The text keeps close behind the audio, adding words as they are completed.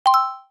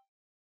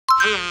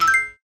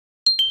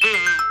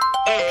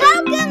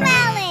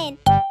Cocomelon!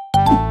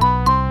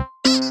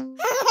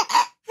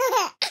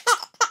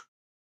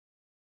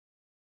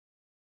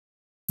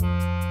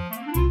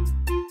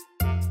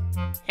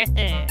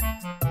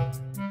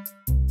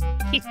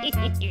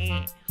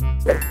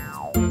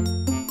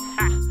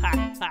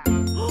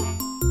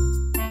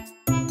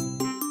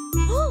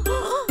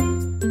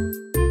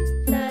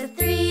 The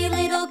three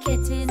little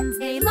kittens,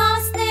 they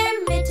lost their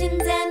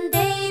mittens and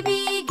they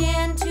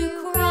began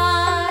to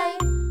cry.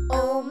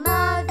 Oh,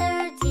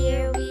 mother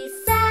dear, we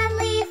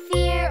sadly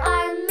fear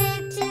our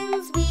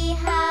mittens we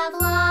have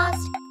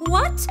lost.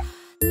 What?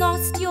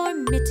 Lost your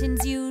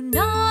mittens, you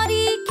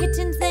naughty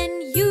kittens,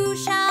 then you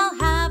shall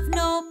have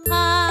no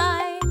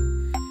pie.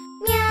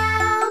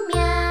 Meow,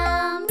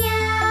 meow,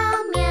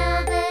 meow,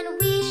 meow, then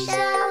we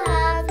shall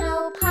have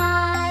no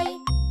pie.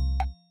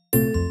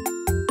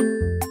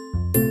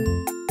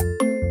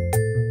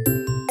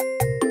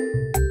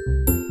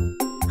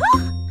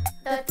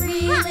 The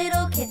three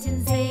little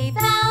kittens, they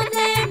found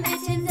their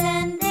mittens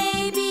and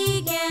they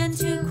began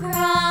to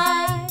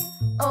cry.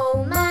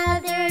 Oh,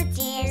 mother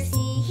dear,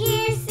 see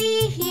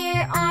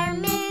here, our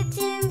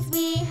mittens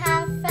we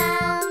have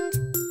found.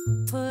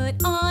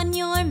 Put on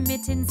your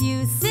mittens,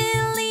 you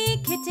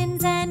silly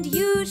kittens, and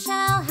you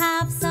shall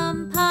have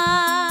some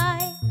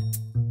pie.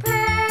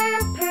 Purr,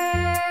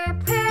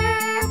 purr,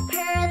 purr,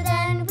 purr,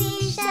 then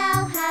we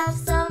shall have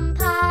some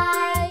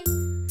pie.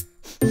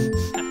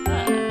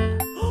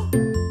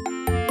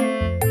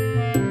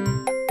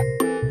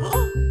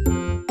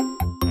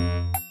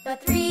 The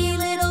three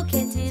little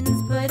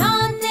kittens put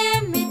on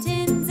their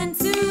mittens and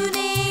soon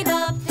ate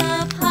up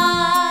the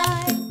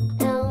pie.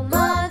 Oh,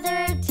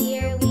 mother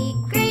dear, we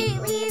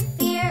greatly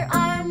fear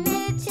our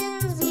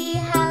mittens we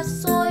have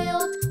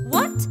soiled.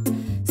 What?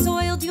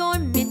 Soiled your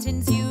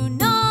mittens, you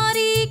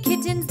naughty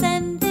kittens,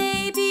 then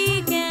they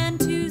began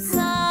to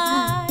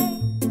sigh.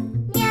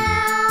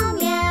 Meow,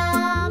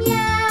 meow,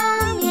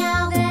 meow,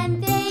 meow,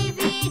 then they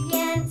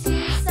began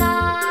to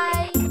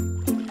sigh.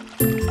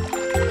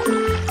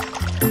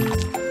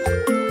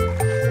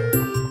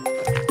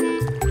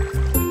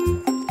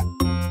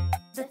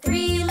 The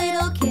three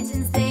little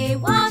kittens, they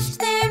washed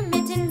their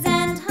mittens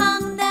and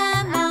hung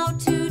them out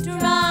to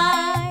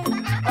dry.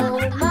 Oh,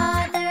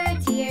 mother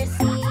dear,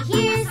 see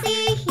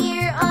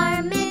here,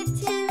 our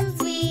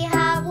mittens we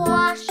have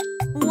washed.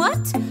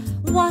 What?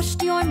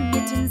 Washed your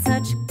mittens,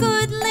 such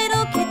good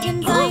little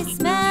kittens, I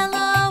smell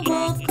a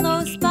wolf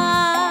close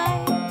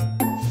by.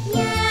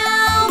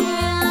 Meow,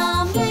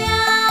 meow,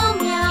 meow,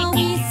 meow,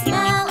 we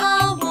smell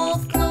a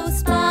wolf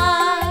close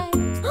by.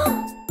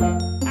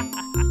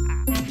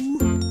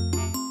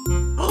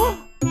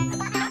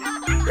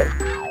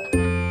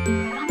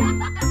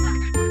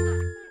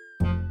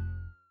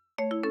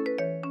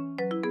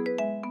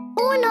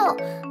 Uno,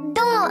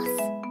 dos,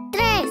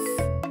 tres,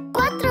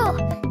 cuatro,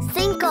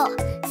 cinco,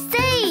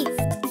 seis.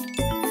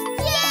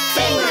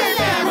 Finger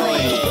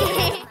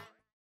family!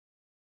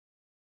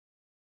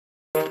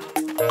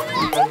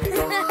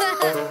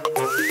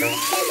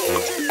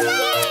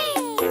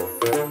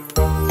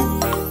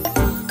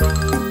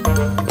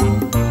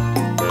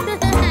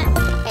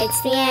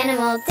 It's the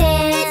animal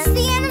dance. It's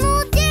the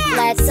animal dance.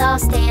 Let's all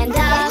stand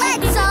up.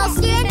 Let's all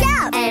stand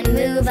up. And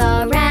move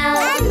around.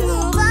 And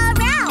move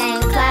around.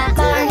 And clap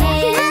our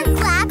hands. And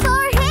clap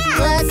our hands.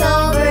 Look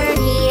over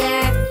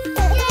here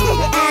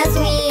as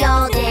we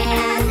all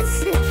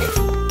dance.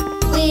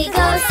 We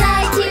go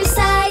side to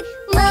side,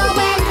 low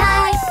and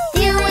high,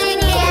 doing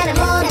the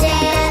animal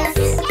dance.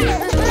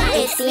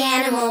 It's the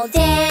animal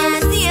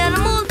dance. The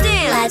animal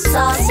dance. Let's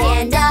all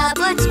stand up.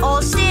 Let's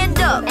all stand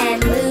up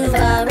And move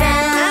around.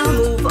 and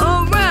move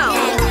around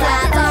And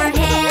clap our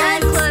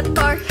hands. and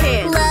clap our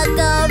hands. Look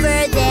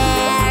over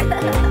there.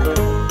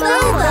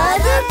 Bubba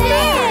the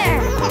bear.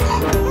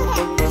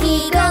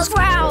 He goes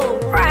Growl,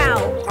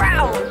 growl,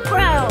 growl,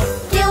 growl.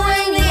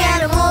 doing the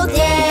animal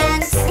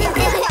dance.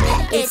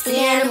 It's the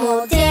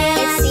animal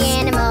dance. It's the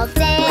animal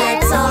dance.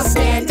 Let's all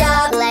stand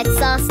up.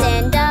 Let's all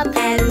stand up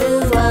and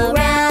move around.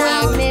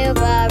 And move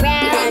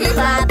around. And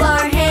clap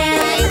our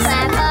hands.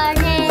 And clap our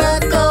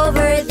hands. Look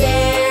over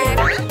there.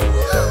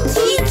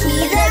 Kiki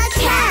the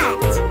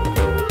cat.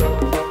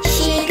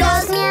 She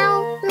goes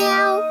meow,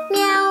 meow,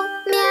 meow,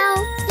 meow,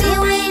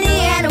 doing the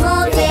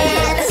animal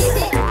dance.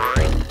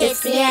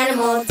 It's the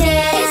animal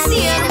dance. It's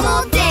the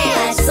animal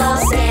dance. Let's all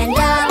stand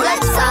up.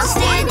 Let's all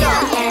stand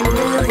up and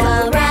move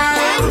around.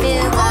 And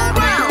move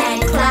around.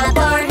 And clap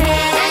our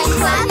hands. And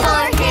clap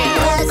our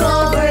hands. Look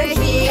over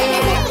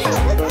here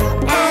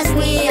as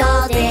we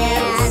all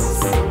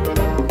dance.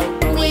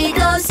 We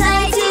go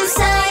side to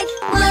side,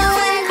 low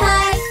and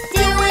high,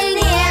 doing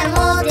the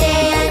animal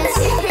dance.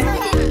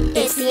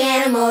 It's the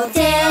animal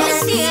dance.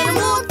 It's the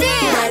animal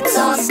dance. Let's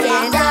all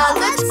stand up.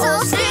 Let's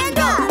all stand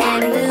up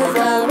and move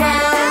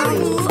around. and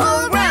move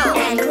around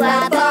And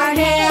clap our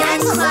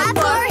hands.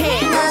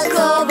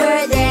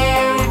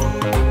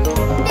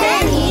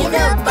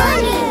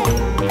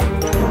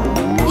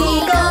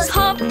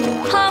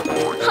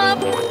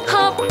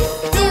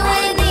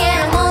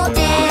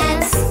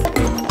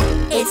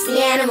 It's the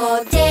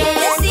animal dance.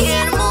 It's the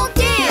animal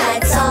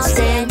dance. Let's all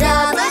stand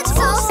up. Let's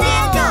all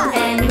stand up.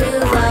 And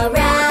move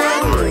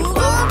around. Move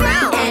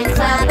around. And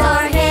clap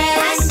our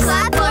hands. And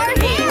clap our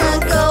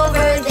hands. Look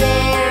over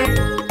there.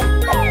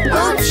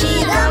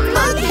 Mochi the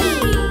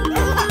monkey.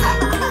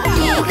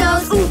 He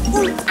goes ooh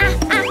ooh ah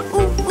ah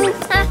ooh ooh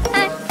ah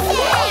ah.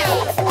 Yeah,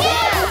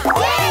 yeah,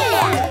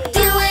 yeah.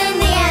 Doing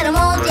the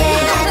animal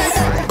dance.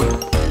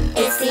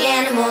 It's the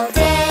animal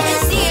dance.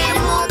 It's the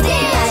animal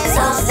dance. Let's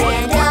all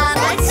stand up.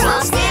 Let's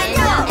all stand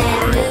up.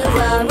 And move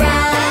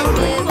around.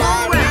 Move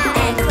around.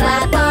 And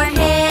clap our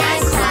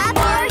hands. And clap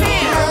our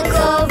hands. Look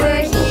over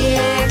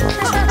here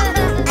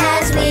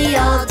as we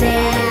all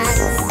dance.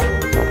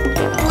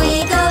 We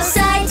go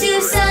side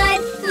to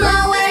side,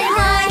 low and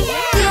high,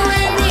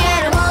 doing the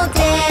animal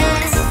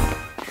dance.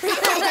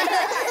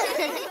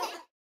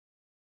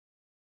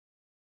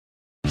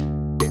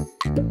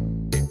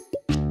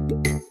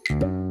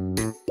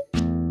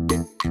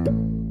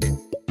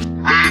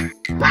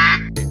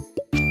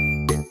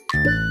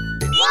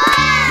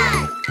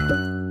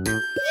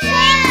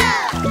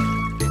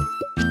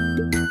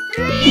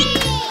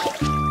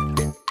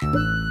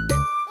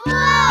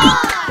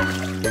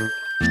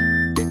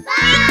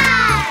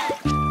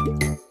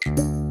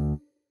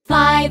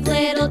 5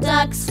 little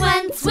ducks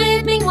went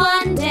swimming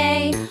one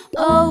day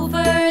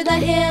over the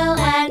hill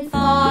and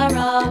far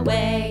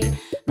away.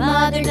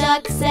 Mother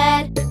duck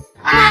said,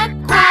 quack,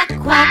 quack,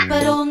 quack,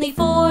 but only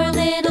 4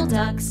 little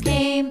ducks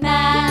came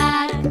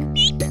back.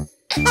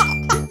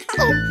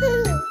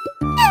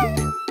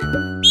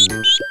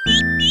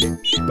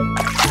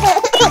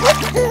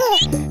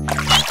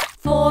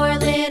 4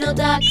 little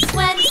ducks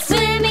went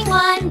swimming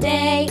one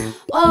day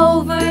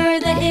over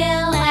the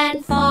hill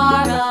and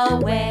far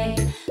away.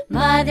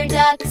 Mother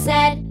duck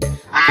said,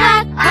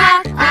 quack,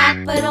 quack,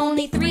 quack, but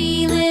only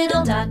 3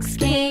 little ducks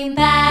came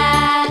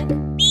back.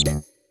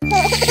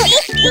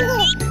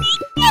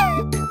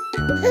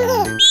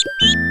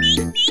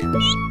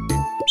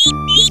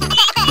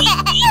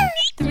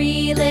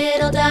 3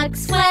 little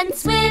ducks went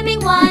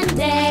swimming one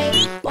day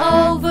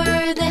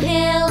over the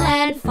hill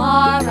and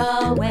far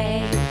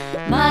away.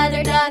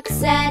 Mother duck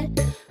said,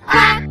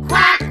 quack,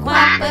 quack,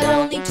 quack, but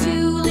only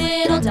 2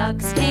 little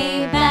ducks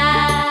came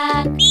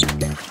back.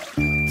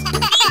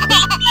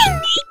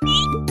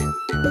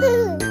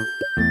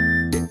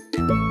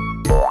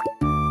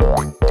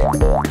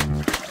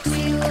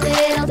 2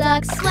 little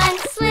ducks went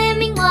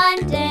swimming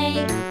one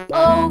day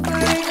over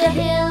the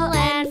hill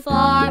and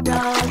far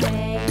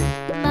away.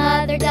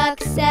 Mother duck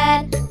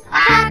said,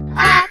 quack,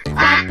 quack,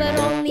 quack, but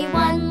only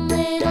 1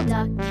 little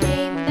duck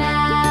came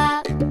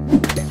back.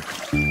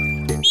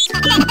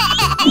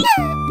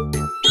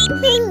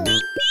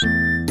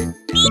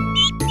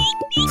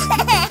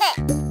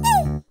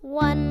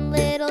 1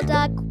 little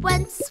duck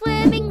went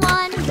swimming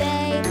one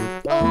day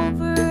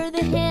over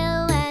the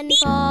hill and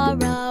far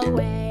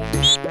away.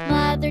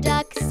 Mother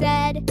duck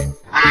said,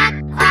 quack,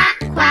 quack,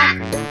 quack,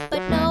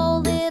 but no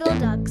little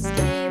ducks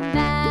came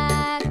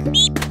back.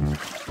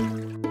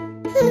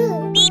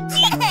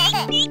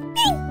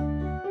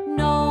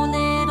 No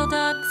little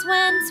ducks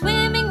went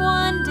swimming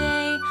one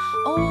day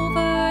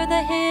over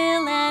the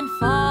hill and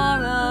far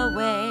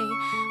away.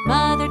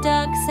 Mother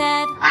duck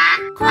said,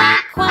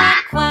 quack,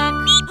 quack, quack.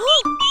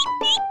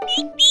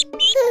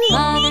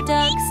 Mother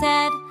duck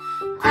said,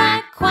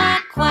 quack,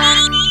 quack,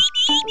 quack.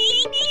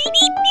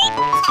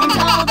 And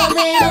all the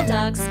little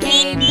ducks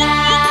came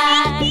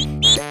back.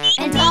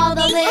 And all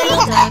the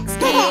little ducks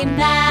came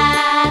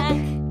back.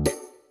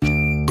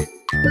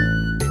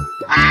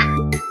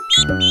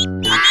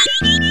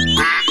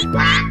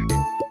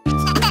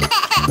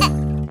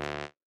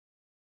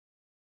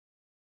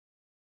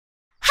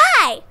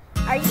 Hi!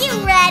 Are you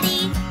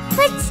ready?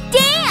 Let's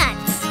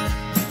dance!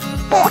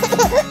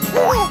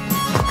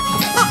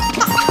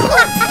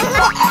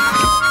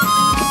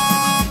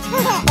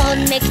 Old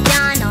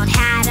MacDonald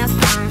had a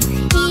farm,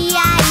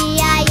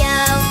 E-I-E-I-O.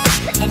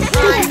 And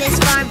on this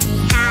farm he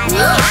had a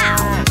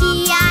cow,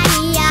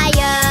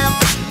 E-I-E-I-O.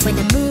 With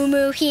a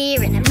moo-moo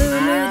here and a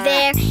moo-moo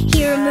there,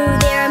 here a moo,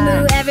 there a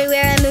moo,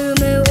 everywhere a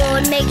moo-moo.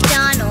 Old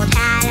MacDonald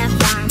had a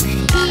farm,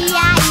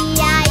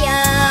 E-I-E-I-O.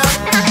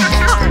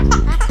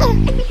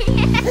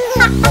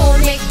 Old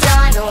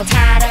MacDonald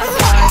had a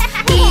farm,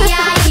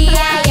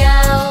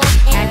 E-I-E-I-O.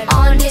 And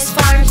on his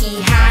farm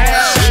he had a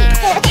sheep,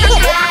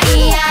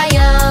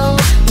 E-I-E-I-O.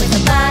 With a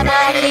ba-ba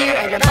here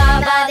and a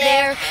ba-ba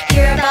there,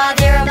 here a ba,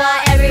 there a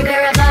ba,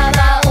 everywhere a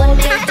ba-ba. Old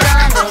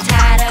MacDonald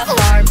had a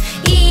farm,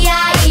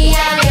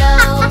 E-I-E-I-O.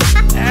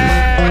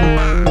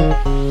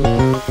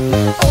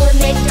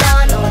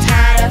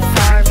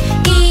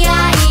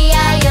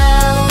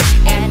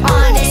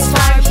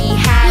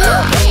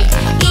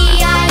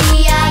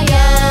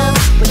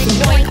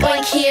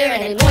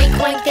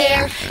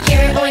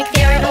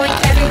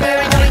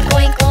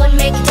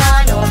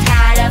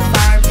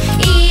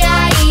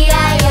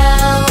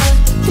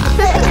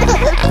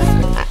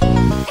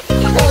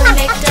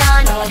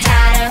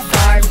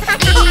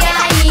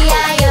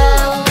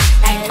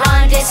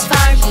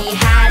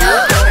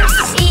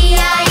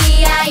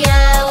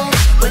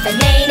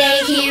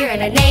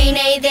 neigh,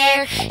 neigh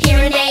there. Here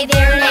a neigh,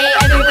 there a neigh,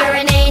 everywhere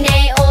a neigh,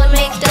 neigh. Old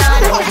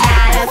MacDonald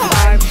had a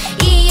farm.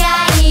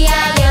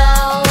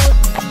 E-I-E-I-O.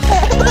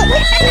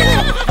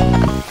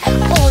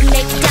 Old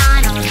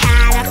MacDonald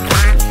had a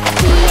farm.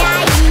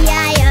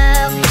 E-I-E-I-O.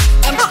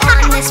 And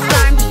on this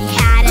farm he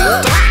had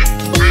a duck.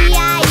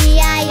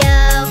 E-I-E-I-O.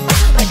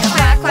 With a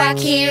quack, quack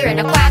here and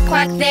a quack,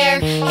 quack there.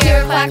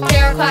 Here a quack,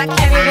 there a quack,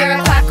 everywhere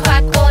a quack,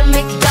 quack. Old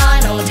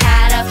MacDonald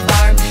had a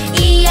farm.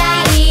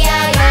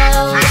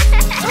 E-I-E-I-O.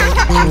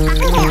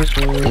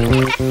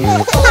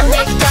 Old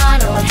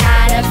MacDonald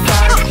had a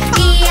farm.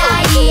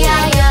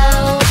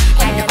 E-I-E-I-O.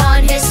 And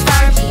on his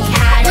farm he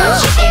had a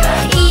chicken.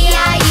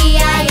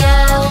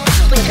 E-I-E-I-O.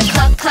 With a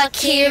cluck, cluck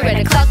here and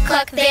a cluck,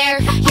 cluck there.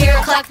 Here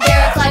a cluck,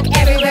 there a cluck,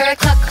 everywhere a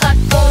cluck, cluck.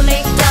 Old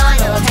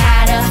MacDonald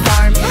had a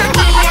farm.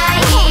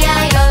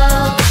 E-I-E-I-O.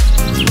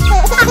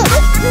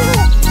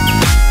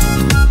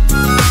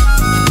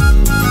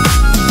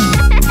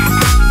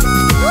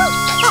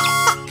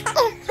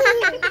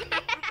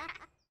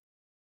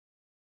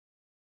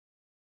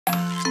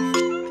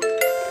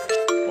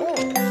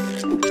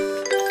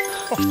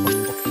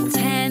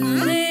 Ten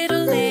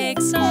little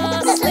legs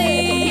all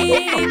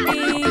sleeping,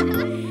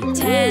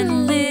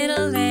 10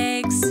 little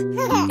legs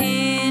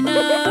in a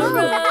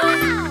row.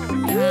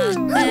 Count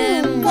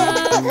them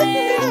while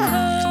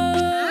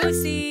they're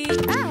cozy.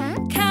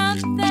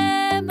 Count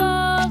them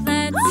all,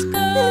 let's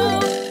go.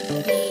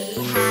 We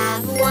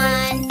have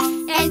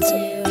 1 and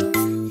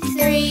 2,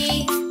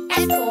 3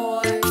 and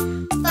 4,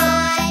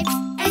 5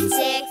 and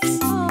 6.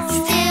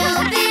 Still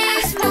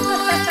there's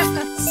more.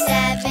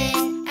 7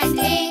 and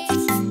 8,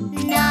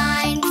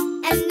 9,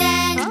 and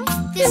then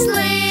this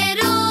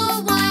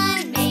little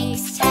one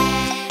makes 10.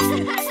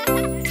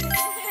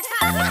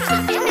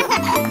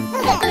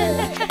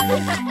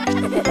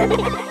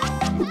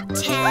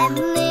 10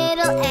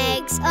 little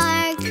eggs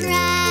are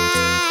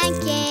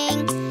cracking.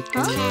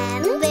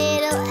 10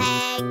 little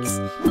eggs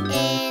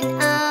in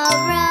a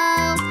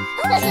row.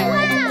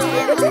 Count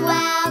them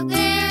while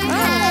they're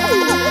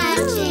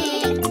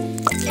hatching.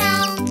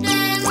 Count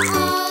them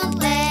all,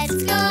 let's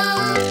go.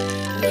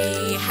 We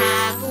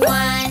have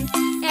 1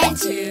 and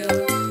 2,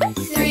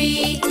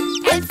 3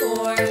 and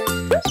 4,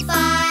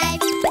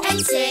 5 and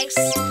 6.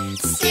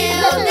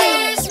 Still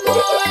there's more.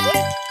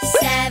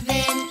 7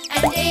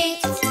 and 8,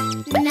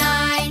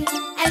 9,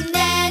 and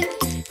then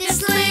this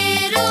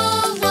little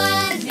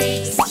one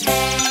makes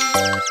 10.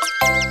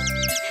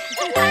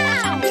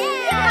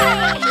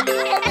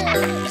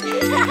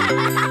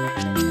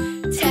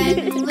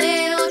 10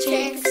 little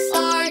chicks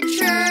are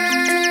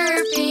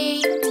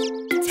chirping.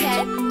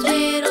 10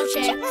 little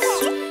chicks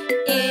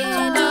in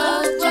a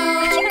row.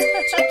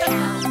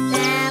 Count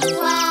them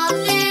while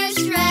they're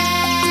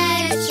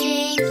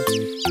stretching.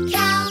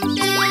 Count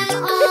them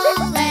all,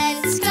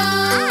 let's go.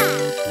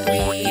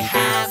 We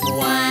have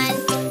 1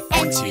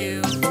 and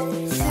 2,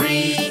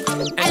 3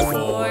 and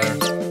 4,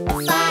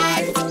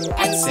 5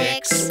 and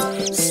 6.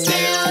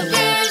 Still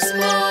there's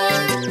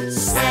more.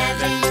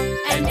 7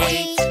 and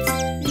 8,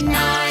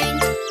 9,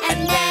 and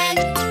then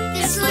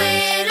this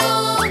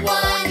little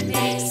one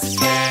makes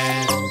 10.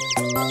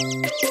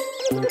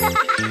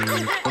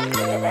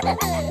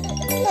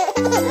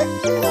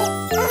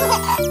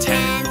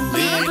 10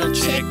 little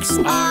chicks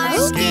are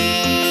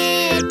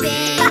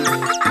skipping.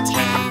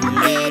 10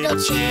 little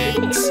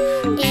chicks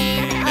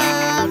in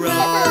a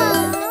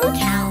row.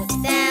 Count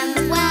them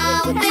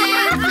while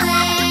they're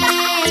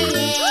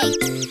playing.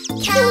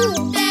 Count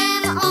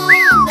them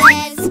all,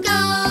 let's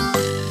go.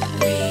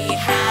 We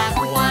have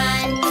 1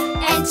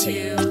 and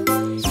 2,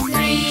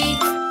 3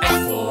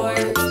 and 4,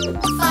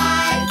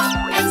 5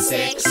 and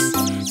 6.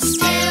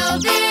 Still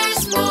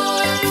there's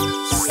more.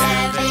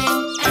 7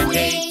 and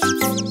 8,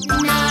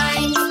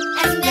 9,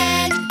 and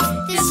then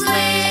this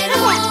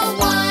little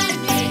one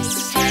makes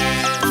 10.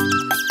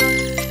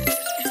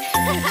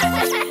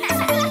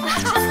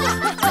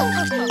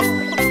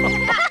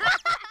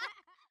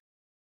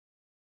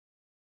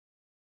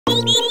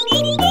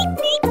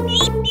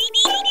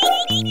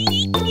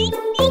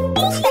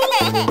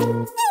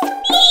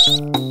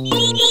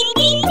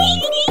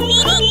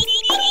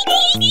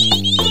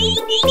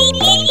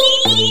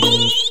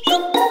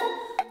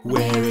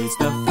 Where is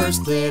the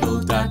first little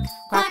duck?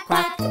 Quack,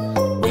 quack.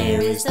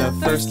 Where is the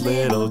first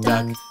little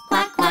duck?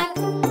 Quack, quack.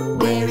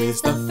 Where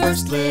is the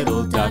first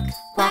little duck?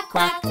 Quack,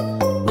 quack.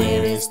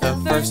 Where is the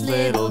first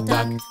little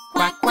duck?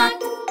 Quack, quack.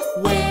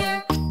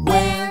 Where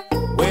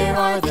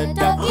are the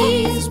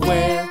duckies?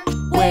 Where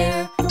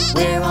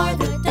are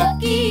the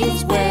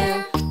duckies?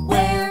 Where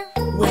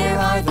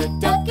are the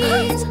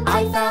duckies?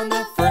 I found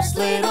the first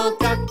little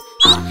duck.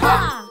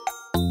 Aha!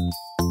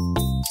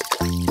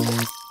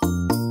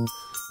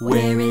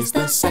 Where is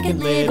the second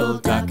little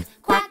duck?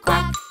 Quack,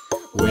 quack.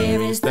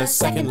 Where is the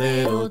second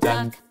little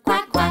duck?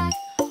 Quack, quack.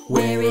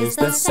 Where is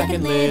the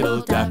second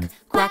little duck?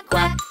 Quack,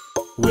 quack.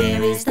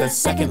 Where is the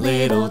second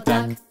little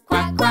duck?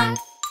 Quack, quack.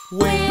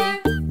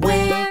 Where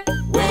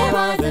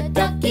are the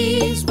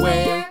duckies?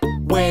 Where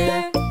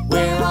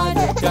are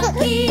the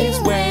duckies?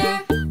 Where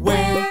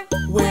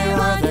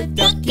are the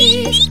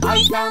duckies? I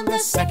I found the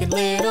second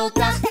little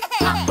duck.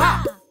 Ha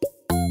ha!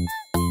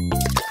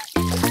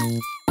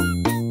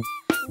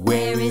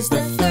 Where is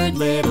the third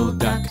little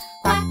duck?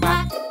 Quack,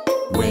 quack.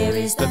 Where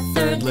is the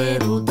third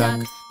little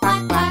duck?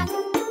 Quack, quack.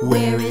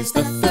 Where is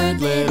the third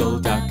little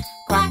duck?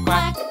 Quack,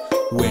 quack.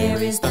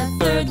 Where is the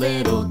third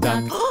little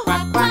duck?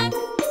 Quack, quack.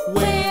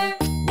 Where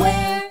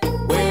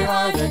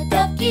are the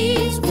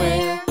duckies?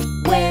 Where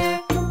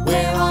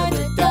are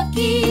the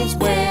duckies?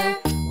 Where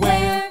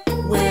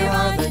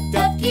are the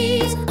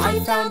duckies? I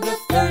found the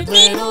third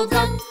little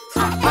duck.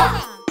 Ha ha!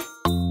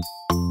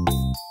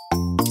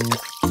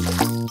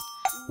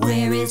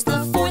 Where is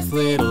the fourth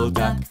little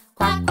duck?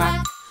 Quack,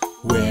 quack.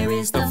 Where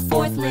is the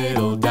fourth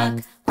little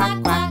duck?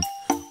 Quack, quack.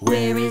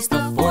 Where is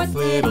the fourth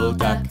little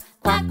duck?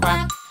 Quack,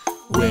 quack.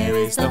 Where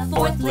is the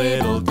fourth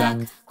little duck?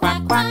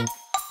 Quack, quack.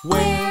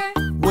 Where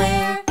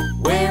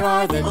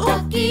are the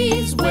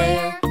duckies?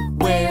 Where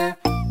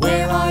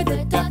are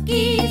the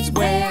duckies?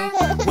 Where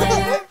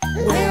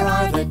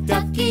are the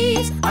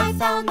duckies? I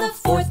found the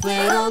fourth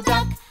little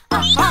duck.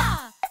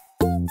 Aha!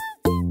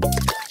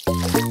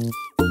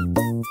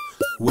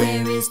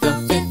 Where is the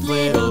fifth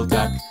little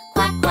duck?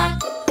 Quack,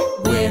 quack.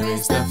 Where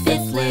is the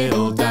fifth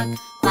little duck?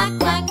 Quack,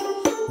 quack.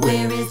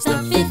 Where is the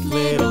fifth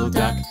little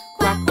duck?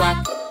 Quack,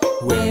 quack.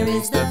 Where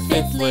is the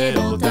fifth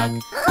little duck?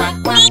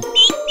 Quack, quack.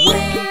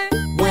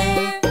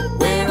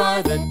 Where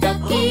are the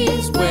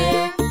duckies?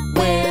 Where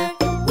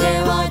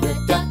are the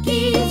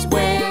duckies?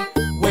 Where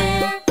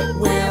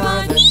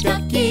are the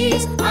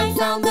duckies? I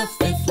found the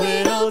fifth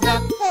little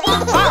duck.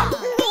 Aha!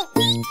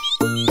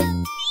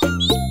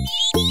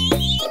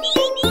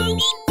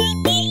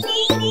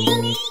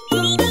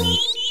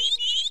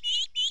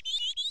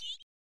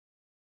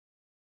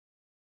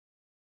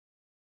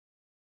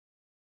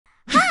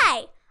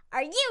 Hi!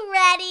 Are you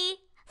ready?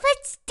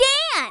 Let's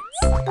dance!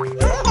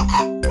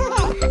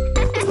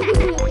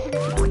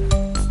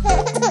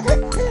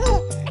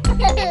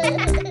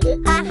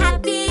 A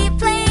happy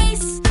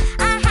place,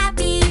 a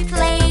happy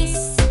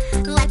place.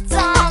 Let's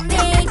all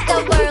make the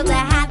world a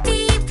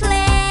happy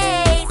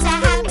place. A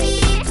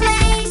happy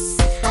place,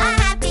 a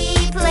happy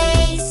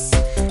place.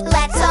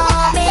 Let's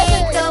all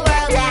make the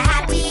world a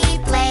happy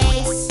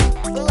place.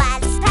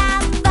 Let's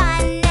have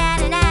fun,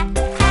 na-na-na,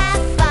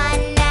 have fun,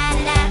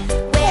 na-na-na.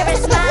 Wear a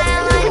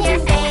smile on your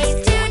face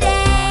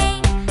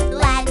today.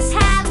 Let's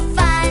have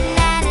fun,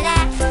 na-na-na,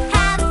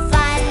 have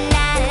fun,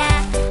 na-na-na.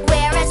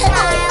 Wear a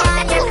smile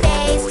on your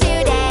face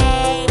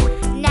today.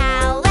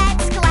 Now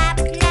let's clap,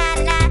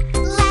 na-na-na,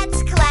 let's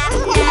clap,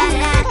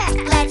 na-na-na.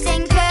 Let's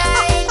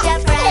encourage a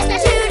friend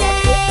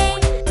today.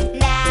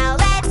 Now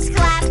let's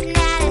clap,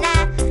 na-na-na,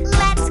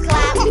 let's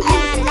clap,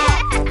 na-na-na.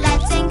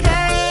 Let's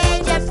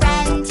encourage a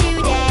friend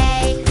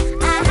today.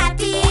 A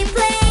happy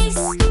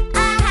place,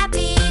 a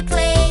happy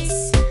place.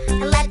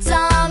 Let's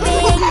all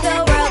make the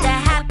world a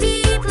happy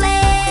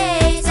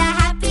place. A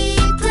happy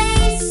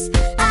place,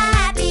 a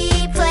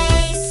happy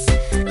place.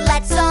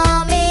 Let's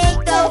all make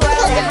the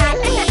world a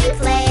happy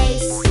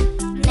place.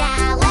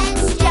 Now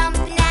let's jump,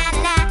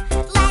 na-na-na,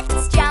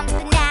 let's jump,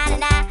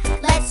 na-na-na.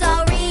 Let's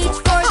all reach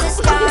for the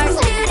stars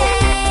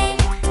today.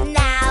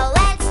 Now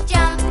let's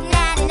jump,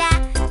 na-na-na,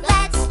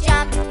 let's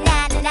jump,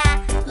 na-na-na.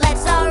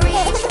 Let's all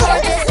reach for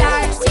the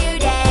stars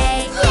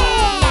today.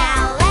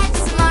 Now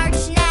let's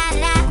march,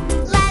 na-na-na,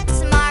 let's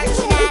march,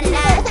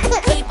 na-na-na.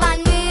 Keep on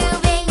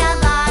moving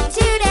along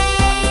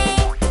today.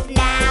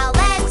 Now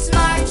let's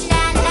march,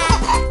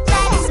 na-na-na,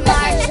 let's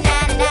march,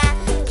 na-na-na.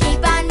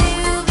 Keep on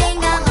moving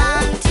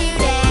along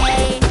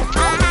today.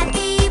 A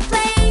happy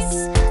place,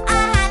 a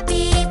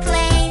happy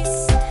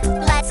place.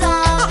 Let's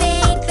all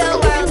make the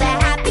world a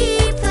happy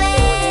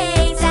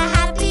place. A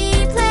happy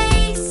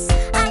place,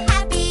 a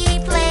happy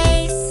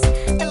place.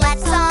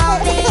 Let's all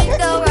make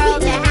the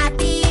world a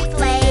happy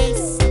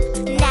place.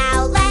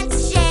 Now let's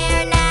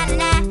share,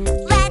 na-na-na,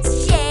 let's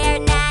share,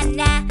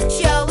 na-na.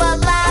 Show a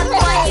loved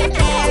one you're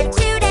there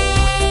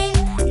today.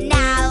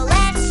 Now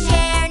let's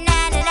share,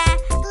 na-na-na,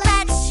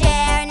 let's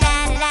share,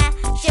 na-na-na.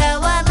 Show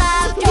a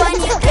loved one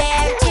you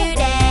care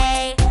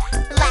today.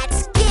 Let's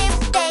give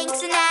thanks,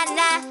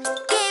 na-na-na,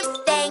 give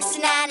thanks,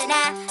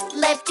 na-na-na.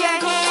 Lift your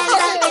hands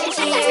up and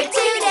cheer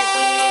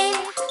today.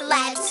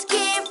 Let's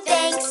give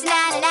thanks,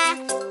 na-na-na,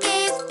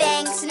 give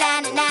thanks,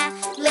 na-na-na.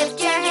 Lift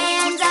your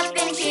hands up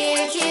and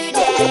cheer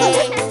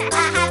today.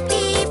 A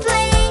happy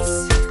place,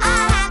 a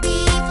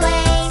happy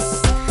place.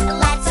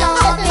 Let's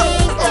all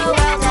make the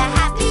world a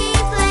happy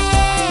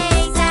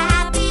place. A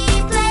happy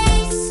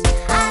place,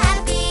 a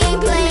happy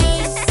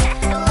place.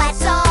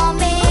 Let's all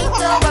make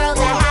the world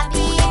a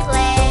happy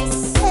place.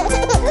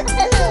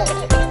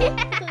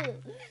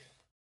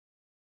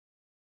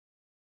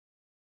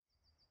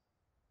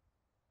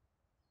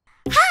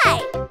 Hi!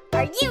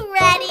 Are you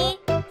ready?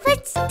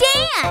 Let's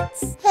dance!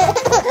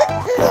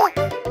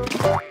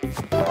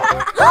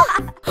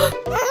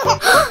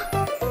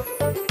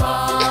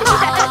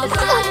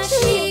 Baba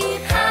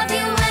sheep, have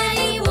you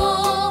any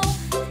wool?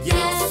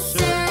 Yes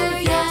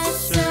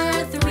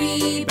sir,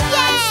 3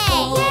 bags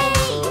full.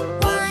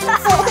 One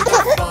for the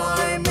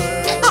farmer,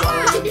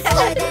 one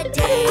for the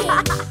day.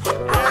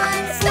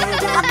 One for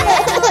the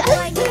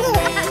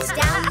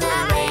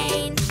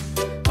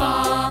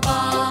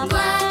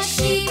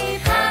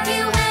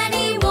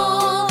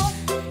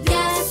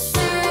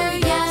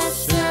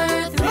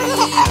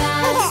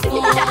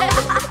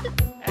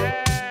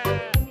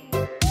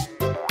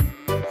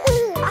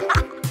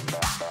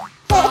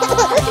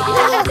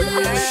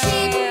blue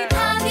sheep,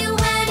 have you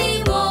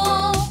any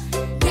wool?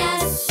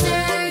 Yes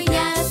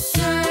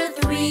sir,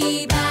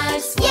 3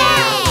 bags full.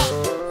 Yay!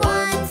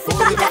 One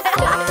for the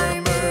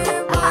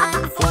farmer,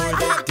 one for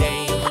the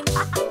dame,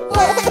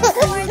 one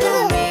for the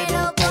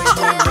little boy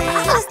who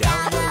lives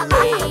down the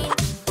lane.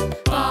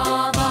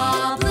 Baba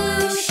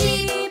blue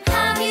sheep,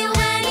 have you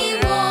any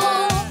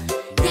wool?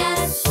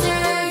 Yes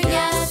sir,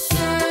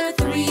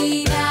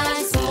 3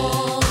 bags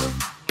full.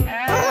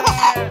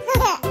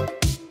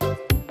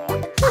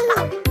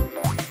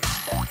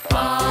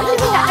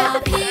 Baba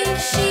pink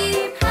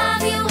sheep,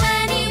 have you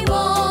any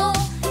wool?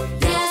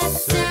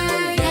 Yes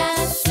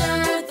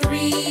sir,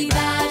 3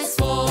 bags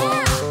full.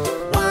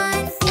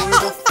 One for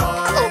the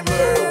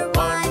farmer,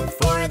 one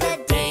for the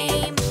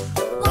dame,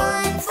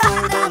 one for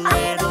the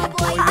little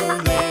boy who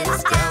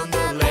lives down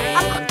the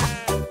lane.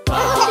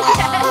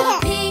 Baba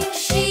pink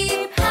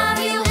sheep, have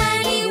you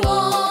any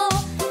wool?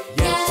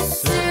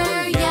 Yes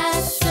sir,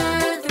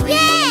 3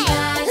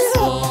 bags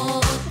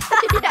full.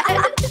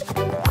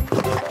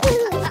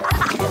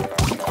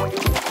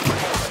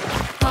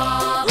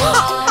 Baba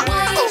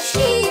white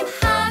sheep,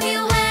 have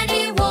you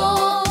any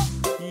wool?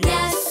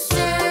 Yes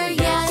sir,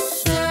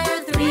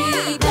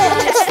 3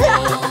 bags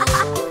full.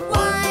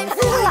 One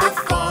for the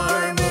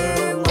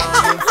farmer,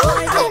 one for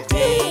the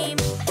dame,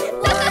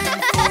 one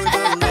for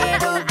the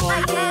little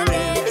boy who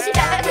lives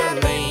down the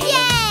lane.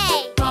 Yay!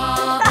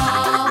 Baba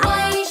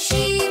white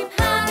sheep,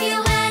 have you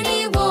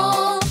any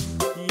wool?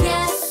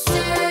 Yes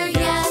sir,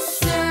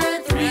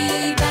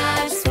 3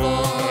 bags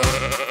full.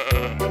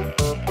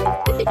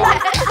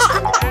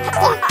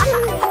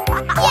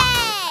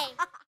 Yay!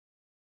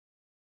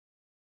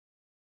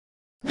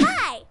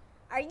 Hi!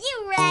 Are you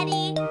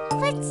ready?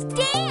 Let's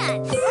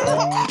dance!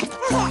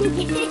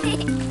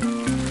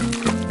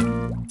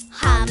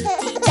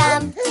 Humpty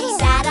Dumpty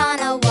sat on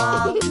a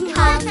wall.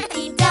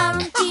 Humpty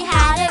Dumpty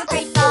had a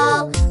great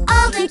fall.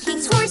 All the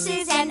king's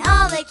horses and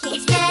all the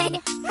king's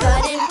men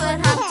couldn't put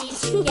Humpty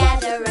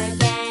together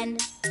again.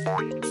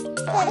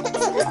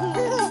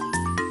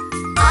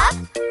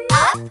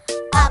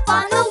 Up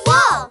on the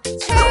wall.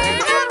 Turn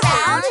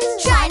around,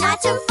 try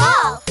not to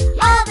fall.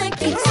 All the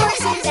king's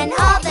horses and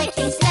all the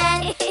king's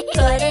men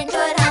couldn't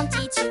put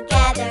Humpty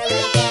together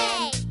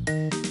again.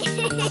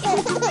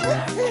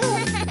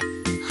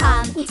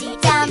 Humpty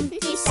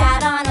Dumpty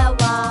sat on a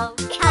wall.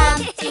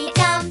 Humpty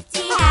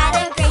Dumpty had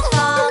a great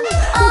fall.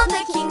 All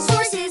the king's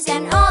horses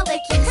and all the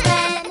king's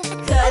men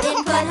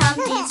couldn't put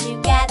Humpty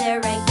together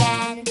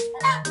again.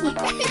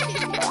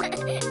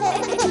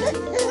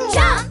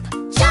 Jump,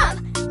 jump,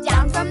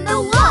 down from the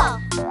wall.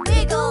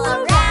 Wiggle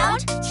around,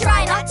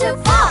 try not to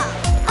fall.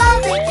 All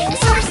the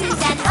king's horses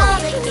and all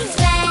the king's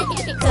men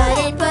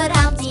couldn't put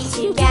Humpty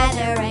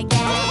together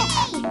again.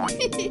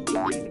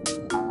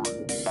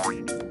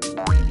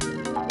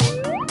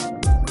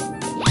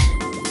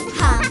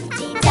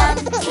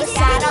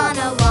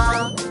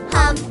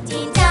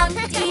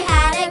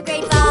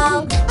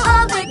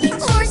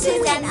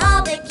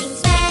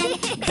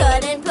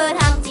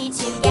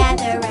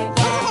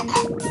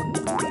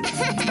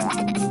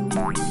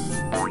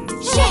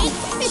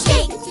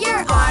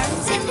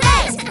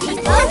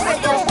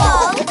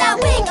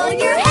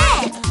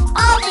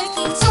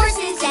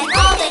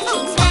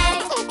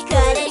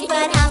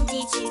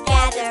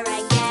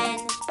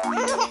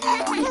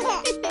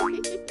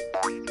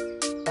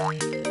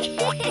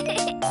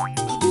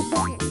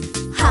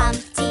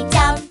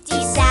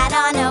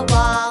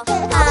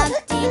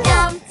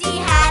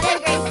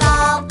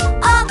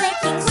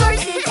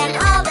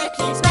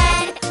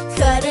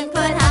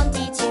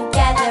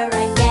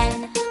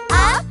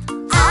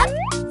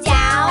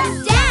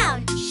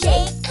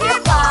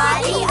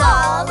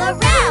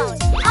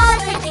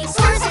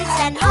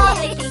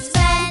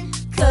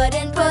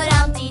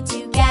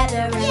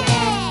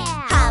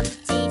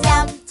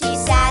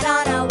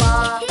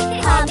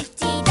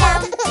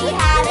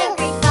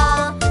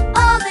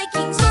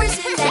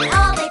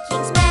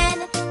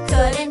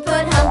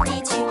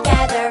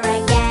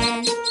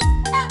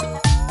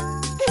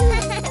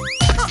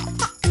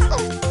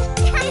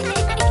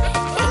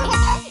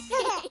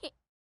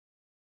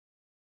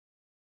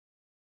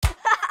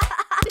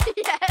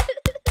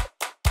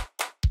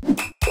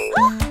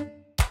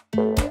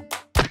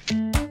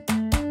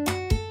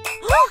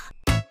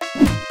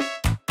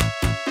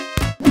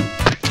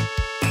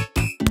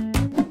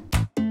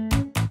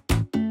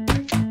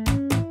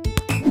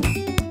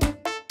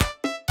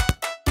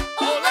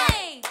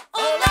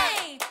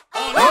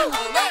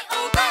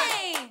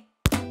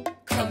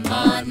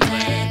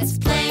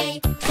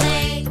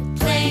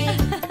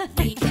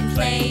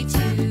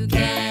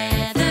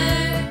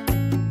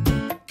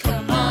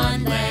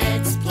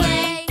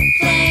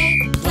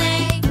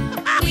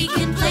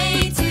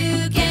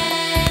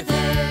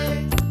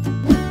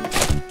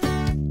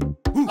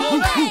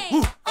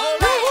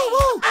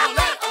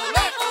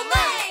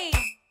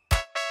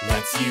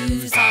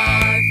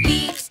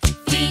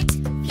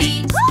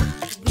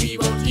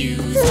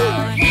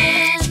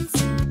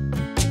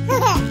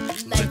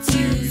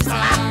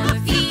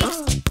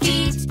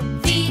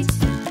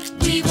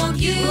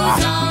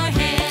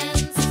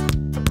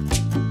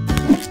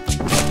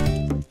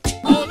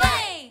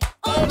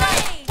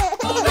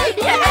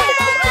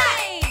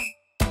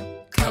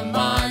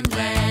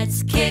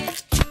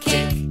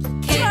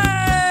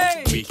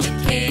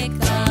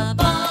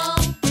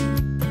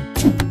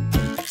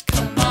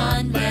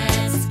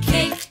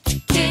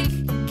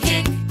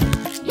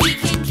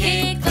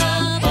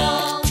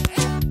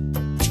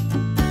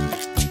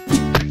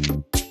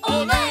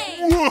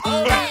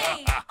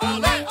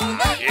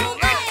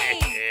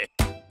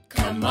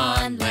 Come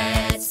on,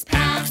 let's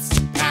pass,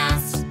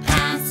 pass,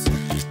 pass.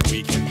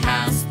 We can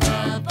pass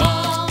the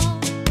ball.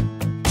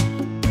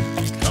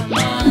 Come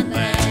on,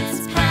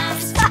 let's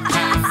pass,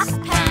 pass,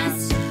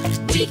 pass.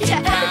 We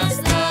can pass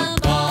the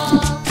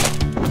ball.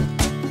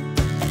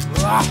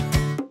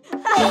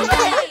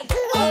 Hooray!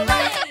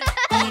 Hooray!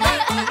 Hooray!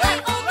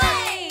 Hooray!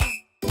 Hooray!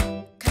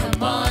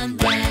 Come on,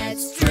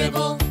 let's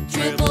dribble,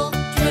 dribble,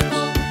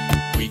 dribble.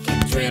 We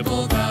can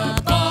dribble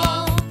the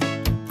ball.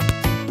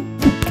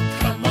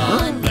 Come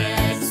on,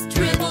 let's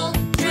dribble,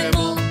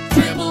 dribble,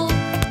 dribble.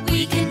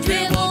 We can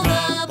dribble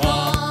the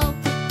ball.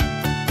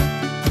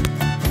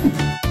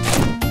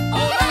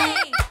 Hooray!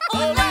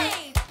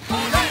 Hooray!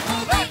 Hooray!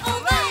 Hooray!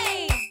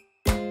 Hooray!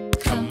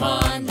 Come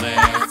on,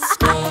 let's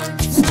score,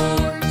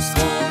 score,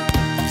 score.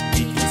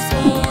 We can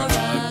score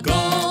a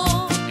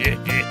goal.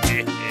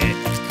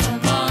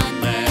 Come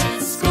on,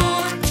 let's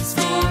score,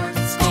 score,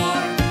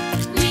 score.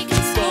 We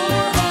can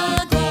score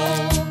a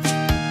goal.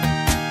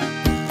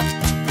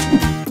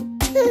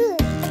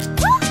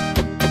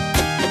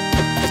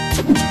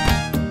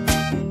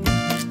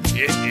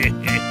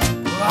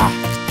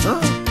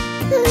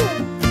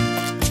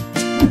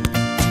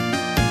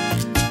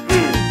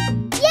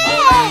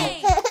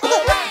 Hooray!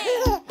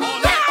 Hooray!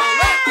 Hooray!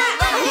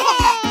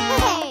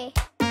 Hooray!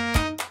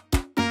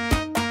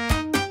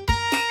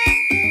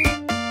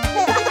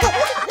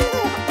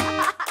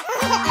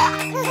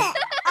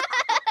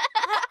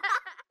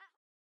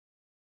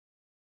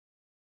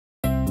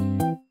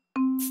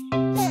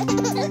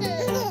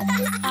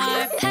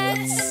 Our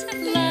pets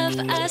love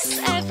us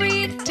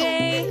every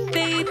day.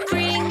 They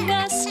bring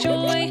us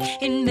joy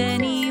in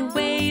many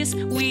ways.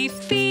 We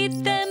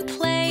feed them,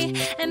 play,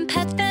 and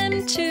pet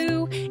them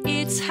too.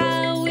 It's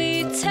how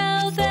we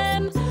tell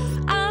them,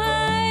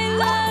 I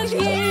love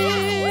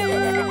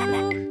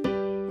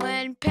you.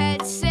 When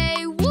pets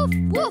say woof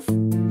woof,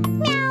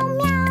 meow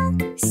meow,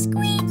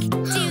 squeak,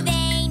 do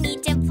they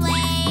need to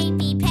play,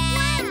 be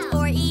pet,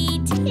 or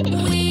eat?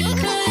 We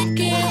could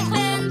give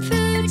them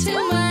food to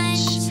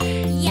munch.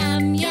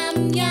 Yum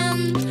yum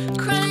yum,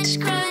 Crunch,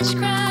 crunch,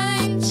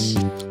 crunch.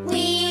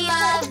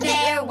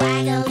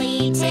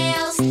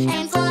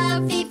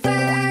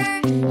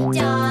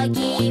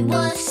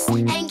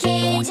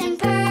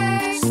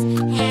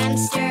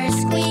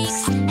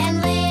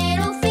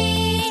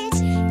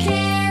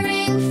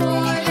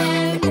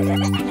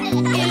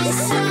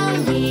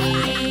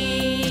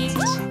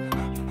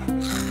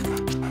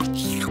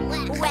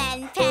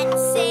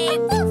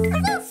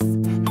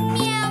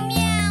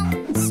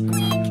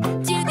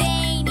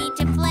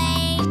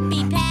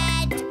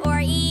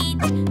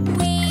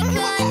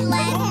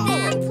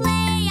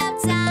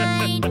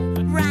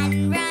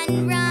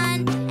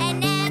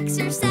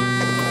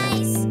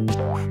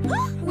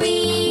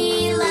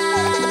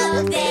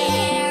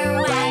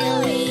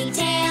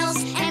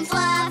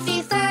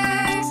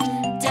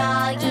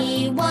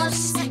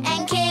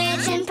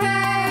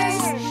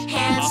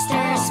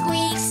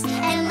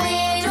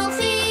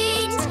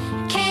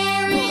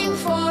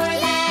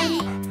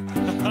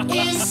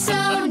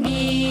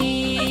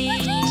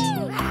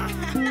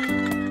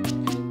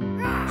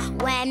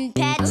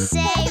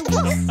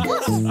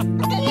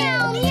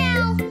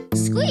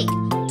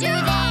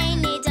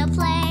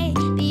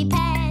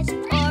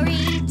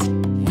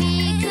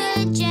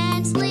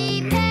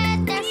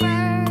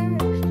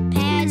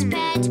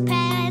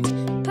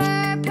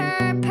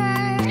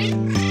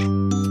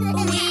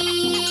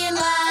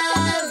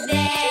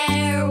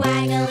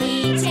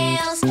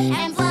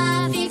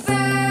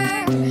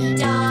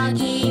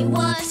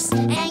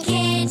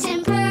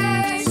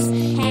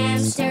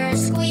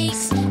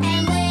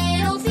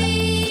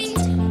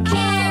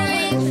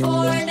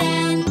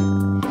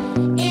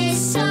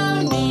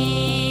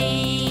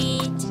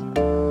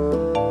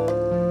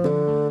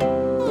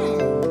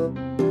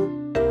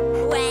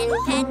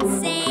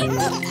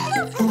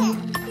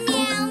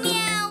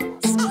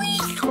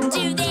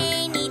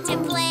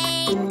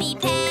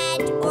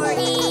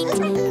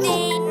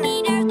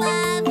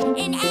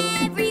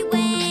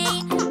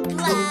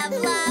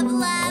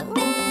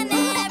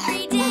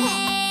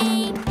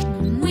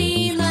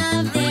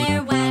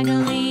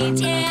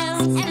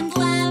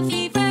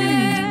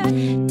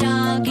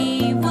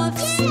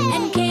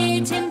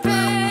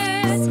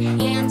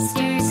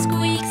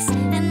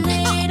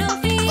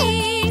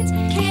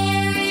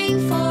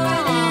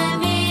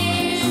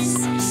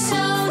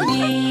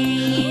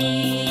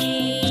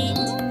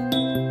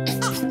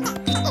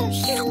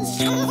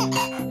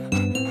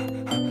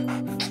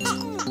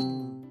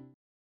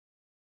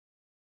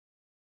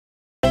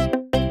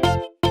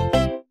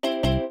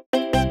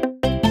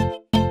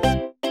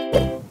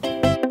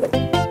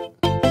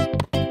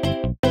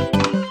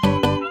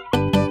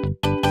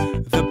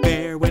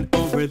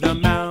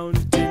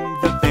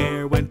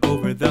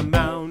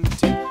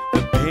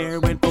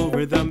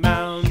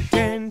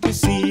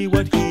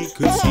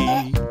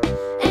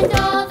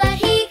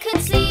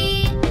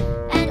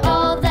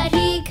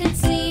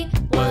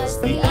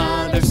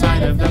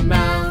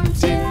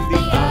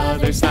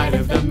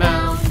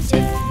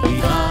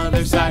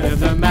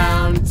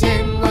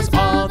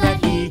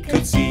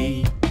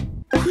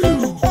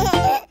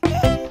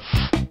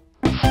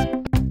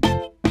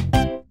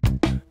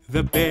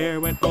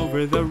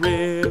 over the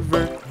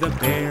river. The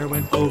bear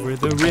went over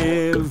the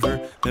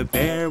river. The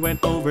bear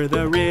went over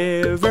the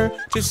river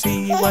to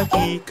see what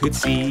he could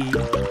see.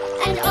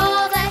 And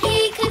all that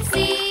he could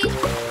see,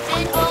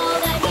 and all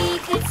that he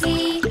could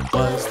see,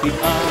 Was the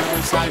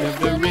other side of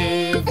the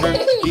river,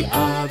 the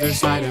other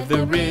side of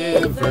the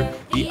river,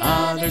 the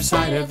other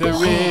side of the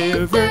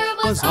river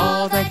was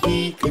all that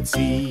he could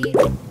see.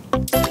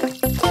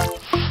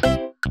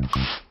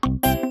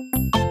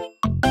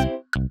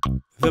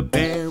 The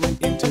bear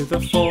went into the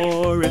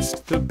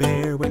forest, the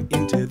bear went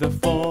into the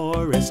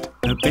forest,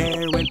 the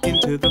bear went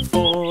into the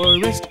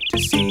forest to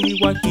see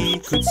what he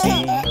could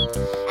see.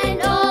 and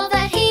all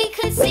that he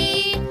could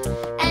see,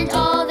 and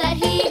all that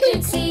he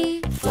could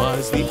see,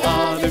 Was the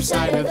other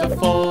side of the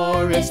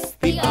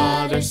forest, the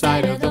other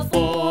side of the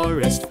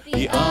forest,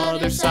 the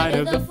other side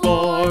of the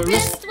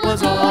forest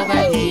was all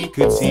that he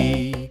could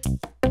see.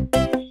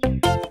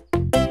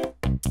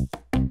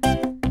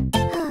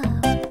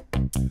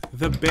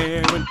 The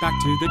bear went back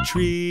to the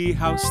tree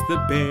house, the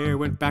bear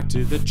went back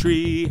to the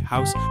tree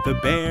house, the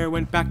bear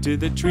went back to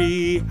the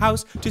tree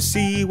house to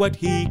see what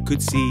he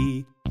could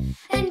see.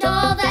 and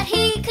all that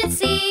he could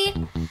see,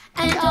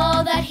 and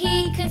all that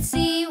he could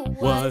see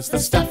Was the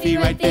stuffy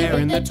right there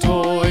in the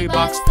toy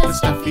box, the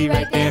stuffy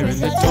right there in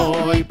the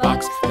toy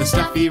box, the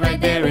stuffy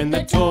right there in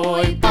the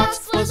toy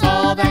box was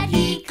all that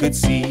he could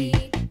see.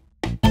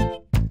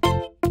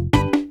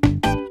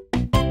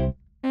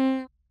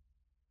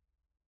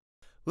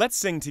 Let's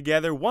sing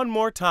together one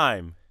more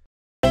time.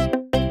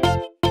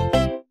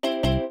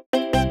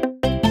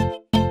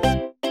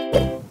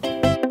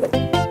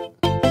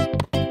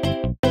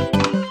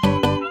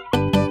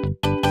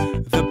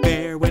 The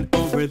bear went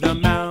over the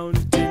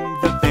mountain,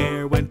 the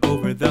bear went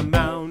over the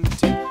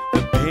mountain,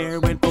 the bear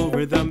went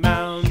over the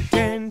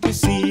mountain to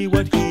see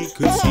what he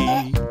could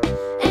see.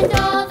 and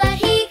all that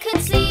he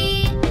could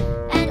see,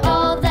 and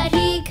all that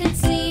he could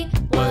see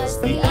Was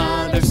the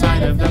other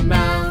side of the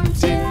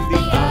mountain,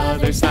 the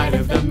other side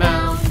of the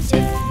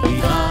mountain,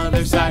 the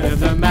other side of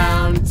the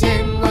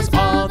mountain was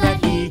all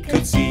that he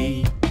could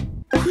see.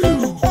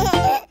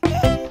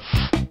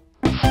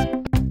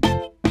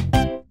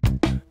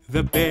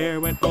 The bear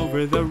went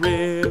over the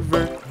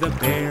river, the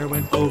bear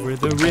went over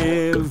the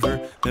river,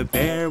 the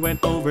bear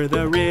went over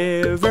the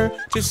river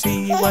to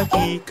see what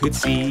he could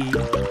see.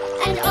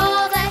 and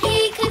all that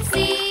he could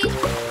see,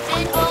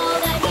 and all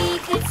that he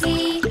could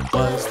see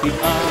Was the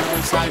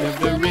other side of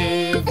the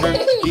river,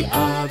 the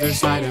other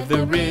side of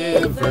the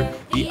river,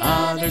 the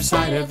other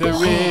side of the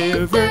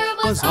river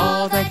was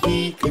all that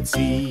he could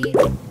see.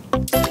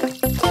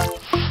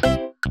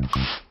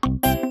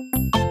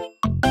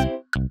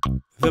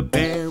 The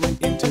bear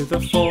went into the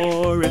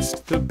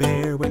forest, the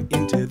bear went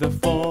into the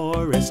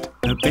forest,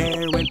 the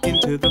bear went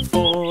into the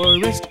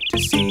forest to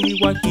see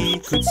what he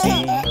could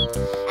see.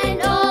 and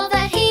all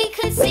that he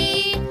could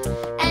see,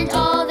 and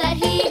all that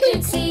he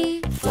could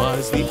see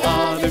Was the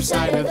other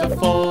side of the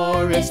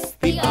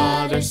forest, the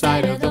other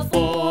side of the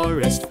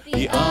forest,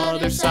 the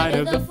other side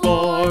of the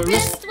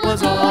forest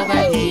was all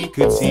that he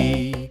could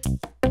see.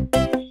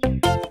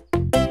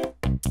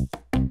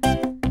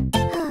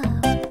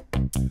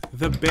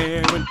 The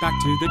bear went back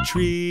to the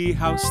tree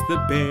house,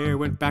 the bear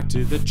went back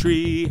to the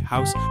tree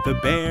house, the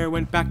bear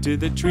went back to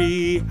the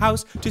tree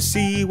house to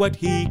see what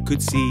he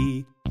could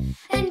see.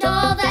 and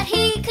all that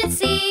he could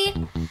see,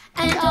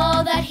 and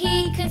all that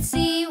he could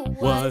see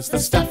Was the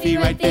stuffy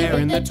right there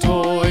in the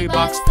toy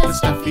box, the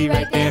stuffy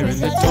right there in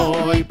the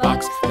toy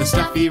box, the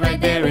stuffy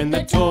right there in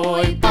the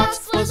toy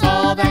box was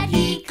all that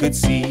he could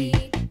see.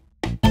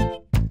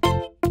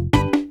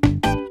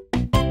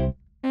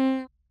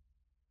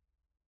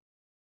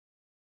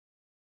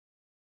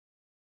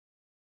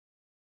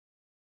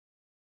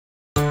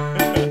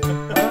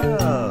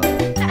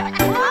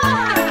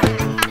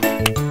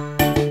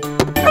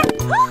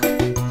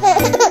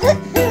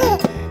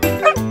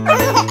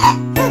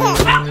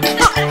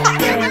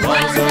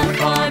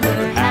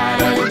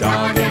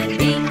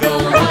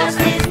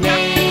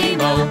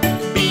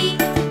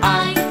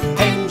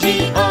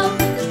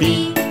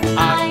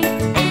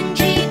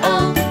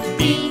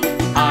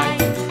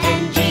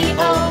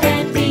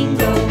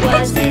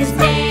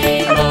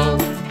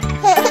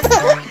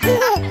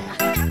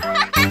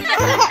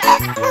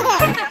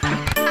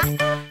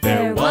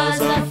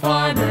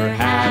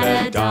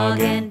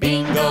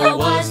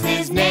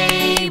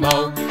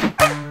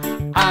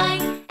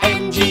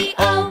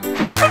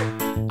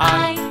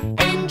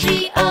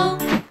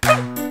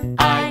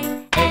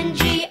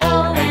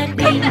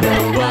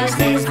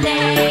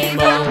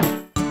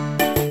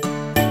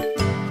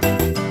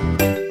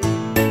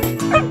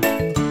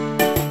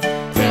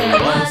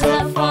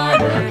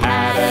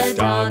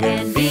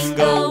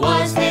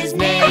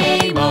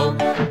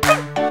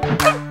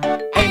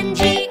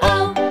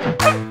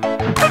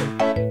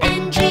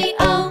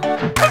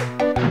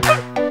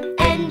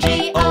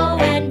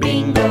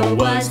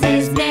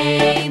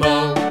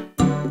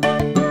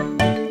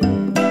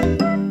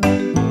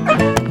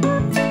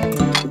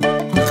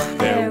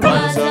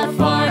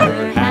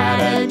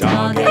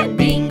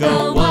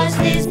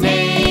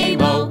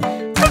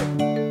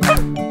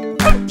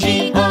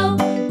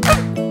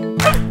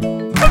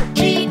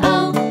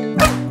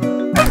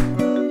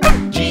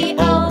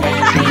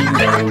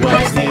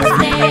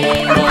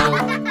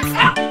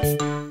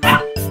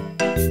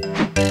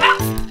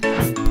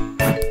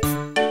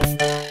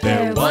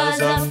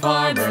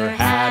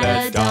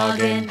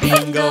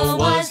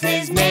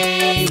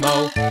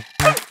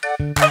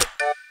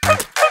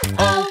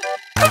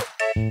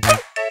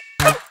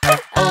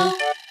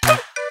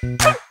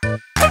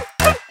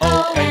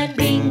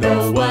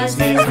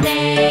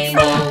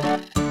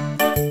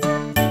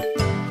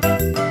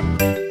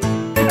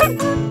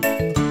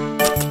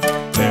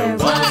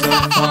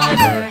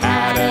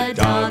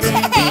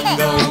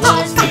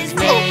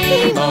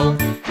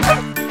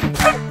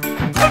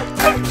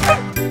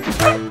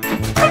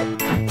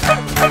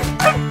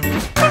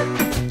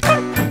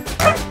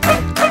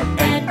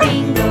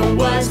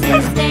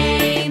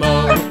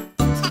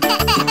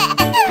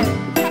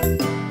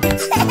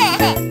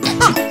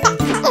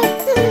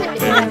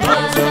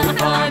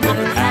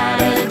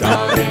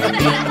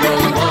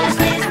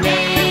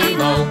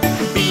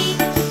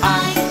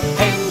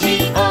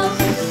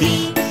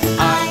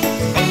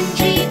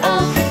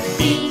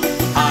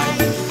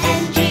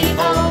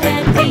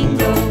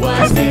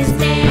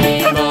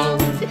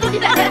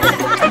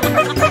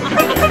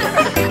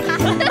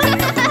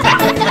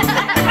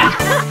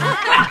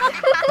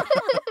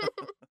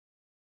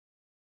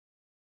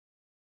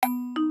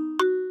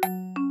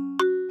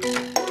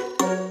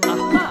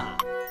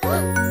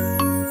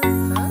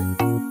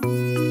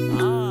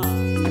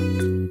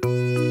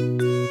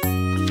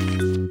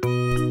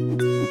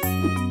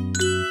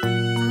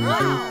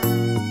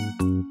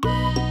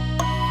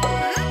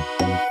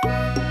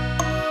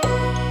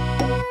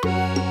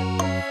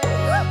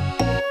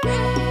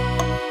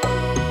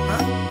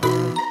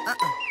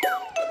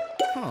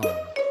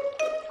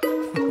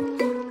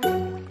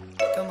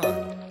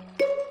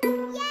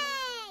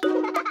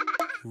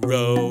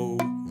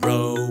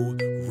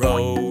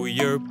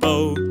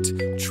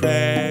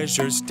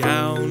 treasures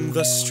down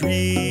the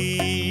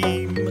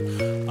stream.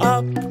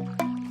 Up,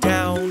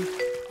 down,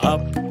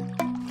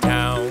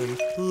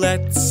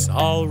 let's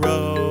all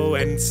row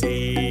and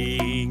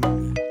sing.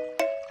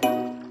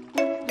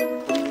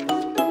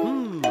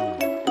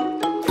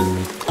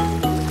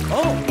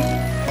 Oh!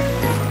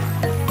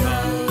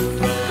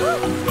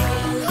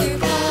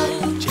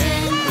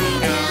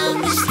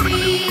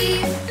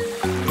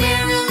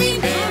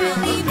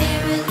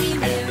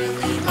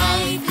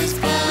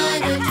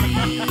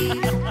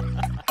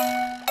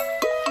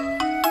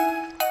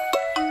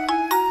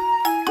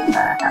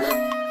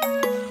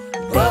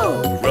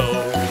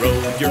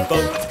 Your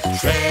boat,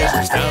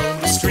 treasures down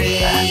the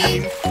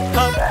stream.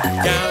 Up,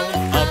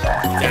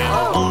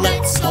 down,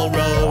 let's all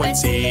row and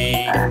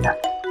sing.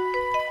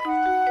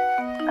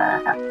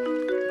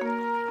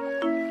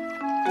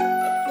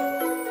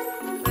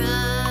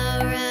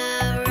 Row,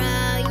 row,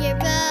 row your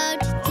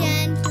boat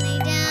gently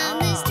down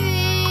the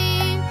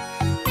stream.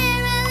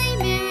 Merrily,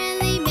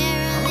 merrily,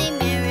 merrily,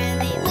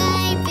 merrily,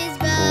 life is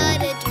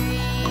but a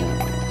dream.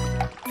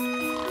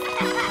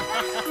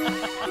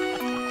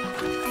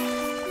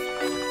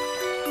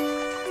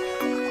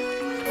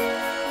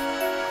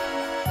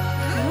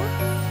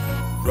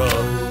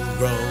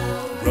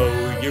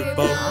 Row your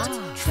boat,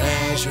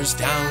 treasures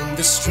down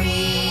the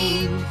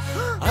stream.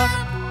 Up,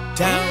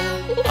 down,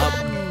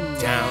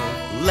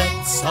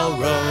 let's all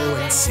row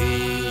and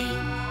sing.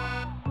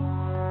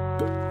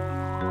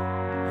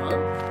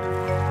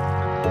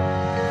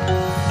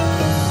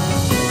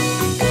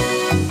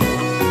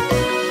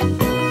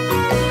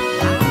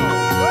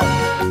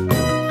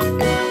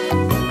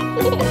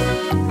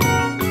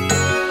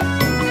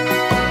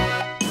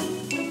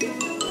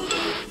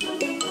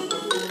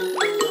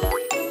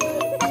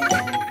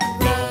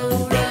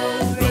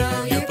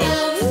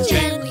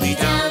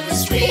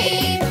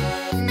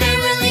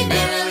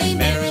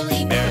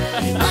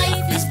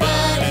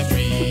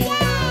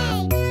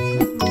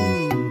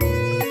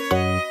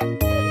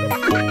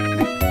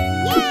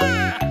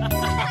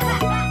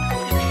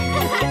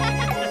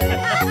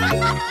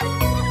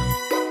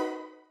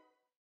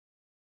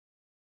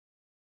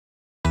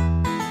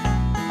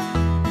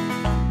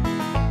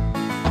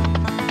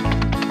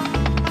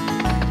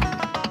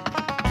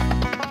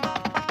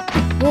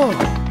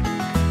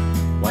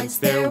 Once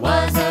there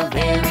was a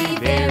very,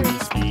 very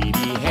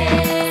speedy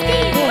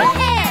hare.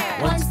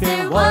 Once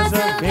there was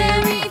a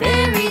very,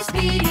 very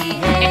speedy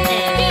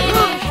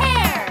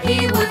hare.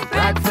 He would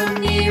brag from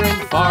near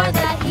and far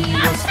that he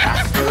was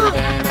faster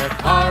than a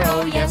car.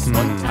 Oh yes,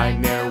 one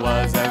time there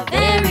was a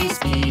very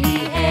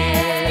speedy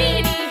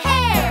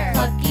hare. The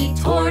plucky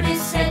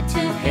tortoise said to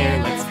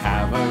hare, let's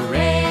have a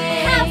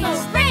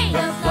race.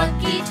 The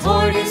plucky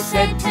tortoise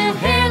said to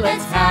hare,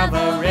 let's have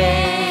a race.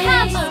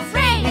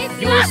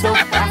 You're so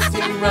fast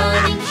in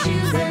running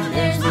shoes, and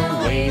there's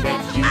no way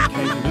that you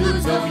can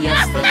lose. Oh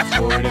yes, the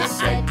tortoise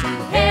said to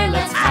hare,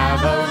 let's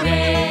have a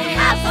race.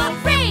 Have a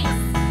race!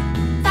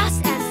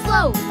 Fast and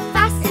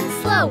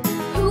slow,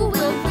 who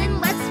will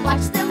win? Let's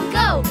watch them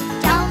go.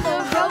 Down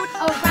the road,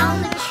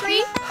 around the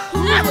tree, who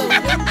will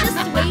win? Just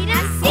wait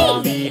and see.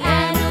 All the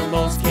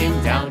animals came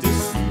down to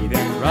see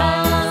them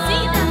run.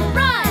 See them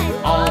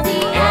run! All the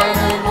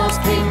animals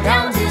came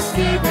down to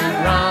see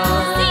them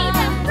run. See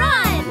them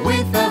run!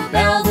 With a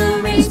bell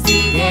the race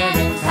began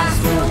and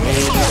passed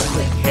away. The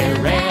quick hare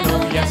ran,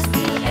 oh yes,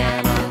 the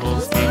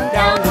animals came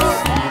down to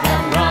see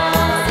them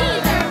run. See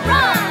them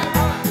run!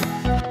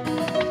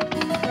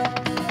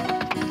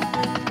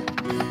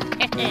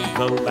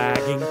 The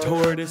lagging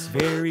tortoise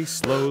very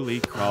slowly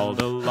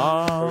crawled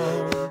along.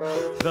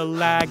 The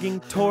lagging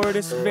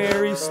tortoise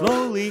very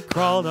slowly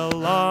crawled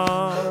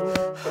along.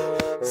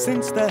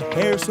 Since the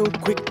hare so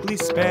quickly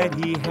sped,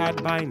 he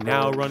had by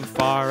now run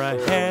far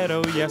ahead.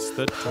 Oh yes,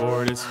 the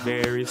tortoise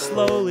very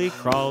slowly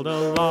crawled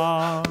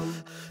along.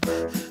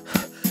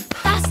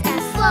 Fast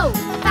and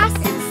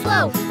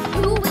slow,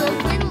 who will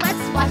win?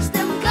 Let's watch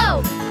them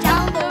go.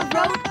 Down the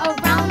road,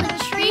 around the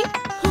tree,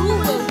 who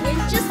will win?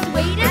 Just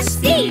wait and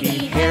see.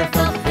 Speedy hare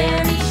felt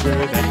very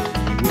sure that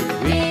he would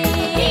win.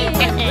 He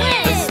would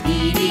win! The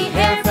speedy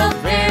hare felt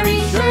very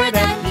sure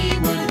that he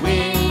would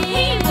win.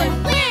 He would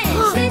win!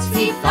 Since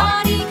he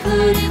thought he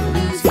couldn't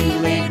lose, he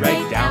laid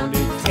right down to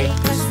take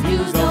the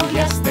snooze. Oh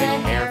yes, the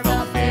hare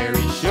felt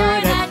very sure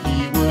that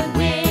he would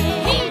win.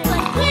 He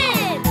would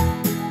win!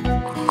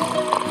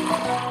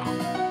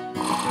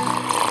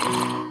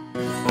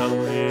 The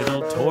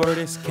little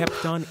tortoise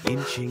kept on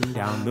inching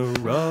down the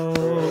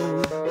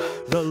road.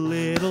 The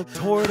little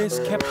tortoise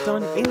kept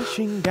on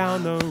inching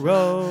down the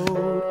road.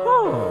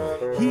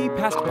 He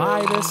passed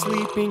by the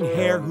sleeping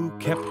hare who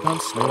kept on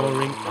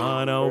snoring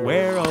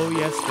unaware. Oh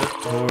yes, the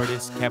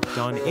tortoise kept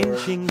on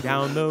inching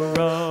down the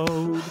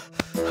road.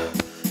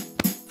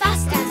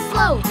 Fast and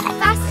slow,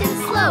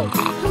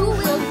 who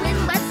will win?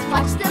 Let's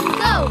watch them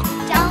go.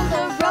 Down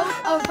the road,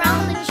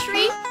 around the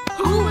tree,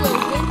 who will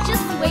win?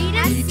 Just wait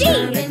and see. The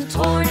turning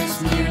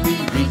tortoise nearly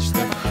reached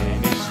the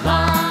finish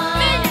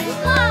line. Finish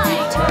line!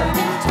 The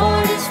turning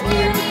tortoise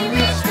nearly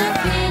reached the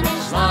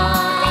finish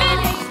line.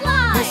 Finish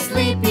line! The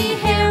sleepy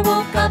hare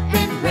woke up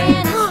and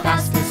ran as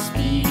fast as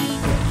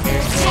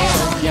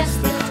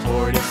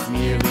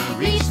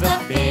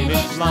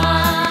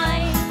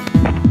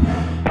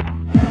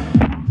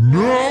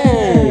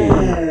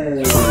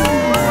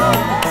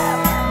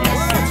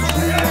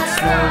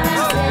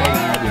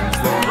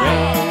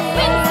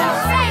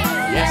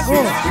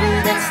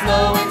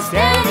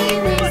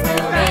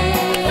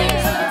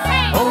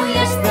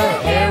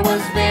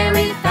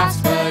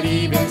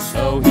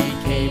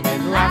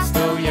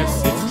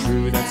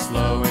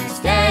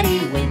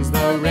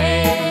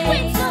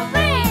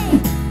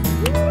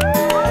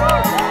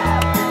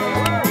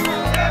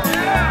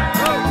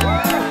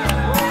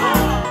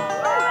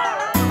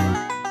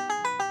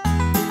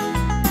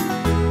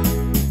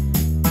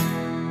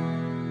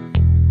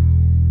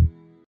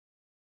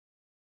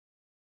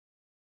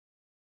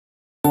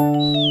The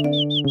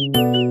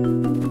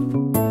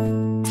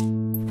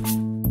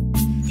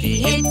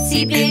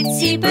itsy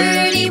bitsy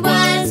birdie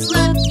was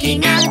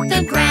looking at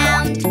the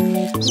ground.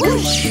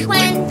 Whoosh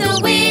went the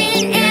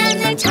wind and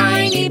the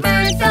tiny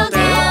bird fell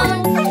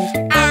down.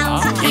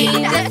 Out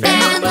came the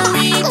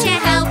family to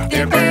help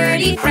their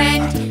birdie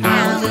friend.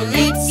 How will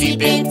itsy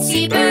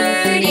bitsy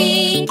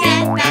birdie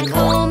get back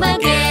home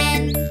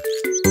again?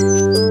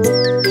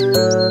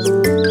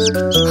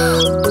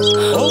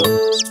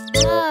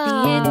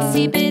 The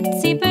itsy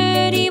bitsy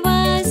birdie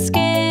was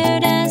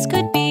scared as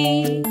could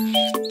be.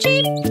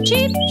 Cheep,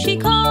 cheep, she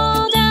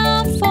called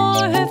out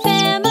for her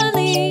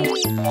family.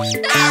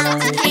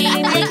 Out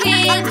came the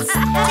kids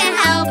to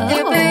help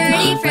their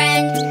birdie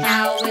friend.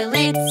 How will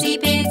itsy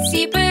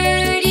bitsy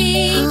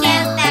birdie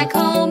get back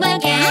home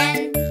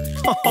again?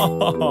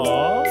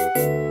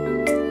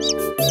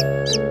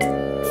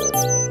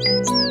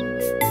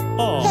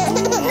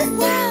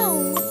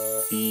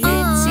 The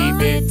itsy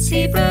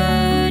bitsy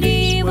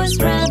birdie was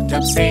wrapped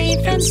up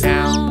safe and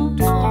sound.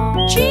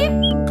 Cheep,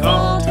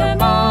 Called her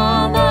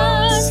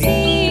mama,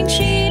 seeing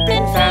she'd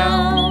been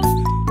found.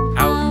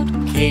 Out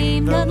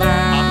came the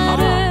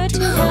ladder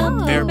to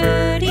help their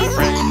birdie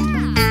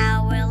friend.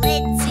 How will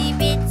itsy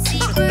bitsy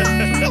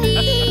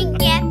birdie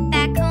get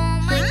back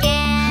home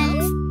again?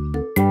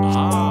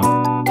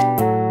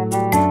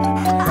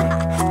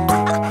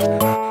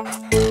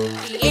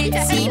 The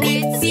itsy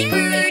bitsy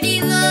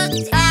birdie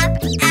looked up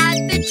at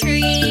the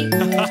tree.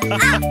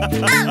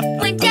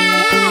 Up went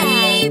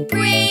Daddy,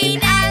 brave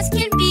as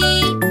can be.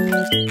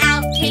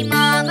 Out came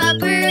Mama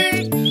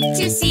Bird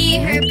to see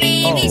her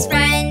baby's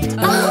friend. The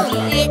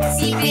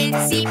itsy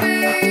bitsy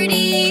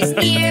birdie's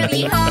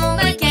nearly home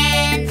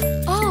again.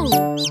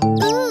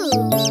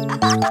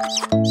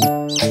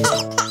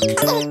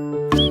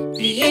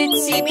 The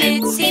itsy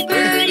bitsy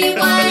birdie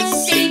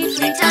was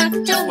safely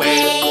tucked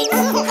away.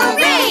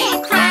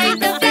 Hooray! Cried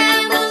the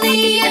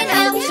family and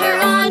helped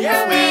her on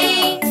her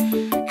way.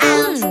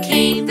 Out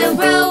came the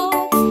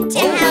row to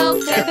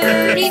help their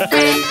birdie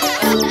friend.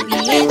 The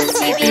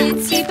itsy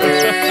bitsy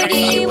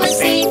birdie was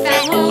safe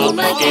at home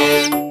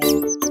again.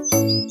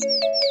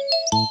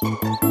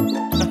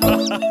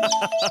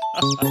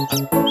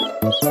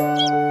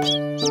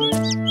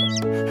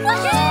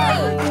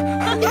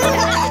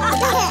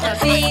 The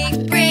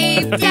big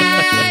brave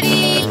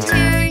Daddy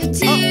turned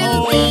to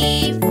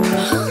leave.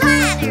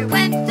 Ladder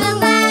went the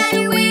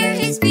ladder where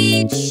his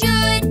feet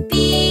should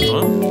be.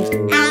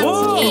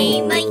 Out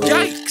came a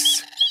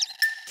Yikes!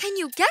 Can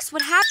you guess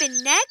what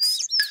happened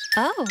next?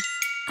 oh,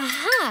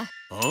 aha.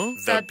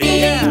 The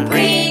big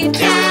brave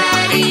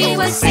Daddy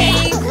was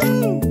safe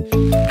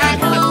at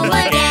home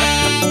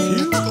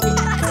again.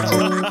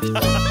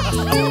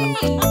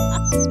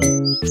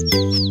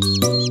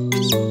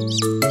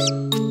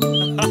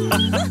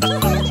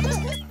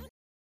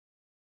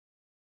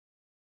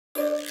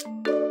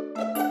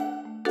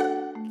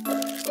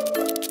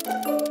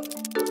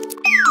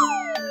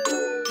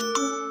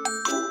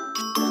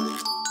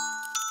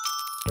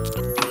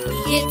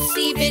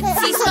 Itsy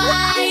bitsy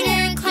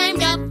spider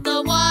climbed up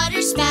the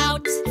water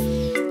spout.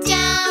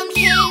 Down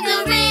came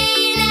the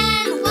rain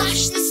and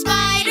washed the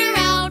spider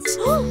out.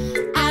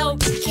 Out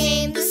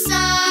came the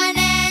sun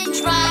and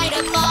dried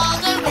up all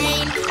the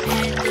rain.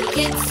 And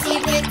the itsy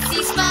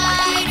bitsy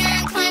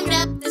spider climbed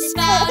up the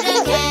spout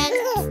again.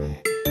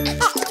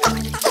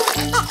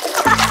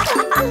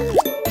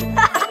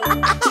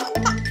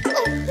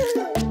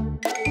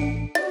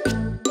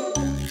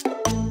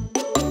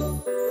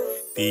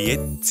 The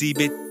itsy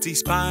bitsy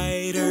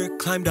spider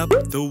climbed up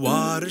the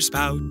water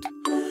spout.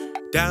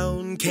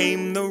 Down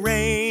came the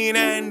rain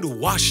and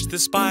washed the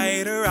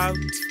spider out.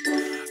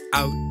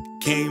 Out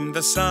came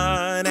the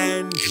sun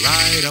and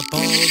dried up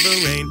all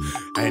the rain.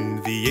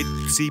 And the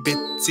itsy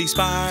bitsy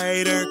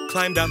spider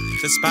climbed up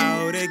the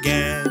spout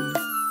again.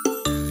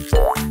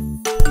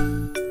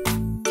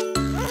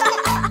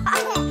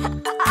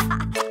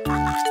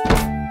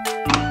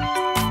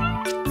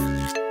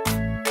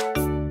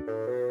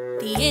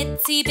 The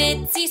itsy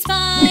bitsy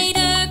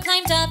spider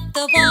climbed up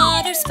the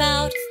water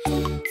spout.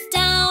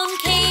 Down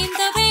came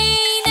the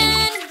rain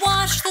and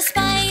washed the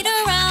spider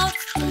out.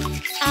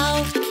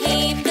 Out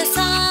came the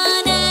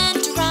sun and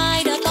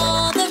dried up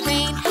all the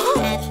rain.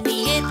 And the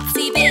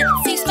itsy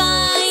bitsy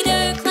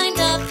spider climbed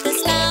up the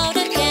spout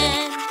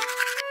again.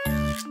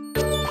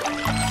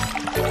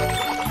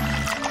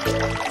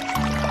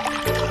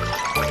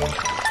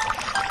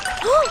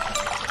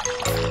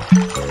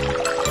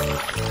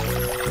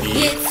 The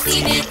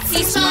itsy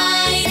bitsy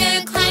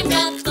spider climbed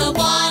up the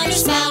water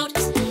spout.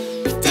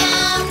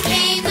 Down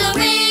came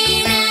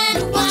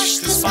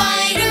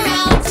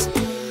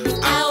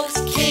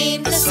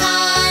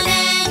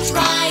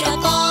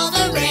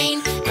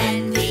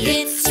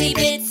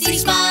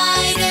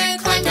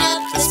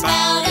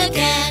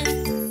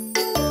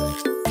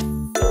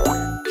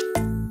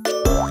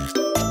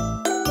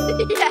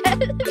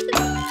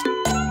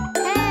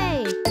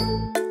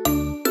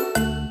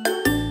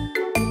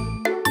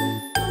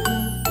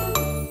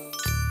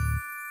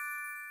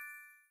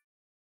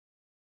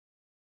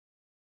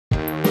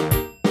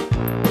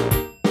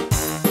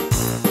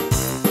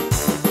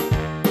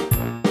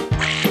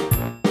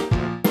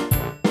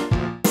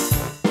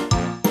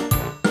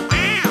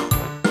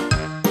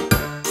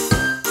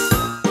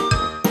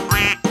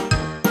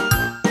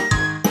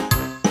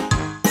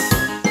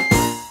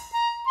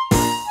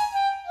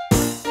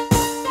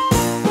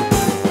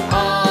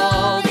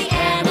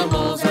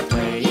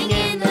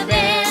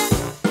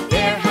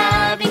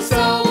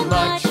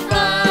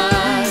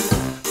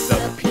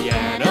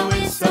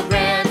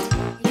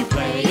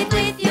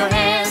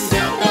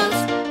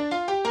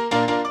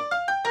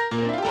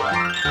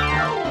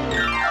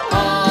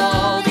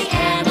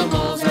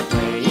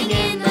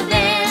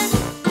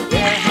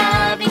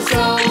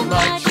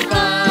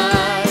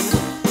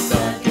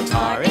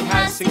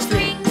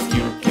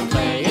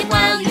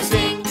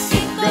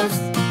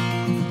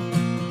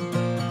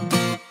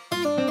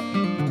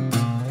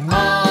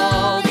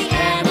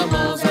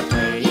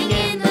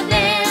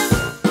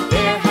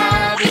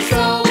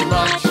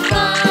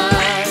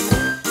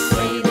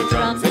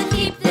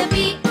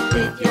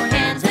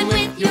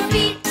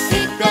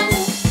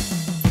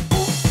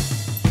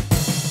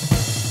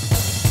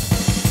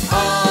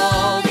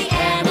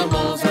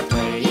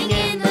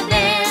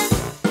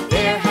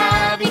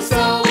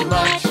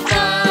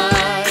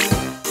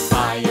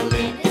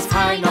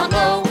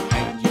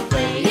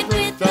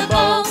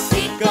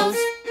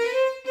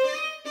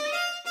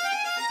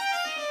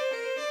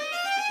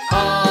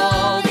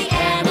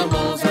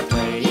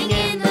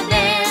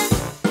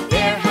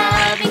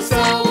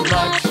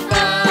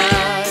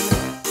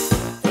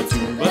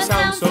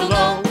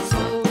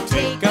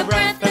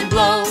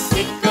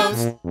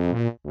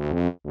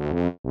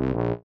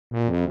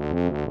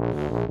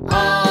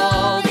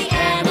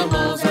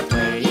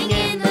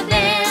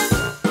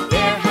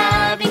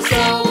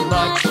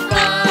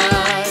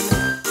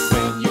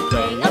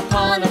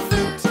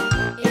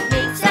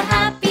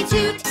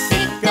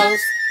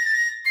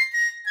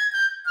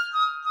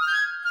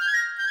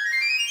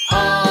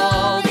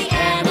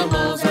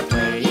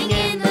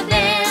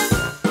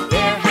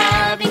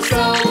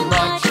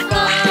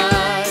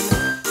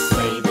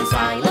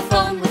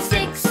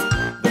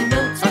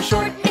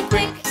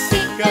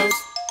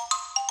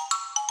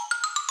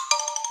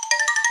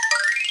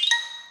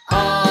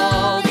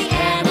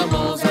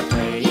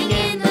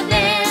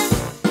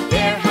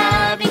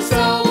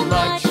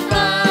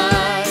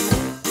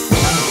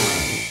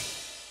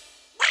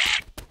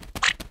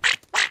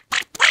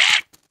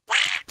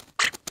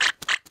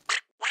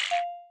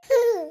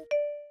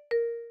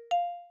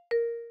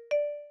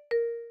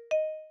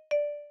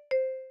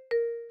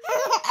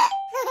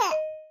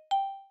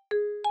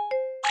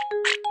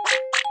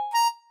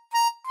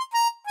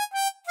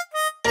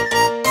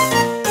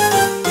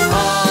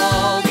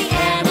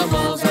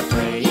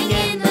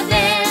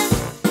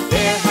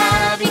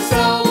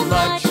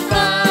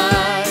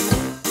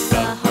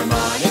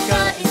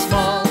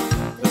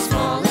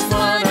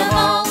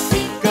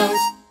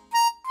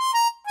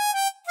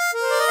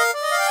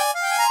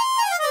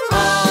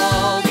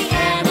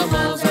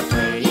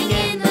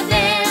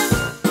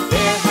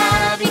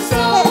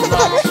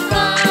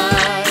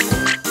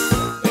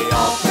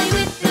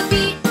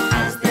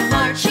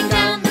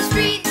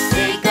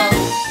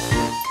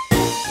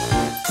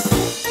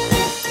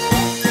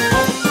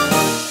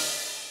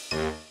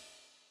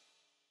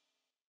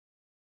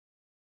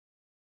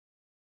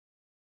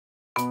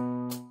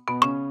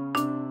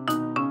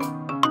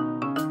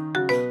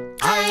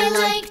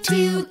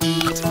to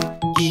eat,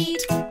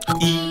 eat,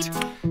 eat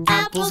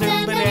apples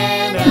and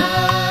bananas.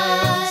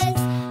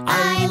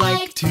 I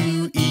like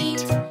to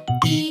eat,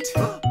 eat,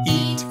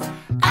 eat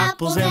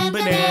apples and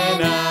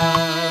bananas.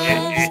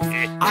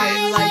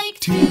 I like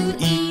to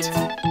eat,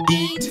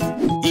 eat,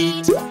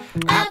 eat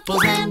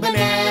apples and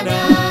bananas.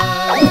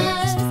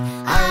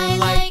 I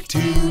like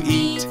to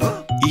eat,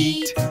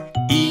 eat,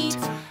 eat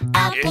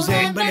apples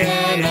and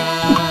bananas.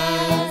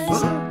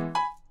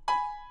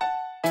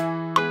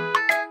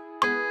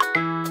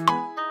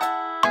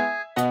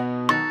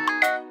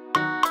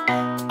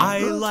 I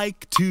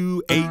like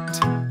to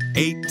eat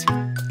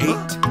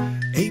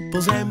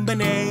apples and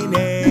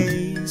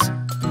bananas.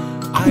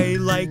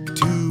 I like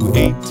to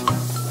eat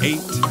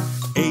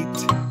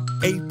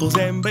apples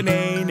and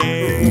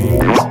bananas.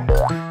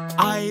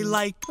 I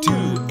like to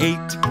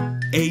eat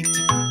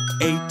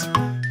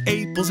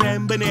apples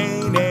and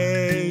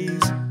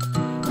bananas.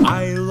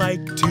 I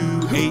like to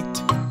eat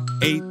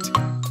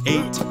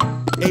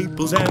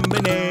apples and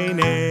bananas.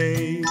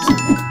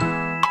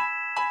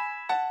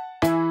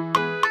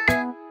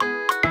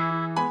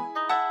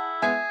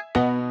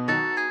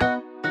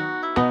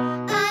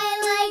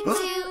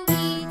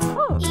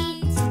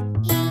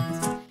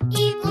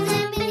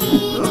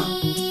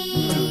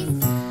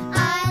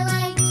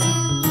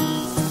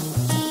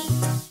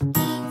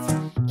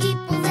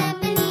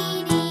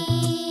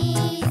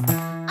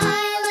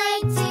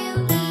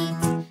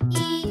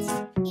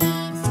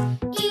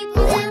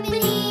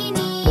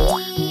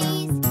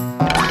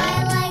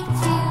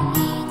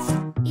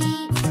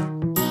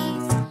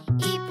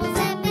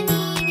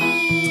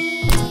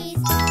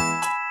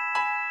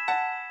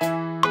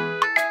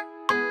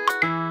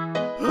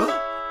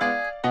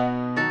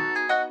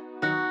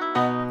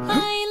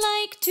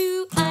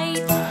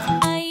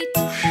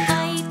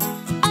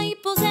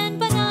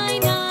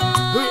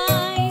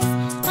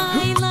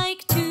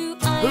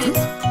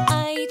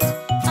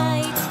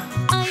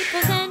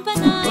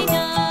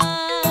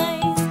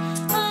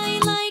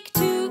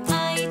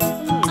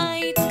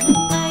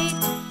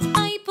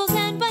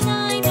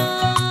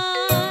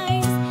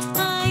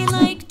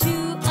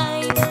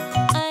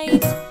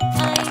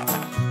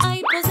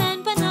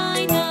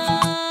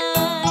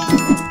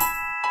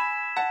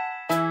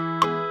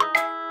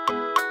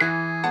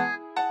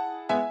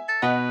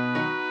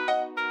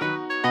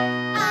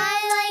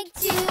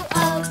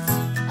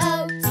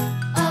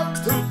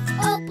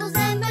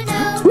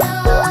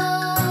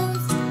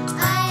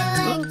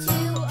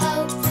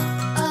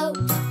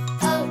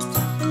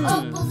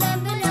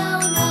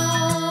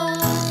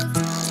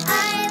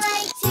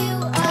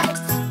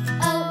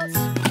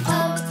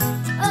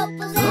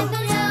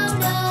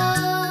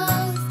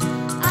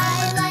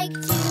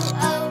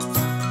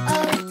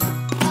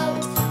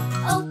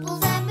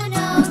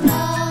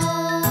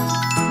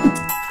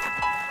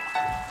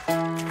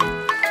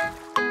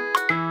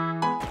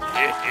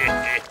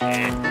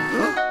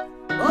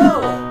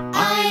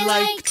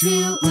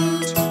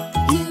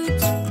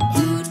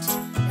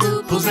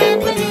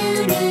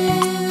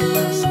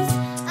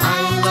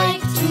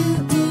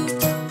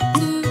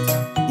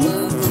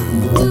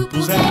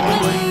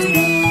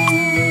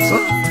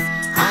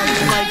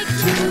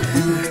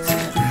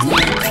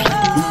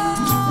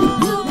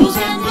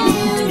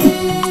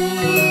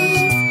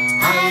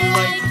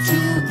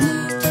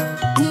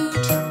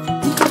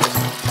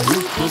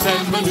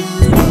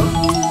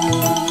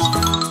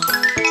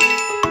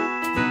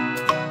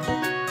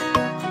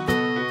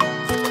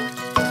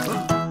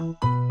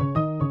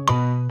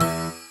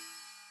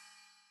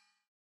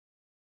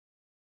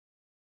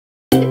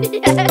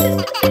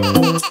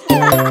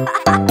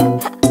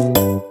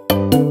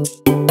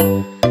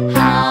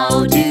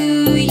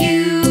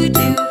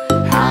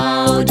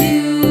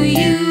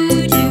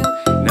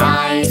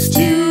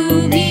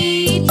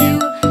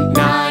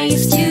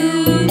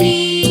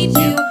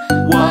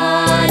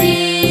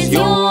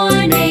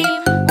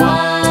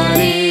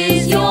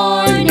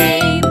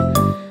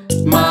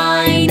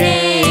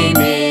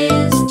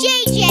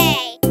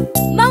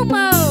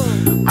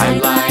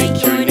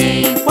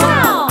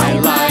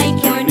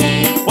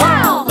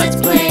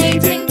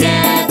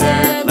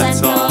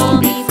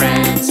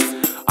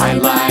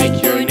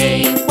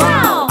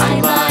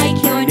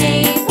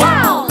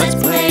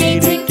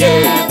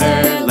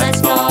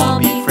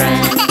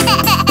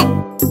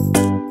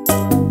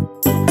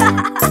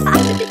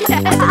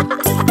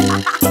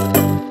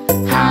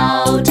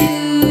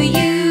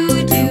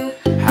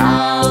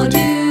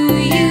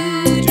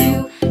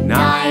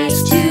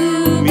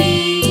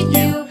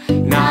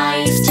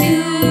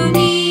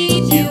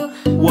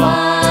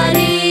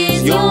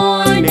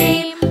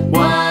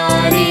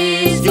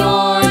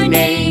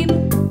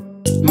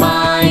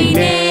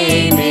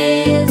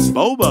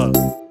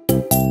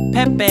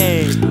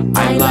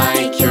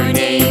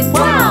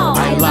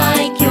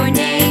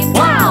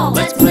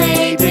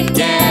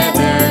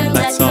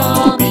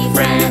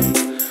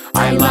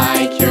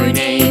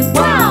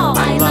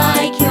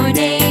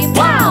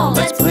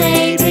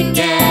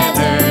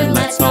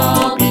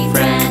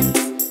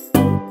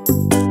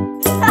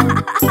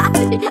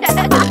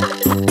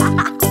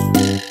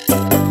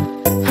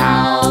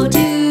 How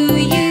do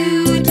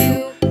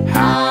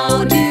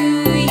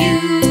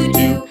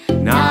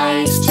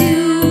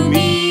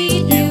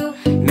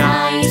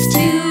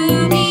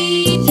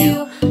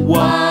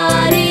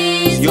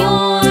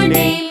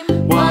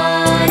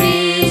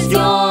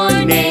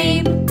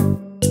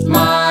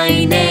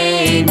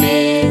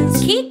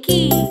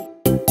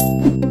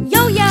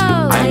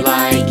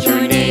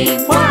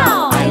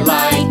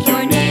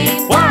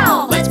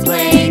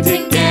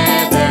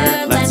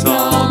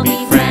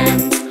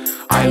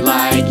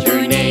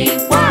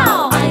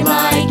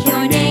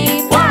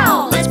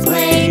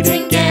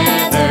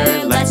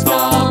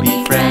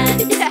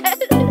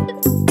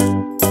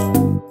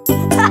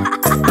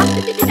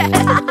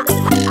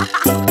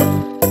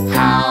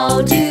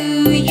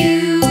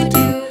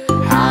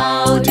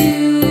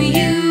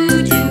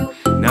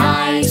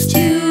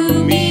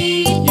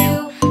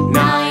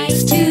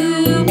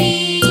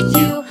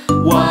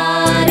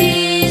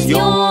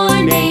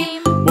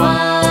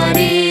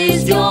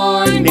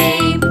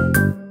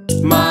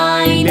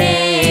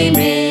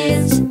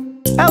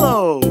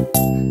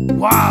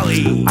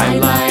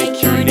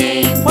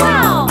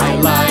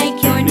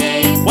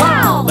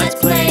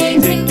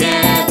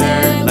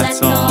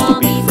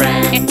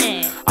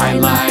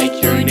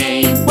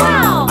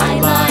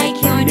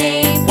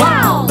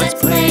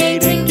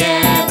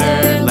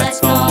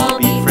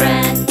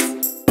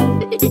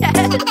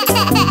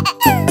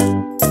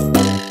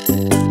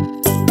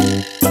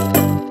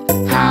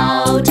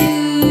How do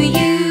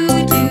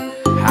you do?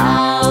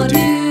 How do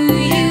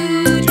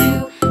you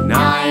do?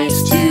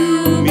 Nice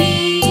to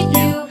meet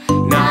you.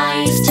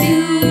 Nice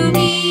to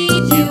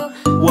meet you.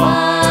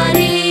 What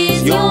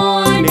is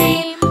your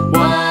name?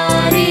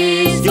 What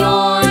is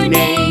your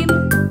name?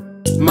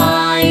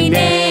 My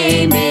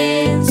name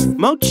is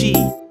Mochi.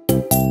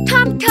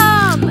 Tom.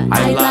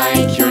 I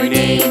like your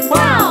name.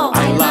 Wow!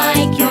 I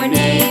like your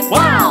name.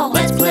 Wow!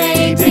 Let's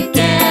play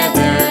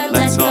together.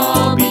 Let's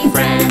all be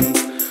friends.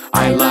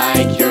 I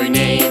like your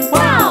name.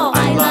 Wow!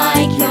 I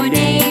like your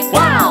name.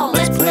 Wow!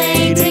 Let's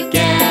play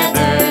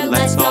together.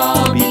 Let's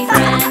all be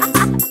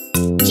friends.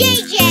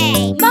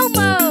 JJ.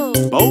 Momo.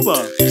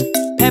 Boba,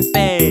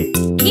 Pepe,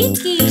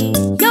 Kiki.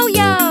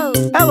 Yo-Yo.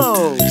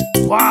 Hello,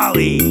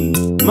 Wally,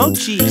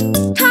 Mochi.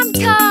 Tom.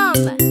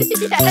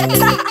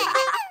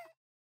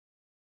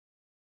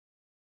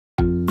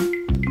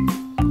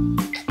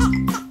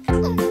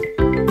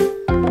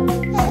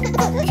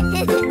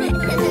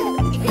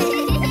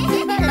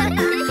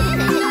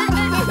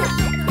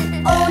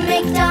 Old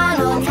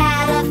MacDonald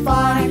had a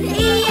farm,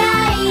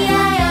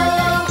 E-I-E-I-O.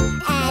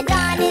 And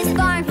on his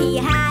farm he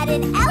had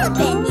an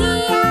elephant,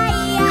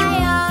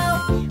 E-I-E-I-O.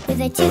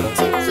 With a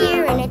toot-toot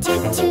here and a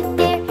toot-toot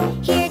there,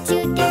 here a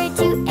toot, there a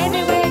toot,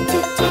 everywhere a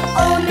toot-toot.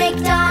 Old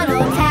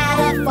MacDonald had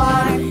a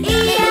farm,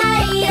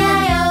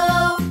 E-I-E-I-O.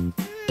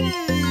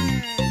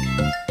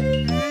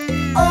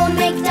 Old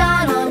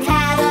MacDonald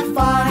had a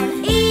farm,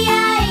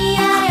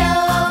 E-I-E-I-O.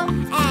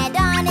 And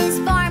on his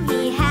farm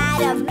he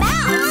had a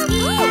mouse,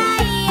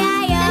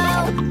 E-I-E-I-O.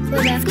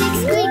 With a squeak,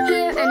 squeak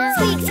here and a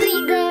squeak,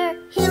 squeak there,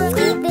 here a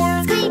squeak, there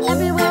a squeak,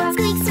 everywhere a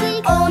squeak,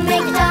 squeak. Old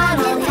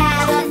MacDonald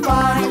had a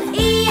farm,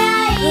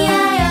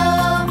 E-I-E-I-O.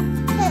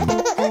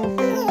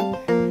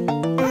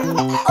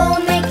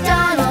 Old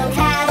MacDonald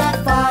had a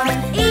farm,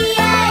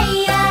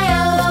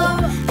 E-I-E-I-O.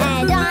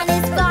 And on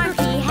his farm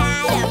he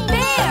had a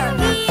bear,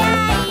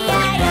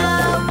 E-I-E-I-O.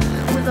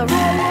 With a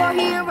roar, roar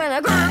here and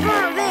a grr,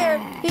 grr there,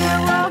 here a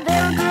roar,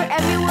 there a grr,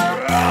 everywhere.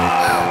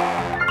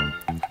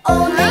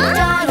 Old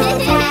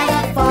MacDonald had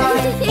a farm,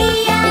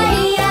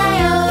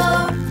 E-I-E-I-O.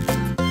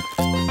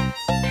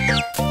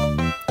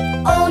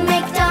 Old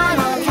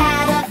MacDonald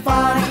had a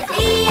farm,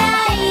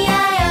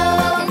 E-I-E-I-O.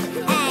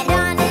 And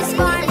on his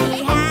farm he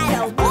had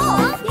a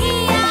wolf,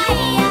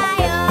 E-I-E-I-O.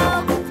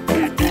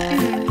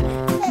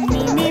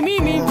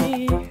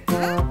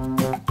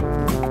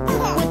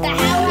 With a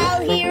howl,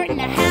 howl here and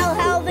a howl,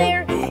 howl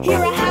there, here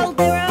a howl,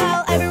 there a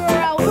howl,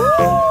 everywhere a woo.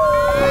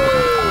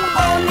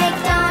 Old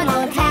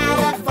MacDonald had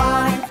a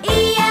farm,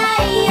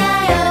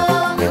 E-I-E-I-O.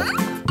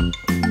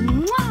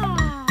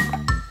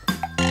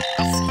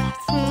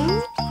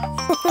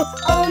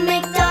 Old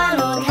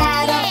MacDonald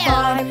had a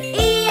farm,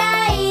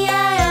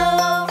 E-I-E-I-O.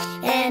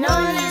 And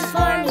on his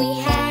farm he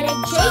had a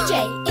JJ,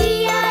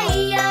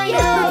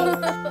 E-I-E-I-O.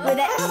 With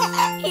a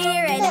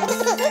here and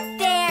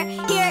there,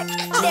 here,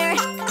 there,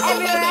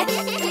 everywhere.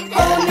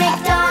 Old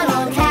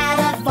MacDonald had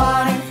a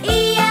farm,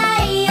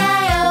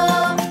 E-I-E-I-O.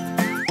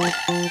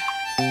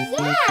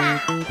 Yeah.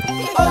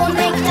 Old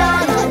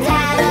MacDonald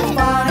had a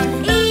farm,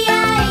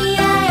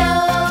 E-I-E-I-O.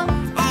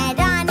 And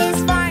on his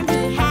farm he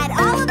had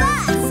all of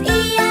us,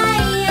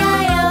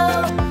 E-I-E-I-O.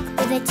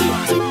 With a toot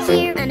toot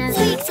here and a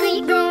squeak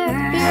squeak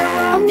there, here a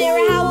roar, there a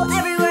howl,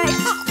 everywhere.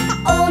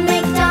 Old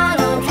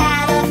MacDonald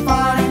had a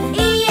farm,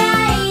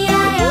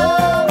 E-I-E-I-O.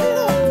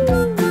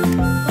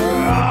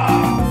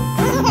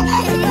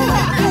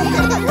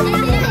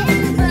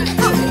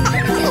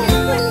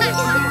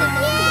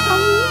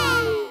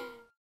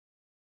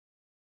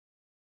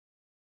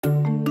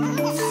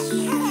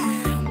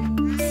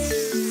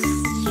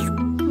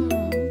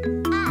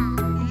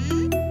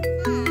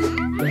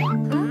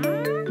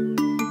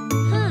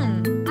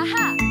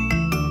 Aha.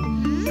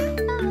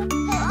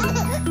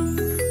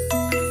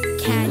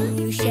 Can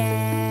you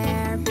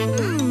share?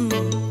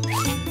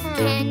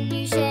 Can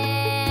you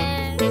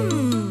share?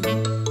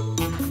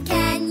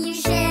 Can you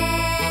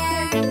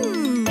share?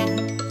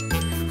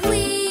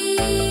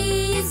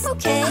 Please.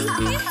 Okay.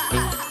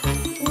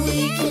 We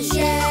can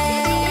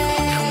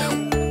share.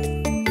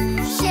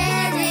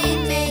 Sharing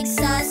makes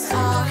us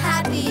all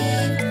happy.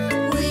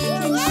 We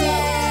can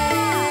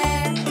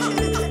share.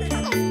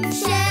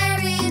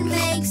 Sharing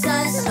makes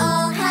us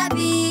all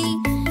happy.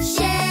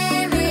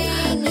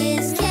 Sharing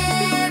is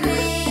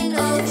caring.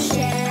 Oh,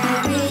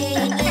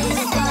 sharing is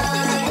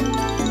fun.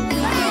 We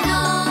can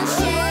all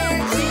share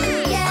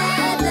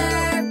together.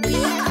 Be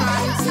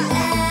kind to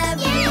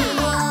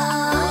everyone.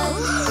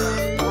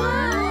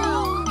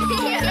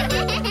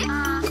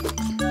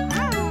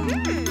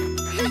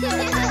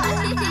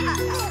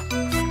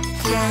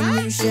 Can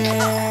you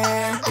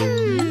share?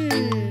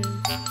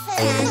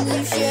 Can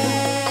you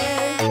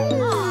share?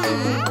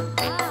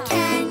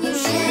 Can you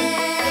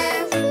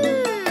share?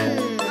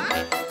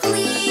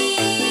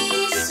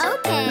 Please.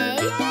 Okay.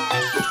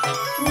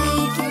 We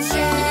can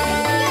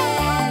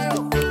share.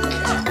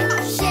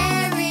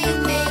 Sharing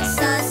makes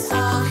us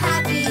all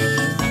happy.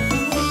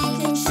 We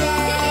can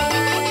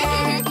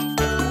share.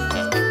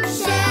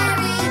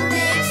 Sharing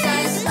makes us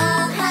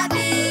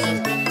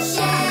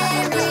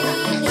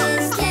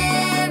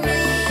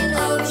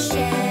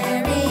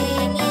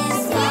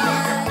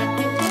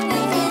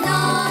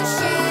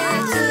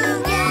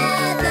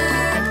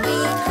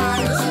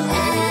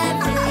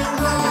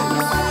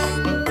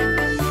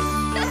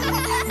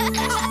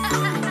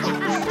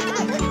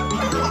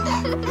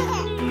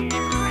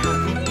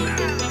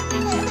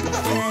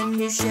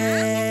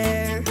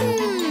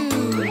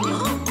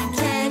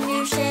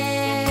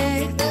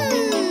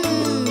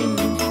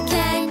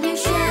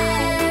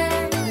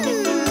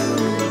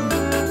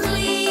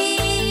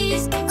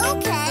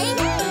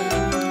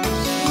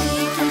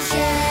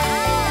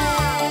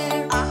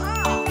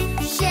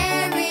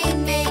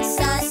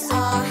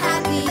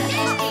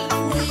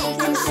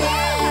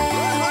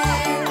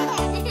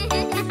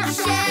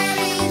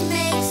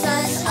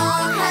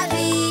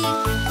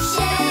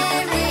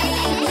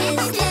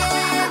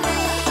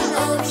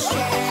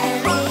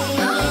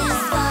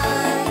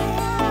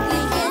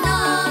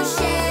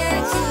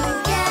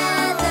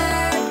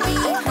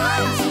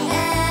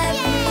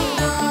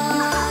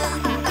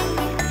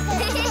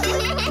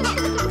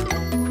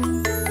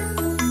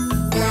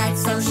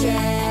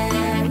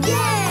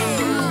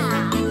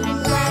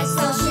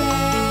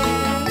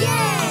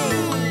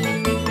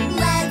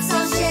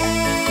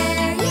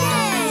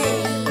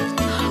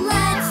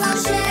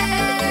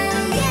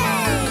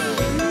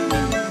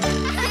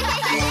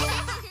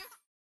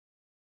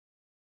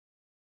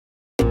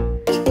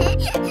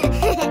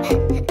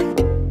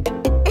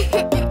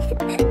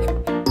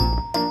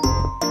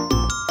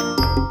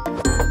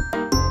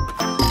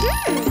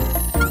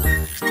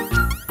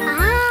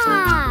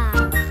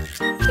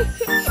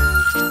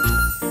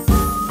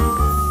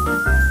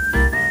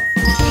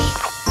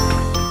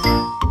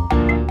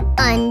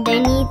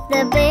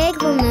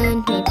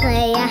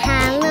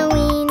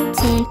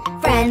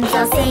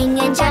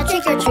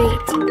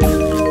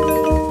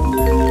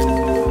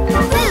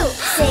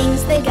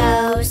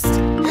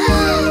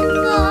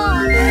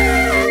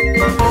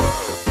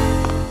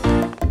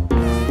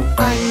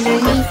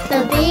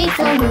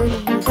full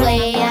moon, we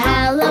play a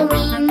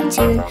Halloween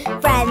tune.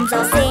 Friends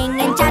all sing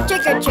and shout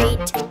trick or treat.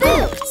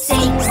 Boo!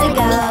 Sings the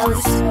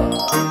ghost.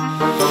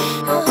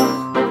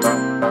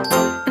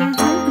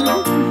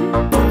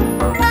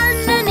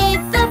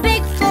 Underneath the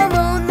big full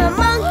moon, the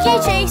monkey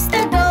chased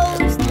the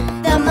ghost.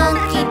 The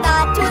monkey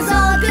thought 'twas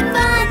all good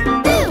fun.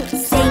 Boo!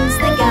 Sings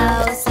the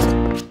ghost.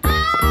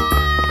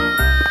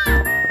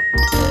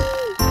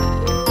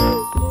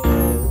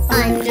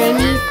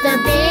 Underneath the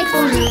big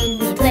full moon,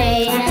 we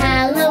play a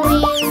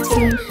Halloween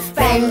tune.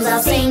 Friends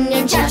all sing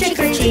and shout trick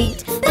or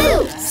treat.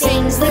 Boo!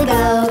 Sings the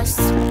ghost.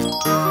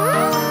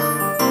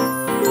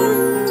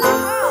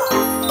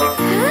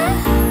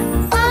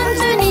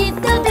 Underneath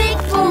the big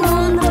full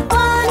moon, the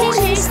bunny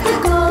chased the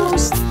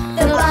ghost.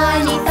 The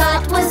bunny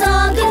thought was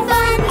all good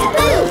fun.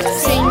 Boo!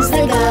 Sings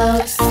the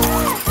ghost.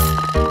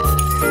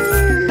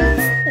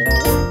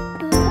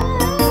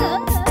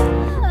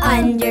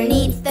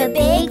 Underneath the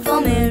big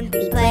full moon,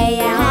 we play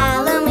a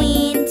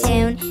Halloween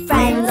tune.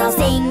 Friends all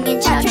sing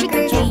and shout trick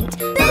or treat.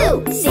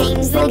 Boo!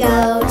 Sings the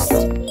ghost.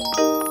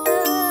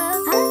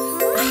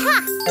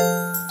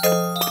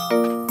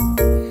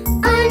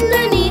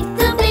 Underneath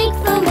the big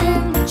full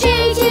moon,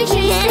 JJ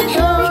chased the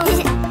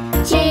ghost.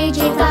 JJ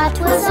thought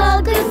was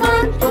all good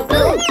fun.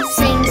 Boo!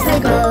 Sings the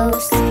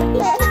ghost.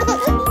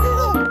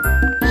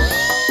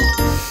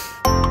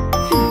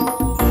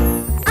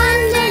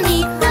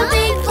 Underneath the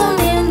big full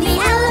moon, the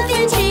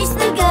elephant chased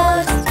the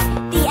ghost.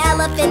 The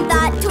elephant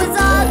thought 'twas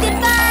all good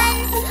fun.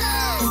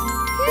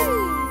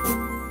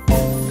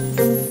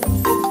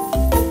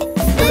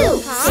 Boo!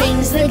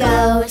 Sings the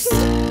ghost.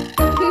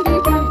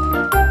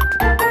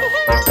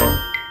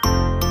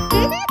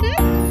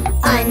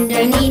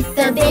 Underneath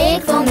the big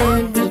full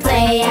moon, we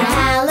play a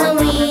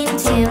Halloween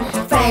tune.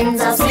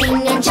 Friends all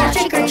sing and shout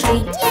trick or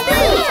treat.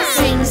 Boo!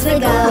 Sings the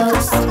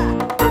ghost.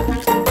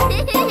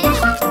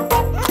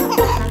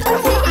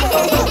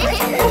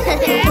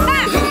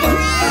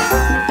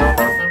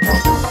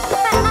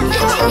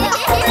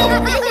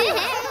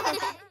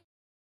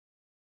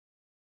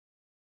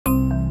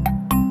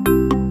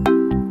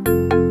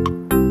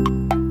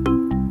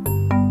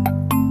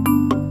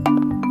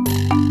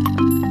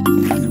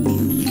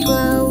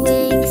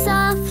 Blowing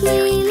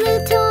softly,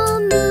 little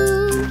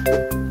moon,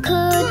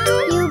 could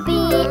you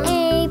be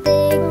a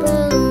big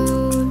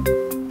balloon?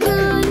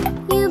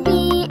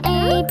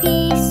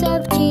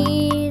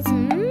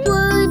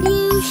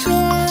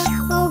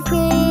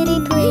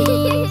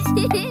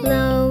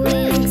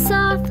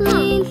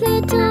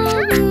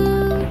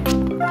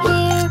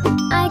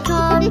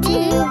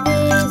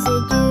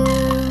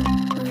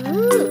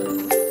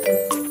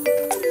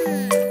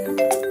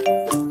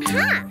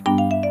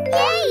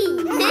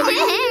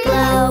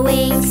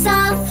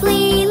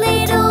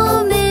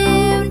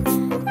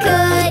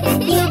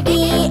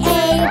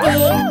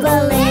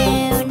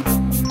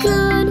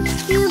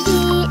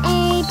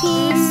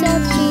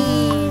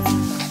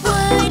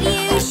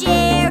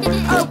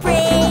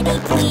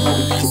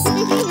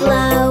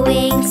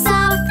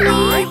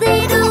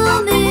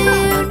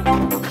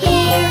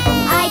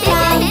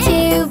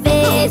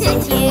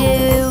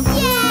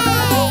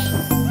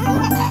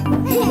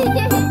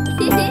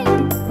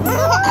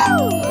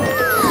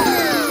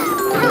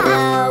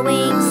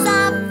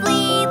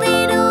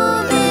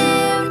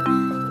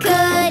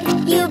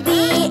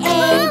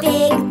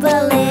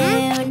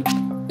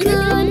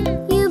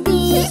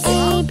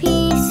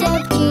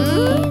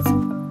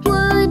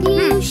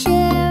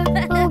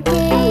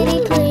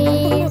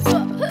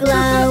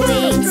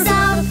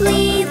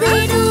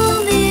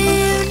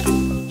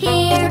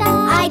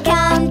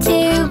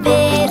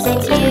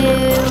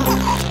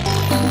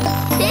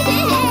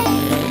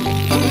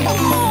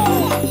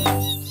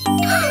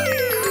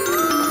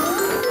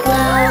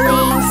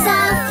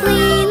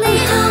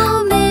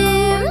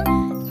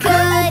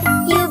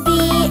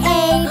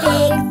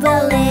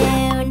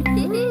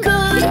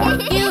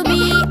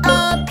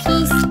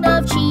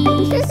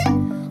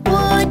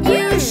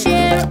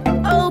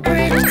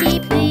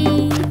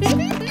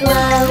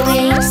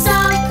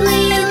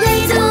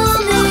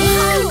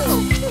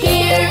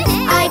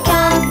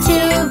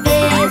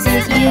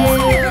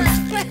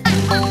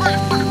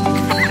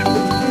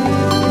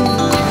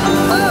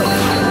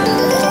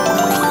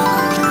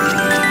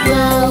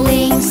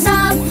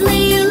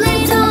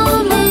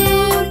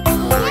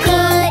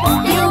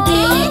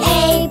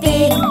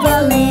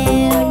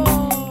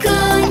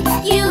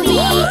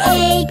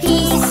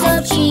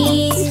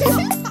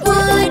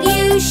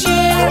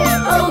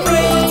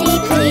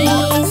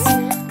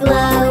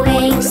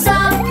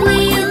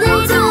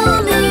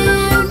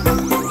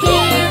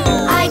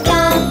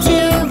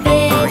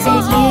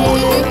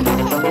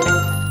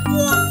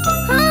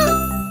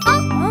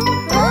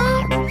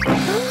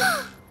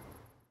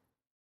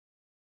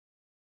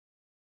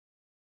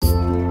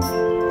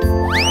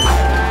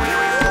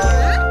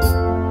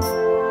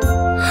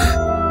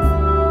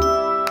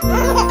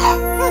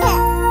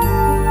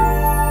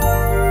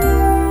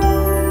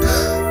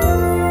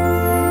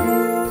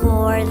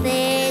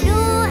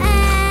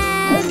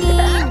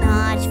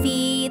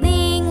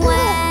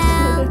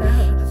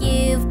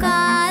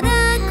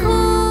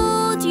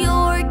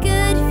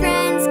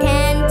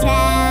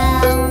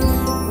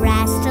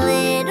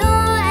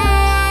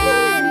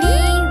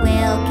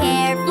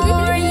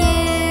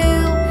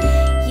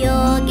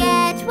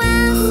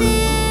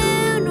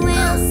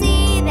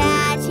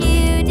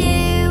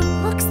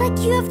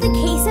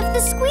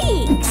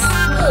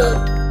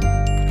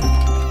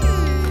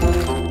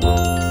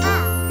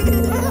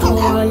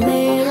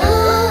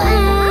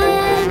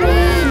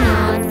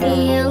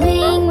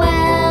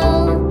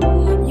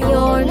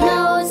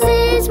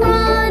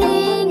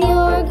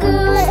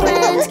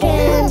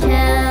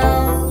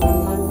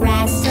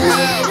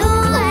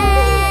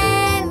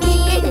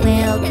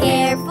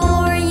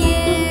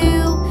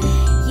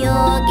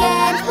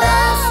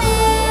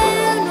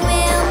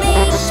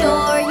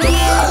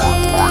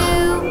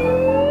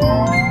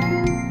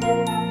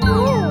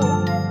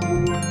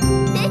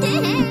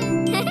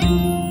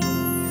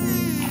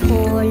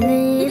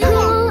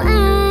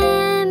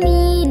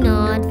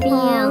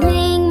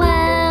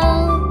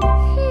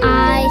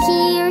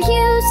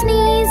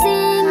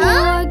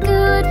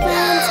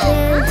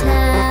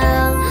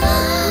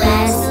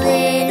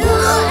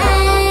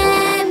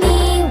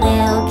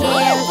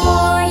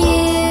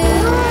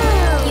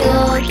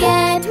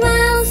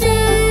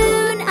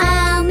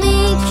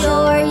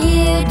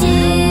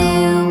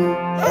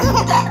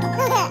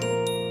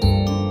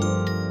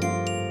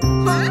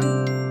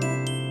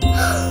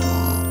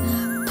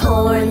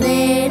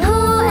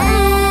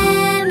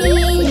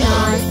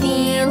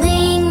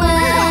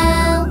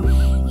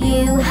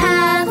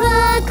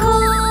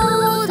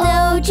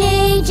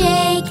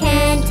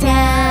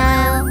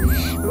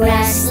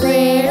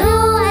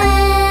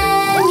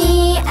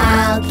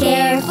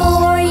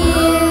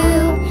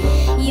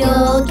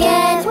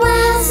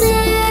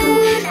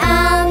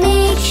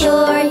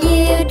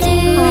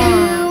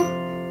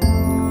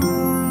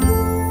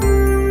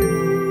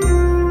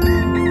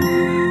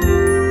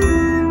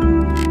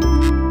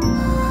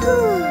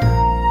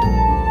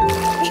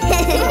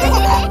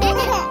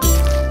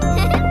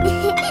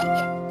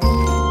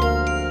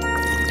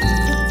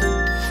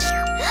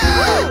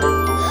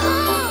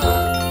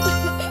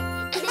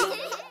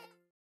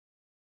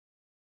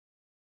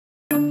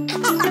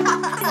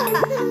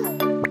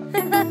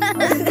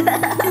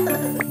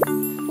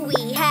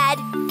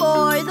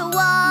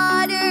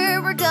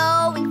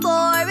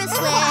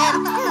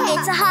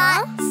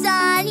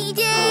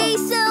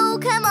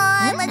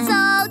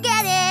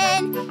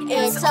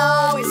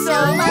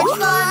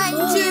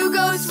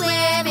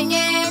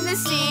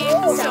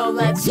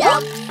 let's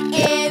jump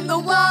in the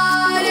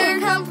water.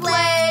 Come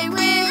play with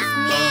me.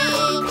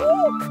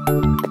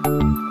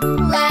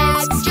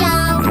 Let's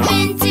jump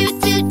into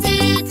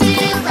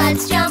do-do-do-do.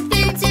 Let's jump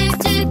into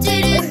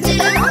do-do-do-do.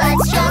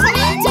 Let's jump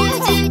into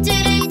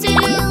do-do-do-do.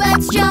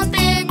 Let's jump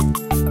in.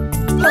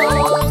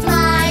 Hold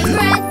my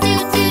breath,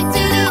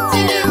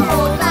 do-do-do-do-do.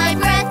 Hold my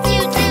breath,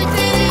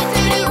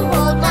 do-do-do-do-do.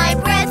 Hold my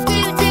breath,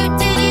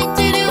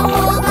 do-do-do-do-do.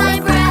 Hold my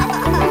breath.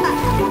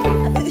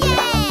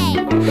 Yay!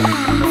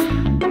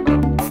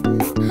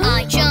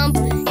 I jump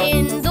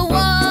in the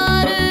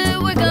water.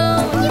 We're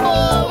going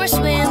for a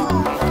swim.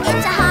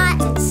 It's a hot,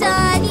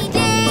 sunny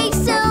day,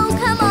 so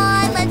come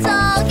on, let's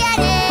all get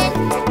in.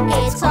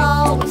 It's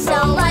always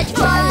so much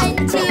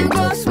fun to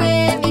go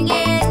swimming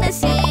in the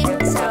sea.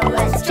 So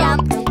let's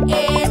jump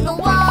in the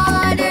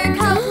water,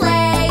 come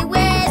play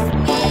with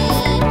me.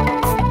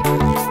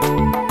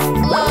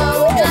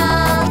 Float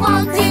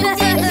along,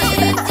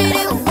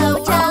 do-do-do-do-do.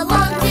 Float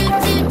along,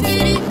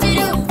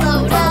 do-do-do-do-do.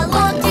 Float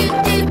along,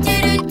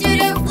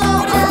 do-do-do-do-do.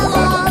 Float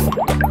along.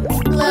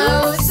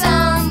 Blow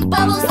some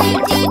bubbles,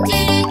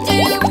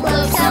 do-do-do-do-do.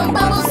 Blow some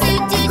bubbles,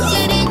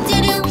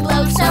 do-do-do-do-do.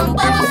 Blow some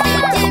bubbles,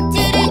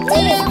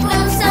 do-do-do-do-do.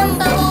 Blow some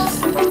bubbles.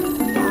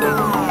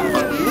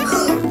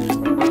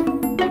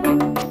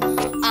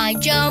 I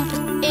jump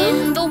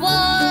in the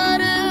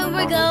water,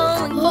 we're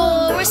going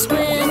for a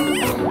swim.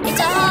 It's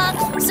a hot,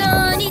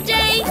 sunny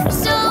day,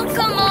 so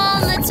come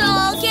on, let's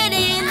all get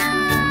in.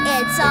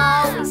 It's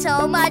always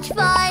so much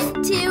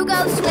fun to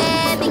go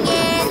swimming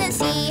in the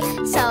sea.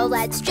 So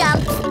let's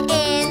jump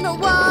in the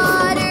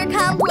water,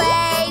 come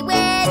play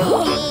with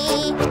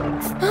me.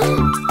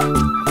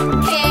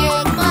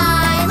 Kick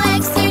my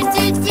legs,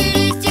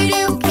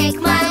 do-do-do-do-do. Kick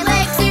my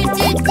legs,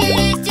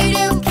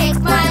 do-do-do-do-do. Kick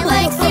my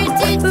legs,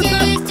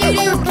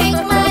 do-do-do-do-do. Kick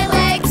my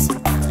legs.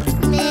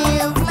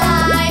 Move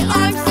my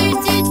arms,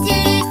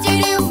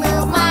 do-do-do-do-do.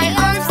 Move my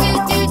arms,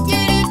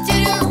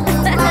 do-do-do-do-do.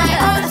 Move my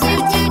arms,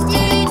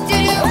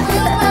 do-do-do-do-do.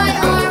 Move my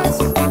arms.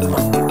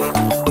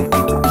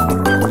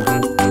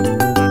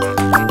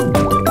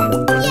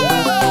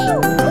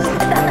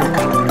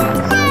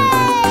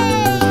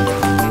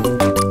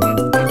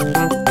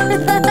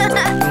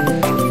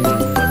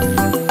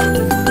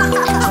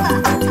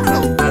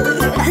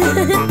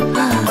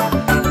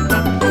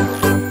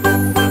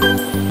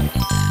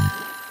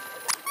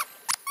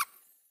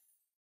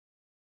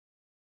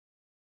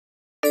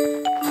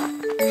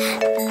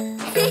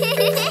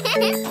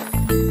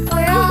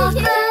 We're all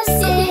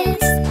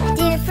opposites,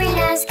 different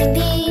as can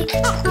be.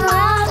 We're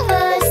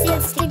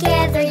opposites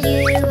together,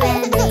 you and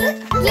me.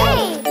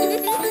 Yay!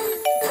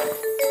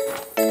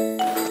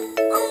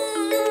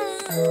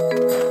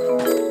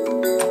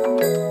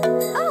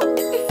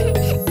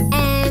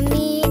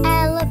 Emmy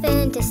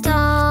elephant is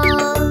tall.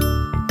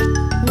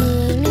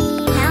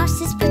 Mimi mouse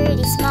is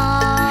pretty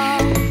small.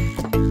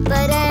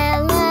 But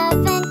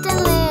elephant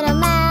and little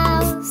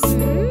mouse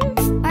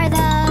are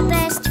the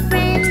best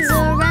friends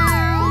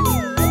around.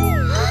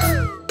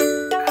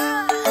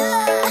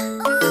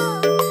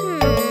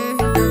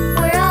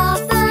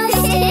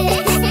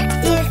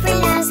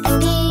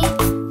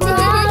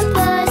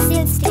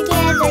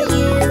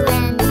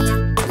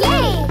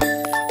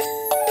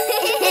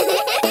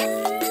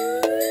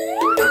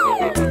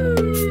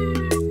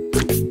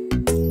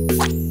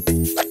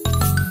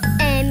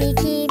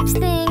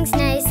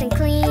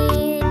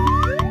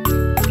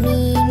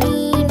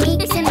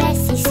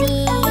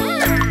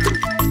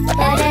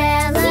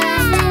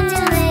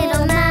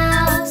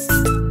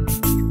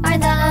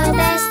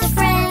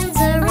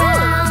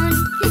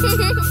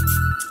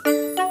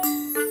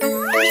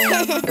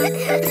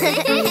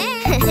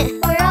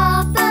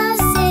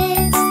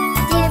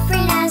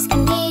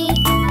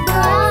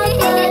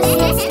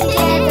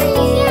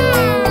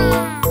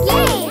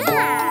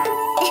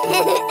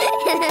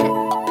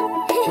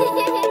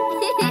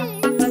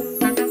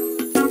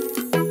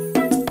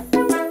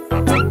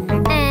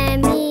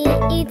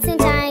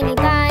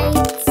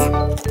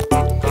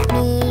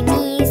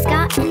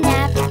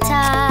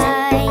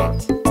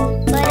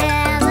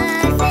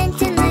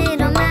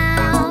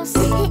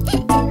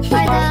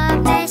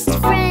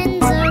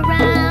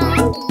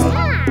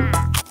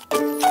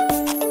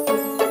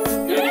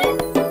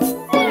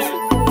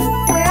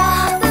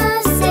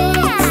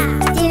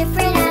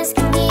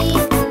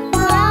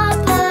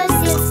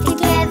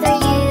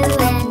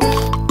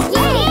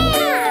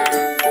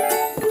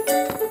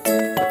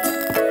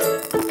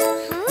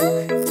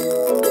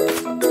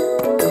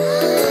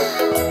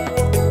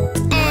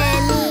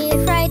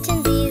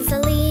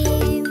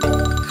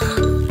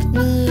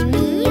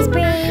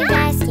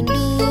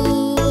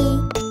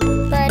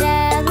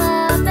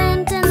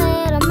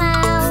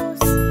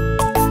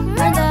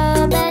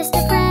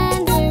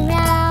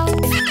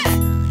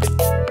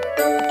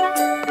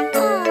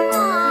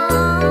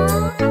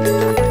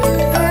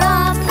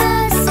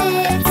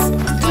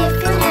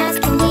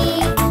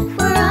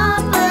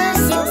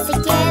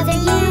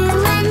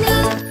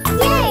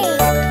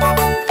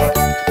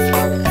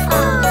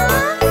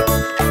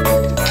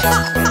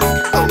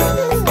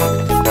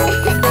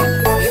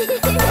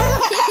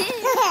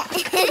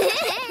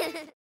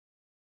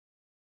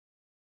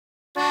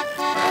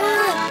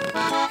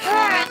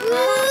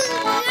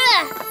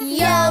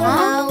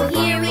 Yo-ho,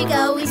 here we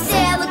go, we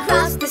sail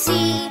across the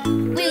sea.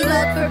 We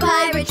look for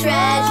pirate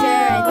treasure,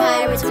 and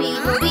pirates we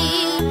will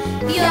be.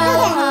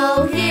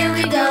 Yo-ho, here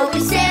we go, we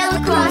sail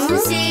across the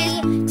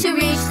sea. To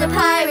reach the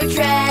pirate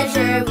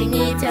treasure, we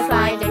need to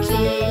find a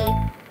key.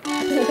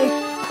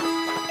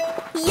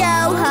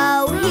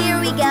 Yo-ho, here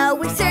we go,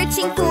 we're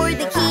searching for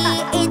the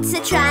key. It's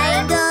a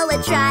triangle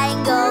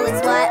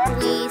is what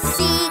we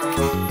seek.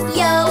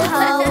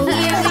 Yo-ho,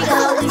 here we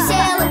go, we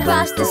sail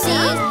across the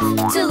sea.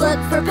 To look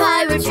for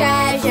pirate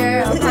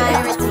treasure, oh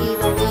pirates we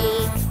will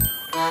be.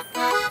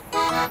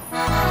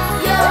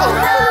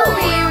 Yo-ho,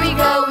 here we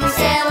go, we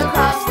sail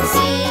across the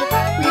sea.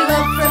 We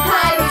look for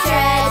pirate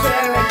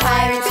treasure, and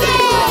pirates we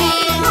will be.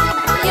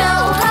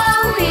 Yo-ho,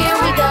 here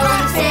we go,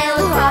 we sail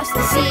across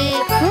the sea.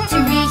 To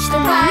reach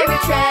the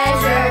pirate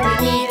treasure, we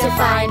need to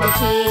find a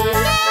key.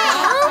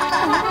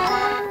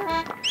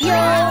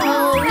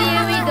 Yo-ho,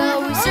 here we go,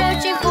 we're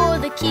searching for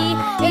the key.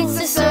 It's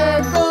a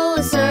circle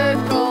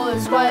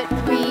is what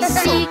we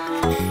seek.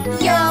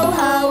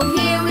 Yo-ho,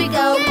 here we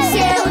go, we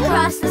sail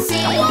across the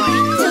sea.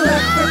 To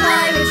look for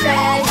pirate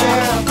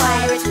treasure, oh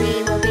pirates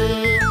we will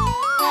be.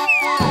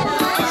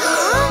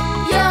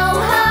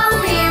 Yo-ho,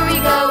 here we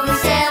go, we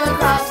sail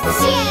across the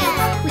sea.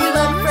 We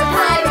look for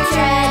pirate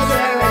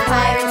treasure, and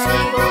pirates we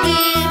will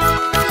be.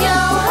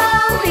 Yo-ho,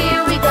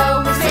 here we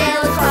go, we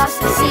sail across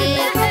the sea.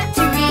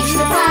 To reach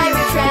the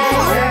pirate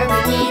treasure, we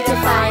need to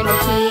find a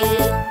key.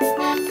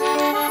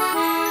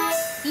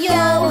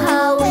 Yo-ho,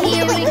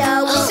 here we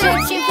go, we're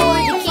searching for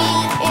the key.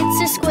 It's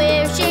a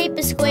square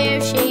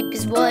shape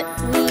is what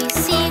we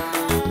seek.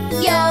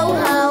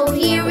 Yo-ho,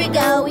 here we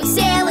go, we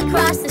sail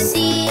across the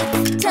sea.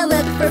 To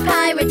look for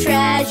pirate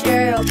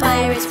treasure, oh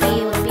pirates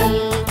we will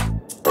be.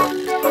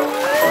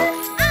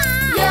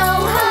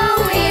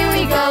 Yo-ho, here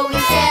we go, we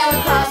sail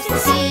across the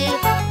sea.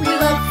 We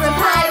look for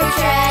pirate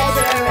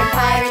treasure, and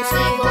pirates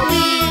we will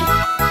be.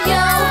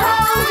 Yo-ho,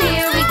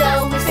 here we go,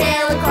 we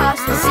sail across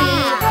the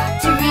sea.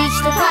 To reach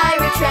the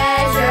pirate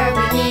treasure,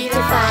 we need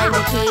to find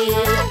a key.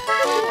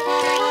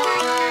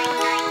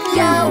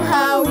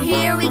 Yo-ho,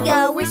 here we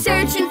go, we're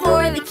searching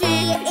for the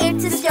key.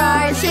 It's a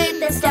star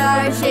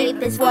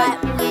shape is what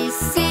we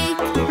seek.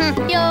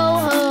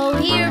 Yo-ho,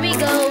 here we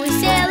go, we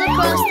sail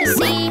across the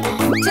sea.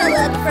 To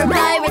look for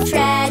pirate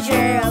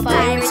treasure, oh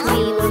pirates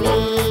we will be.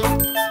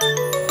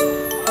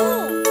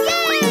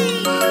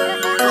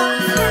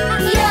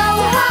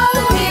 Yo-ho,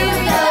 here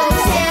we go, we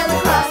sail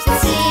across the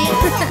sea.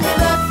 We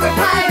look for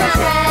pirate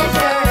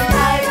treasure, and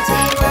pirates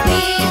we will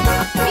be.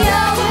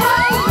 Yo-ho,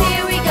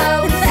 here we go,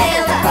 we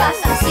sail across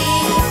the sea.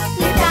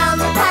 We found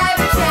the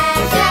pirate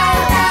treasure,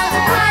 found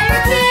the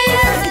pirate key.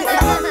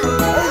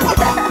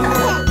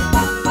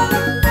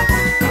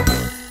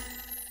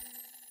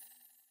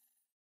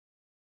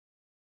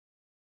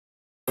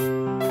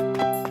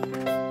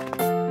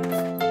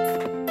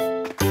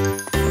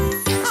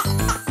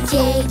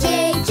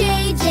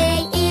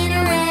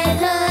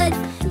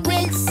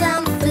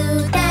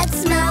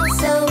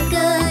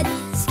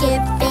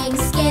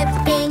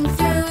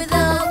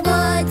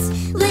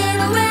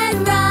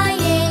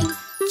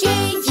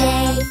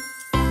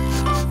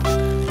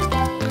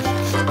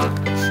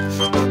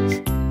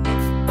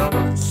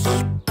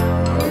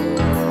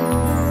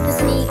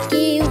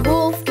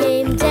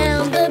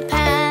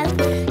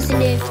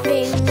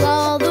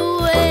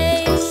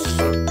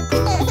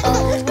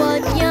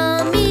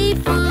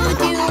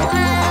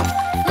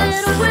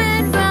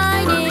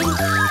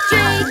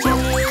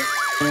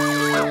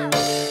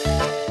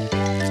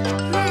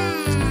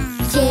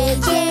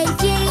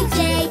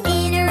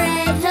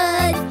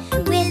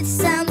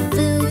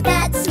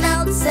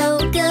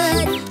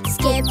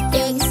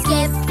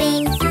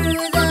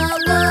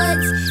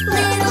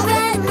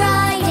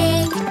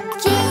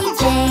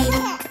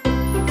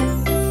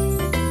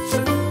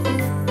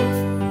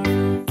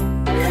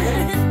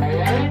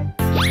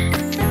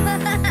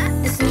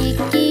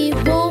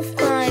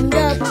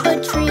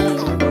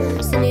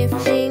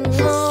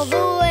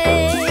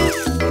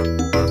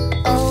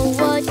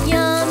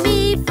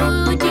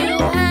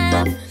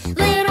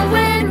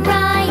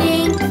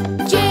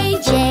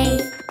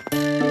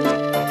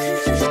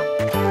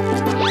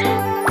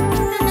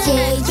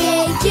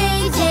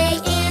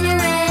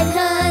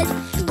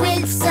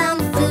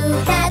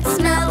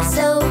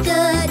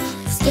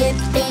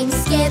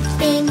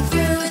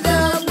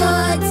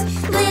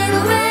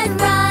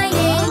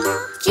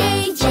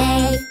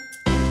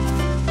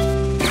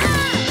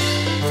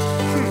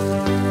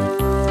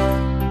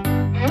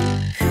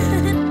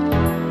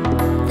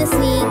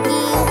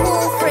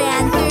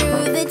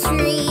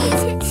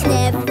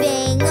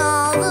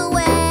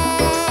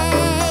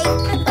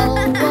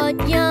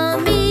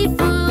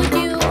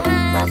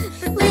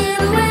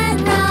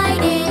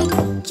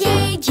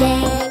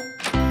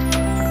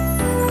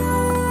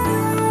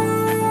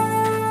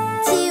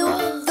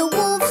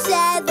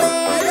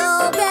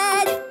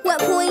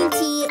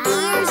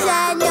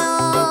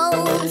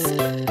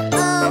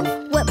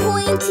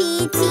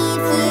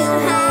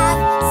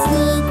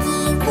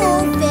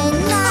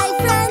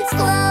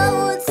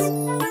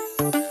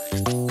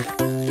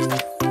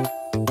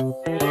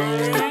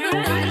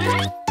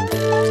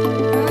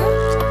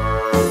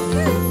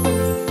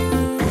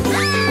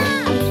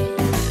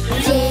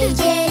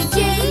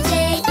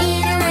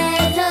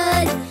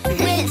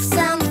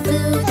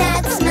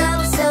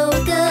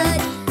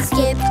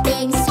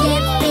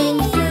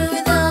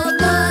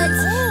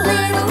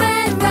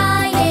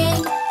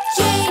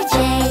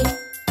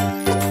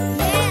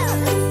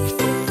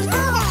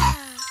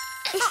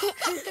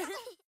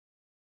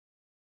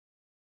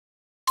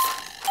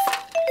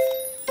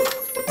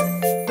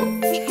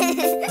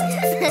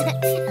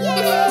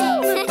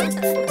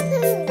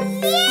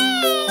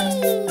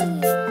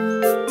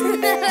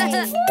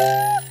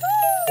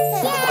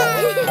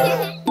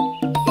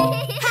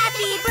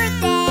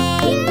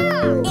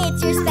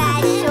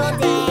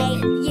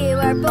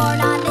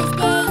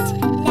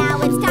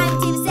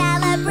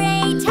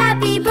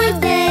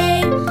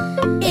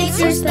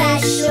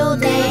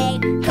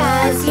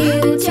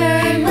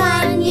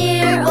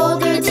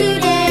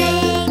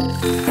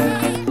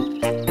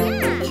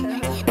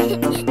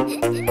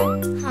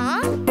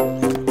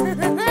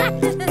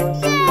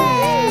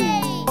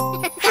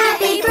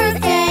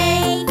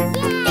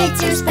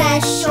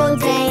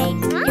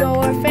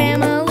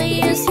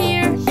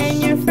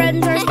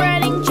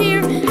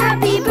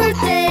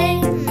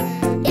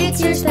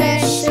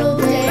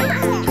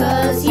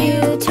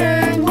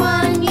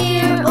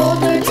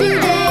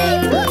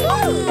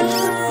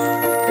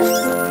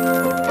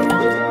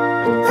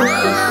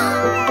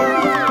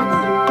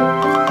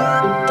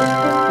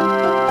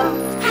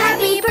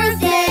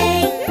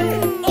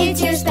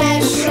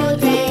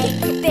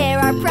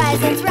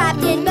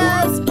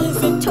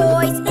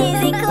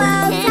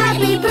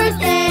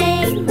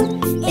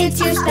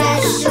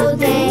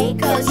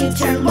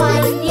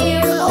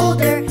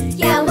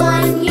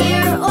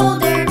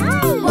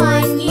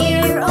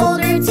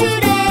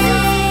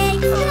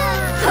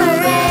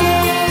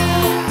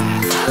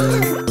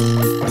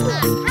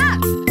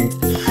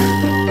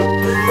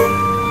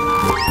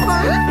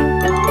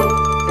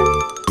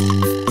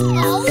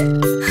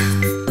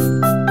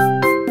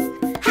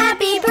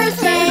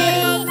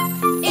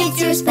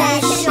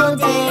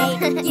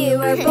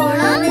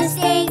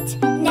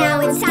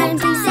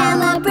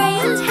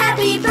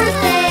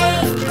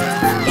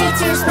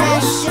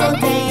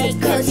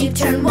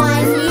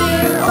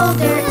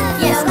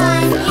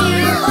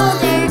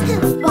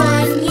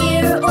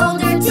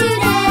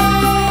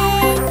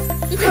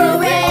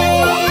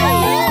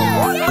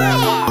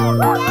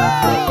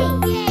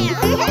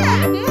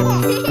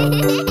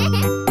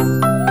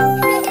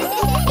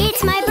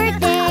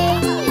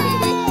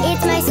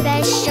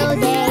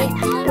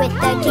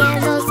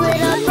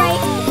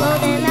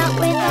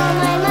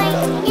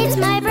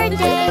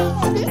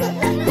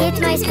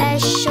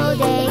 special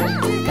day,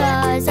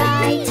 'cause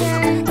I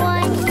turned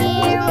 1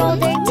 year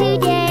older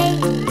today.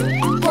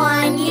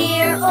 1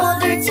 year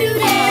older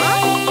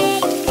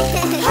today.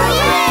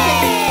 Hooray!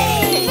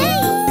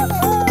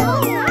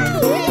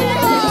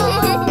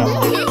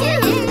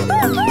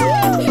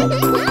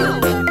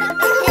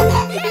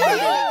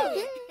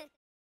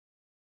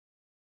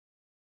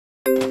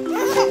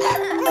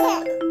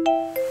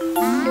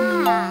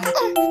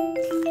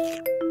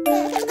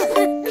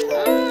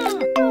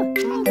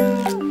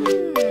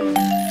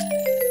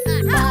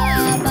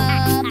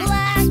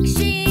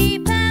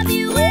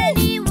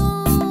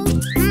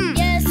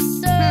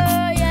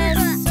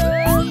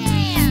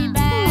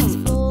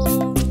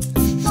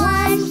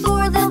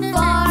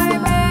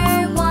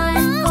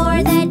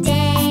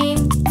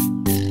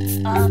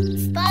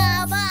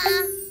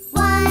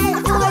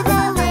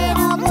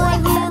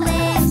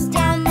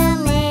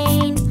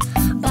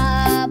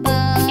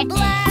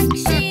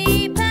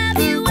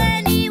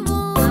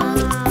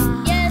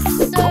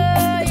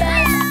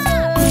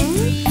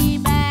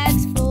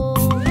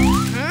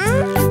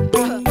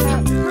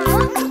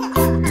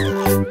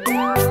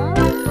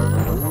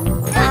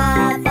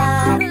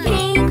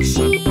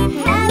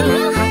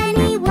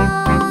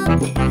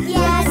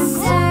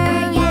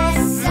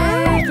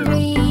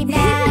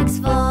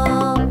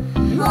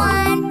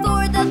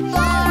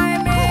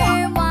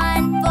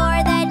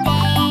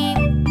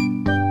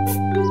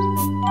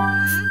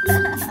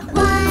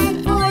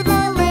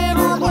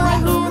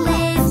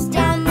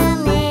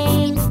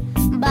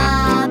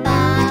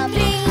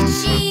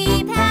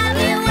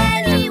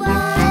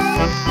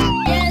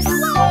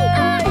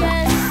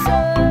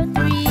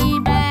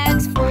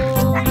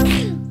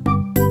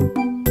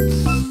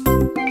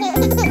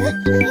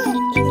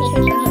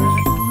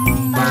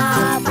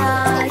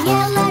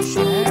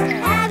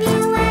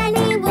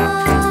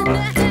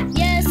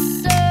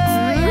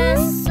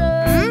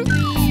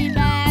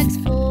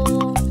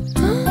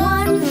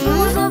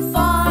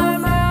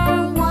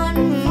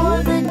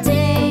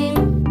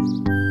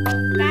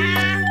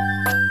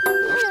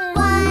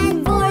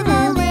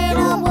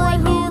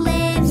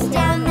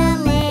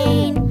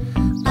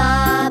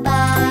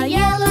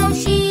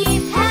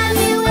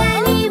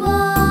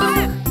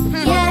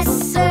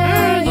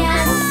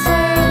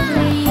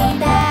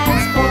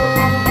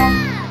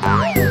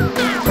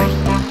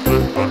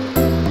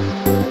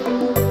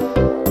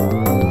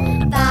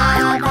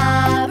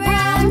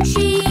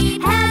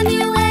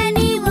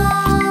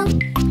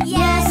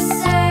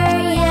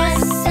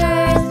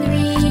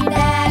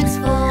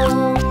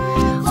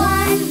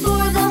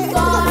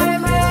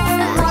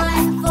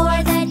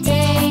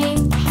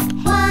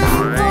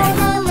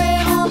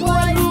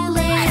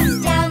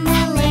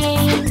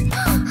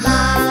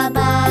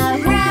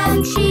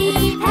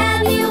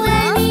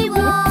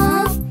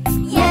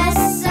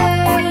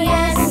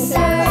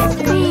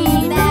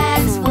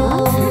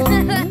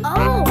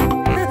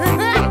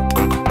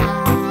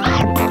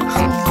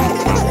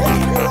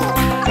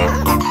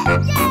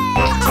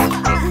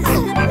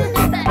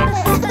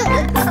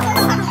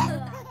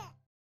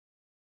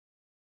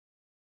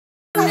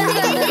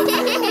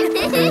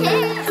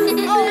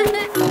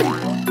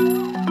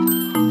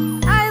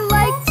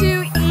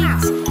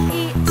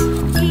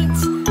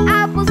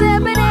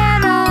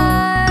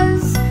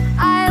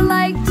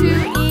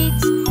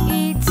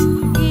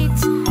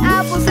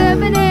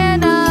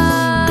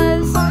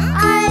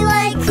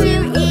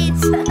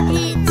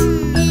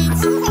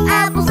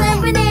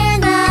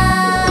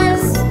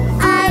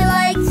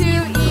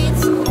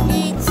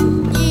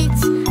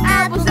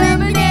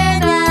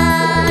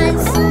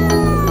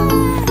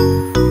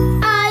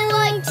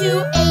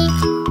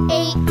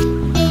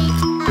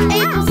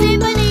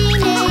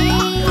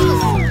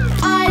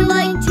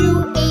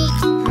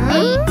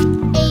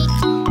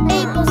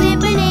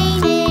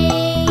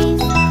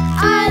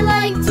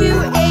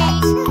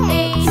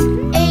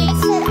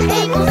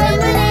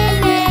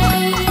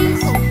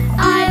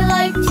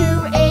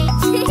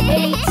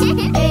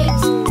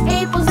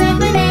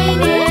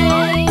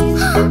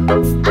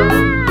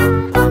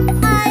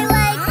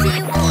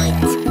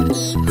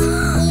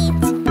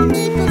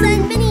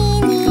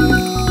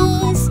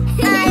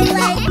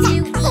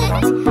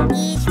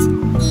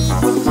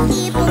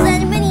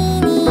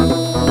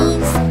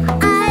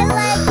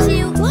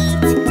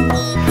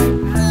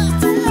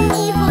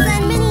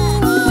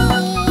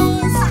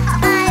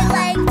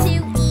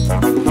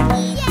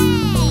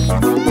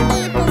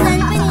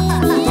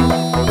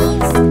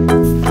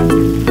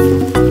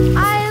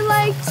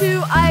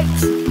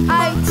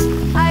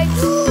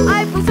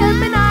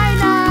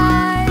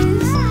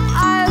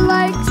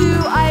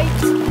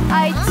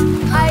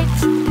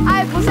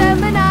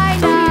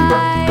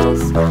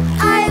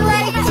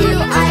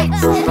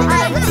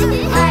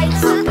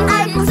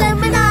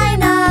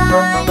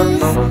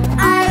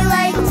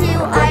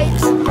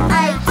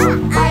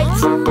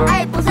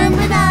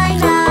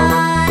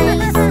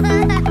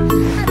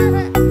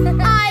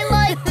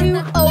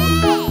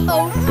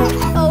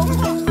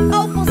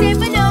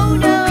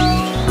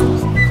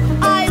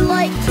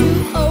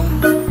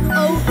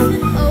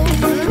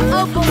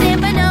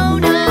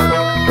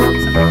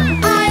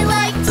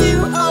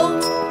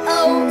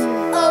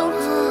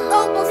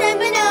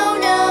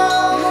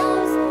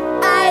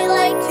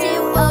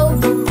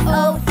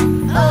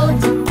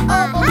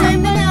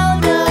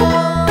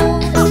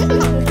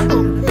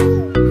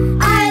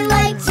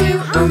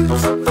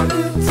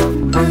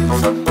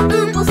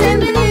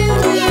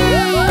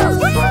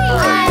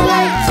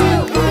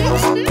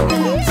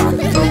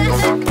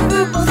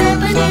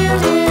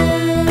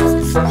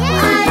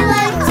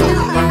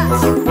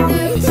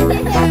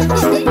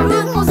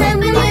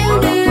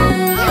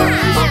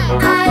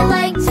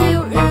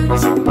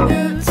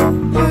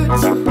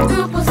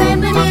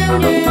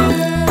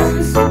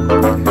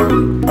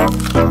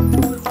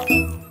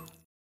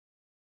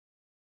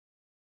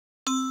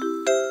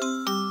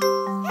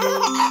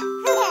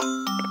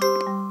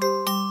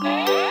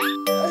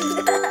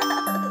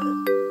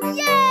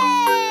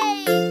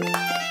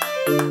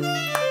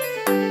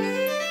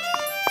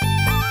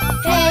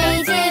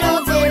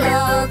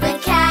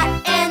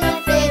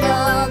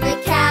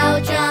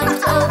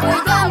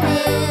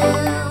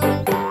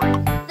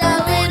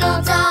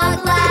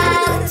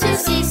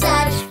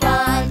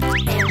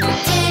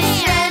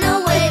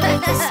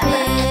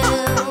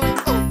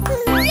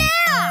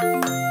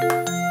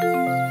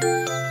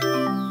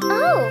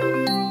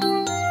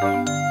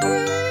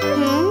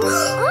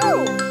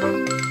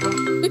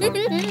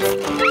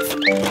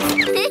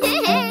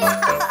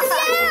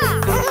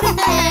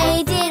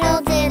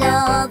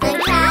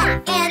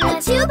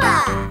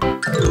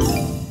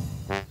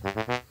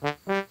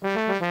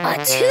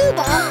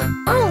 tuba?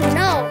 Oh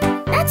no,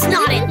 that's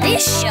not in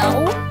this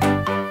show.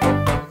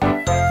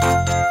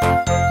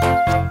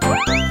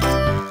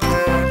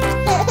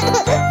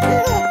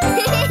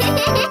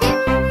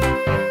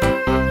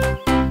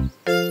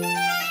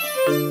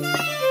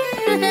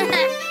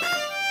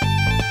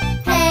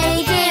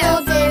 Hey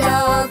diddle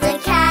diddle, the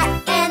cat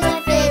and the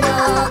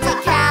fiddle, the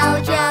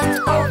cow jumped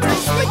over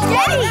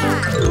spaghetti.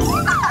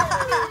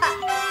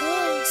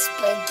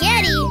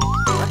 Spaghetti?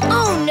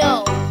 Oh no,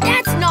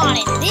 that's not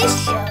in this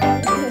show.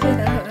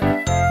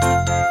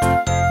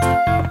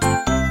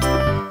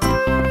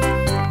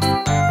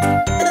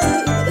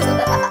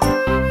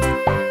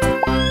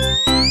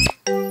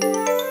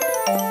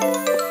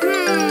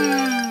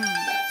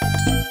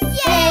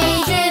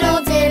 Hey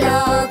diddle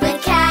diddle, the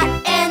cat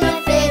and the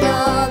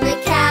fiddle, the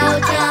cow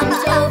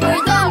jumped over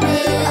the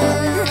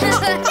moon.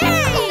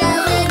 The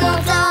little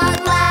dog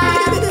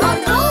laughed on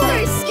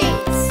roller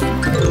skates.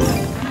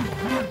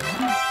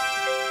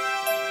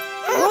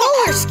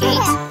 Roller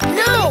skates?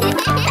 No,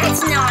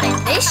 that's not in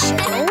this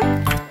show.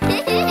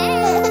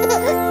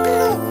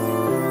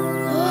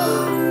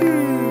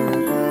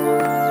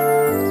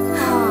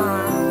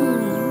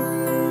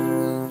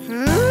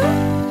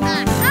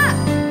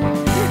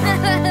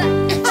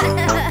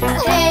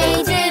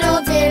 Hey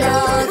diddle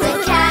diddle, the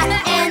cat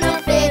and the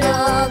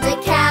fiddle, the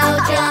cow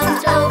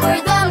jumped over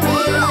the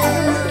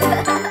moon.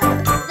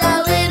 The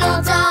little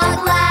dog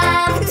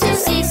laughed to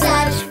see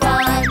such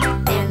fun,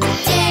 and the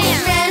dish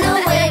ran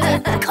away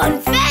with the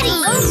confetti.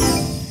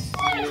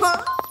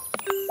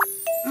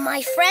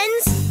 My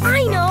friends,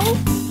 I know.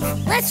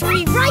 Let's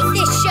rewrite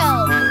this show.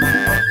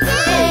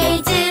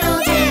 Hey diddle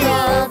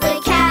diddle, the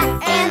cat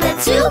and the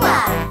tuba,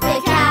 the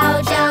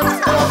cow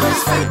jumped over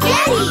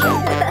spaghetti.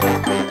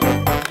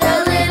 The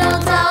little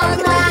dog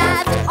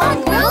laughed on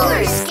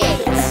roller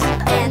skates,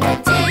 and the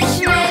dish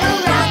ran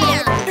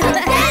around with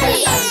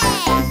confetti.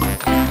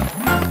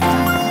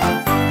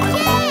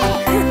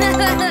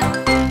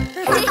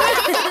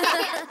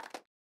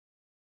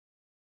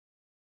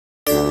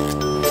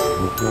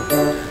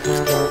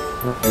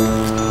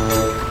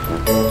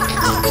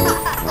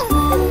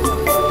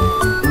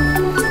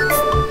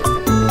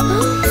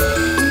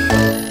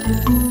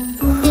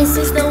 This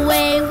is the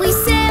way we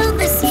sail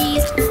the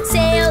seas,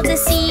 sail the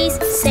seas,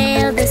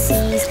 sail the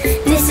seas.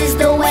 This is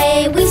the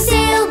way we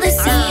sail the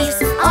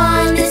seas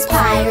on this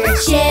pirate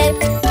ship.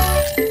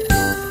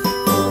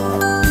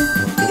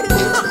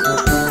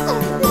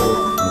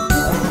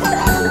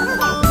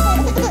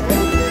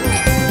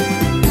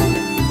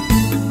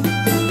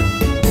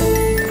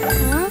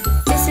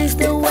 This is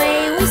the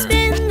way we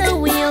spin the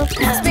wheel,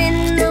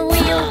 spin the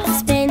wheel,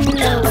 spin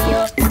the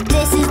wheel.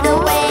 This is the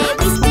way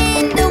we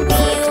spin the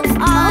wheel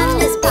on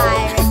this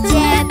pirate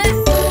ship.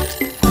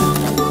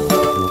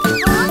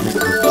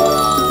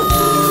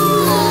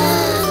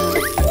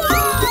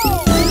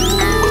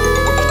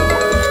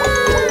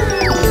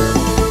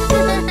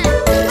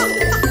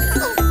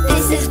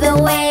 This is the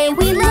way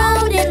we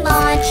load and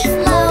launch,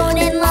 load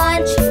and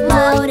launch,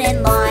 load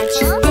and launch.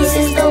 This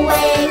is the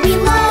way we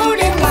load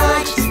and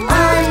launch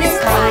on this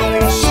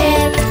pirate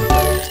ship.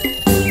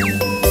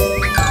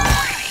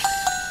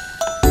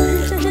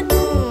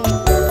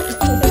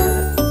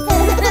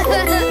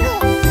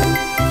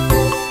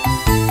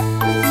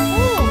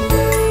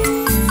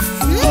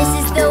 This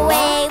is the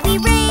way we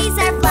raise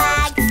our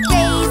flag,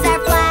 raise our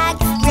flag,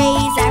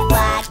 raise our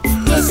flag.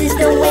 This is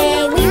the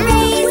way we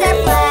raise our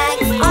flag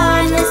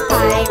on this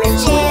pirate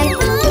ship.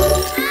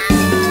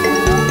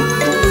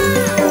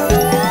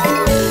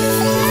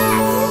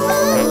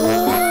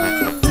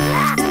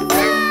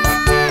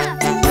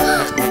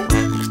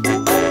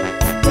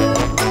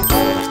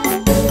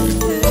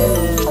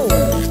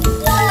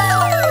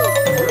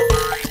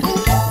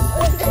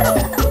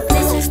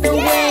 This is the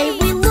way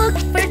we look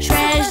for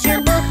treasure,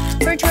 look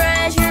for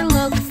treasure,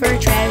 look for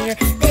treasure.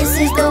 This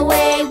is the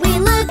way we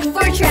look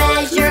for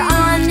treasure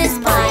on this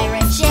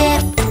pirate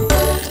ship.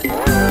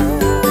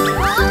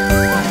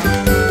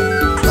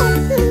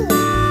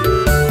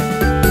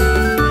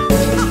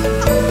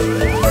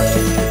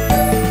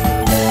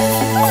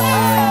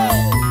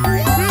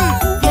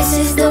 This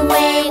is the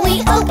way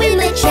we open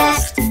the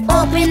chest,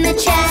 open the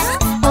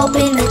chest,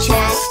 open the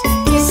chest.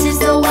 This is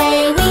the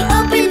way we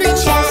open the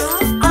chest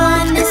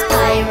on this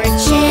pirate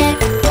ship.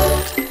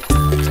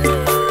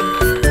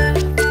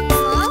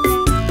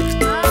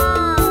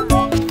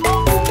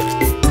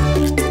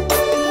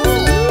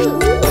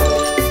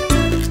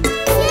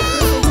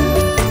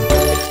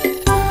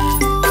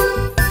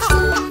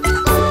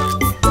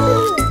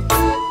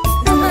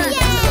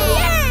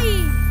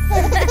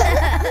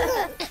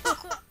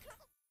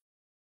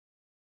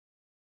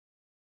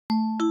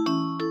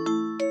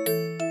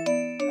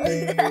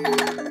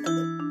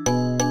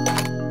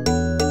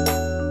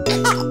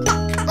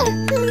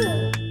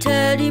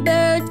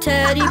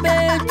 Teddy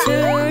bear,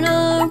 turn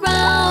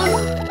around.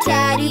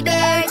 Teddy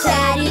bear,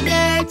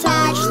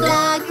 touch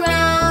the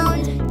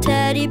ground.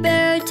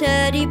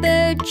 Teddy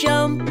bear,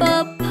 jump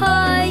up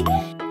high.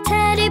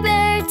 Teddy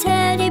bear,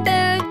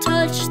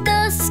 touch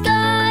the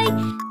sky.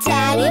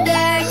 Teddy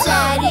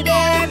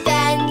bear,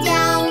 bend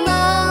down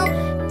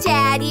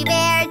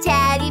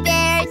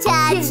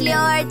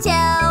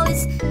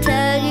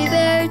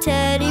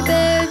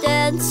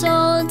dance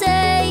all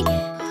day.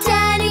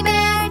 Teddy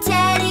bear,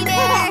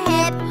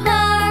 hip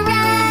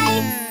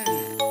hooray!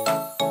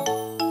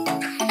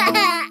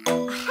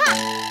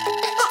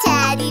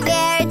 Teddy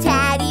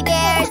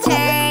bear,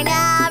 turn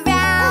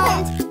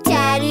around.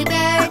 Teddy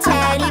bear,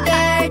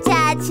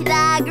 touch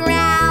the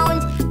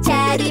ground.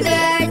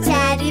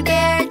 Teddy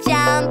bear,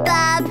 jump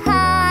up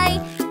high.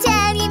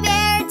 Teddy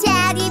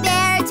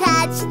bear,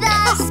 touch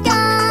the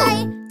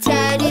sky.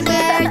 Teddy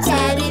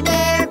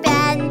bear,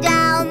 bend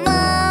down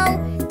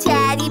low.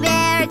 Teddy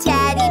bear,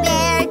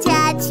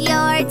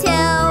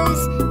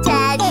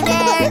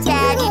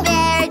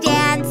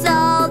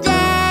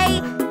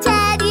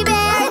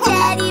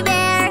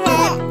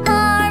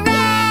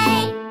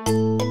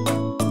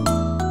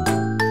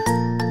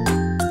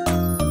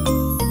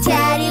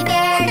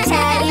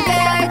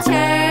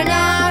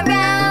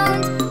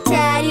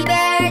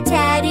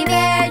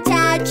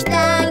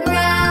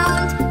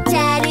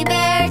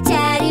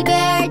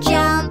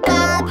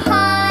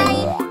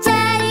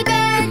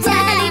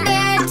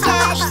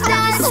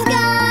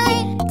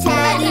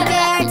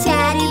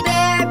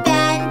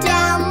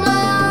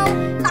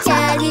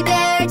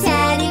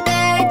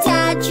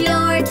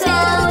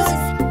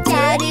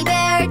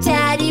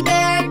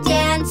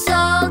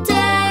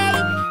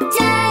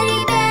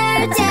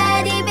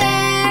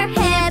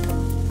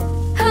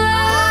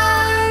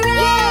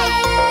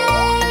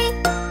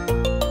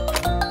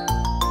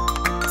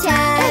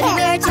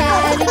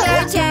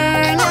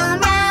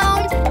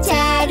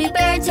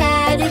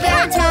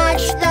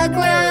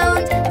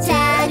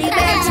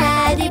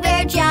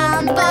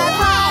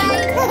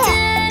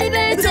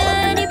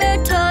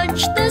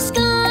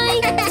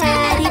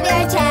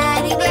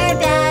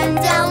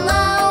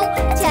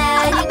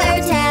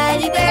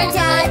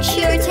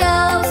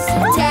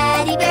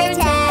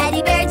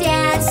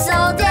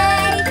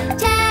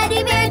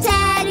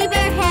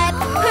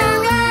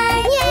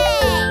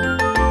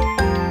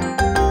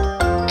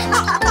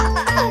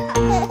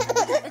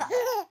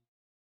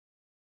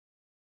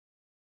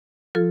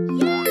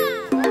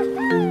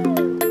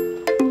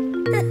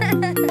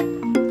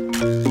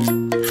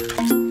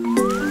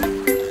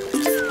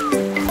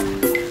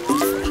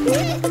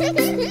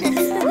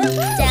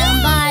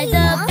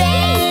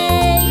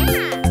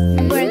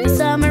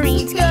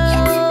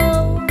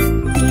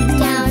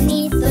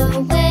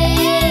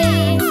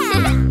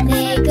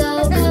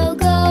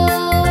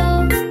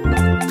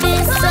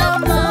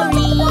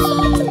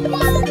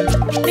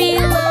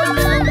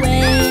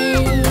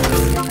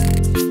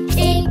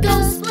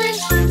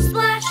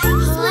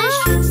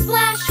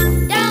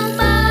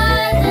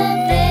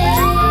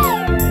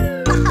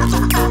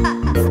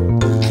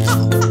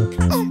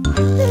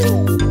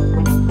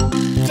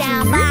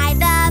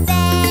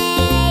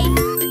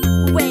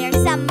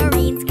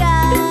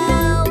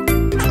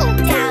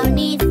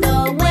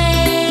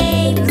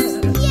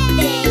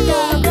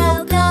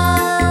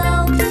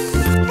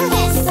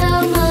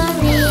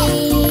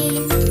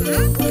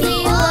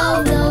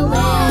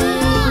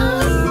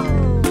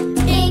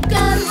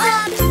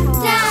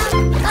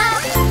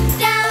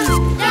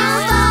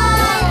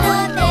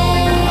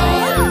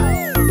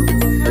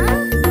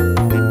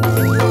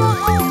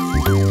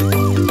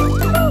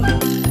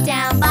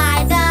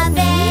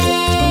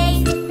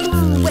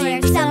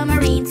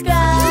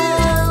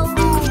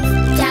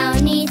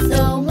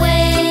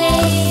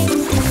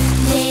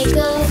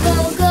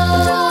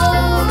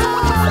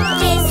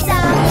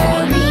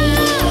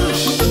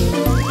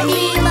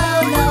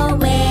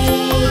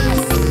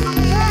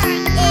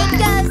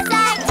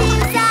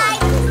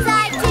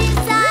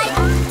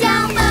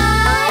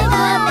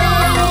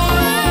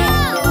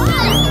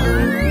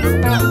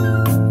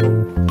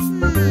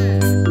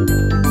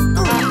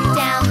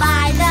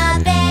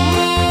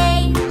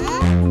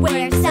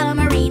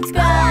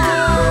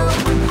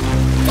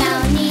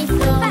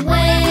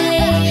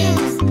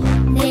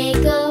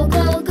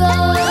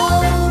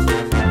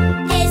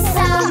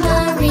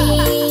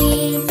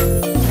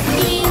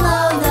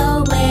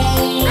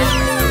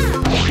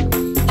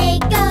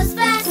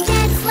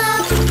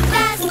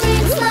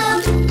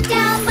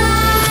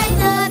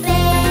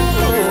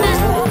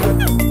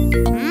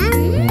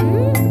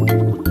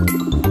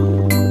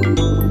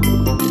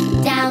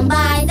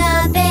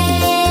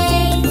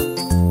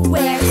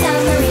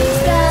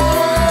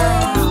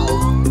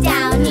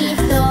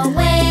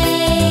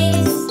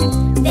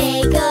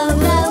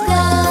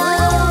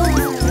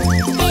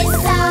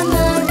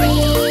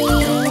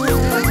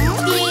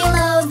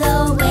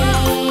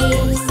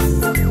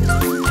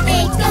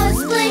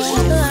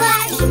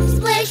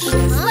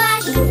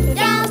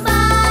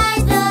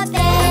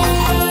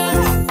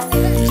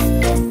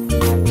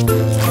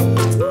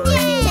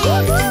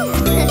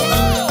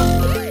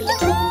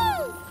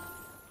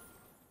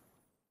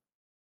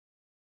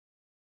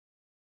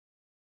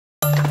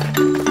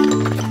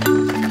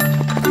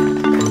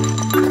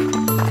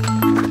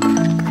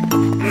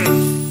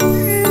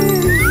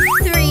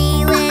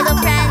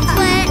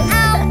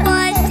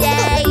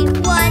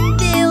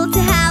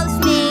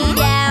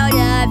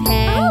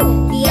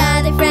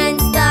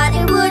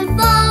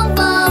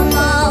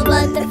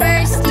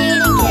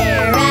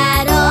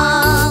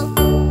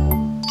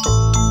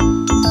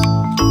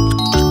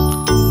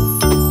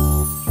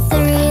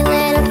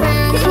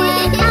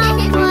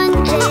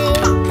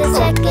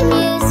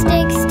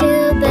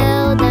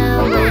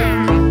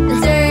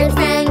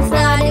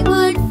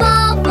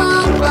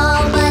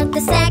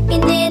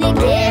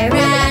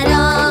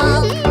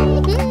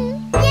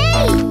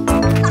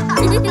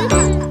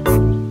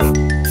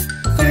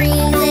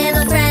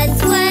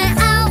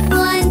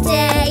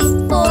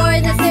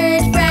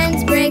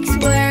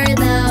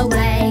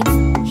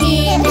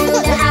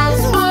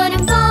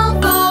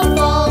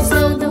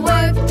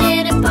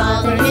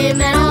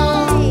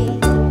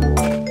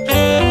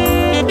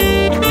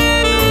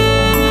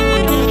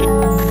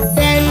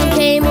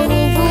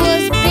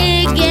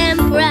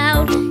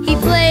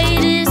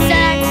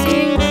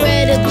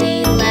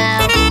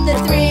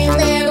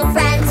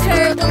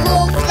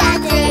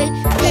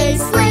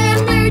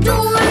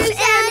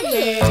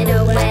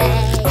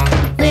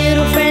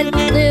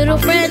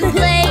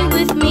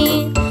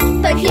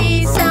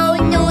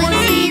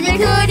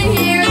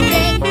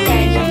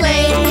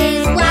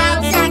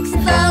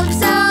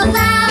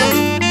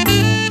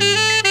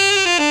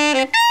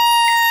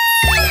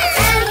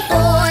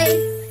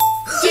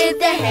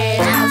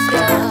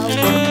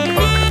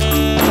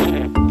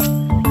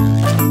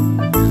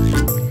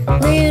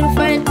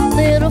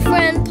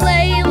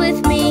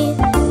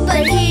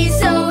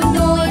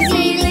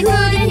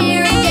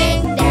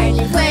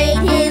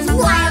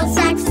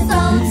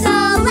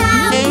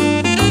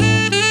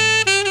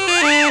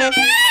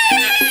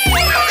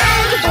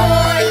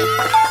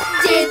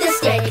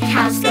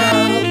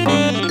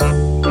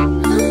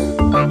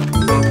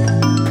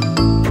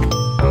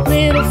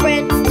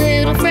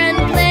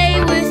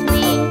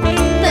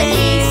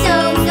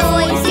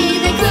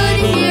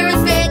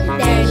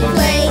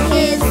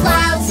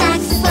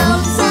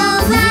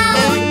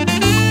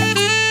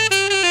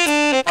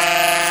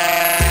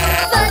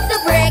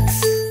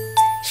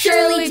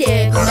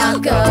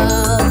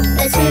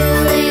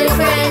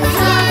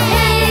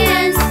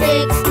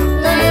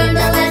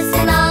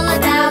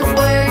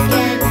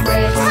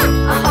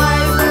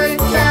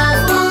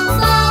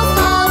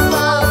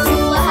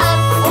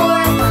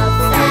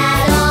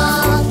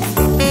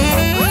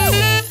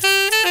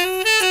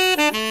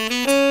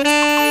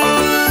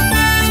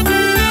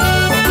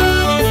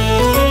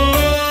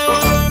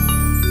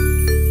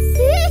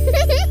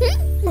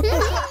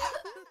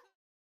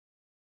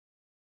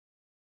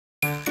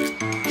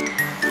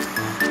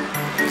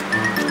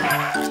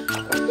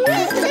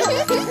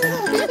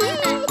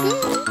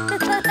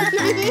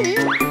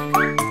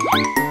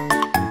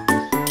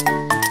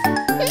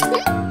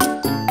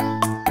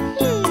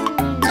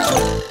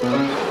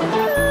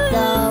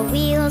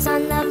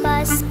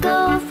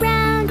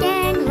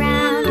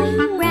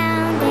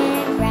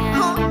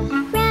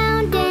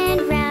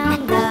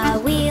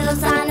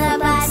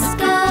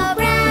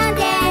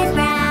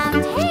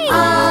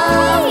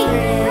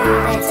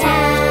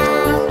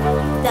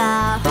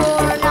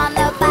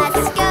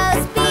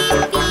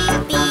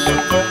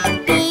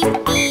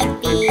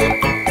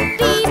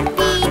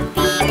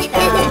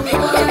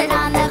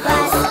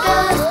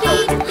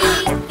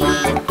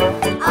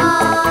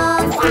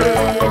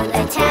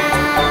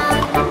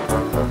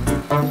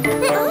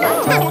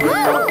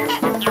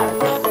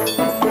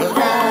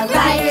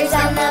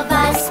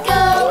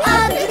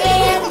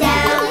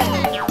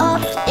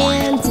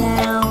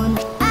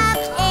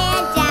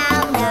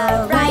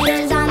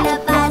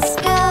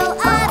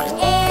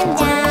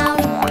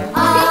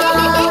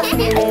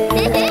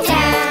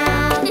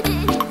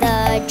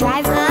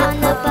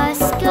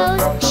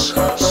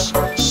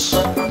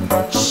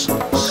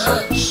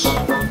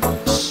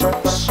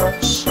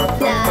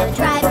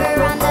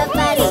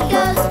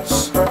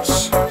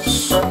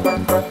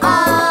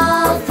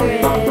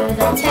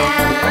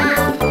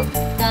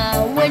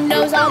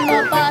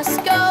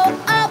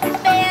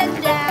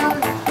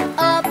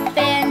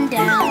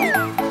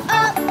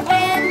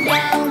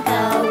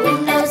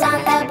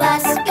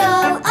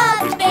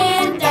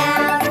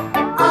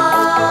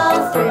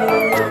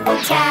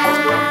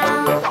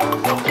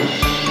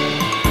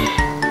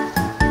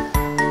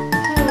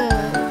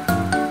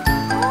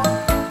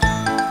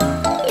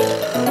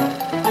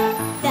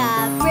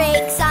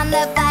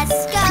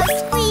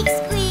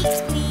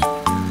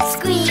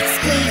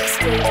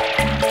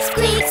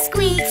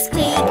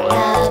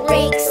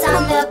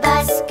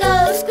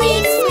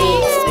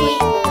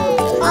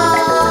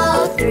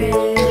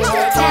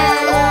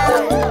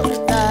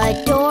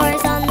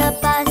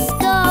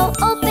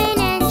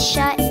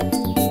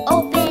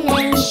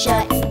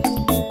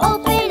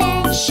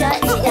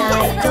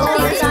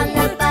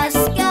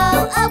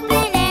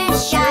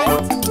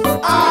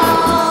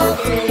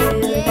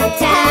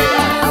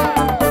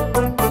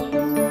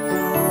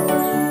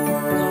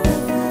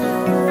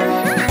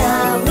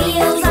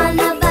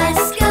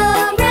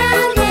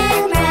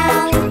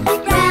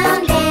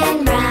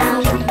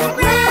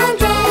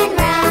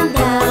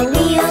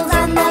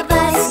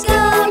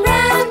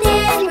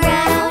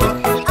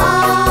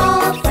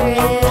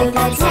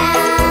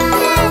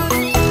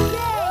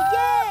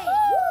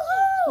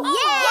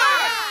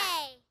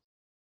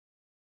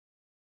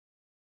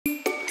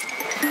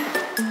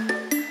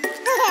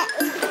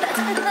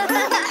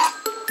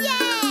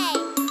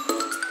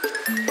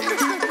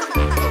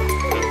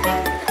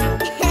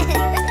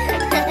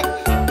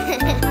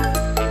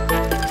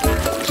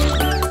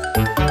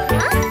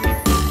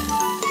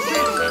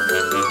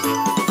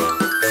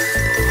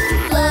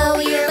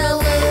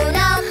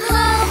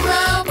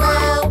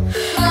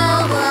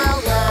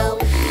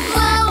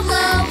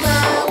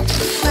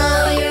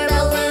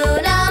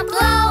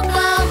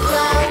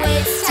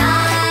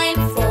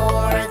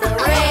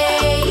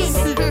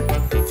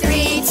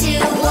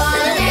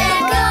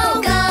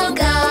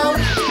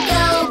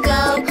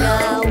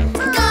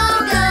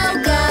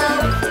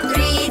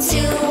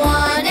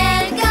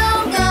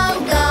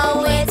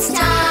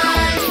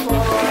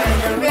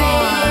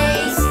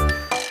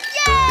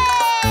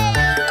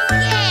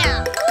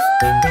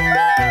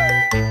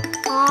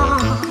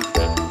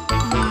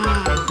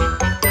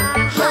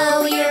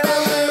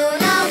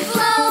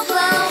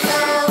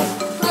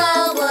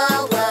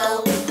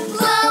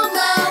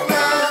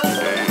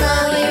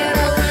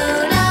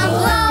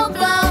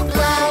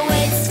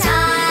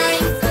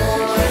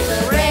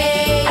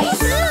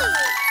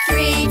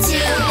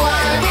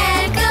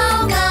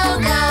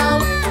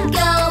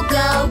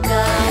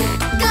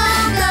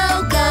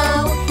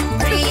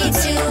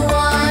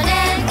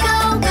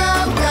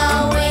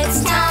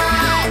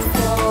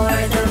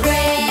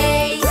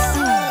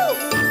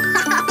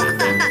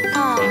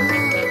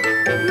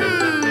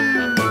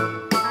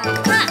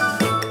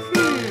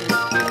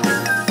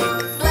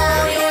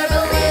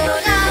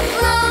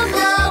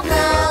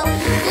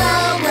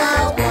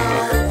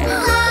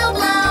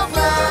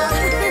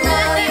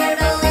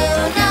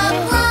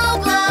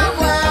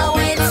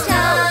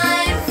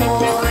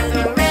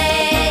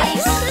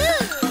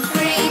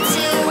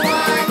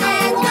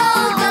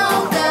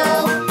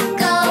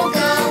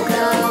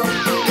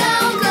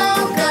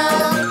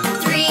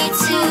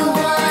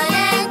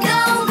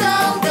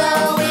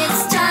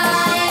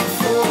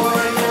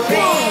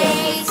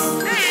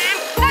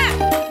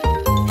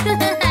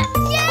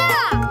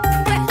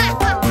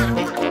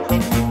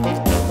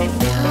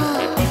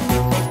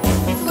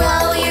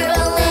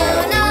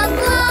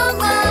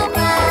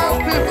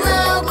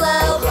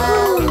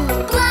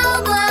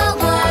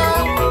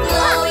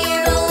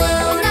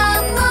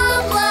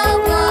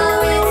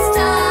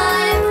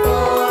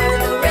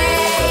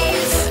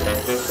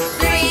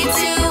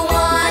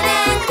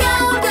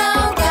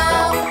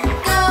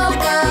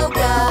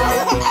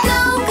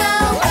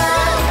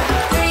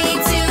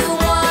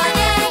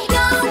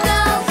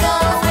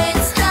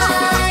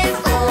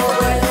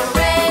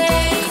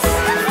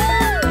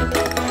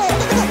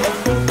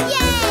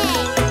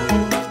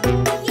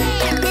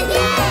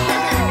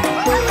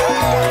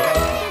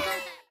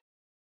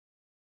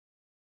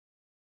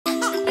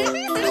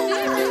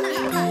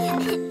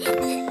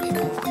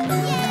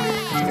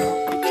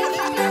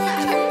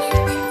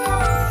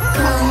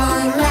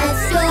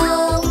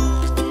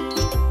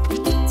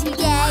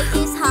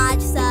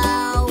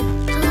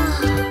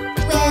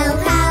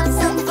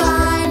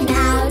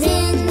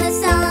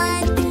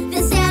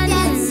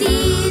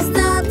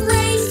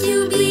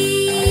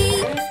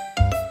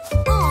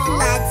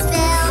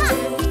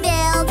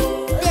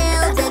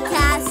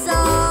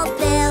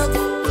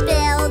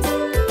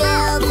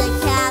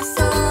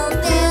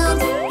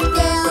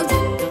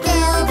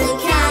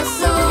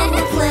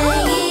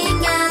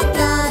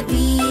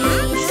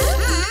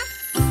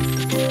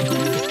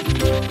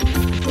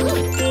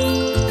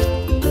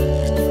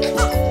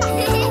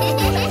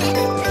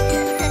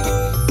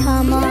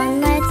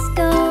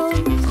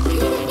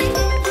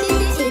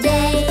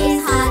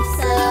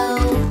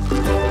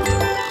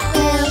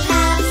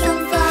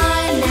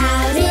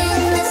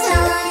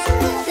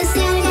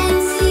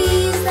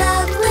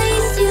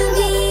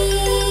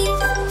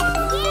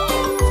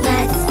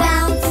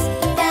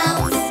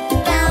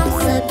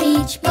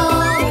 beach ball.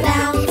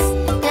 Bounce,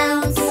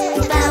 bounce,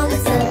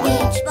 bounce a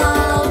beach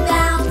ball.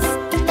 Bounce,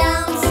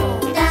 bounce,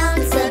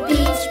 bounce a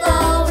beach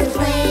ball. We're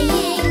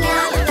playing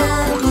at the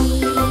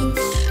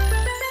beach.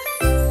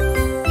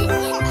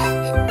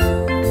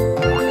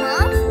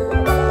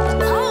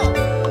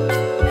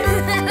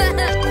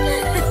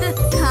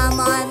 Come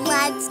on,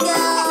 let's go.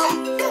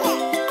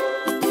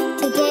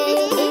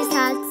 Today is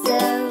hot, so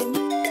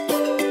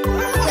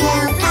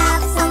we'll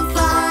have some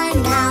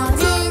fun out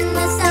in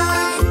the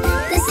sun.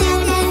 The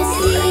city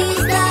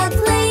sees the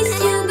place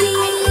to be.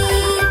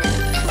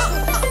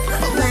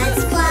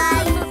 Let's fly,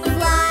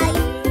 fly,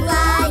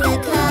 fly a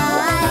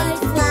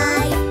kite.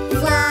 Fly,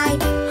 fly,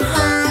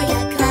 fly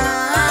a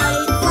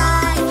kite.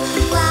 Fly,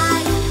 fly,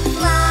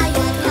 fly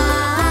a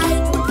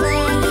kite. We're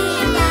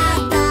playing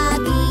at the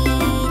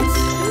beach.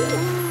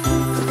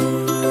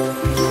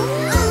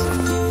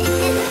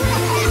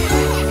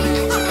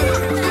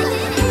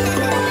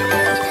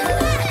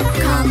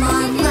 Come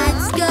on,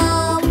 let's go.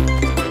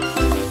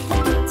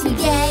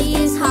 Today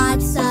is hot,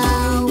 so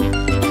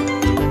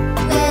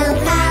we'll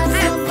have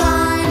some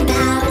fun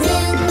out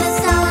in the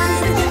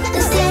sun.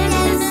 The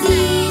city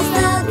sees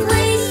the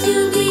place to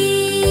be.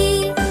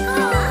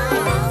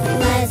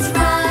 Let's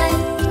ride,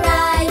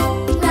 ride,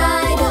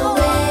 ride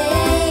away.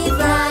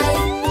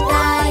 Ride,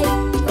 ride,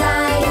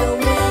 ride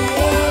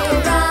away.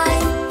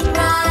 Ride,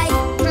 ride,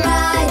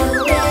 ride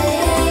away.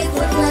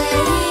 We're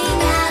playing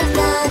at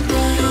the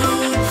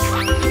beach.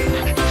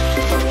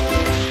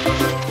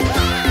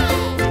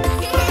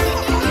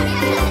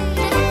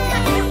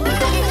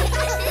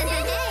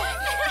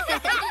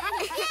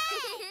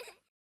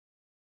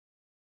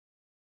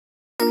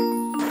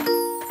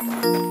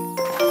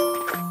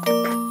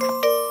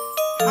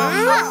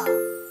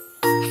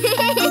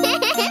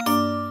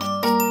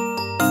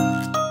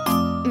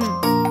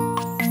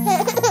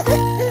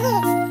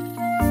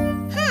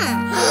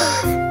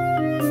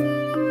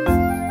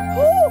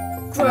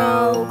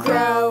 Grow,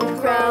 grow,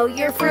 grow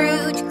your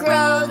fruit,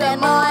 grow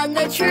them on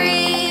the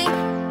tree.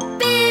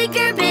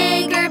 Bigger,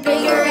 bigger,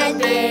 bigger and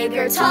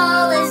bigger,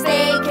 tall as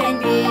they can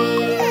be.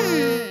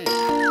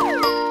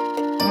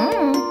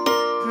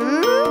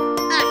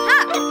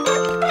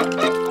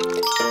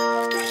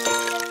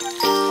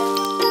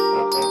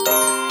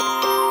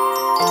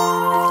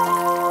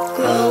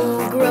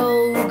 Grow,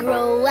 grow,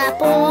 grow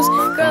apples,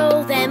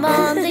 grow them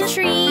on the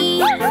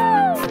tree.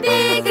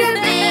 Bigger,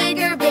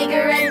 bigger,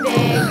 bigger and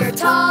bigger,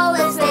 tall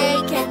as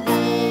they can be.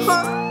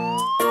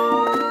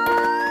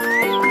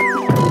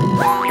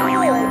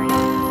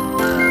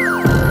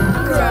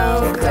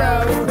 Grow,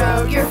 grow,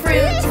 grow your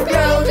fruit,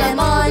 grow them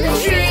on the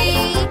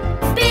tree.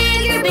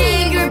 Bigger,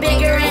 bigger,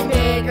 bigger and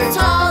bigger,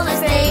 tall as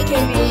they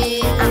can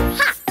be.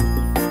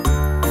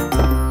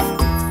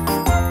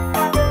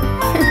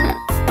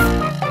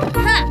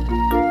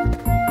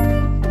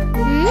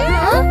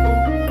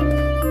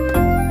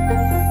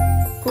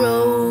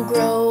 Grow,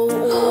 grow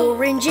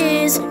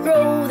oranges,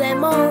 grow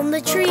them on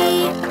the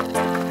tree.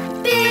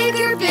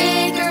 Bigger,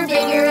 bigger,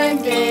 bigger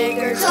and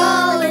bigger,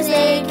 tall as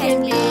they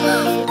can be.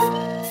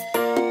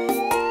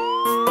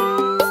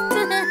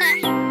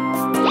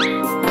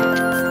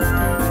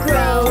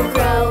 Grow,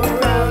 grow,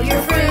 grow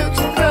your fruit,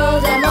 grow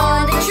them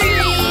on the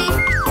tree.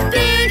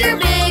 Bigger,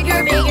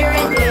 bigger, bigger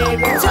and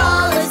bigger,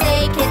 tall as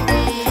they can be.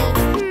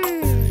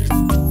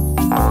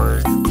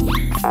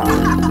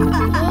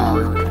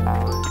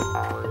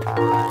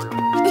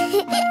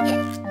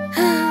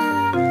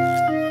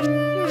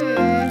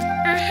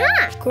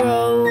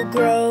 Grow,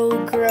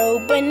 grow, grow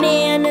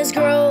bananas,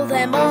 grow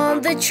them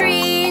on the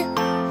tree.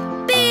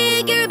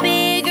 Bigger,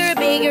 bigger,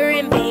 bigger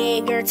and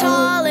bigger,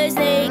 tall as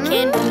they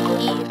can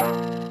be.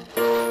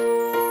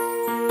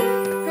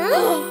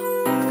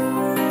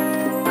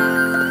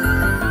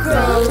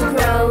 Grow,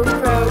 grow,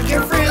 grow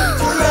your fruit,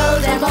 grow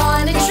them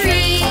on a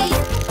tree.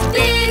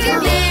 Bigger,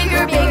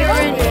 bigger, bigger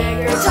and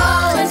bigger,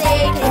 tall as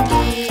they can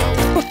be.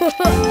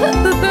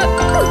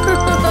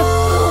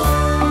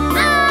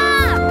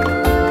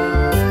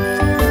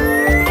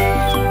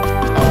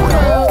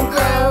 Grow,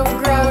 grow,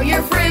 grow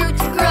your fruit,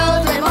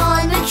 grow them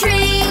on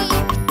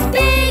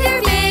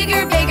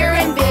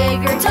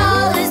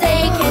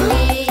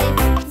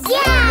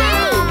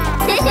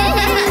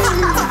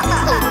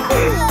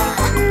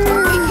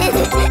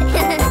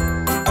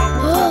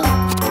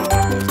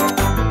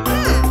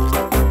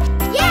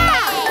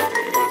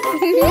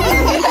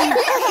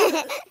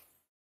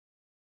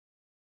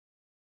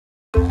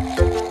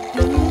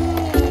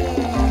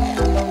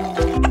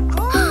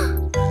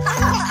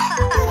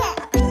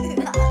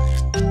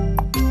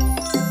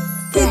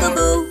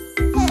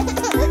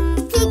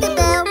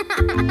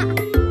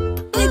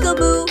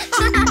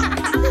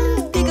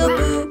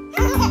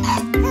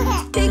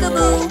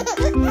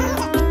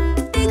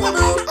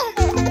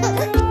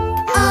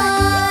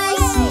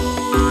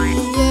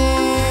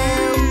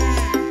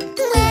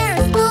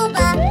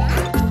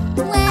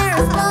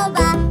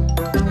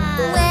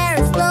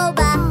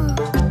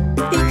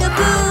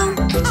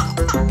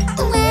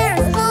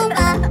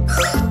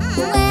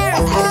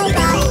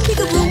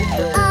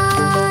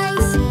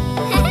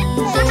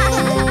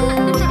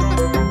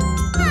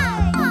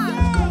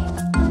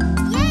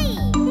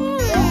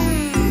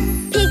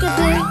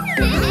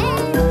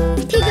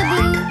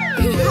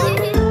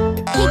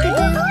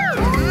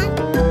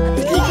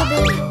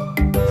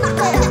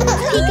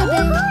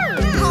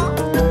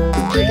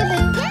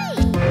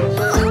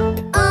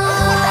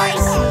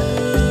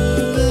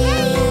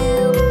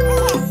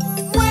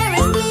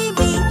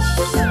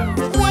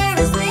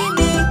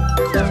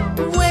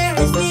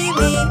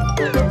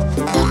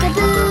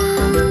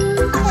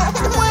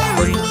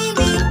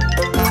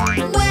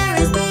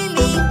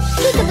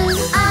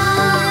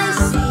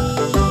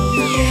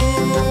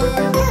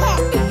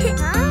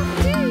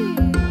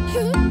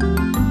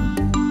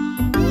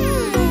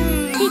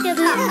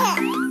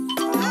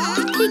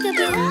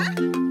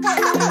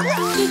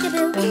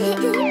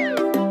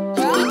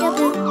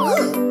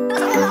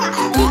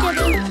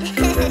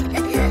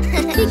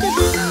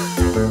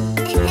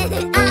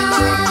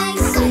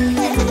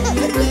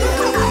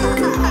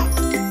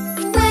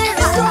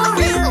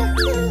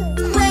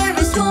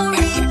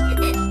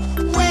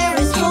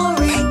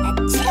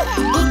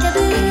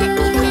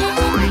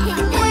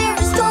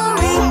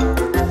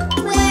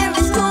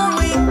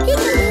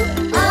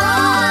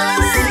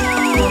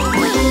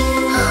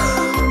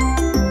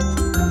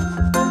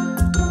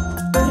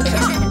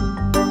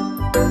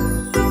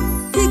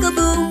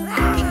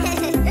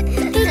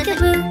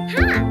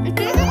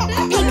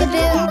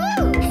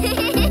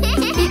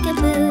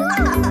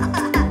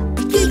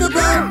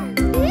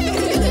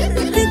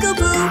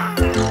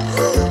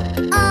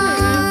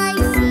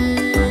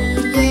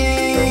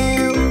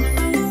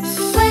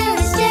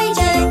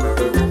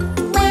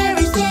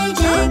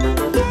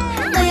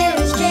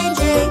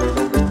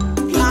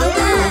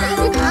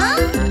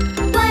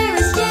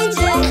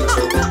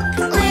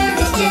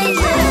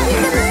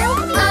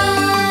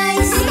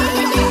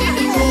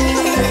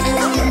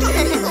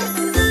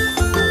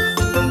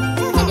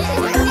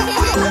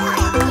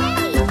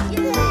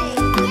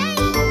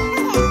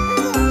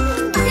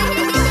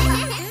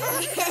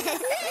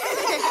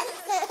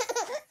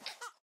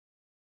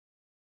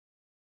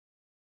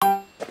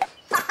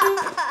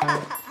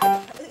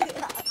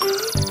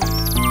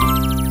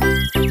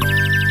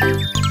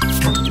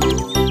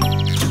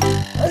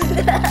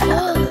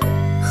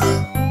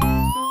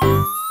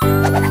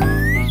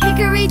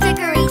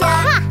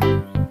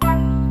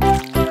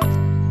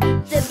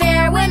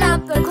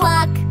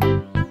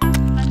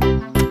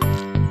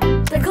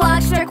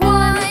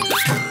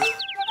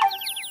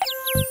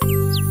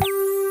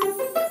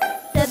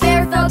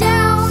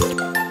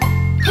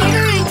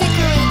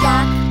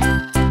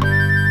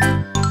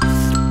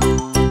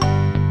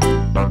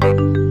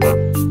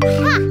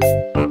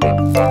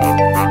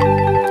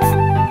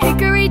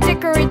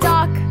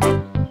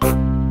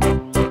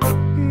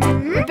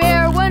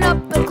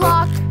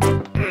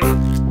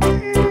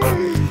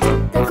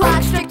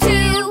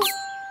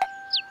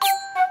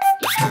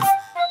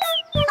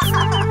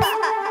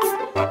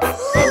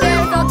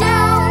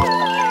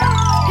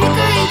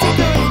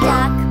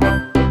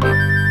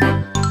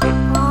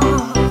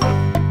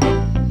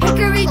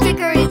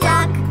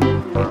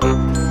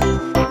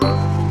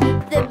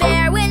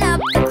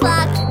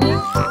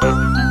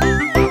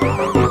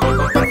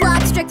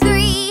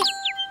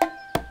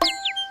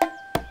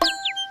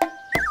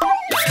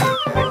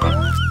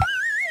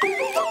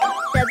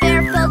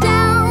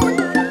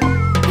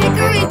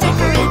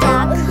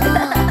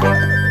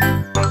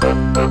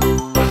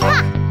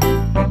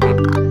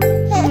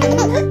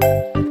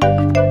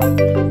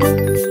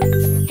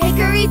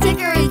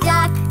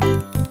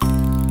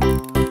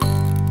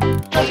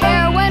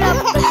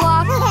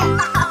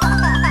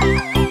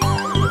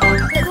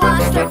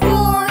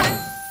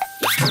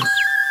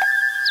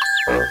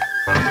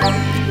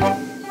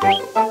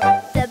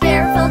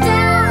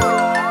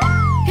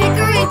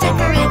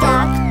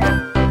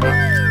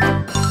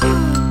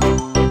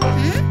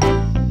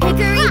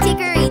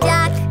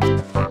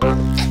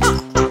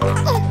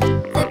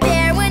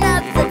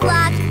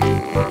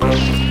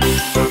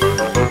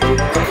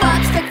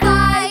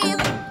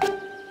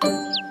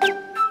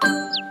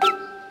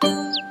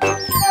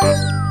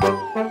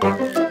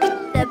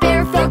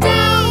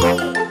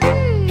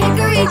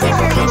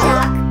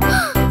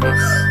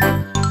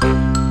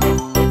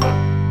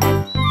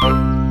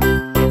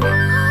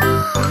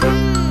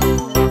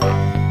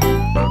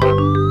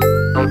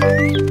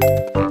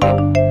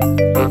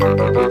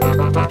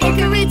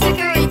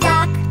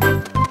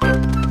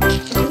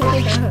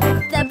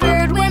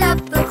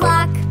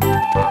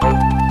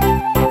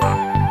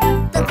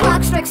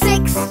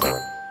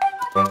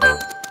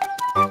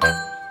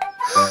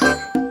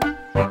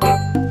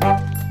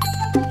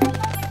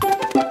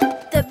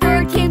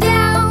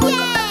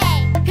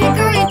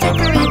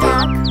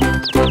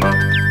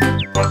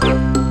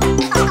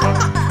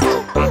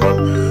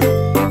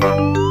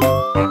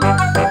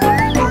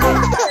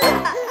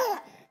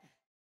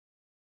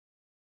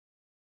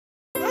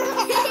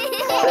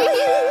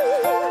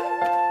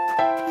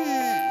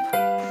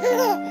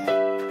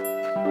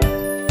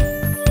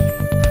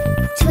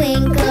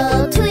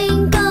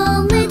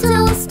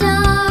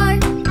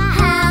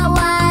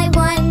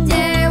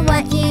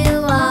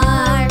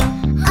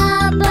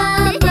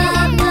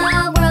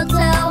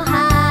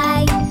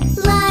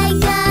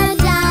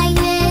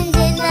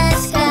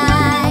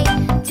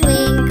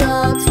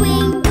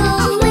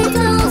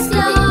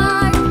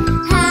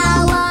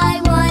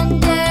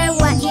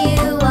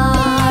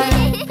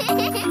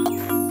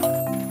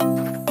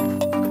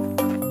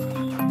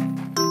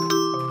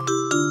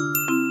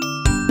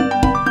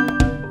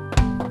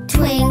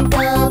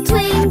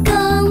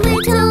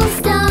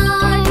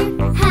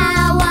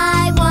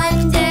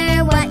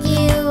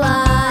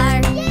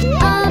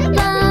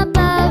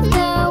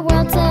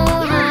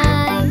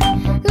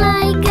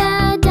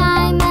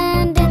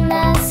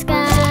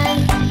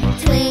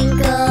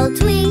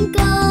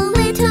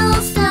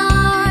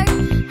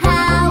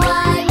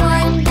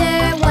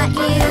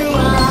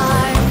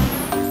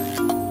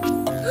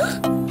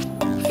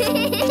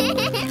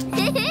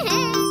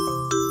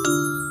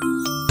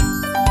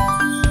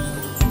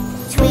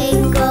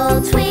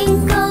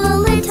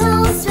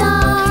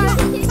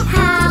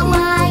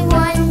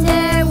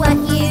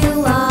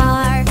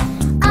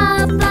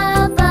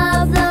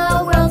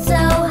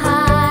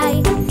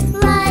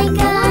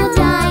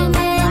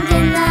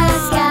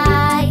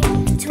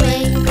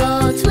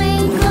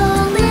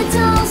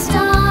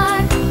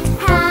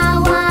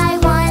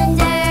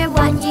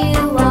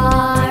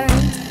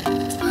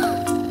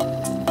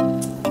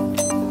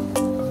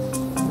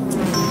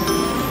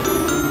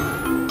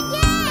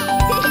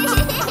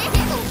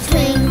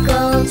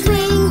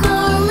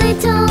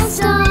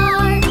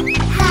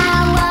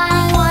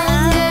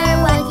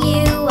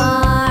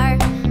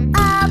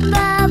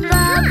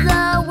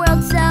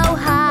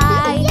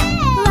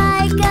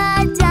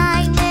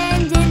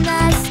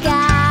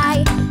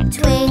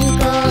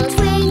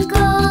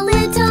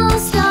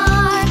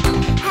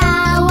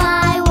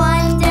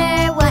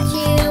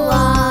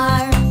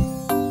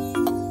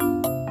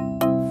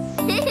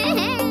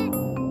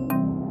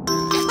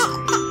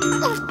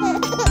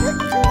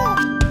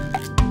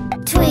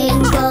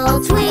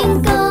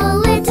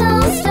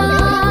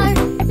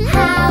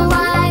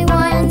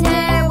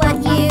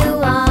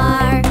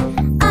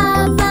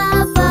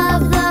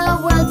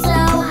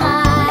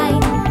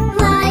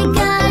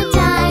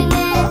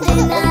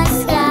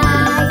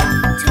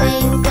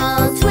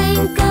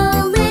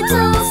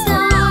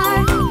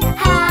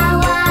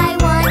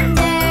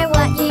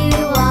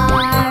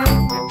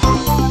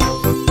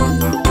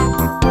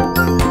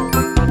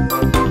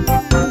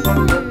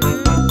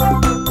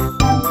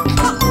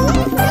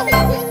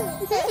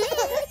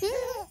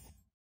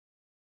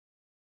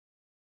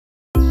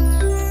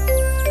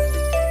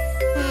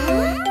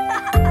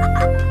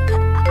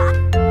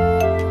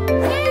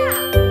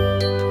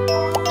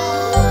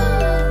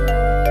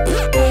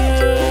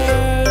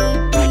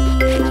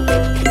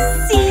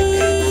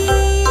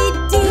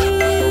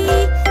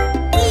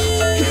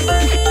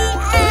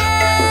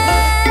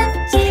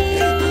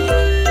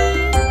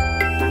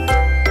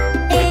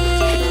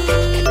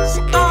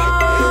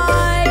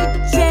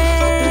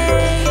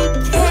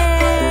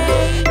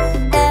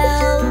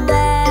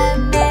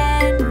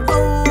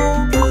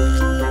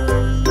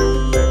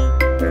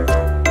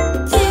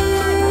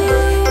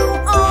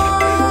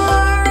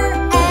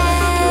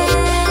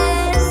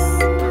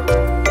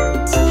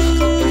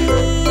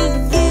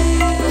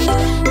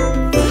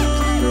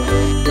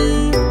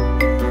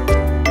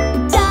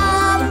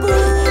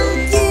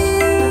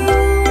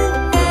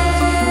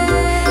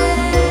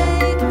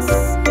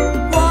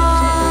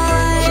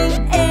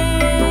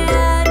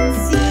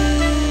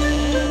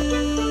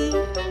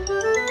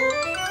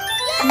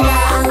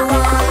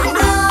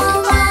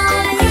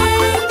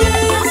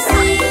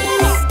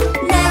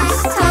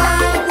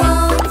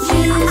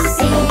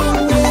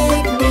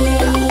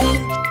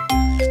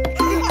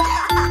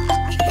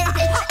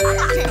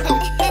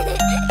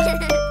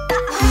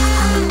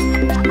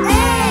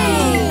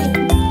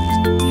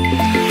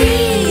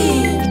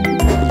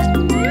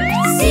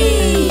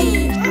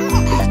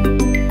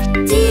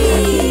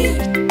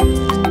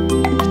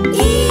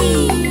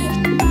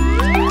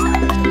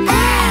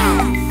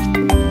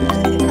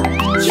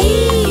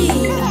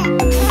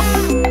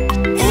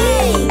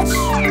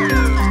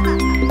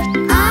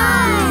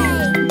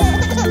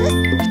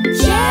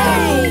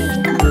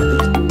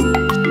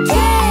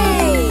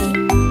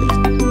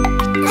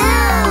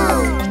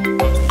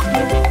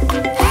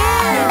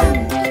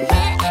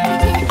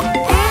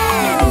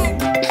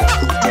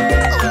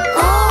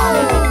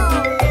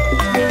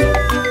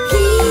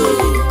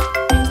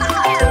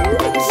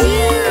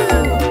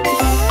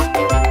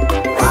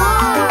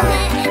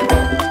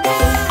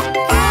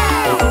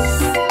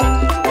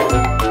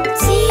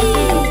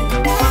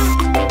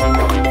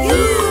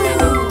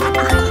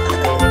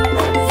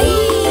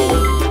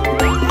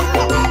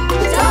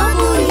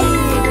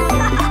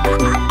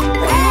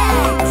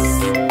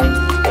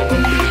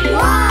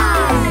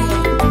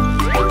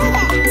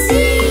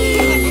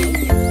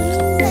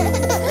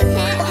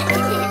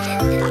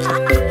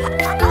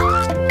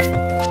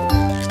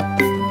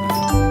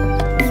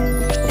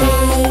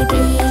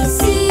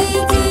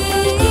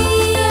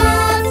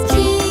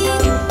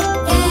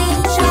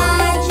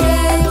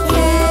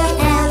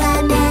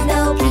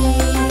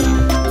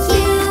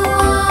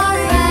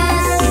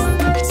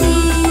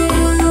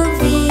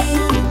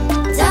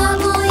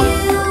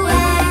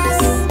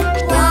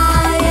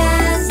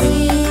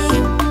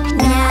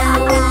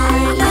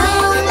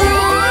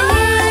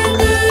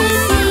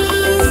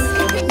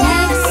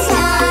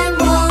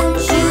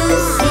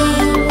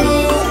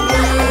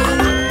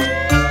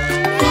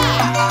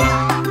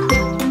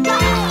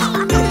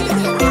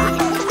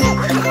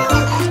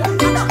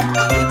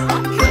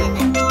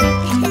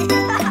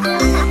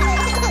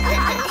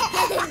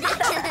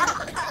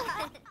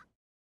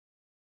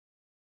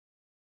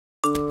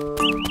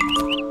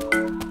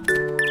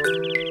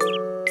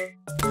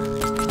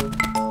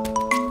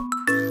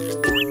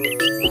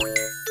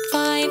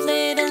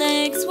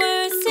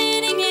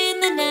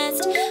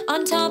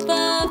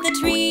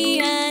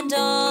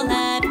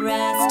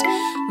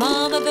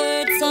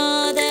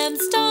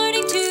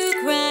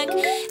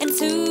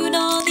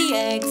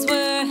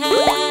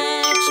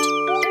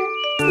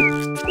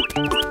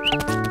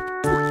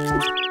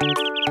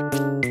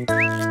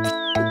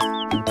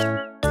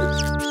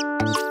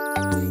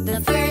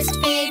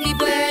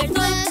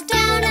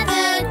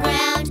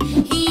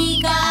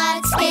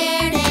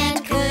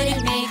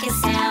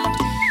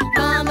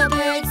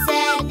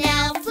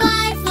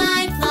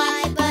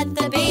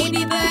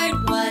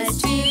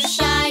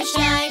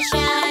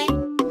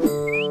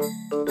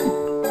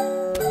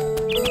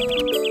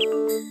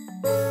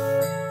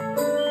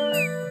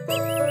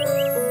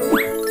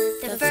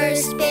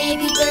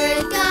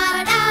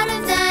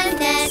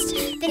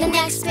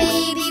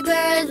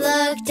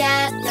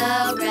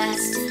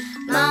nest.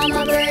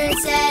 Mama bird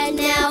said,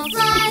 now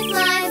fly,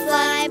 fly,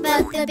 fly.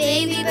 But the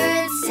baby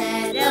bird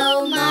said,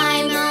 oh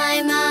my,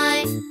 my,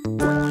 my.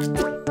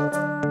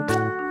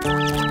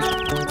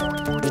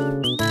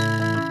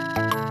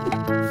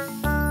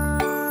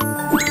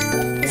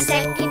 The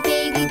second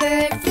baby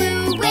bird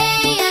flew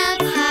way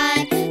up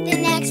high. The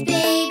next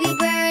baby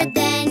bird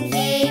then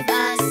gave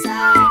a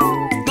sigh.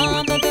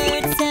 Mama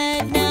bird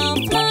said, now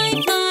fly,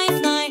 fly,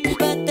 fly.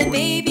 But the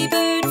baby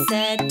bird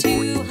said,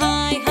 too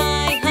high,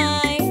 high,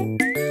 high.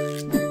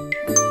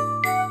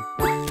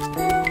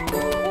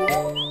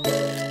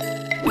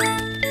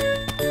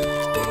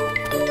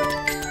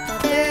 The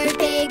third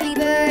baby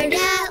bird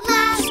at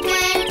last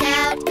went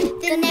out.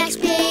 The next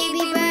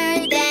baby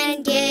bird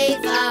then gave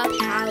a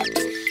pout.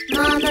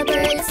 Mama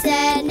bird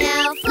said,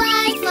 now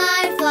fly,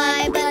 fly,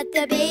 fly. But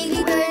the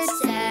baby bird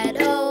said,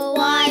 oh,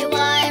 why,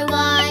 why,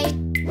 why?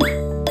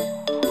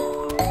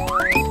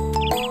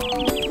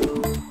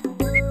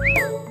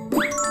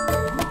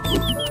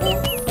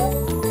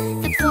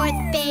 The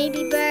fourth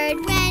baby bird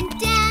went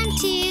down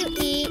to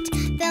eat.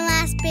 The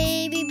last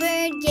baby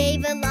bird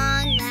gave a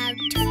long, loud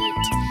tweet.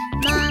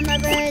 Mama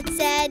bird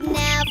said,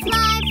 now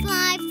fly,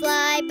 fly,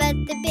 fly. But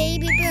the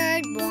baby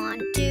bird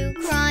wanted to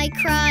cry,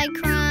 cry,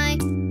 cry.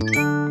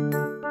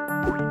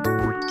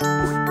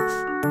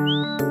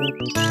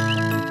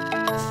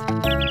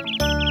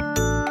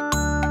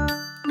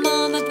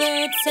 Mama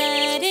bird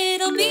said,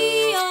 it'll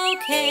be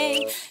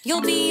okay.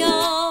 You'll be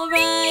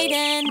alright,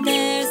 and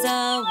there's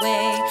a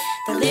way.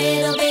 The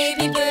little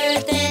baby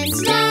bird then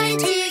started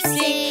to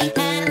sing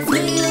and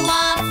flew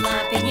off,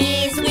 flapping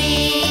his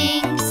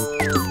wings.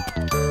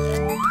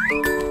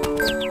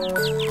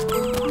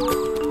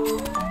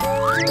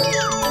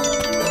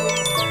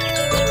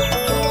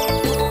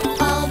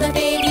 All the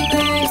baby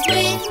birds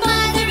with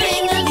mother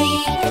in the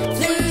lead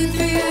flew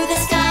through the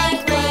sky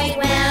quite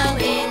well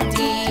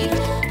indeed.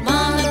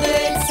 Mama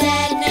bird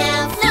said,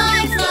 now fly,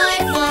 fly,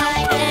 fly.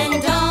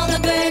 And all the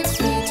birds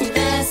flew to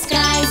the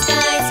sky,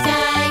 sky,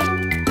 sky.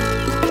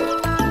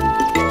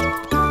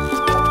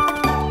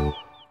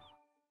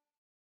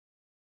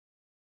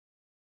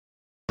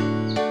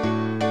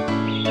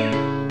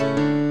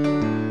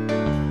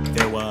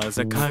 There was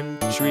a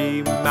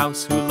country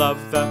mouse who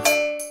loved the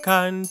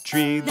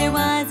country. There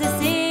was a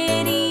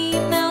city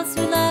mouse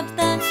who loved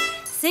the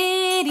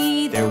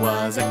city. There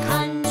was a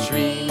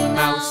country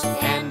mouse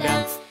and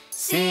a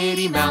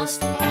city mouse,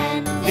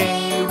 and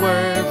they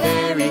were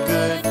very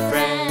good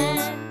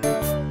friends.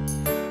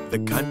 The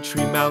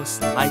country mouse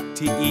liked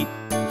to eat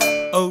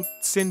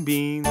oats and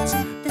beans.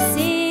 The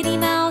city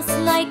mouse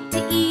liked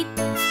to eat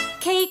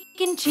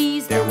cake and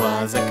cheese. There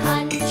was a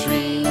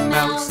country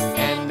mouse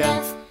and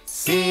a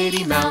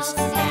city mouse,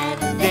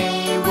 and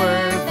they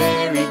were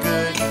very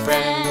good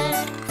friends.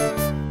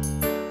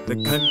 The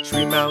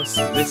country mouse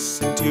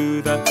listened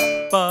to the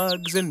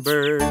bugs and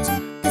birds.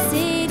 The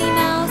city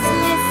mouse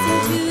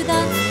listened to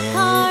the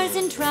cars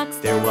and trucks.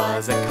 There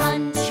was a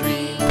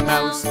country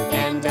mouse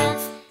and a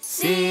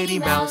city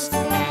mouse,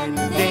 and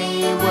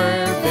they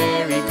were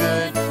very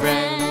good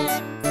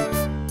friends.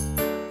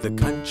 The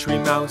country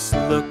mouse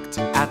looked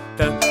at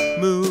the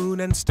moon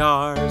and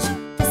stars.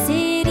 The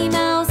city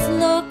mouse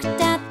looked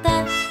at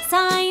the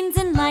signs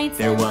and lights.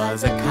 There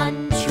was a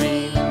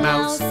country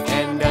mouse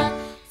and a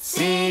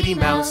city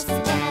mouse,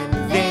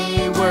 and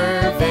they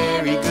were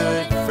very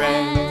good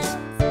friends.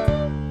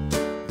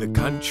 The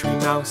country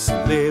mouse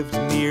lived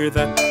near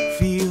the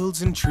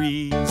fields and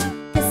trees.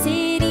 The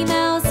city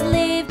mouse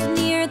lived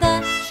near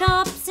the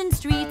shops and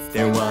streets.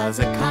 There was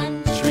a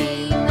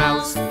country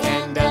mouse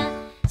and a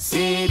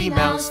city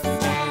mouse,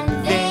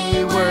 and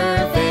they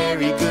were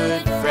very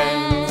good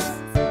friends.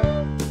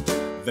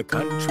 The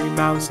country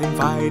mouse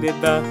invited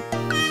the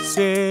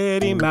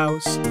city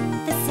mouse.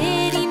 The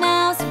city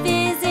mouse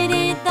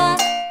visited the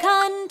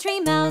country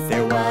mouse.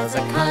 There was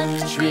a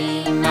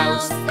country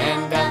mouse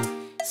and a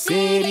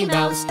city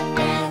mouse,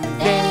 and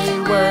they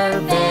were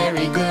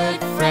very good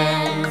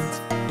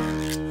friends.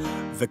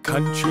 The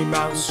country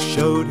mouse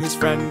showed his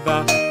friend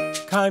the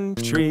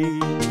country.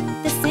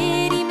 The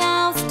city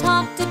mouse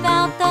talked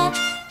about the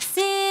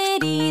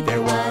city.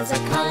 There was a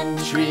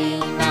country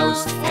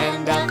mouse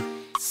and a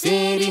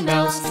city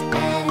mouse,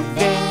 and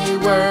they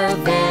were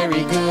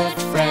very good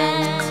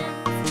friends.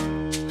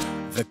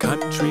 The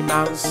country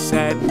mouse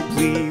said,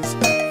 please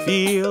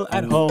feel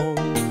at home.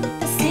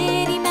 The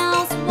city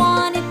mouse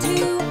wanted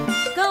to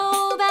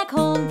go back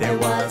home. There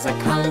was a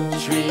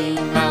country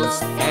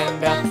mouse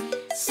and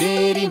a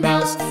city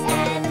mouse,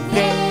 and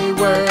they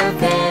were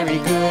very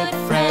good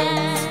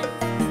friends.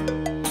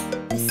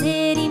 The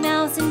city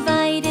mouse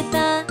invited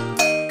the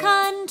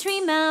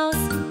country mouse.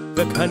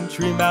 The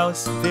country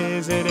mouse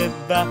visited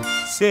the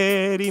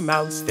city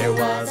mouse. There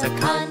was a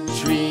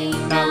country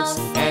mouse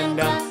and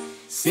a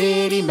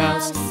city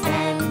mouse,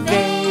 and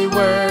they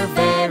were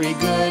very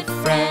good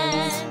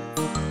friends.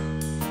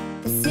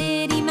 The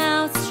city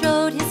mouse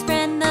showed his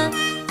friend the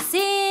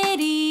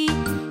city.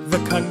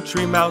 The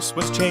country mouse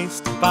was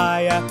chased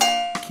by a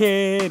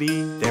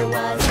kitty. There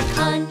was a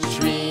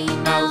country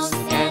mouse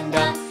and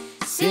a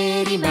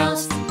city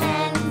mouse,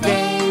 and they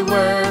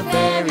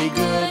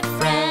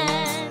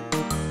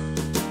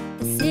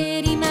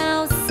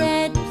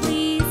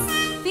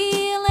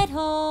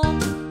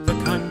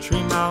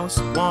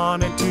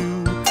wanted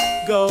to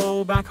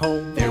go back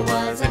home. There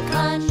was a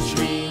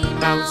country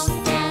mouse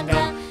and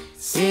a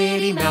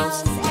city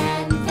mouse,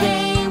 and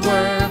they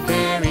were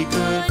very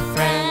good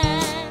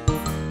friends.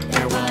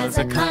 There was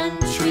a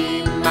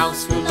country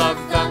mouse who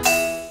loved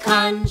the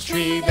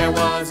country. There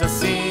was a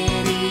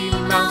city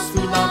mouse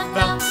who loved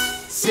the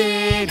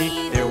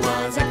city. There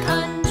was a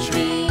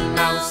country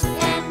mouse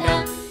and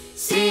a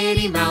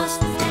city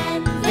mouse,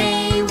 and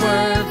they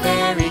were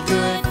very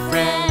good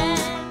friends.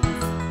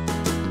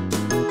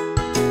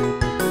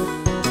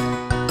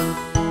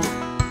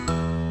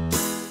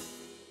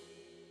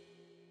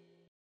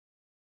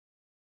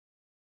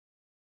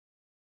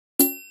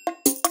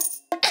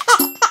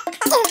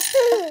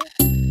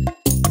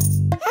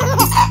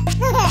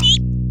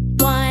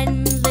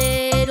 One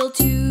little,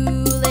 two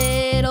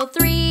little,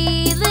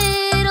 three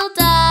little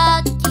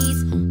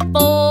duckies,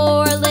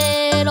 four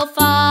little,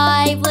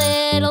 five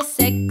little,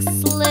 six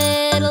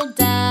little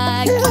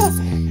duckies,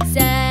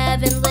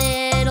 seven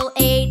little,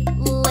 eight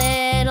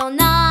little,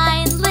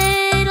 nine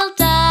little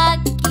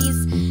duckies,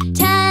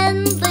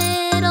 10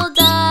 little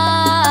duckies.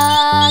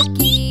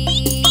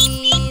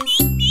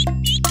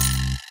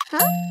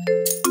 Huh?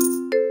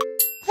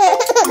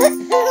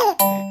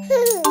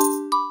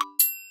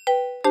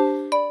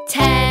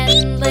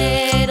 10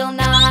 little,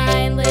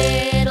 9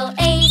 little,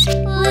 8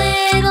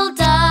 little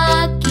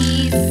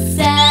duckies,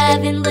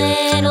 7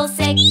 little,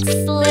 6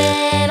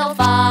 little,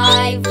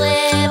 5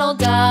 little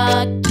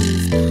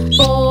duckies,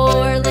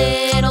 4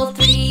 little,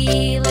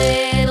 3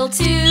 little,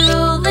 2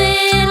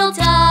 little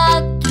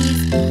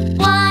duckies,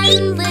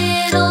 1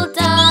 little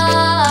ducky.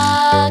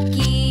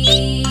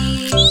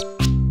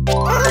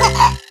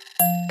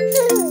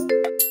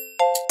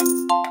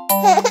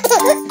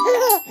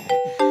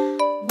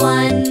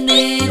 One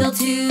little,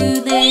 two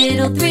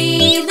little,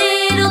 three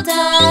little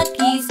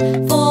duckies,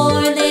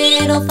 4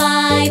 little,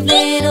 5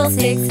 little,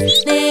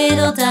 6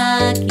 little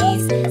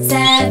duckies,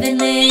 7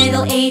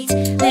 little, 8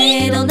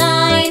 little,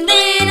 9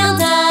 little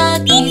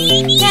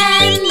duckies,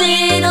 10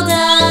 little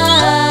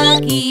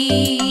duckies.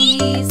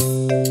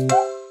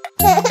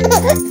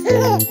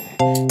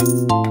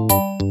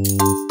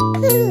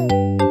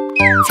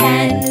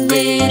 10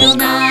 little,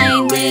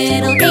 9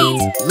 little,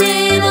 8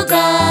 little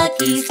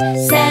duckies,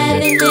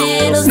 7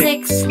 little,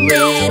 6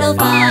 little,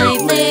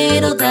 5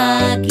 little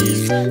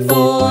duckies,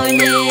 4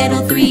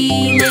 little,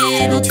 3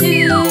 little,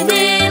 2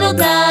 little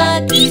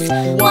duckies,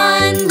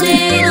 1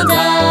 little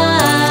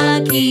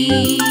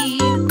ducky.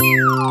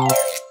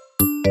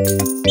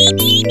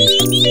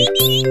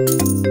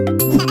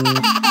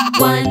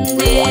 One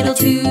little,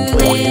 two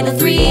little,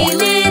 three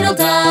little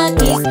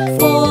duckies,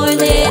 4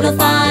 little,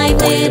 5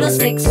 little,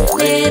 6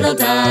 little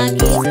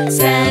duckies,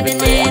 7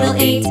 little,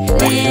 8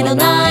 little,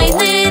 9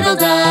 little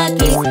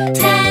duckies,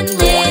 10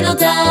 little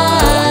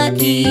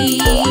duckies.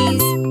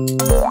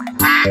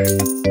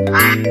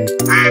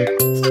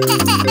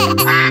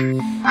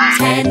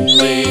 10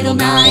 little,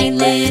 9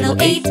 little,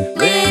 8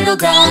 little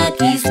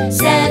duckies,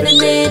 7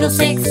 little,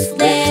 6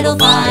 little,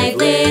 5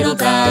 little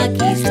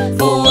duckies,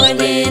 4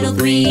 little,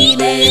 3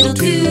 little,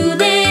 2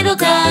 little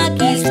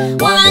duckies,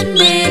 1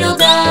 little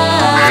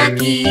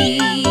ducky.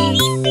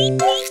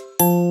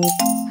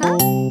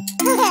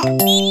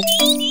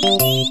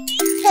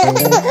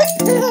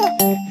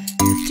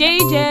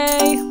 JJ.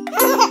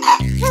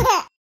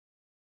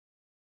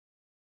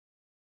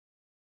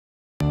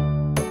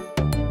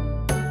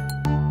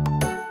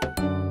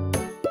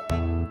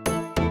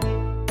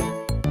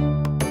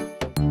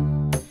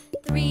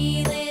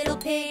 Three little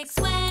pigs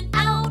went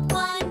out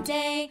one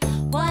day.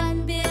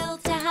 One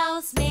built a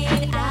house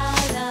made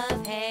out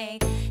of hay.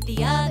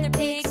 The other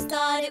pigs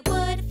thought it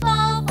would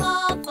fall,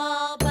 fall,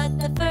 fall, but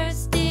the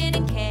first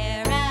didn't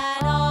care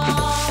at all.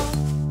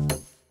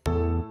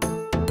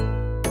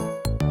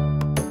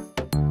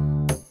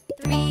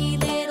 Three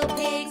little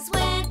pigs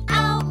went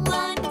out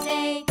one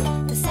day.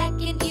 The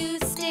second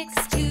used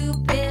sticks to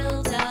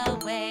build a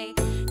way.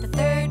 The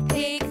third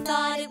pig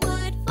thought it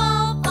would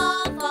fall,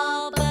 fall,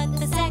 fall, but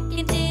the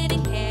second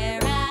didn't care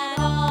at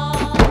all.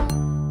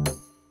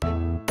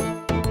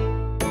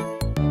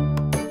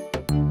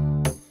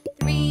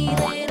 Three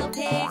little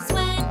pigs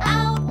went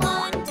out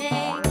one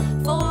day.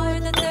 For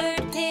the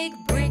third pig,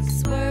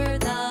 bricks were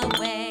the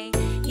way.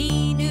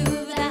 He knew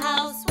the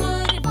house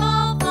would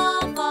fall,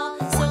 fall, fall,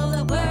 so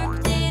the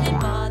work didn't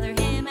bother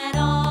him at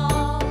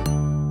all.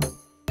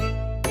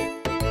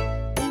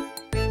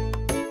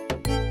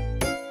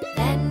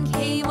 Then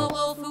came a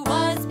wolf who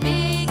was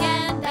big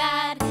and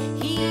bad.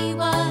 He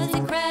was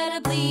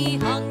incredibly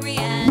hungry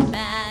and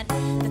mad.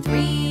 The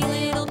three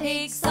little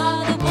pigs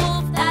saw the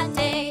wolf that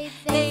day.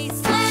 They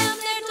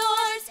slammed their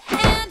doors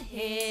and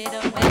hid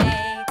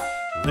away.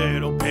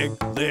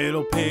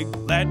 Little pig,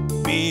 let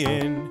me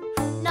in.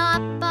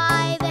 Not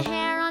by the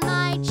hair on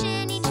my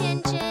chinny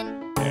chin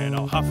chin. And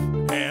I'll huff,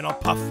 and I'll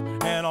puff,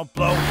 and I'll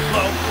blow,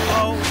 blow,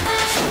 blow.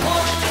 And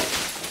boy,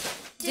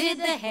 did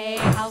the hay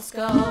house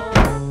go.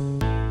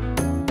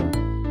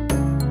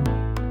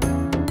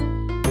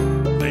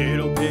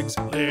 Little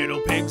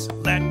pigs,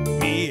 let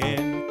me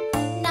in.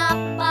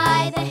 Not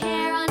by the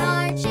hair on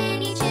our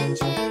chinny chin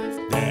chin.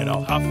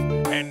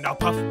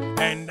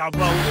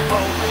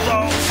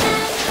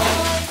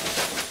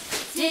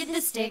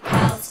 the stick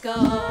house go.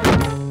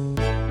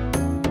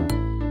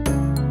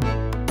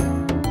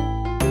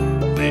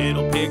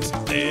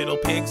 Little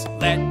pigs,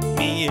 let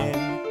me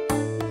in.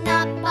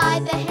 Not by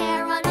the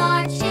hair on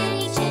our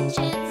chinny chin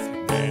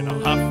chins. Then I'll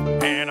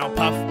huff and I'll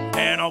puff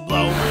and I'll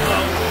blow,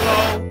 blow,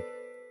 blow.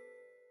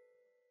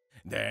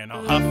 Then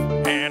I'll huff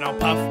and I'll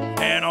puff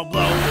and I'll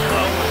blow,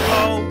 blow,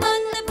 blow. But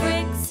the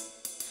bricks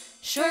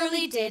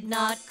surely did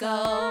not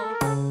go.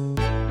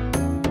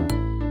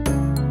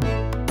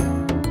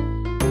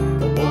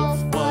 The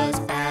wolf was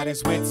at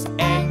his wits'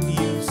 end,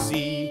 you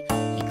see.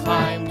 He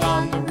climbed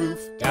on the roof,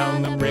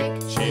 down the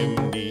brick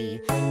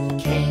chimney. He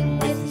came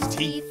with his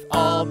teeth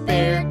all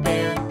bared,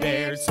 bared,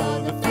 bared.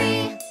 So the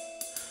 3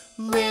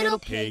 little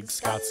pigs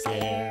got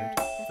scared.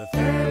 The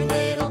 3rd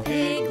little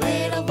pig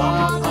lit a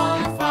log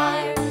on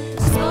fire.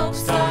 The smoke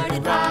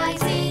started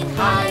rising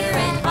higher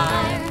and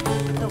higher.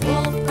 The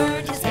wolf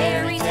burned his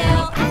hairy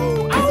tail.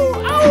 Ow,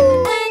 ow,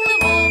 ow! Then the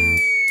wolf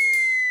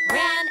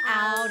ran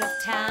out of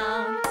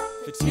town.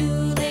 The 2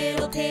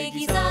 little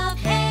piggies of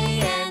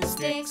hay and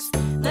sticks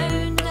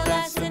Learned a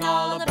lesson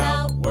all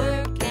about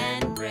work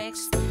and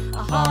bricks.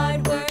 A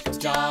hard worked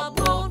job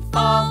won't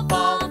fall,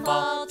 fall,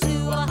 fall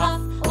to a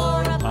huff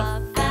or a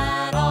puff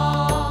at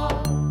all.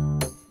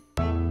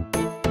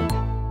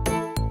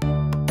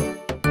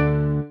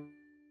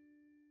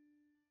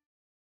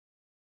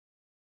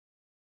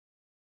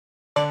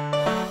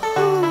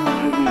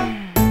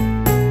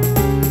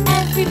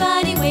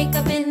 Everybody wake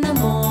up in the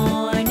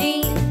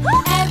morning.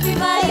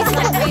 Everybody's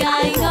hungry,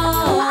 I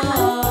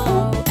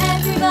know.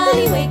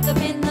 Everybody wake up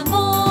in the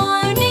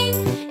morning.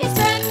 It's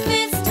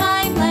breakfast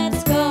time,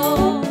 let's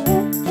go.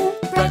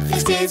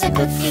 Breakfast is a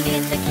cooking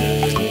in the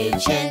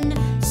kitchen.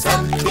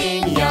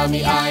 Something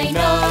yummy, I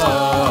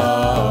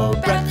know.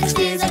 Breakfast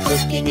is a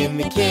cooking in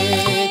the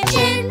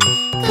kitchen.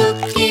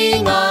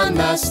 Cooking on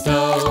the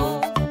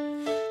stove.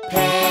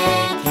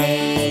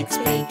 Pancakes,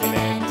 bacon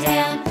and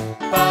ham.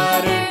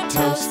 Butter,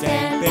 toast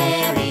and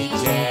berry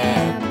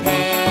jam.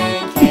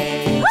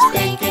 Pancakes,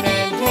 bacon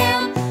and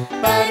ham.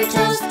 Butter,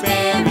 toast,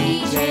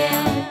 berry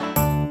jam.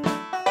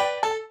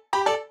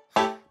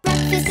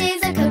 Breakfast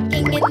is a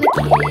cooking in the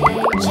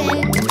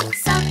kitchen.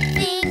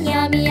 Something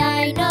yummy,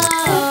 I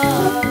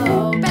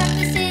know.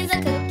 Breakfast is a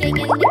cooking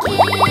in the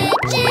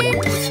kitchen.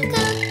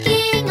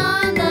 Cooking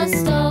on the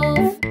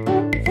stove.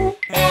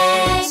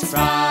 Eggs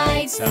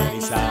fried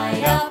sunny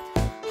side up.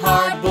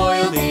 Hard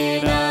boiled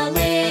in a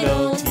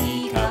little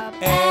teacup.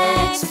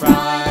 Eggs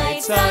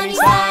fried sunny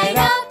side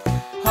up.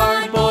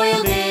 Hard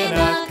boiled in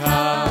a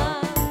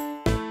cup.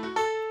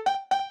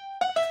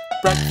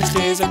 Breakfast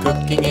is a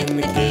cooking in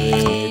the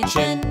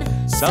kitchen.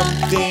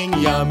 Something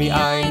yummy,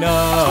 I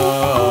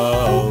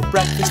know.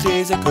 Breakfast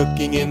is a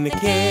cooking in the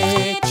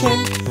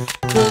kitchen.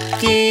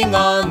 Cooking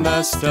on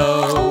the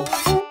stove.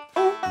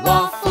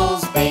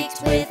 Waffles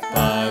baked with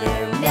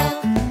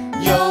buttermilk.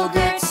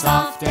 Yogurt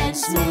soft and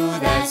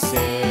smooth as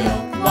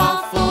silk.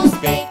 Waffles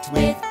baked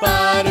with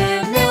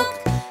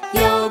buttermilk.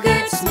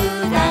 Yogurt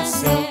smooth as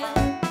silk.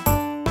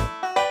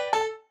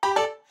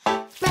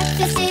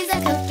 Breakfast is a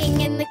cooking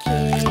in the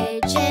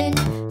kitchen.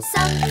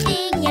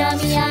 Something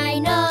yummy, I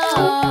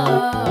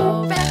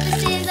know.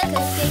 Breakfast is a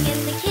cooking in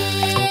the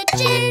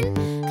kitchen.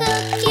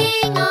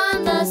 Cooking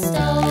on the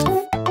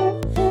stove.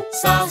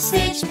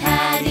 Sausage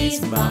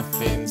patties,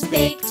 muffins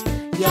baked.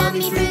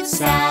 Yummy fruit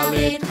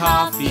salad,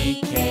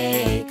 coffee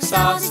cake.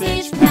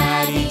 Sausage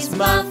patties,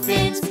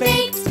 muffins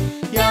baked.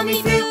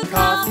 Yummy fruit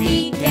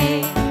coffee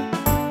cake.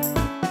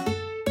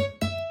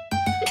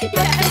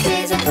 Breakfast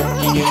is a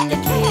cooking in the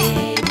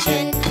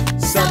kitchen.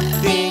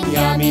 Something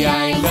yummy,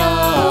 I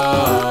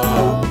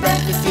know.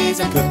 Breakfast is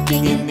a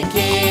cooking in the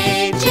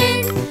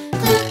kitchen.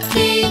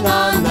 Cooking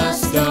on the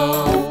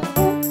stove.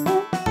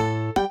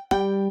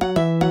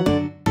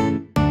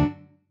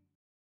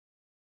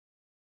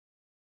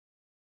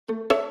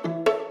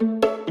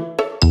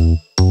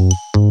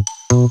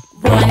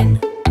 One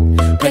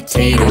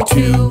potato,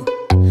 2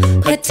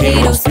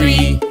 potatoes,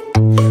 3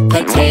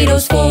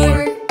 potatoes,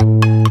 4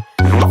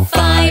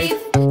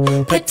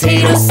 5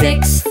 potatoes,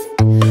 6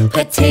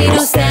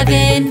 potatoes,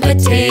 7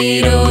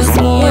 potatoes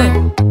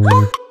more.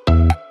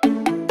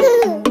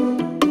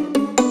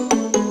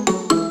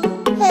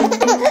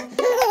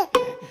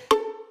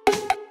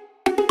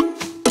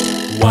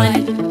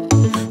 One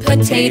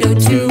potato,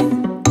 2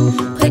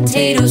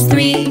 potatoes,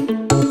 3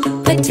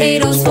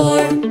 potatoes,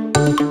 4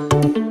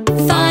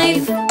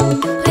 5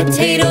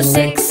 potatoes,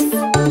 6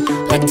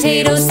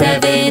 potatoes,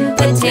 7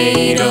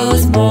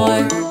 potatoes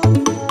more.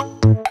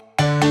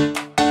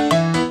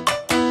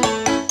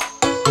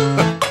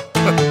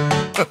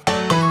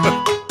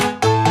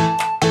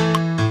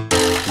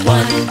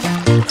 One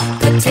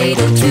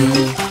potato, 2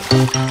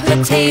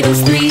 potatoes,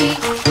 3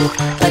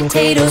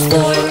 potatoes,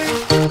 4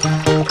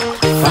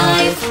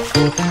 5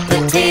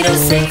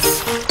 potatoes,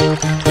 6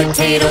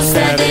 potatoes,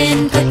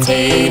 7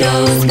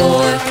 potatoes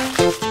more.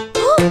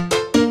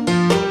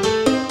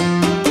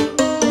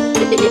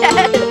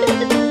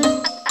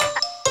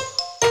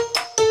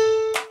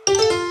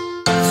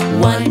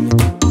 One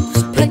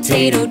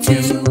potato,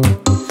 2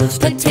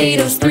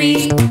 potatoes,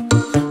 3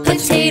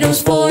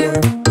 Potatoes 4.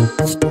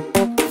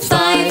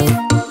 5.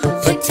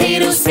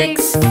 Potatoes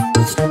 6.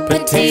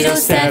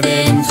 Potatoes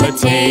 7.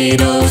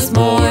 Potatoes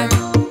more.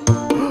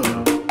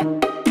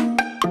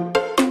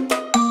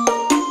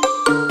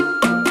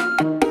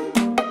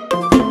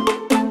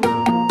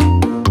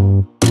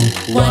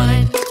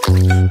 1.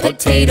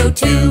 Potato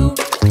 2.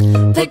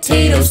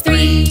 Potatoes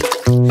 3.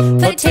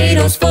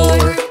 Potatoes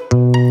 4.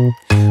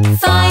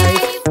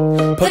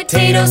 5.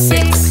 Potatoes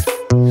 6.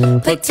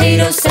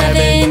 Potatoes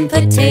 7.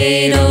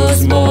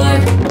 Potatoes more.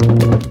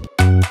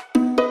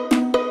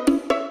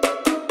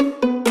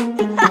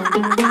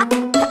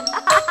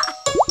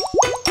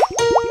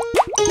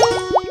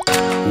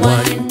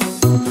 1.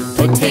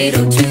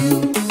 Potato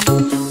 2.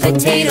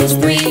 Potatoes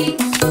 3.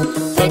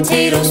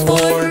 Potatoes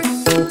 4.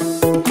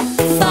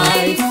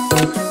 5.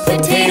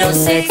 Potatoes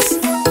 6.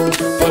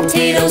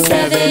 Potatoes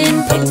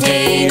 7.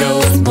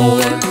 Potatoes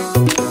more.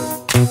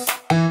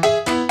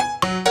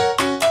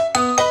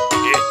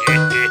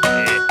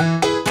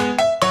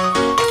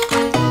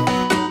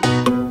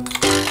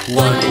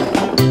 1.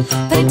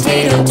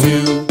 Potato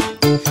 2.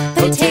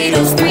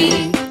 Potatoes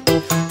 3.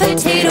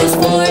 Potatoes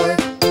 4.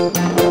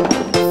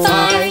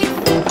 5.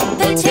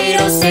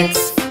 Potatoes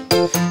 6.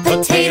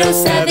 Potatoes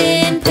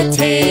 7.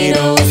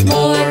 Potatoes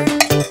more.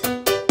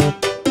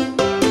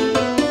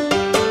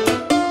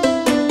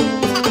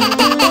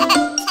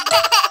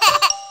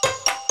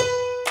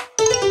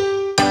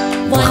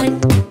 1.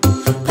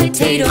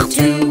 Potato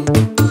 2.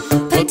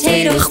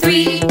 Potatoes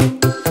 3.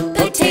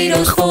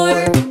 Potatoes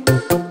 4.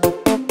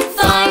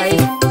 5.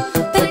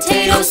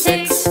 Potatoes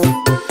 6.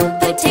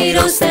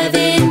 Potatoes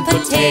 7.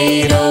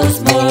 Potatoes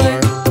more.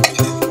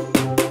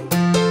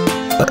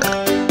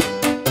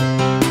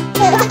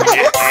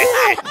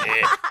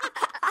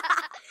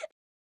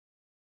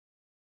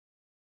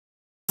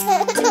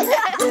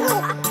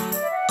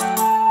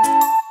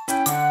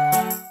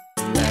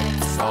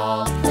 Let's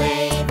all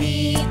play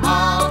the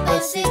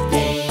opposite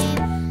game.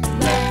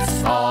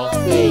 Let's all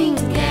think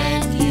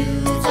and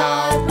use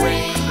our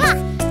brain.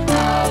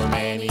 How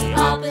many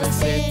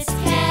opposites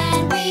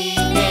can we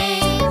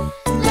name?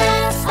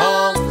 Let's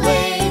all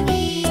play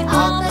the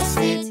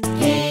opposite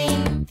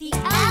game. The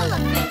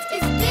elephant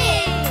is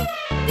big,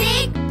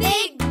 big,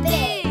 big,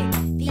 big.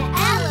 The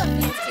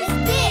elephant is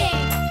big,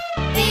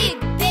 big,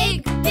 big,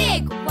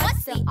 big.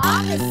 What's the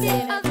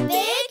opposite of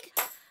big?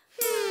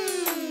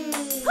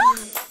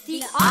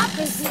 The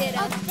opposite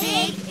of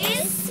big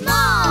is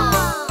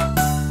small.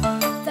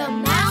 The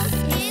mouse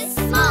is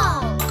small,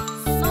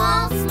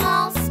 small,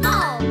 small,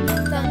 small.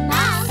 The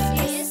mouse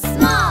is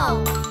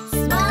small,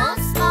 small,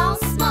 small,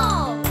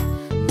 small.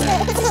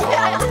 Let's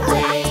all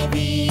play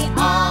the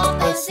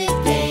opposite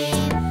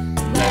game.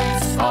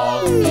 Let's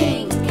all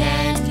think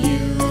and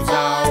use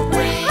our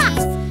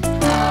brains.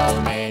 How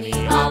many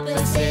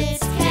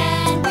opposites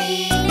can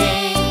we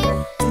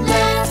name?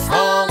 Let's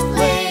all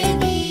play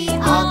the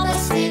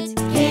opposite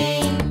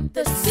game.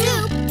 The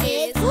soup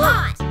is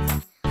hot,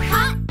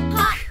 hot,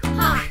 hot,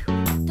 hot.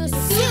 The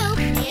soup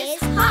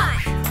is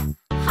hot,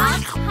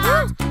 hot,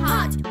 hot,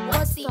 hot.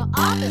 What's the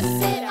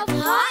opposite of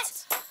hot?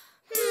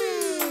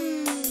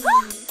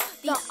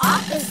 The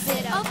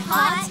opposite of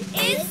hot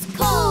is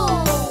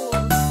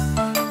cold.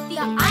 The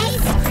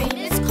ice cream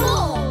is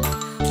cold,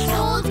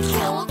 cold,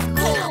 cold,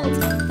 cold.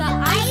 The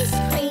ice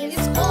cream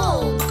is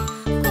cold,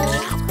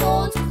 cold,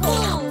 cold,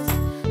 cold.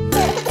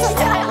 Let's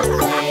all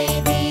play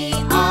the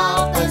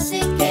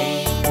opposite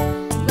game.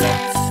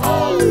 Let's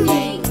all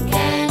think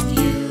and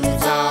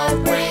use our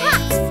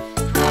brains.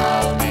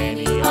 How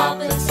many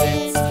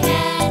opposites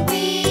can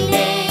we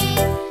name?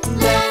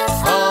 Let's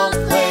all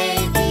play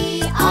the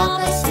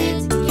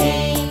opposite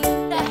game.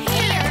 The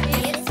hair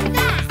is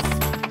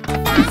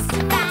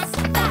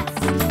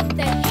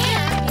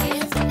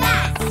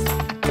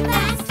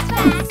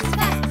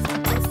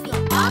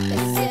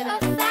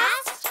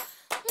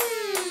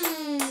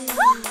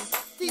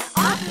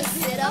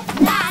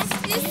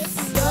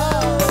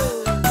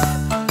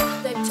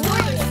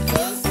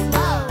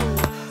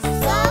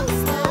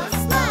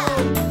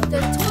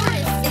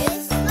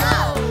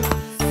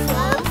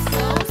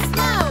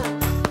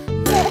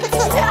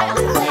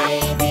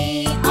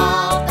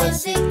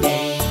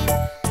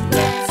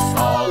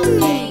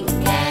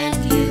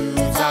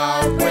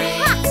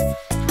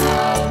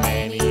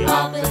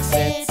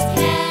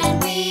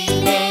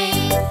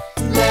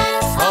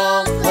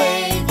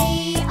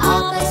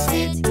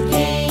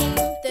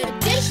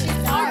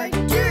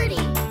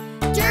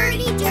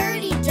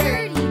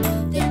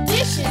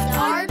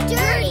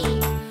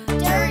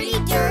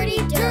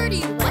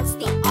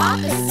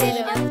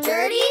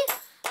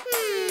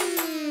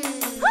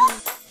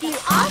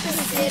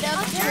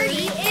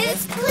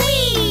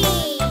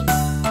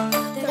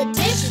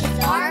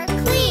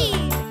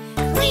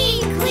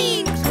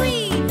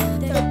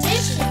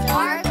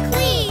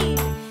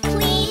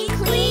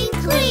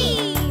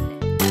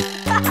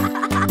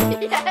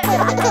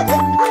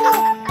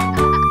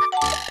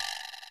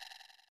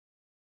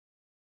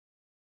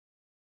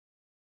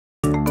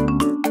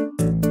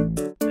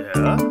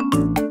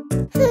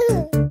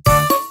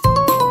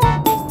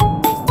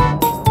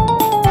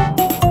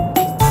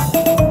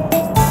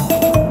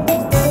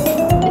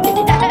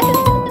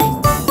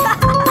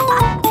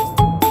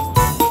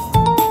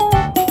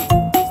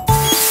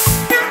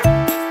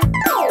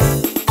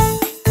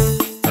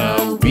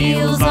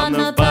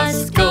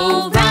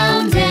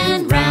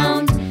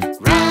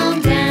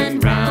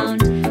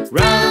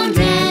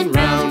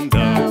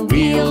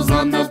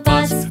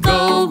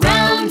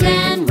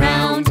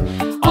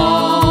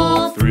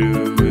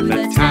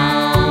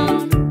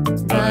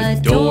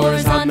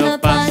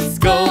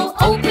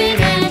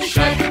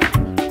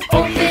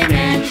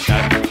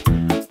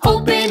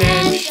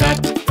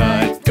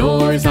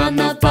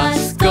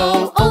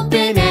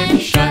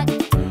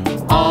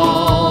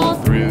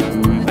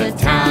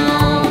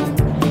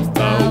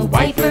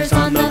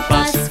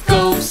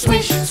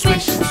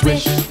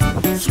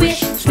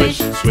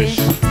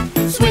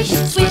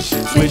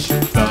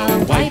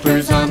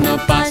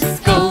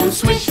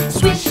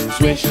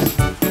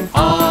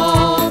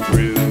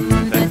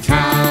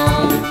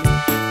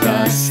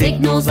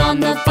on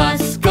the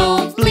bus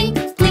go blink,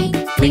 blink,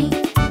 blink.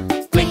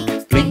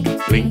 Blink, blink,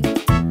 blink.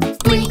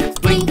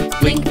 Blink, blink,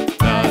 blink.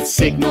 The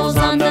signals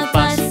on the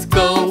bus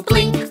go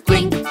blink,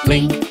 blink,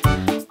 blink.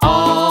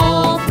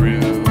 All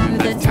through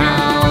the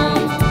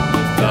town.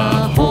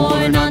 The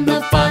horn on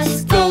the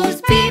bus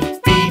goes beep,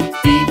 beep,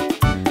 beep.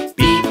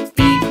 Beep,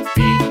 beep,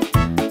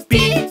 beep.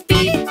 Beep,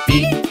 beep,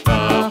 beep.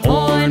 The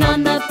horn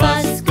on the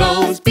bus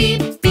goes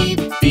beep, beep,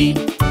 beep.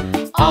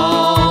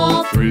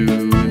 All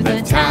through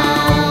the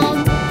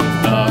town.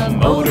 The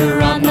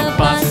motor on the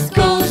bus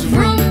goes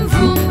vroom,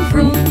 vroom,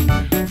 vroom.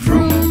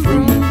 Vroom,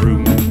 vroom,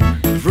 vroom.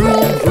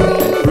 Vroom,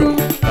 vroom, vroom.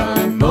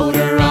 The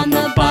motor on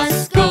the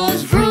bus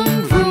goes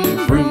vroom,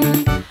 vroom,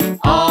 vroom.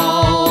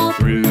 All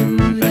through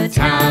the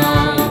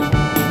town.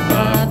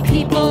 The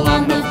people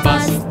on the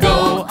bus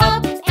go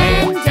up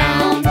and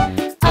down.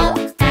 Up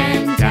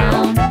and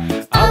down.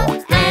 Up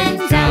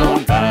and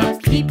down. The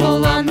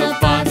people on the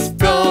bus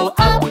go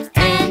up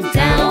and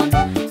down.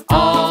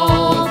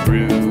 All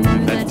through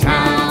the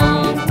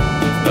town.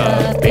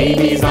 The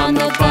babies on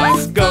the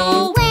bus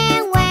go Wah,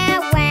 wah,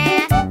 wah.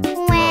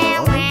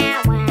 Wah,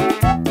 wah, wah.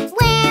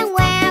 Wah,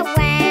 wah,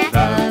 wah.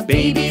 The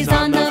babies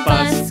on the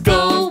bus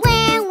go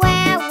Wah,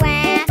 wah,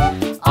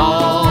 wah.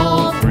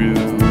 all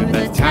through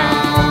the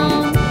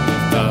town.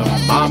 The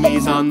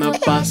mommies on the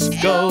bus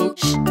go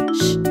shh,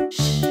 shh,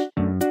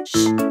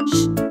 shh, shh,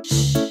 shh.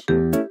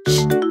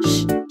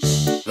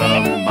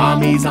 The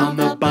mommies on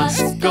the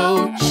bus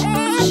go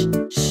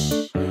shh, shh,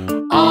 shh,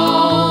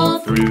 all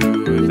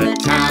through the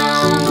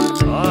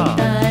town.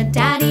 The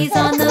daddies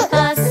on the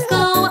bus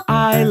go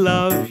I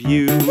love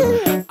you,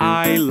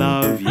 I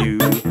love you,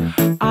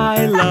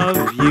 I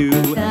love you,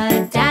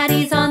 The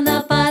daddies on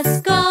the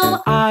bus go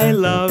I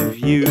love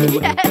you.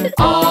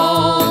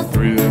 All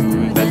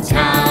through the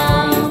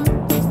town.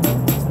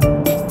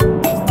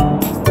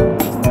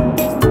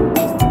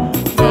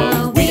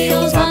 The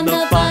wheels on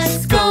the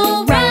bus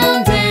go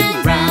round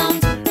and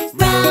round.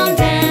 Round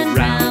and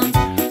round.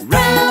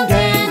 Round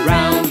and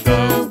round.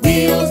 The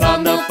wheels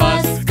on the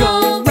bus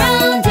go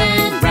round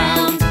and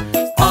round.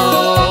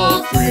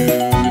 All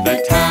through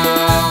the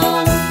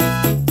town.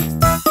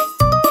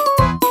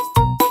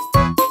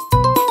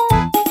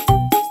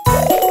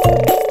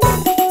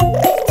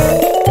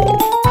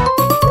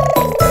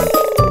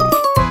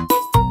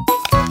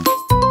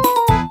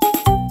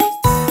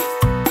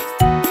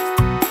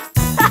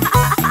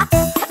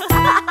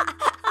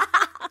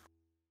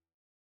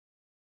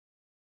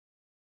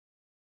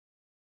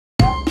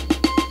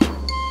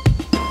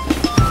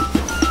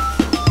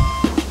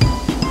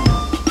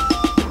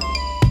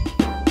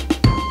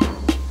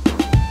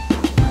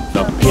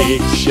 The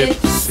pig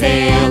ships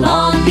sail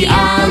on the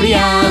alley,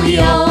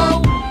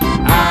 alley-o.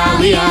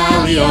 Alley,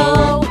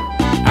 alley-o.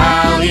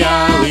 Alley,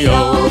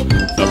 alley-o.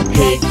 The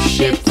pig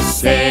ships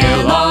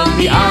sail on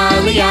the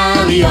alley,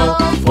 alley-o.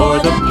 For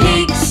the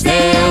pigs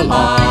sail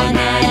on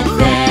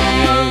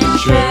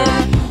adventure.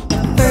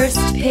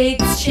 First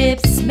pig's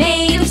ships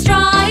made of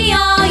straw,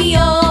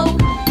 E-I-E-O.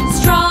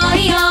 Straw,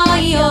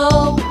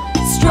 E-I-E-O.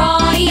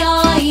 Straw,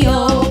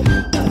 E-I-E-O.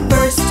 The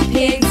first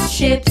pig's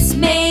ships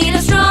made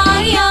of straw,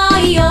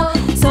 E-I-E-O.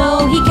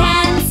 So he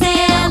can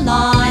sail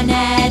on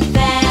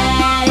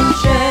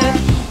adventure.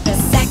 The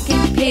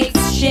second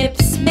pig's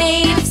ships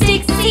made of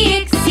sticks,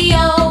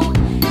 E-I-E-O.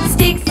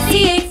 Sticks,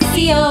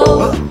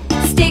 E-I-E-O.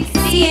 Sticks,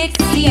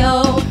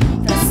 E-I-E-O.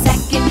 The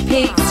second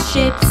pig's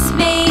ships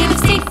made of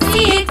sticks,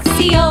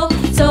 E-I-E-O.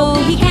 So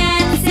he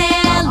can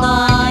sail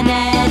on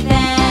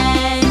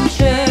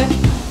adventure.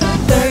 The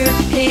third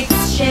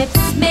pig's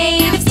ships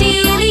made of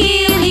steel,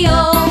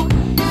 E-I-E-O.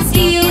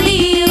 Steel,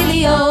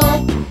 E-I-E-O.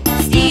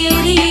 Steel,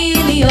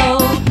 E-I-E-O.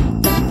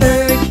 The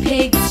third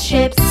pig's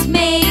ships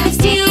made of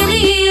steel,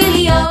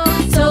 E-I-E-O.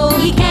 So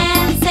he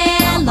can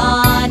sail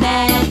on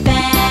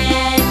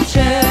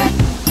adventure.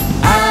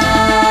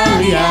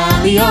 Alley,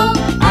 alley-o.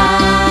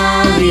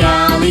 Alley,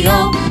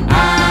 alley-o.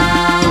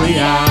 Alley,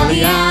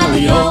 alley,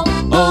 alley-o.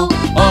 Oh,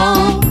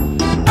 oh.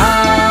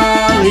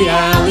 Alley,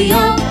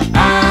 alley-o.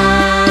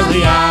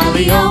 Alley,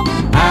 alley-o.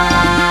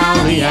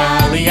 Alley,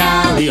 alley,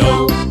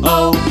 alley-o.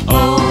 Oh,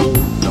 oh.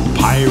 The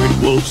pirate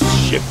wolf's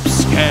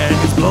ship's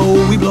cannons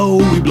blow, we blow,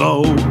 we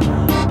blow.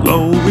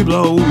 Blow, we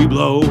blow, we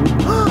blow.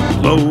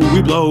 Blow,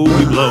 we blow,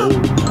 we blow.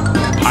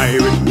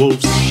 Pirate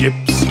wolf's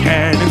ship's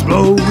cannons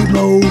blow, we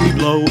blow, we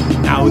blow.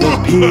 Now the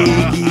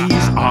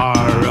piggies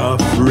are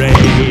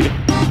afraid.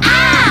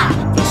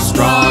 The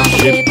straw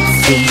ship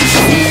sinks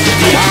in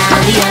the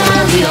alley,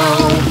 alley-o.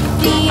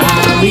 The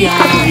Alley,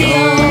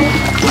 alley-o.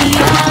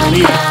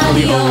 Alley,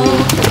 alley-o.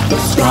 The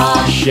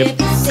straw ship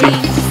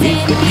sinks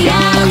in the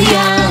alley,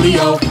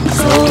 alley-o.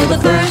 So the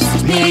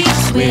first pig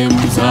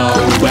swims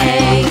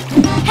away.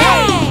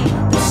 Hey!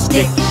 The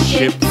stick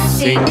ship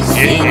sinks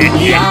in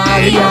the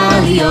alley,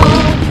 alley-o.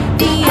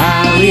 The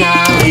alley,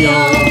 alley-o.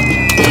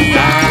 The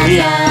alley,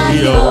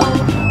 alley-o.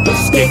 The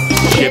stick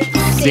ship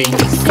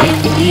sinks in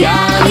the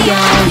alley,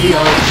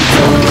 alley-o.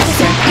 So the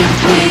second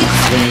pig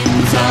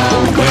swims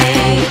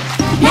away.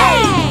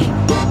 Hey!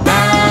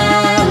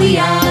 Alley,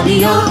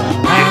 alley-o.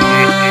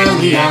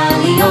 Alley,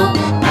 alley-o.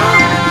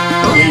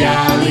 Alley,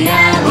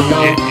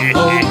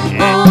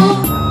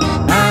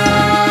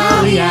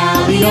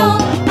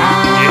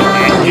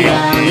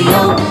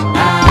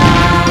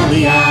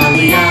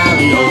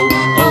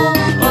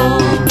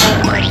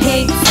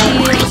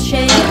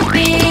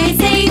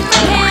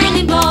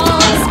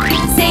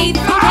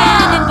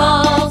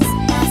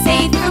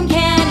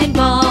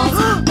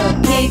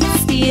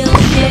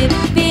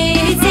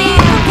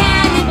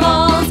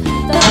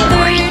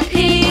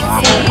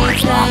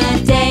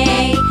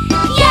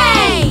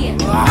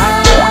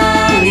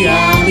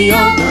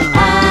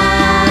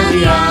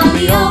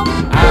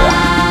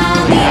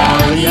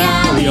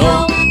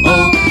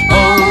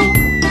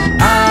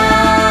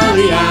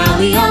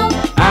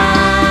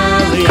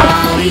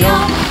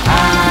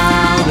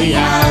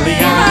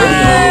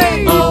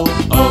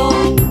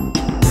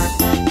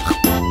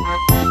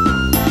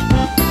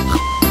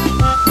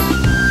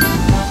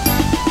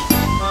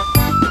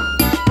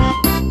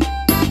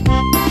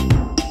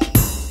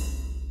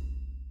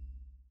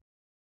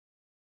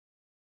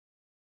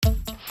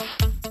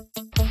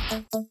 Aha!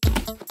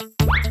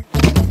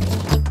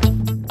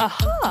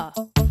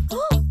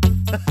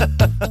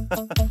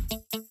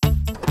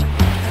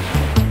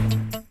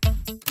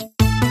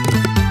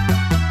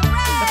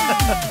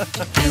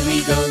 Here we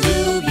go,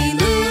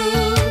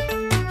 Looby-Loo.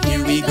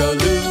 Here we go,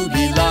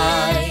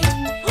 Looby-Light.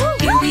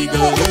 Here we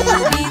go,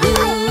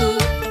 Looby-Loo.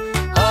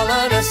 All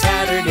on a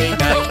Saturday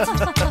night.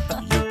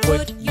 You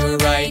put your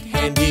right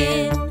hand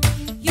in.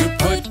 You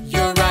put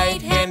your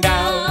right hand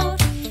out.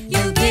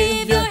 You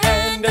give your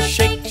hand a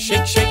shake,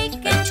 shake, shake,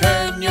 and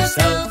turn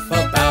yourself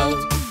about.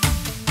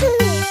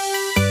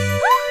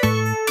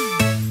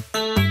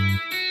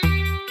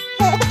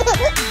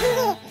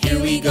 Here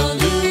we go,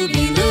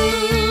 Looby-Loo.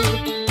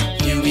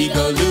 Here we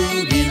go,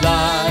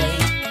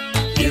 Looby-Light.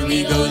 Here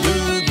we go,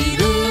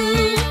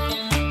 Looby-Loo.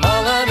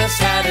 All on a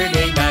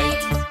Saturday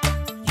night.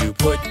 You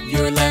put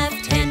your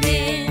left hand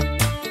in.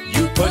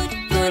 You put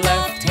your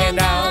left hand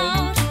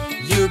out.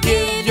 You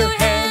give your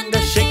hand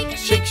a shake,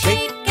 shake,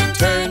 shake, and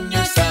turn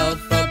yourself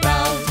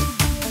about.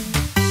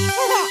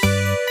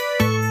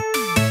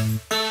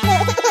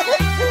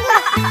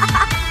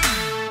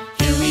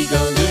 Here we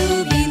go,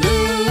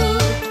 Looby-Loo.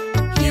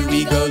 Here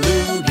we go,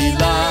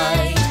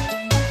 Looby-Light.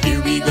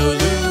 Here we go,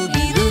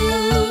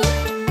 Looby-Loo.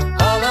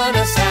 All on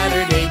a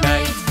Saturday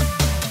night.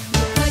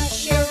 You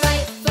put your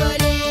right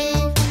foot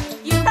in.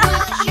 You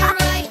put your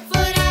right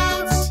foot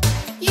out.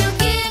 You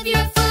give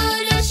your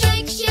foot a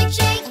shake, shake,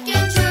 shake,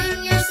 and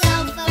turn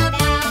yourself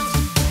about.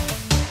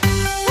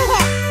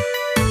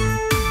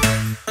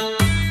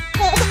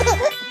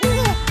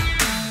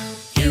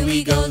 Here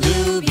we go,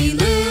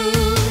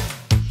 Looby-Loo.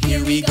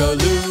 Here we go,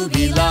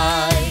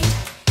 Looby-Light.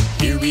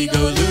 Here we go,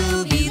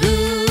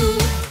 Looby-Loo.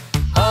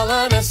 All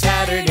on a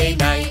Saturday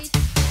night.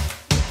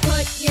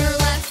 Put your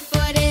left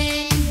foot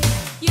in.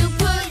 You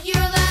put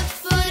your left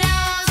foot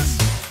out.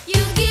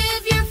 You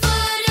give your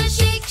foot a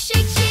shake,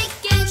 shake,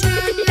 shake, and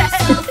turn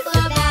yourself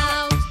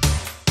about.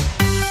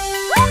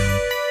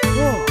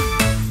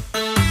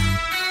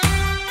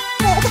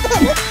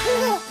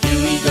 Here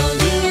we go,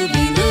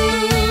 Looby-Loo.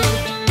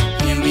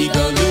 Here we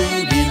go,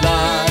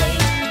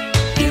 Looby-Light.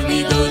 Here we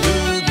go,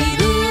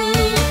 Looby-Loo.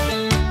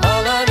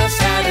 All on a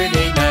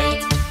Saturday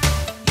night.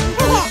 You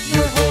put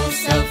your whole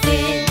self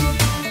in.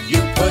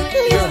 You put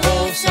your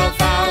whole self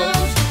out.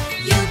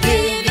 You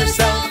give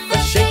yourself a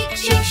shake,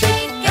 shake,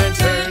 shake, and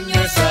turn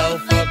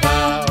yourself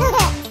about.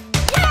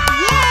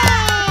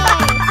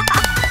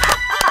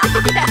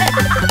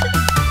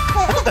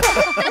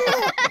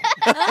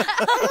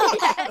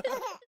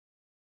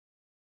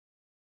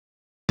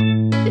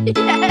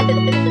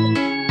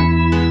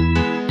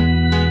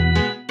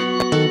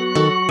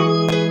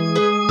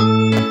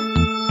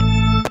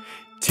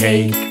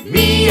 Take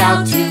me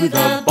out to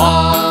the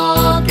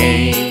ball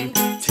game.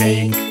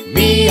 Take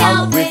me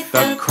out with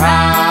the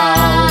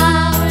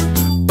crowd.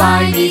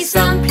 Buy me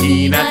some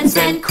peanuts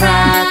and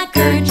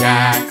cracker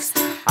jacks.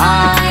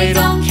 I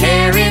don't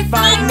care if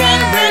I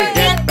never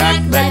get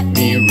back. Let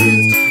me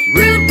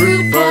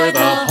root for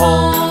the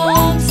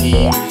home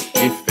team.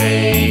 If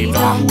they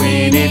don't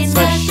win, it's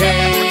a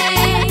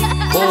shame.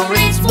 For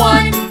it's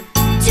 1,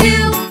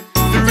 2,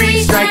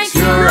 3 strikes,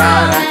 you're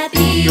out at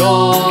the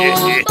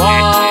old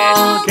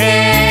ball game.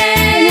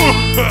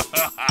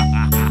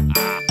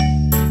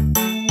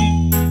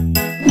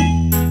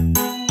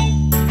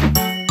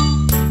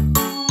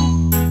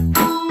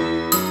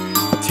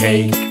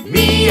 Take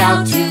me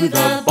out to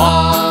the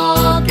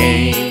ball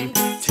game.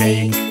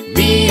 Take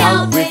me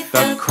out with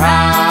the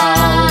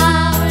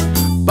crowd.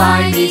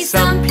 Buy me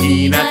some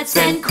peanuts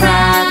and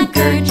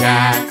cracker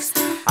jacks.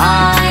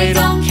 I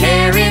don't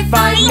care if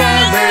I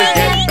never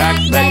get back.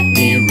 Let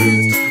me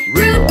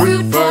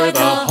root for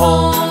the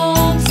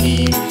home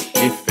team.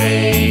 If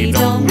they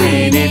don't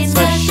win, it's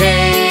a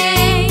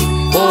shame.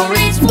 For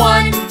it's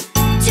 1,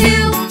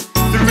 2,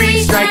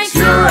 3 strikes,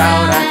 you're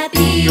out at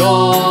the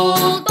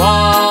old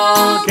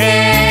ball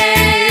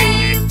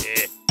game.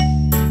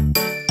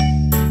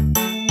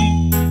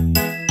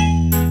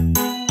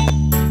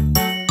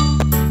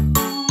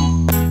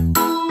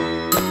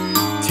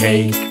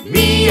 Take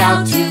me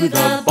out to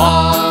the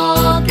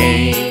ball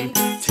game.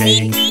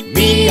 Take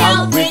me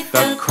out with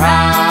the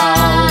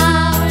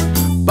crowd.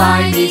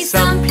 Buy me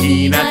some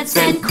peanuts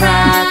and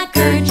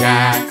cracker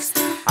jacks.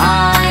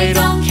 I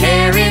don't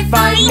care if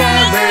I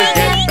never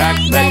get back.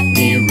 Let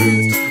me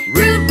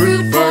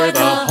root for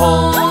the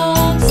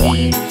home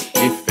team.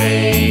 If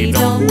they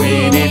don't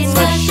win, it's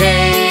a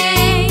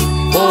shame.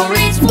 For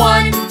it's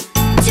 1,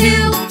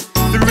 2,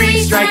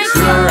 3 strikes,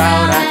 you're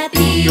out at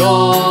the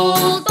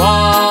old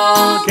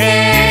ball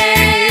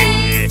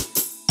game.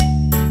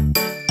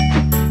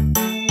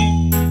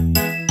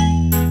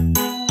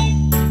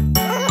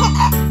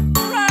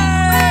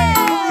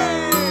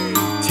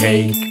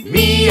 Take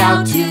me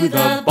out to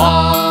the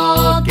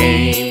ball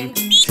game.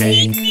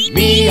 Take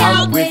me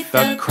out with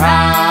the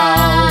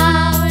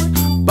crowd.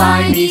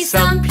 Buy me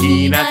some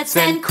peanuts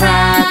and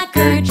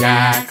cracker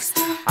jacks.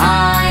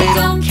 I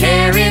don't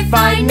care if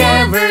I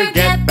never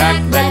get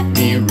back. Let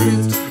me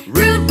root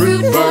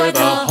for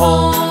the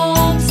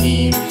home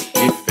team.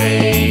 If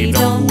they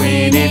don't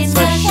win, it's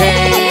a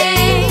shame.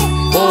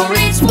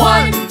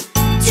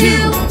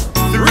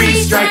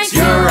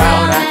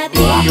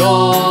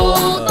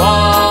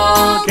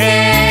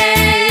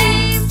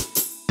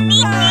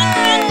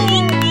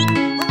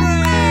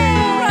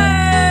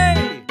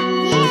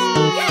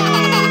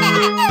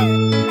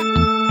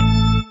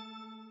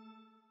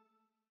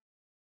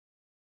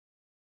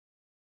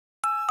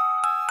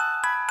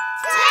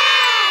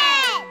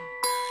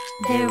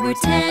 There were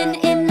 10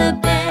 in the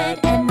bed,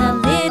 and the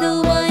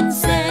little one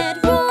said,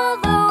 roll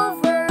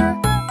over,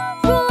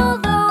 roll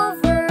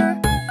over.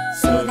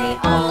 So they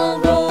all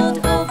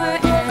rolled over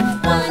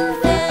and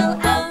one fell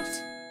out.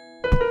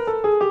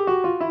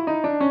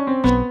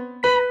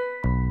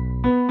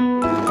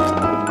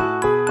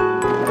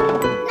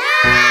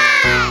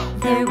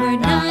 There were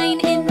 9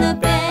 in the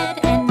bed,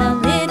 and the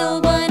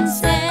little one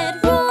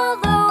said, roll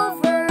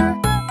over,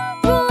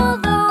 roll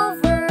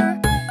over.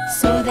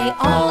 So they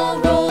all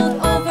rolled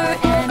over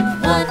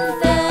and one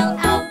fell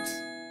out.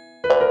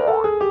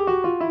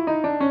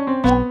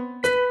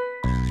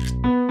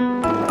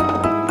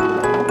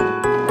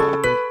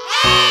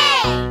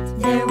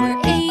 There were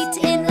 8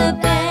 in the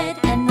bed,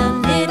 and the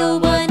little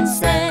one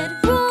said,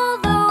 roll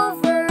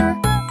over,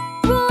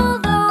 roll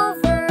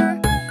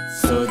over.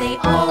 So they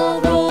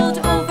all rolled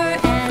over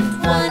and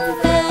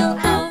one fell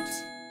out.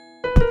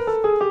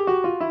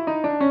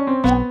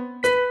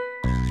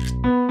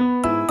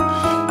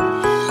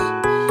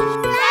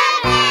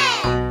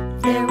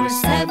 There were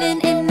 7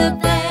 in the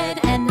bed,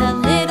 and the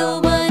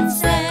little one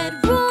said,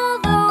 roll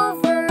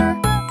over,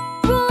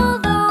 roll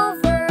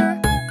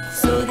over.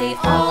 So they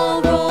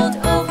all rolled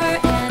over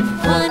and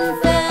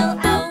one fell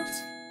out.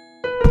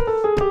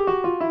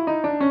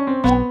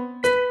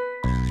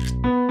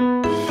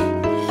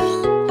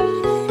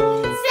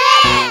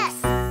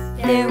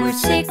 There were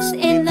 6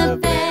 in the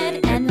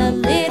bed, and the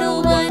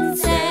little one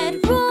said,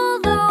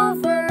 roll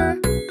over,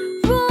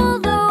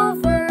 roll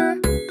over.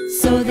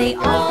 So they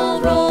all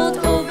rolled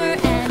over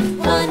and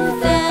one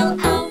fell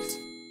out.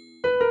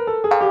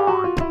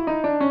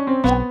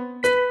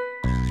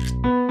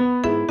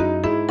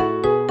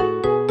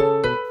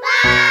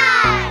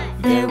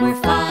 There were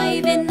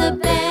 5 in the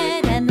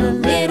bed, and the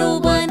little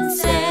one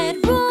said,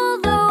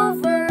 roll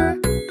over,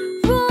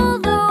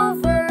 roll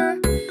over.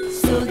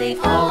 So they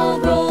all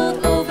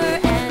rolled over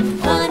and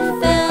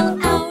one fell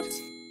out.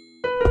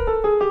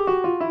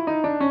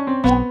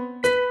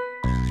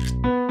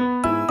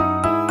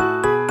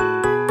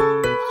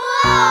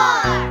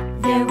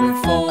 There were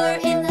 4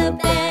 in the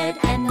bed,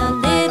 and the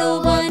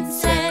little one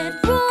said,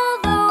 roll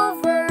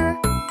over,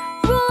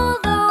 roll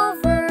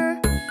over.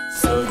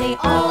 So they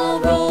all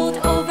rolled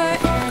over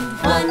and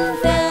one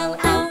fell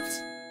out.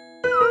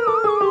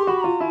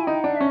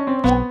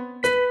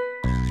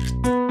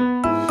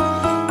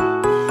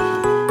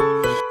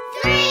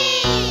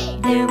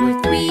 There were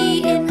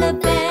 3 in the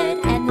bed,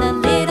 and the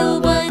little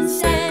one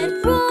said,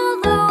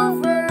 roll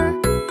over,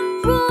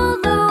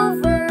 roll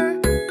over.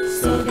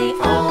 So they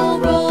all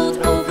rolled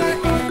over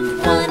and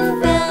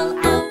one fell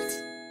out.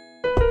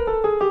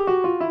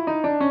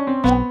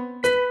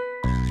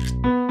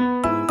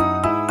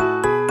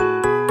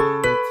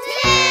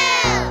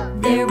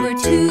 There were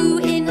 2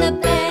 in the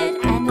bed,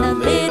 and the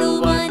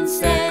little one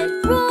said,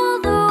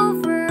 roll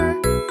over,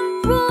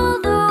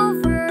 roll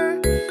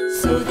over.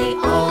 So they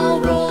all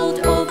rolled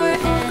over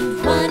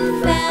and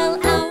one fell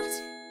out.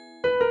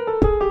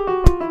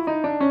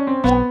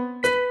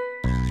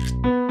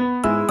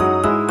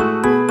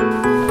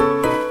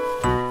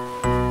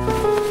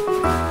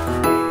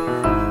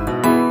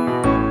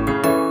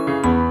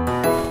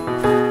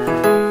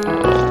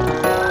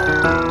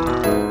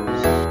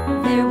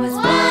 There was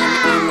 1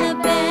 in the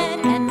bed,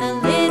 and the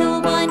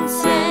little one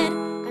said,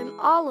 I'm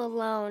all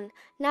alone.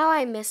 Now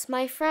I miss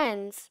my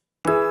friends.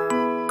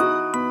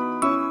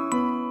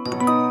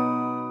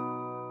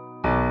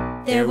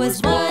 There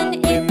was 1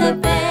 in the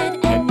bed,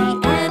 and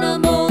the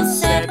animals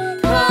said,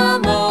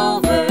 come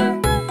over,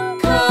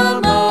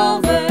 come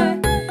over.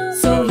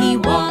 So he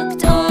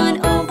walked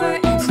on over,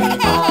 and they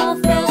all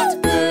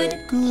felt good.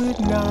 Good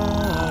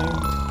night,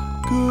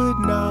 good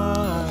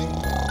night.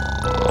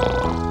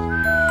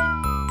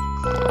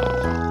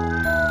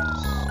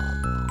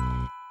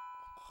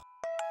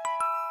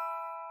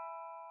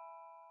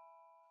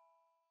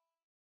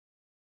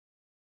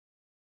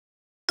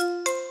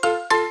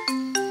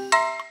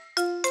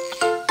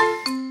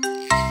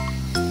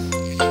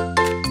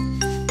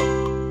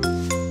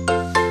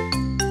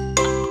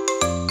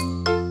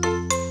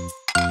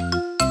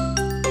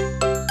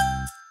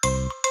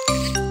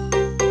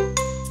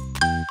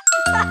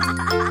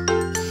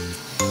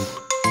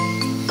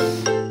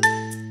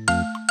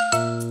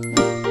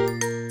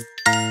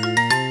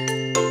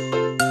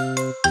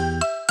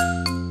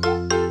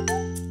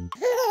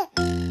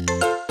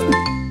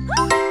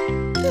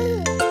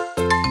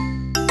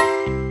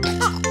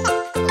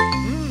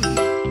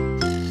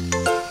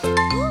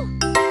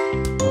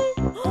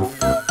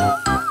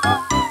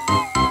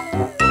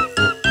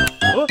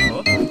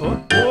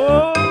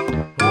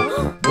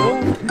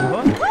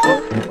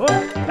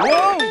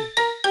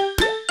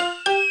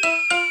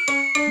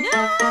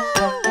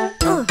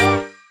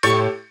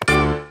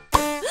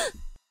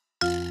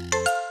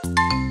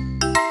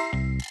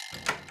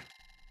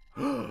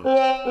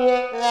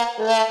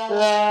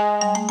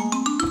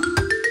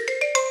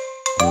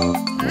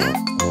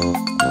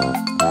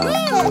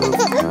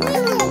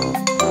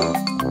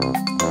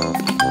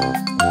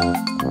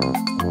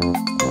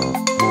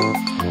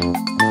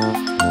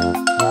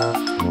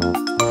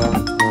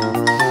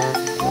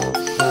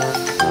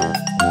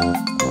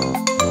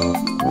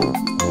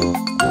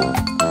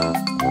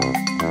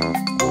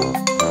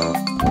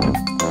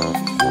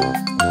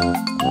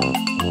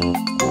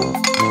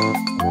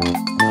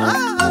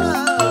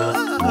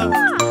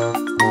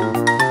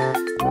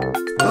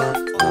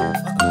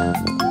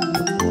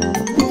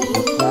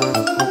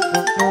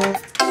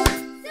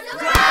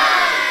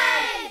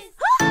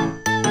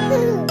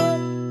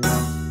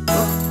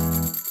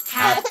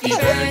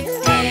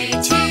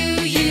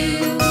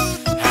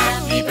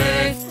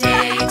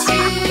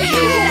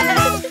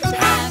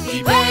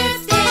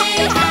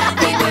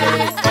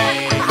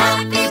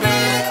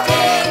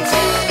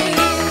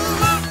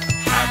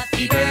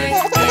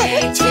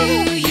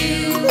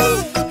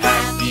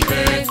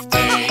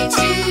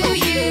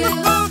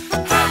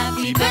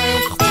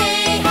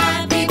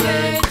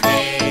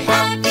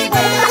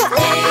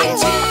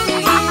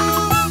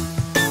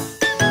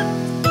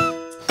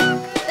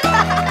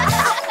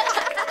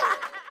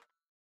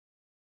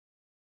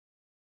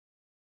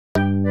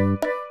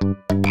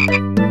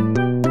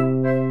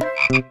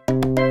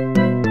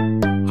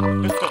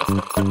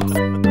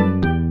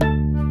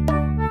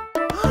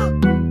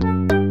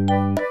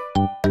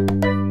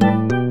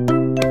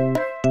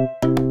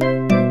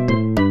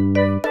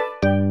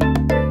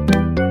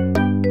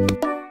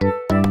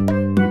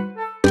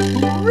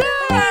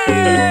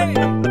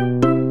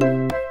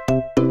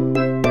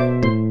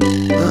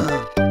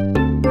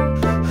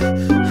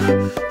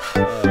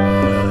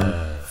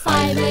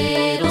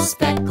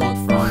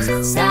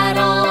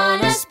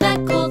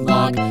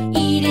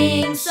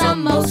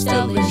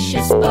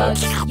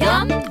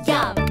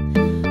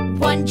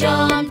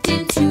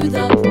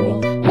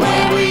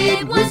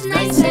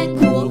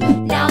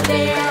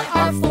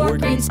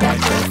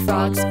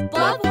 frogs.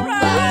 Blub, blub.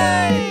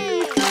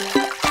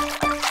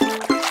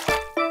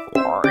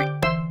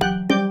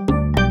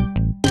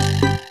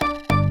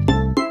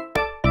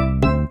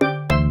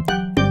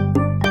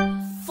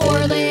 Four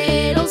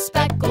little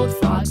speckled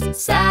frogs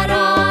sat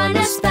on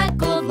a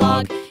speckled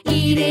log,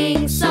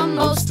 eating some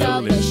most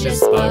delicious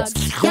bugs.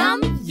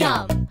 Yum,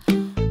 yum.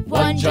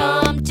 One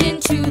jumped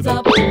into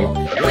the pool,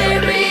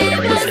 where it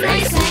was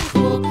nice and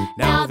cool.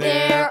 Now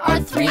there are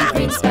 3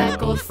 green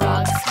speckled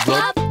frogs.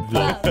 Blub,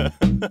 blub.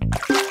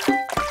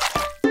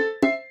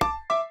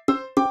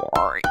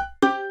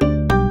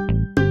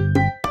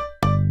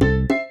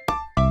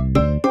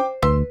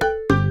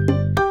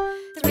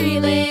 3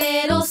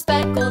 little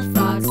speckled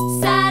frogs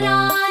sat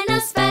on a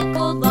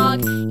speckled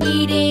log,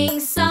 eating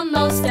some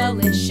most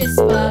delicious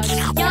bugs.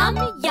 Yum,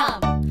 yum.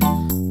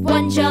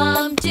 One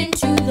jumped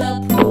into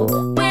the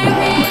pool,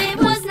 where it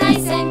was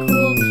nice and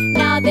cool.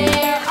 Now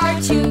there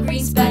are 2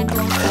 green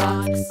speckled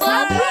frogs.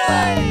 Blub, blub.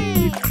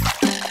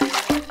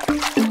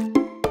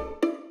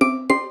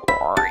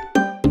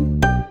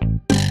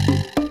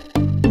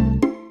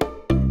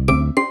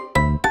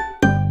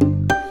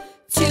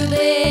 2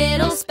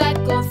 little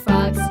speckled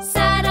frogs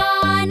sat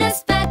on a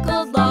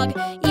speckled log,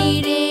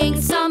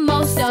 eating some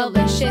most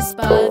delicious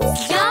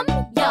bugs. Yum,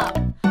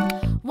 yum.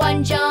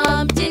 One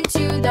jumped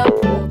into the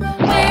pool,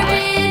 where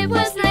it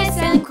was nice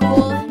and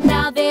cool.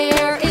 Now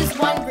there is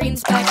 1 green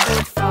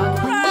speckled frog.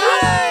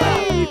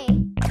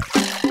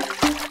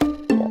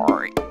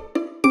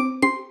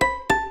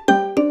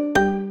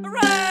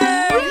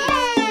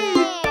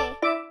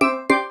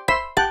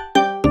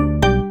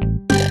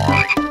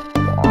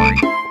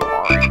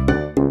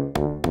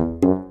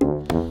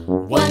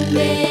 One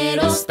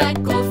little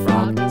speckled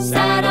frog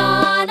sat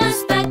on a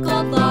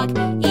speckled log,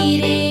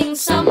 eating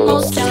some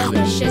most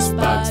delicious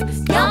bugs.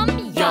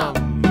 Yum, yum.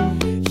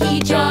 He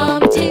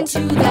jumped into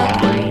the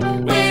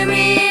pond, where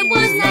it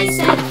was nice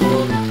and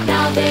cool.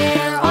 Now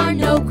there are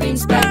no green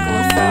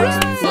speckled frogs.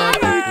 Blub,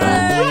 blub.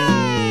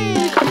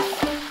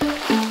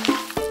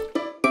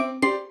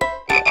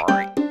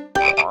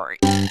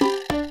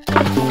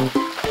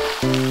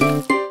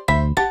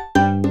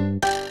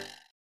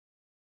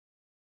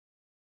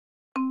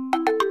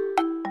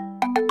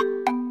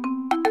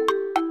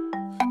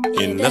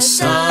 In the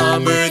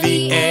summer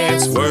the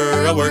ants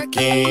were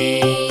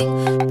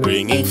a-working,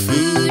 bringing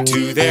food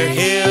to their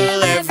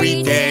hill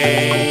every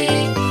day,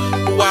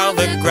 while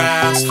the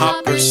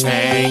grasshopper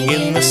sang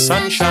in the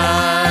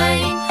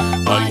sunshine.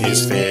 On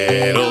his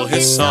fiddle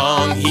his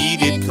song he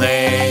did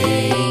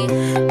play.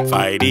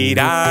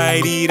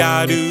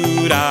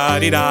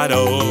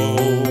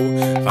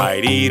 Fi-dee-di-dee-da-doo-da-dee-da-do,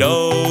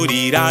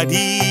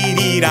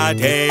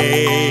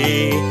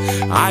 Fi-dee-do-dee-da-dee-dee-da-day.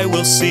 I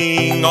will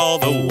sing all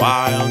the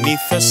while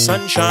neath the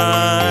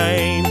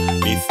sunshine.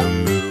 Neath the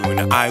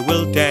moon I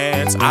will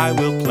dance, I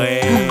will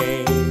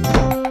play.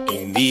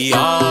 In the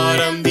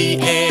autumn the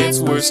ants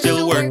were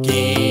still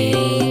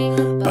working,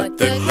 but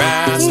the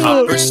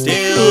grasshopper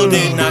still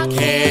did not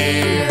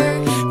care.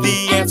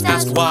 The ants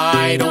asked,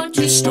 why don't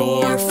you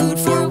store food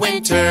for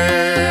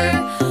winter?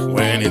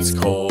 When it's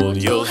cold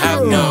you'll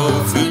have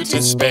no food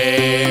to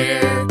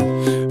spare.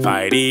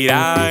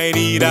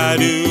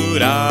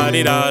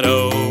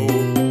 Fi-dee-di-dee-da-doo-da-dee-da-do,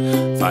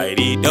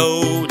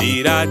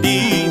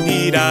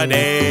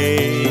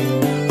 Fi-dee-do-dee-da-dee-dee-da-day.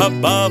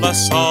 Above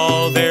us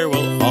all there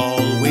will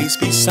always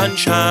be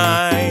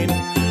sunshine,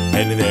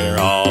 and there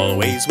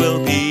always will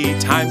be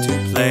time to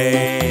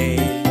play.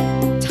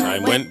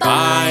 Time went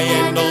by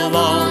and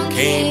along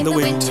came the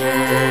winter,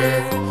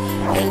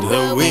 and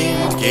the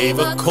wind gave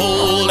a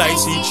cold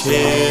icy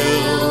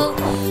chill.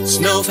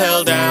 Snow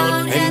fell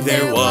down and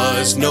there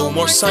was no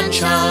more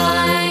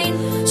sunshine,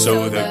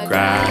 so the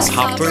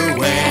grasshopper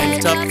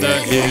went up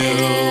the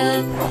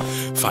hill.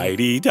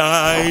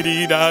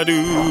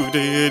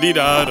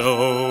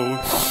 Fi-dee-di-dee-da-doo-dee-dee-da-do,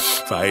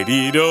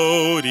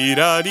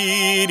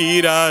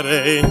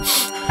 Fi-dee-do-dee-da-dee-dee-da-day.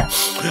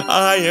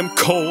 I am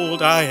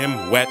cold, I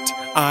am wet,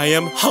 I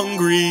am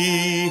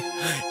hungry,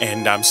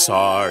 and I'm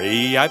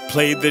sorry I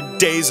played the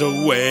days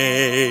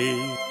away.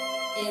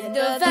 In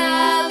the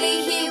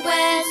valley he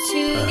went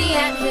to the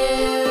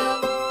anthill.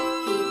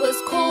 He was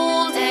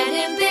cold and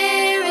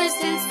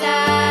embarrassed and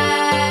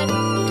sad,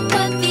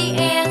 but the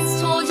ants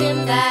told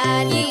him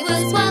that he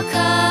was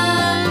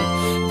welcome.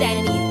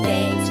 Then he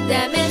thanked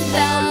them and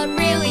felt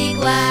really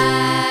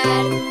glad.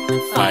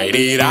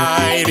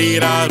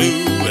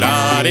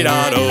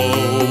 Fi-dee-di-dee-da-doo-da-dee-da-do,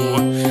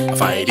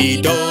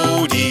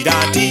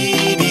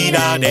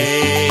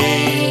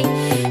 Fi-dee-do-dee-da-dee-dee-da-day.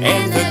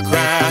 And the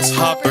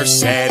grasshopper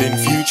said, in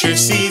future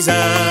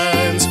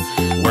seasons,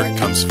 work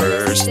comes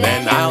first,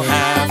 then I'll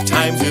have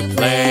time to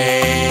play.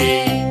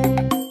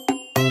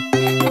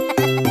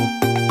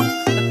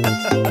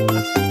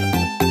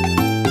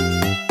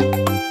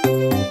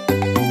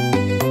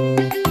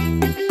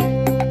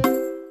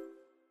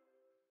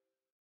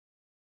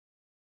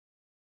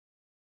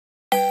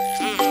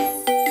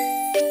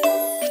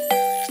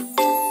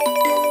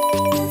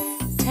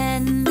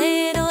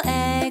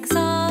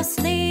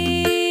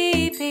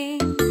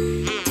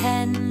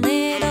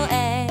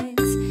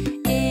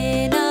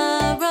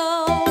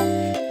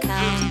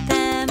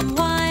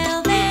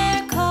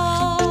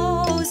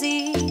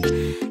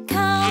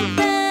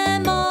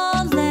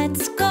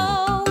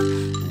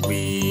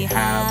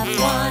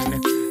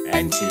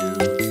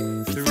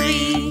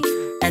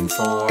 and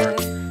 4,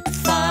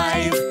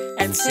 5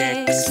 and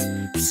 6.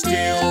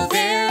 Still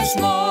there's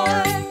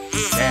more.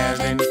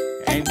 7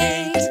 and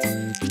 8,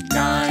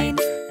 9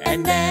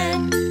 and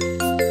then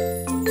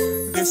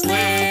this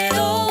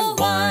little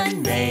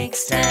one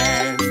makes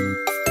 10.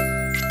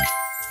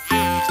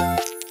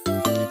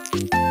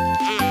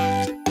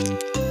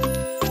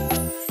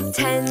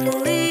 10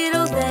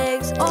 little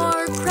legs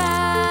are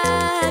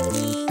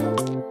cracking.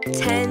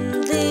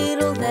 10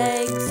 little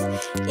legs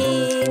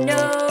in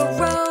a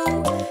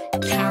row.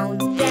 Count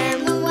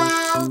them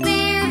while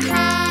they're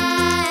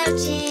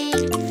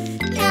hatching.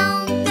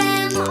 Count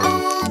them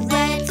all,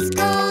 let's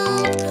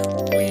go.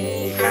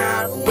 We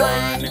have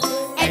 1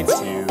 and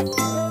 2,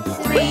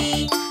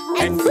 3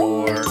 and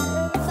 4,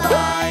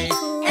 5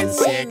 and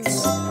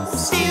 6.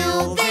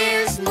 Still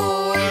there's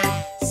more.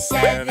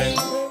 7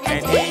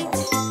 and 8,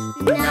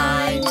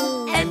 9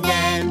 and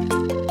then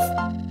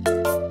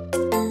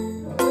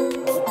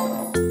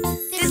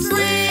This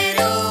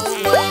little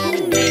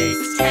one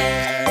makes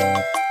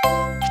 10.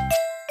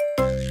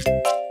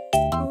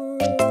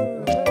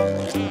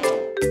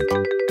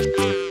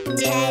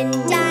 10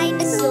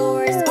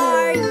 dinosaurs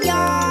are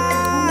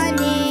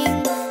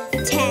yawning.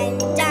 10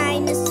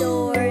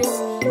 dinosaurs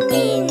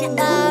in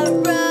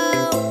a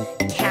row.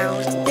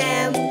 Count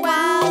them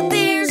while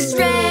they're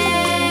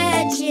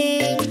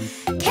stretching.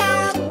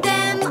 Count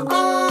them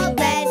all,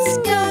 let's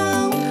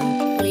go.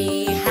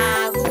 We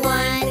have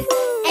 1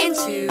 and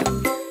 2,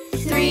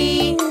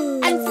 3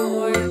 and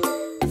 4,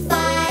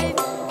 5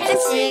 and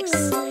 6.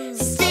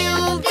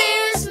 Still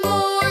there's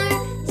more.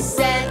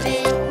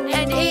 7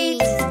 and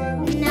 8,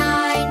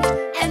 9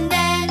 and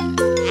then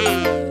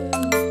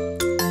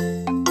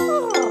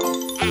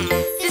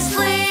this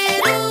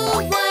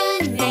little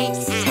one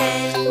makes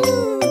 10.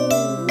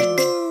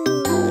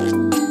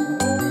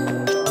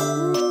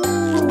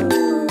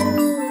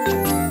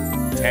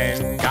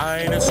 10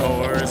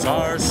 dinosaurs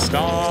are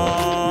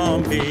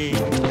stomping.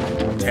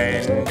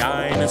 10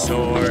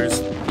 dinosaurs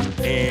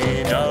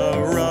in a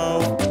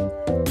row.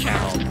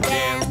 Count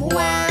them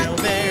while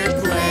they're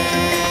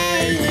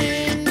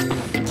playing.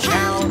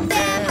 Count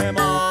them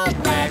all,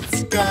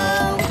 let's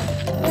go.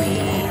 We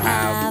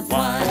have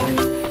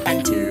 1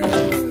 and 2,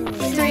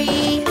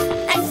 3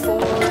 and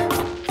 4,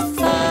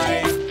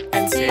 5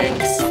 and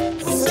 6.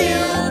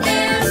 still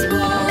there's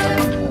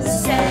more.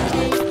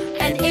 7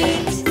 and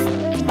 8,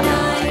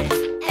 9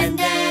 and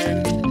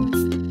then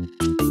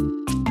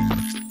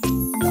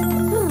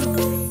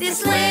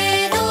this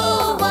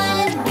little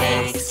one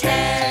makes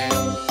 10.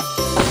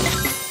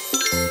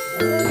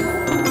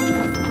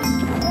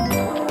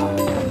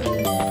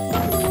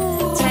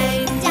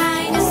 10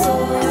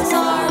 dinosaurs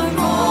are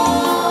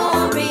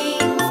roaring.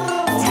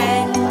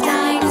 10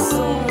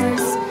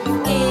 dinosaurs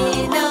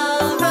in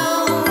a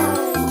row.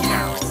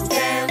 Count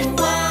them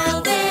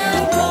while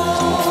they're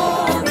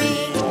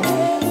roaring.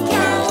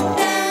 Count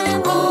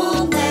them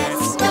all,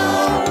 let's go.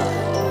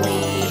 We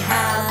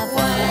have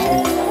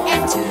 1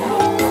 and 2,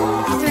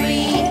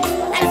 3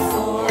 and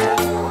 4,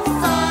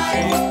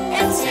 5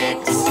 and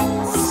 6.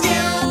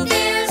 Still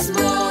there's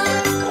more.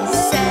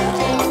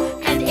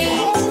 7 and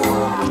 8,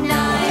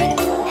 9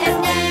 and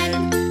then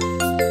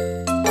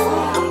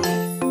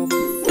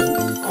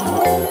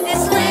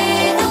this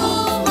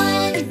little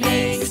one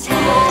makes 10.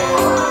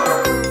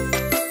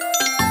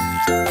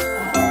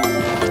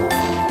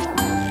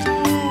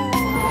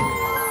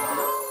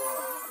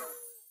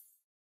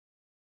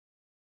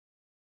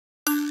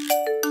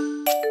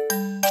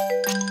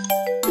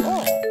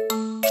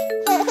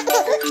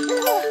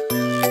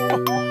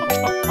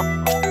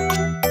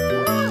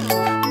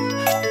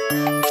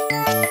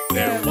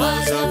 There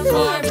was a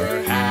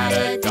farmer, had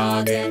a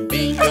dog, and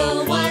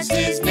Bingo was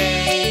his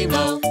name.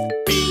 Oh,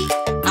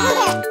 B-I-N-G-O,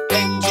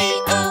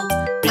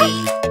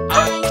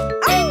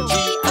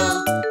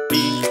 B-I-N-G-O,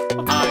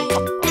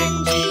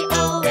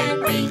 B-I-N-G-O,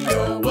 and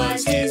Bingo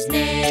was his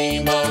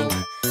name. Oh,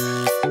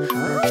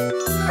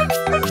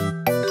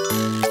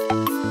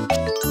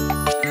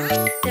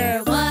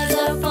 There was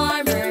a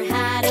farmer,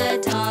 had a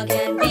dog,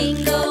 and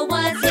Bingo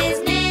was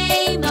his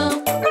name.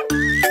 Oh,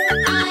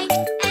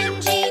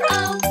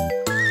 I-N-G-O,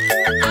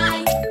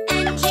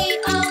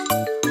 I-N-G-O,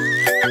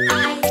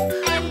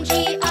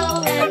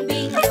 I-N-G-O, and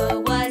Bingo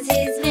was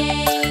his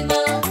name.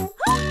 Oh,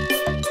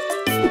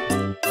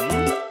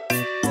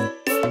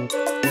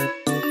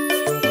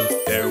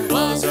 there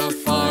was a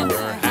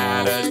farmer,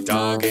 had a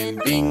dog, and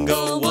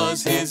Bingo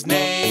was his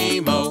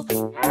name. Oh,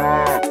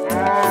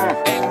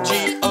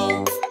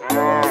 N-G-O,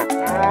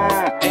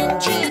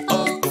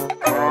 N-G-O,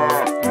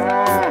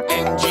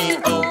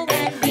 N-G-O,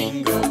 and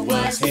Bingo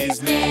was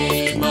his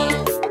name.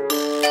 Oh,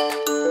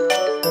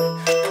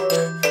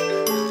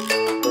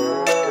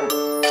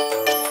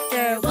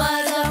 there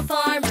was a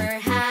farmer,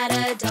 had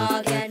a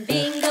dog, and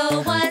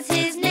Bingo was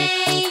his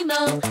name.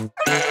 Oh,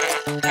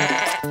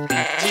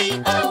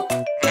 G-O,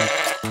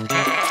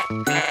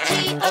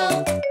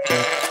 G-O,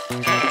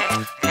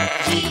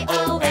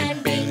 G-O,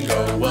 and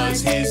Bingo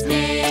was his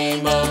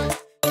name. Oh,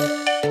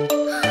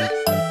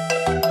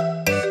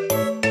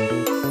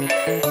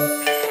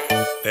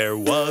 there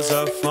was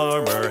a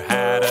farmer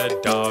had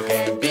a dog,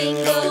 and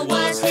Bingo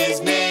was his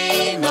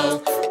name.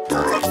 Oh,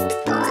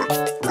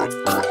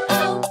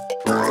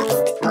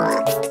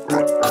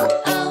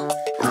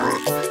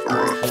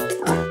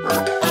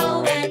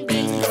 and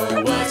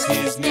Bingo was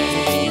his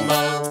name.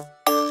 Oh.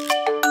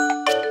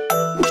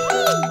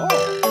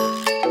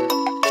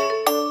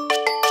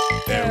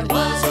 There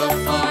was a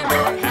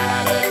farmer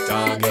had a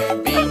dog,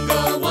 and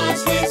Bingo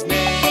was his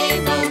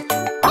name. Oh.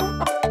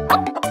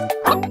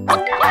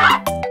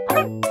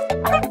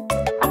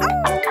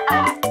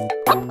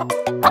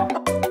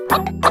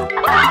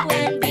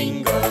 And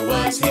Bingo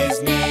was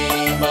his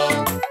name.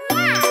 Oh.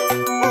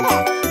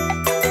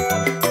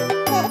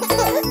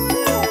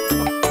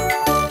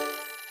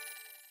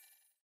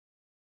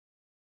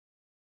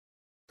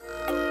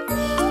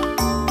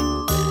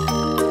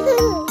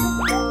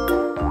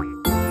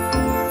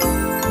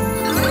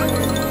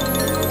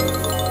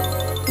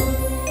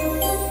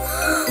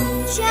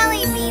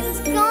 Jelly bean's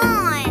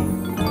gone.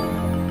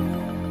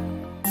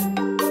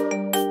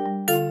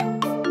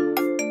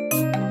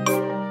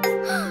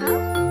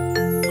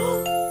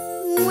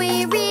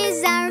 Where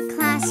is our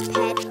class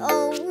pet?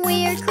 Oh,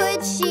 where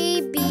could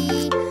she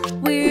be?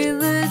 We're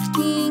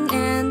looking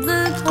and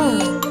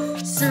looking,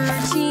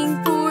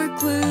 searching for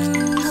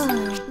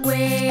clues.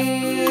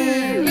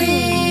 Where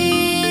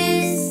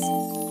is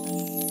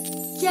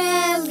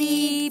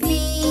Jelly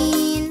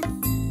bean.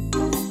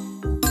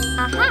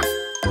 Aha!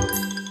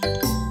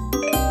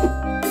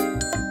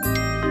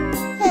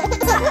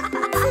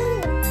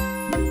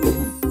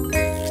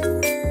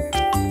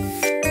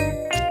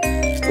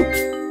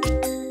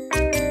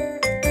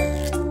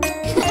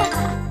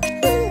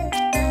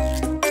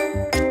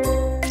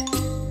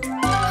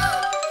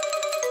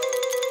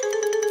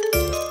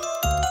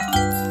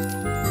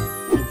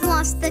 We've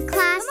lost the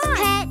class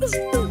pet.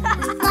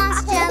 We've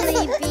lost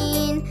Jelly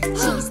bean.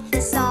 She's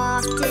the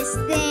softest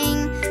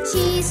thing.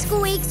 She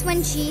squeaks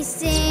when she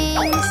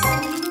sings.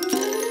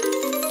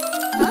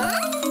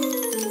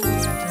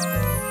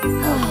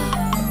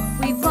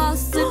 We've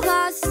lost the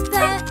class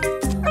pet.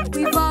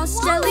 We've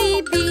lost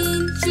Jelly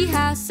Bean. She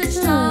has such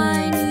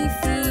tiny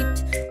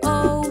feet.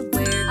 Oh,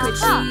 where could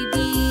she be?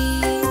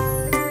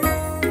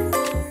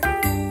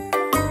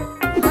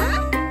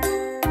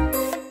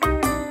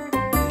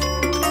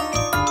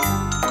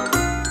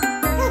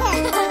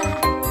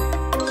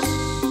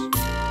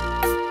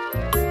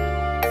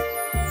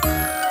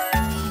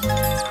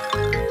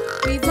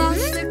 We've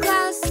lost the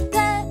class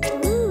pet.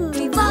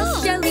 We've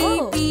lost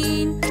Jelly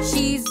Bean.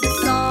 She's the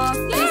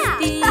softest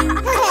thing.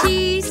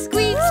 She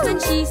squeaks when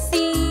she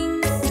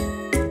sings.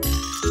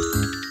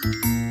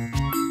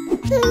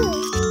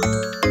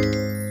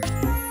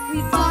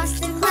 We've lost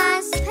the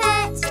class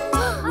pet.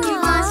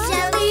 We've lost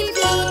Jelly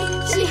bean.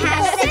 She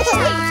has such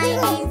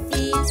tiny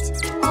feet.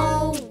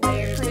 Oh,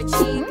 where could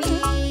she be?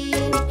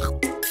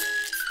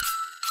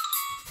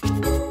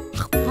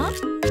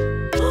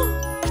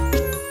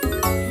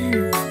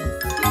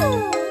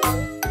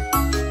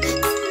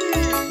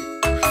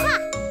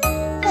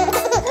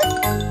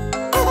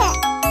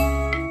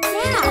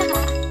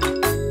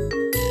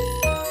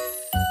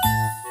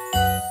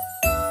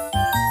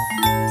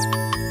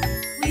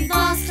 We've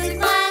lost the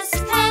class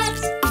pet.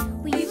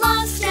 We've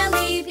lost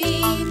Jelly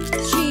Bean.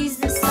 She's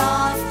the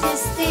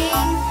softest thing.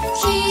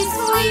 She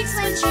squeaks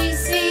when she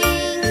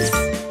sings.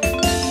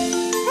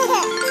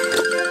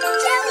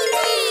 Jelly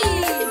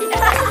bean!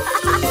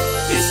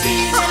 This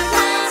is a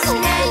class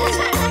pet.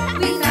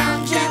 We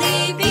found Jelly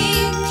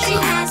Bean. She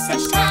has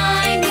such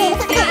tiny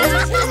feet.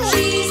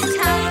 She's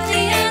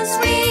tiny and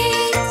sweet.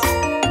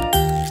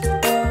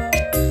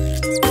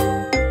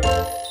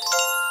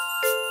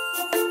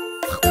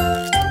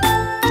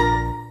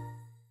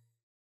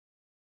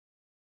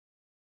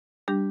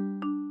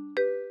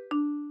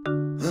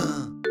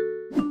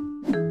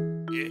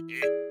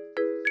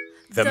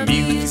 The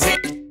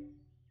music.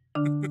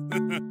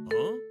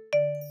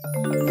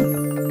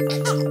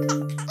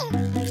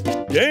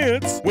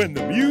 Dance when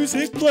the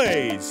music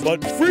plays,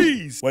 but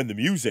freeze when the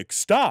music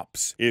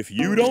stops. If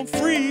you don't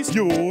freeze,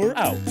 you're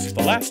out.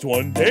 The last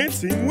one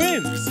dancing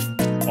wins.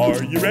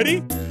 Are you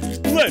ready?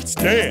 Let's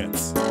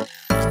dance.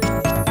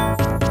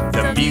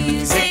 The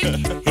music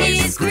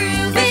is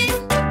grooving.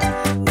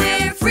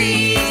 We're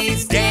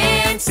freeze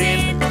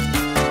dancing.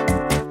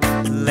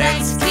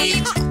 Let's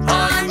keep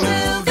on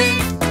moving.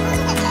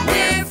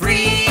 We're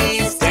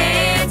freeze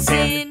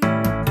dancing.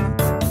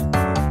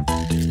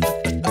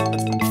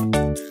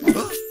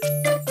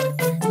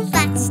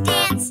 Let's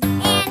dance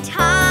and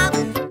hop.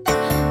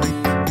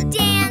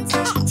 Dance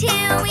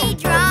till we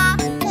drop.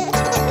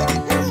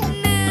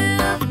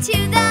 Move to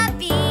the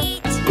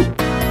beat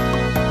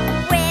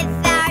with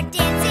our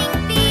dancing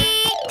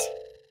feet.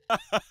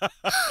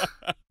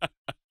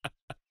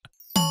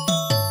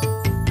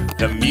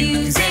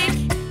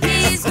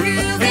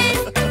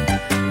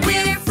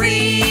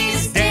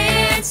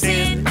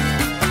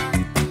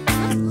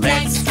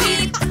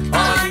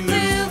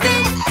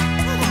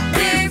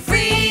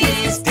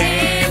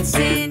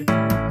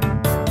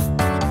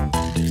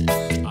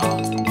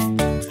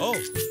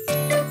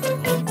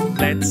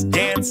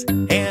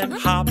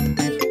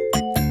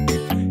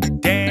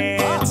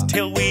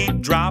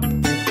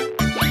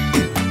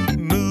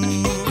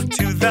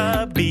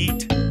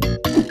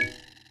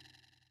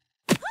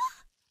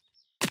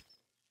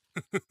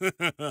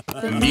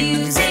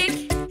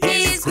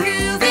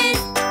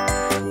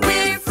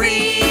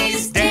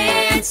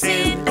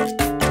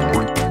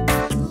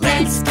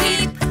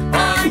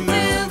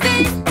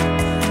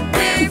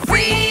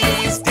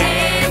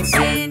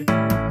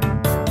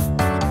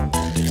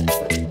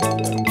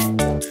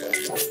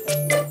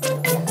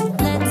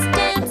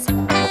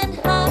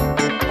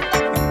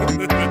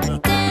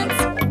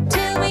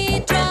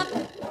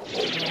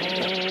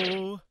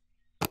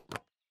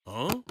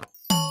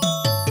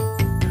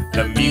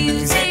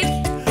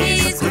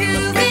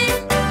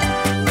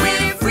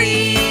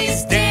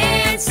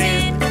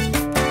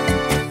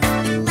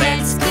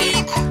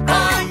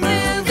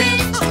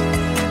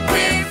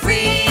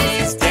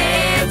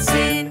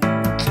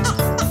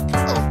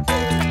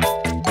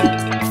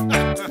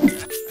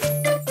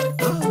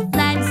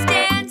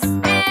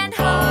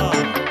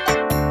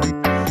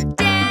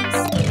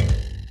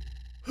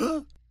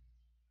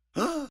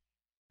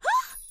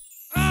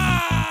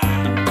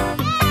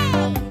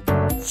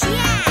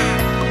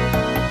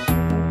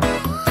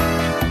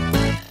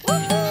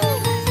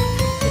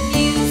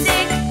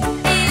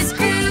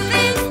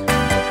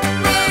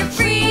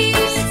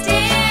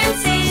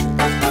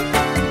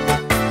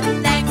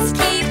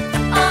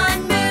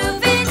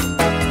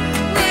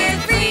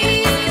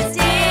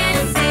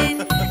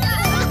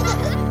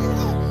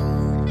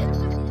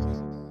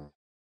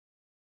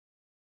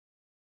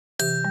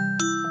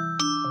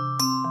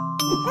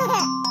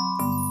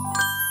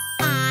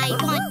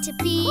 want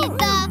to be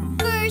the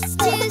first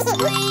to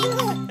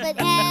swing, but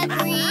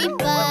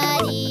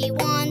everybody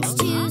wants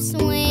to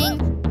swing.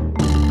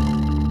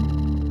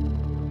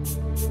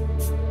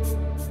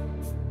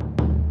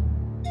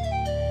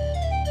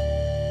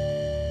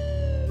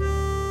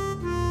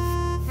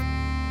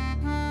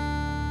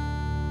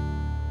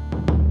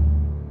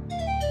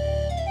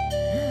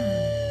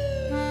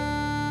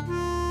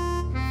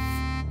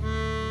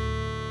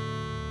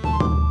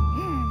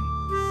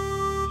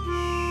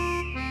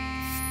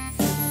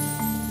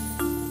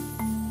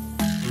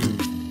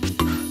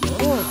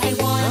 I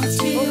want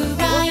to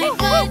ride,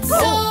 but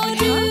so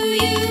do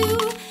you.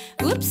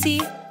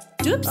 Oopsie,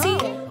 doopsie,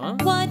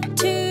 what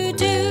to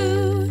do?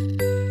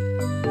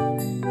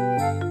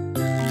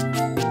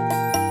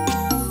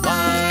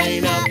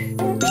 Line up,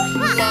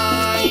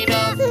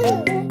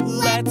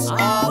 let's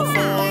all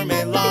form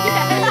a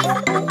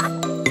line.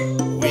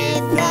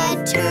 With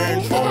a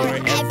turn for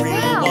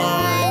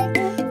everyone,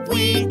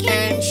 we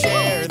can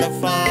share the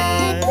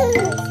fun.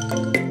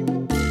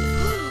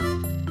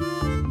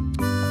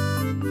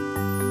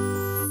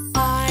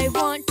 I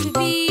want to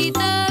be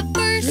the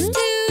first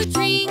to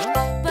drink,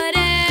 but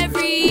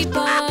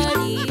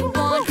everybody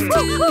wants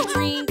to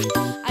drink.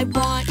 I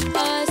want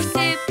a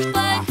sip,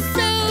 but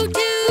so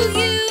do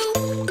you.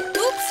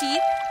 Oopsie,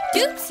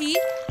 doopsie,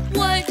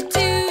 what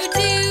to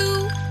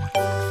do?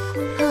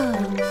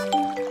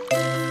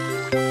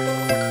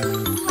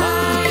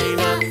 Line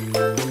up,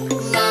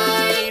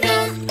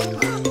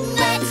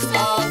 let's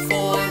all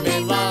form a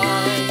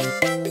line.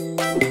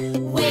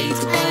 Wait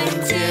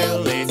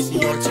until it's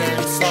your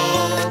turn, so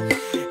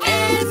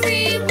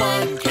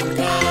everyone can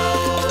go.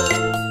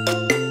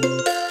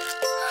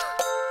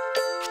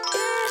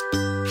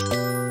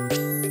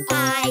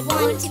 I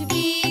want to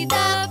be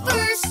the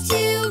first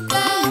to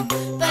go,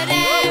 but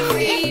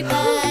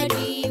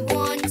everybody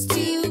wants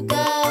to go.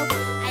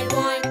 I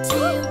want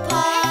to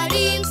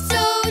potty,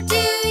 so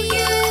do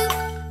you.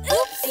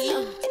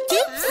 Oopsie,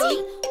 doopsie,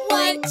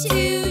 what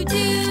to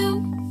do?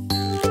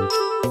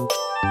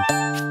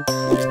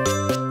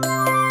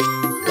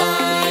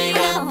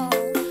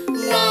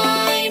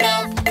 Line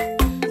up,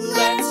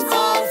 let's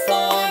all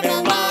form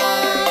a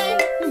line.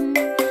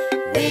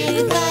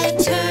 With a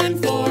turn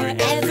for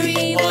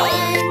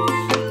everyone,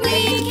 we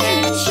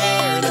can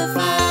share the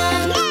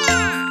fun.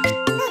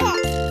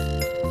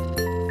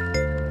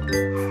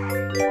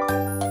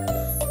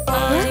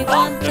 I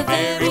want the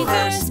very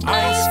first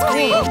ice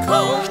cream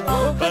cone,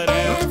 but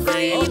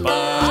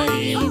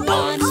everybody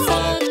wants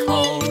a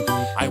cone.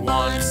 I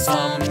want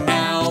some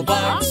now,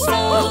 but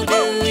so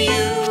do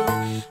you.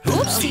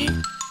 Oopsie,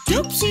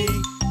 doopsie,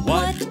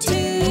 what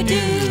to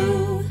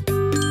do?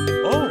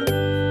 Oh.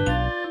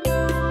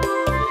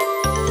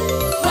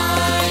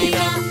 Line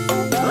up,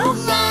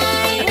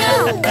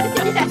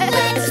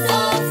 let's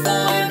all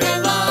form a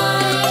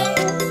line.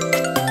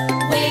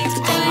 Wait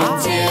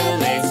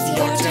until it's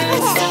your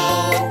turn, so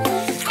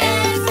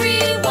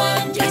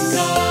everyone can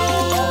go.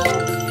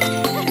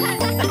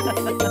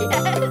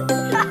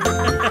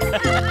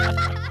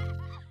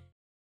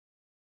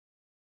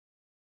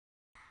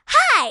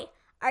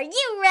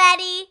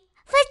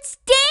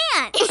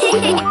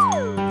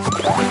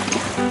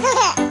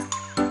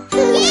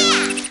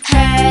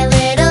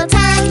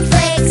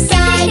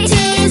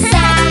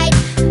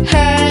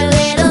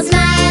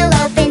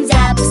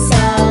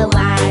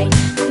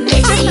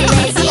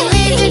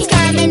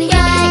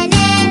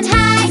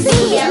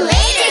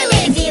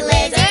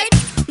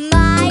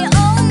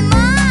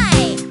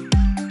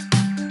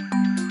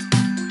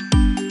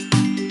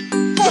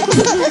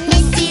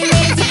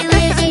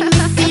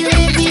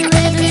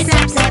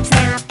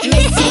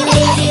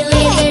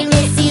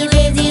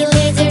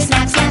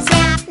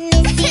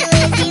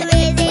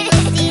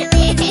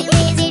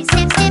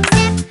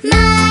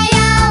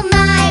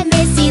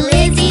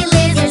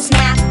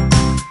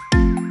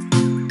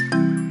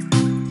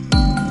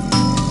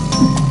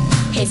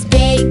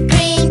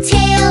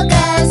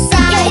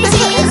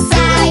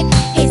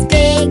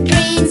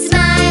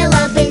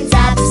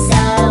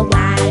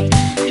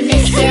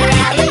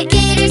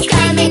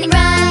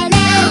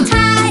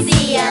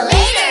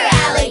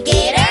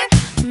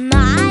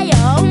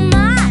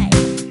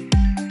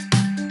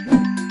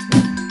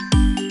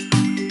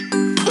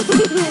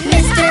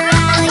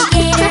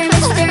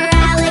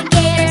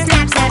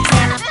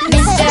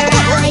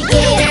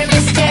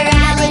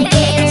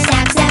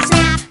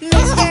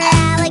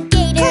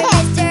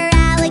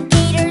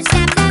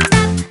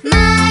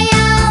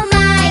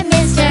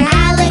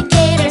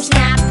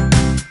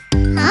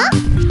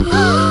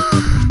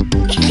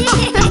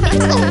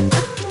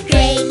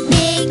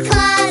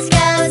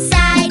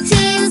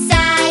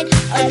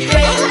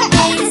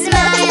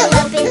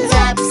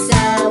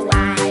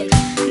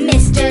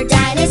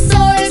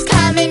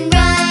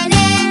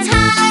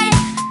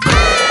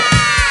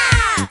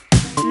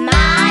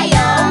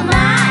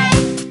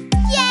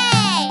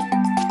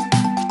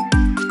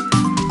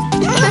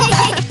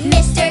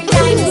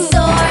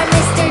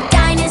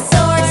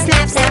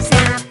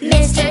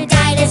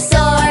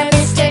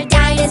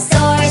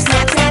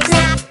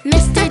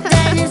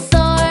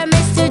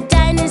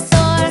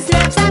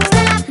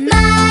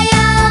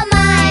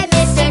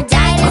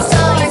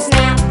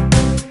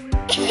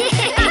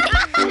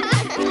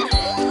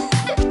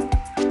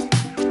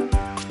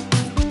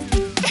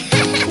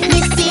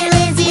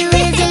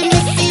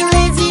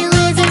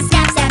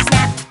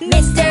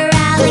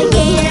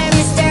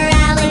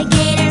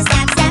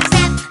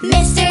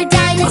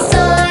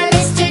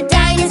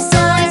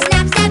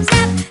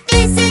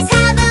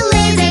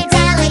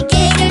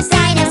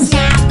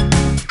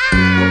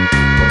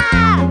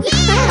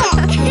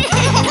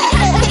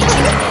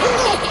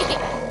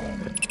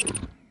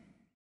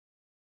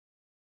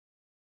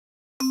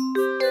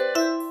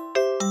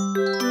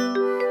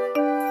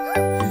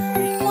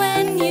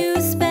 When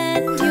you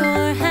spend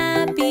your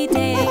happy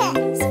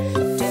days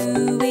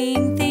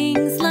doing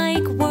things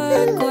like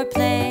work or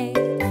play,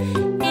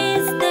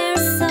 is there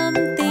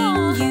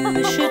something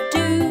you should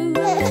do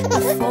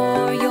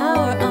before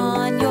you're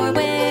on your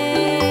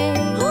way?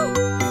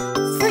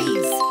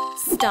 Freeze,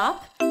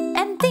 stop,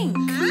 and think.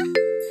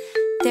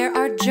 There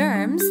are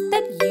germs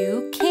that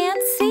you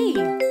can't see.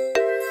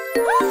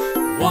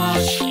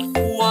 Wash,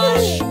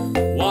 wash,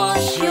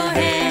 wash your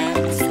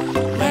hands.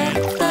 Let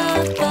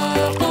the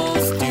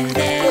bubbles do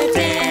their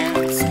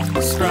dance.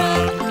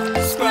 Scrub,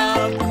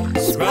 scrub,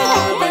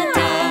 scrub a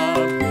dub.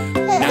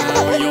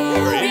 Now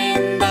you're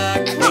in the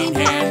Clean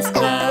Hands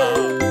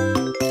Club.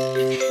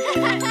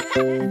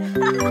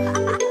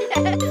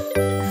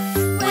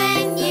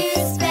 When you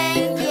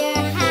spend your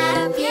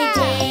happy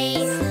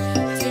days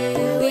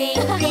doing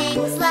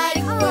things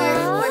like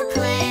work or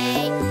play,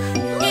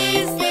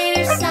 is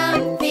there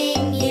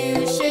something you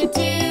should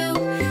do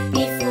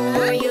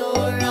before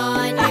you're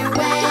on your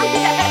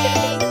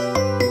way?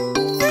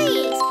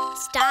 Please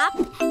stop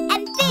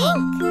and think.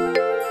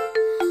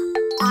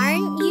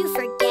 Aren't you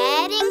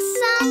forgetting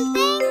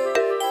something?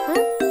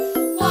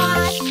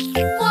 Wash,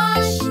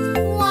 wash,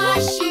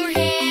 wash your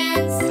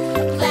hands.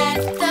 Let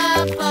the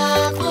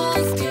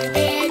bubbles do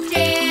their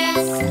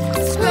dance.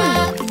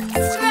 Scrub,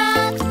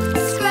 scrub,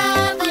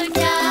 scrub a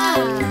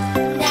dub.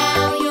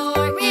 Now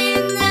you're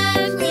in the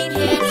Clean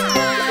Hands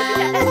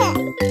Club.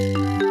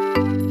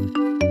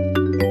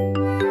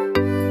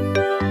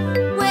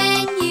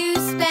 When you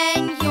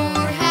spend your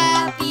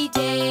happy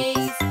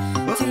days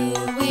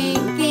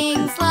doing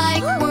things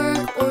like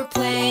work or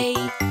play,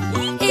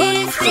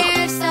 is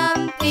there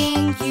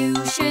something you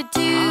should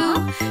do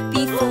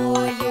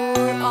before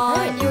you're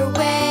on your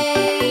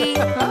way?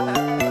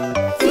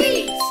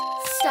 Please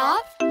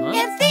stop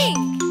and think.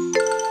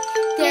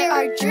 There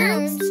are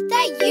germs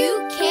that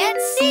you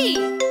can't see.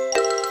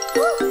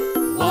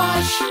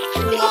 Wash,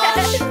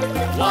 wash,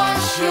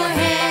 wash your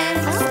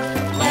hands.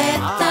 Let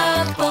the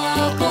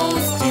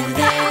bubbles do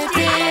their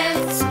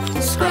dance.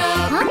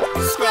 Scrub,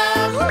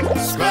 scrub,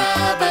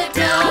 scrub a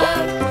dub.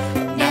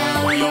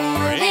 Now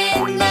you're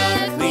in the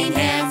Clean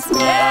Hands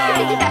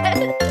Club.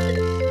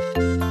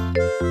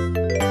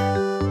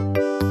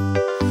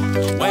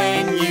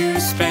 When you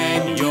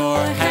spend your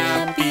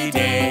happy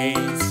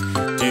days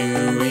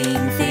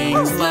doing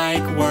things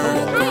like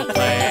work or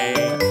play,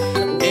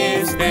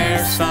 is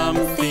there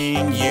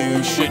something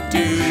you should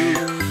do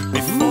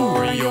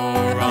before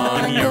you're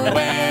on your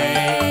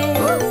way?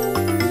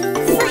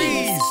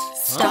 Freeze!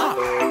 Stop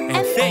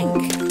and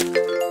think.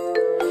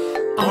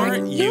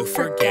 Aren't you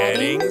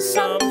forgetting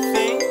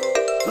something?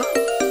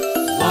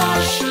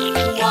 Wash,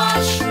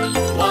 wash,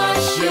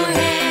 wash your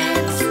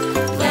hands.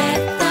 Let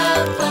the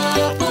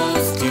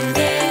bubbles do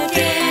their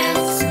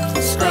dance.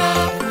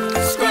 Scrub,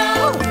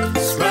 scrub,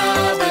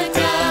 scrub a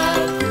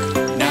dub.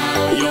 Now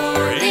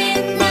you're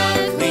in the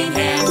Clean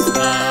Hands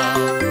Club.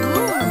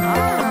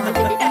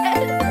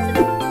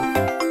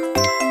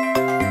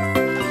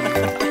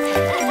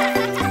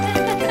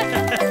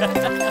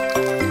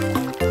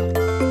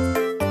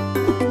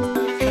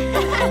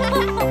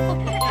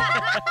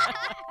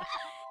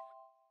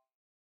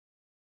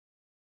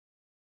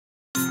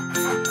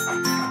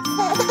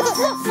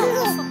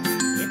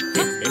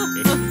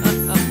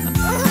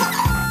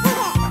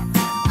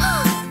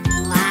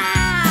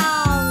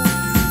 Wow!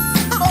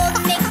 Old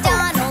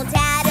MacDonald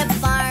had a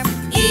farm,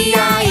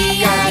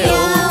 E-I-E-I-O.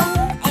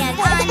 and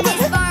on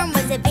his farm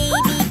was a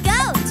baby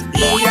goat.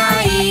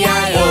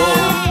 E-I-E-I-O.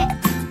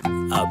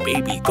 A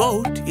baby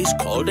goat is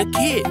called a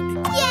kid. Yay!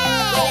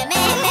 A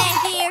met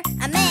here,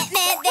 a met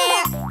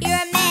there.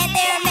 You're a met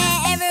there, a met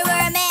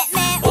everywhere, a met.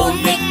 Old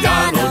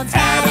MacDonald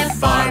had a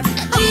farm.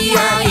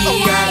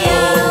 E-I-E-I-O.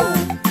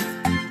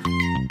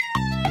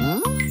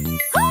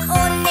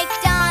 Old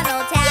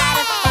MacDonald had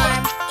a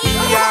farm,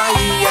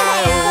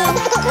 E-I-E-I-O.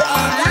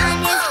 and on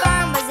his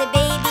farm was a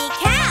baby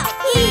cow.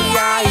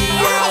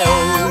 E-I-E-I-O.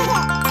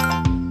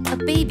 A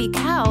baby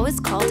cow is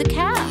called a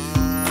calf.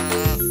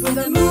 With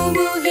a moo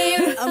moo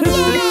here, a moo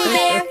moo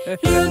there,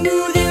 here a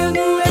moo, there a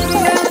moo,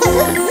 everywhere a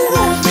moo moo.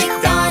 Old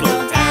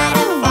MacDonald had a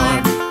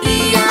farm,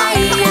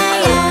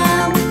 E-I-E-I-O.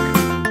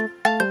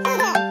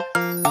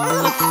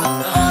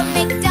 Old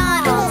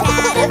MacDonald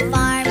had a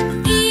farm,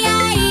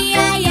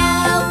 E-I-E-I-O.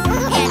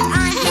 And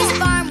on his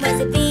farm was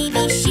a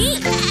baby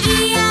sheep,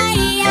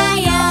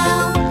 E-I-E-I-O.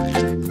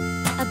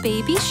 A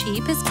baby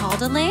sheep is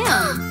called a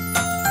lamb.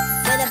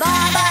 With a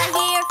baba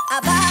here, a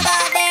baba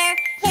there,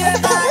 here a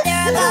ba,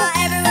 there a ba,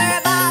 everywhere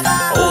a baba.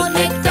 Old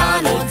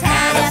MacDonald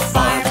had a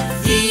farm.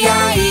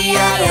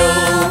 E-I-E-I-O.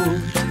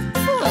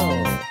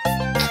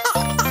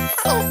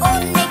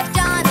 Old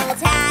MacDonald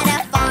had a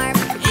farm,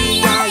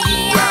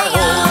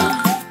 E-I-E-I-O.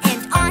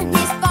 And on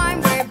his farm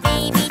were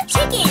baby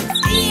chickens,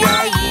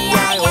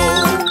 E-I-E-I-O.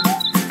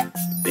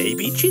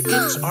 Baby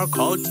chickens are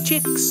called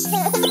chicks.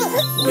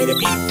 With a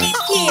peep peep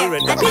here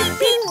and a peep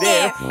peep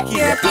there.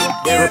 Here a peep,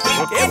 there a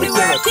peep,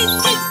 everywhere a peep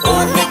peep.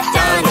 Old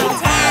MacDonald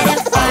had a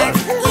farm.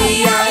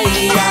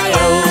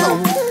 E-I-E-I-O.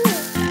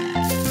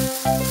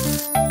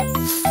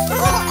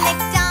 Old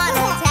MacDonald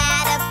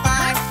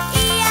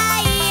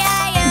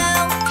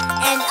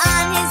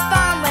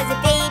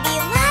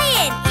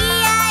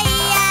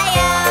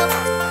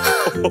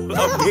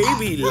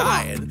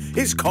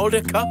is called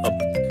a cub.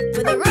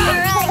 With a roar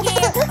right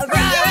here, a roar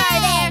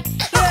right there,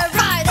 you're a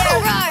roar there,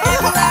 roar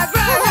everywhere,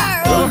 roar,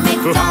 roar. Old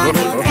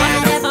MacDonald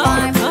had a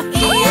farm,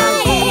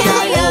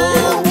 E-I-E-I-O.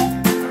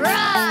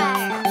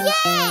 Roar!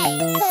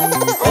 Yay!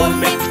 Old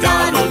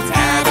MacDonald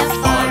had a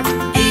farm,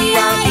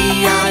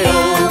 E-I-E-I-O.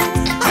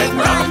 And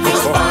on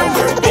his farm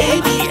were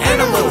baby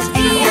animals,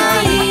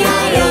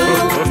 E-I-E-I-O.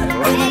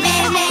 And a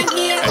man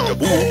here, And a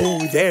boo-boo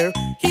there.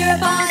 here a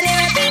ball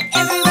there, beat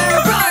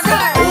everywhere, roar,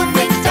 roar. Old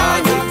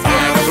MacDonald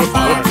had a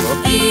farm,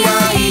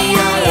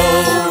 E-I-E-I-O.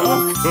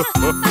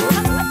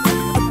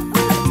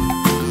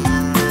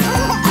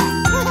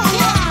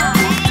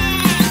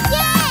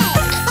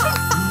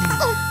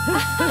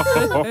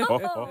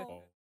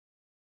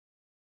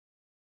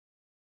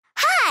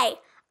 Hi,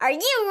 are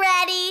you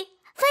ready?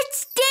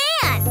 Let's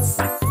dance!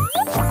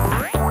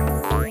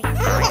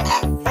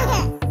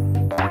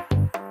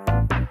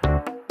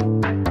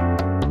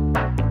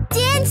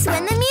 Dance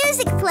when the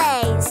music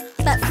plays,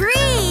 but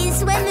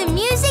freeze when the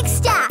music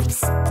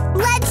stops.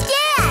 Let's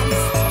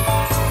dance!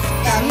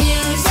 The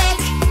music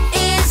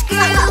is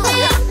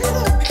grooving,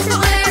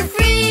 we're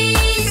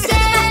freeze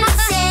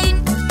dancing.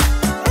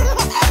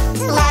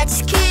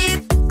 Let's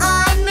keep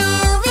on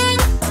moving,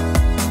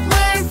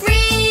 we're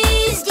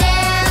freeze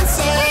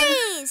dancing.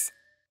 Freeze!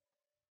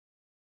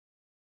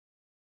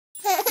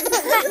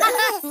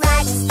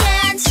 Let's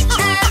dance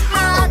and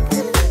hop.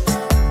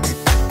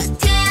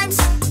 Dance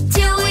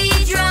till we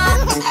drop.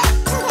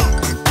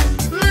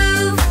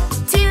 Move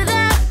to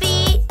the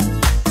beat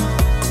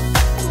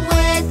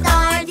with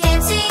our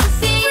dancing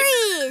feet.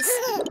 Freeze!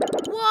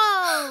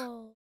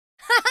 Whoa!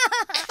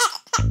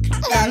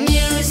 The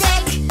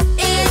music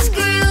is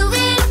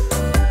grooving.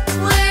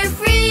 We're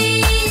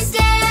freeze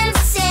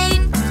dancing.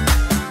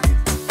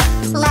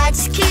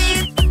 Let's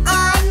keep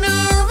on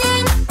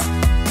moving.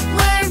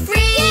 We're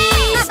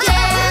freeze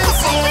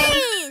dancing.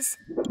 Freeze!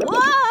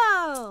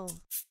 Whoa!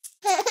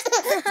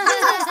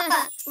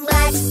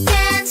 Let's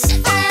dance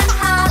and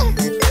hop.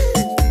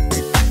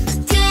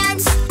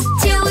 Dance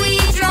till we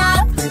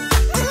drop.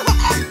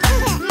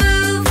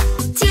 Move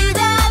to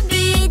the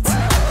beat.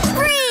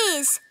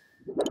 Freeze!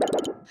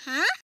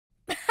 Huh?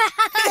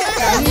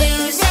 The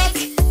music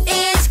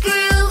is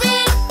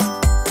grooving.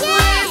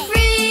 We're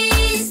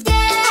freeze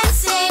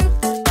dancing.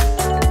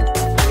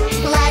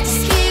 Let's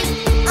keep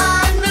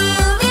on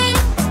moving.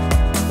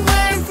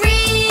 We're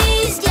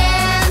freeze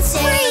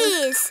dancing.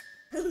 Freeze!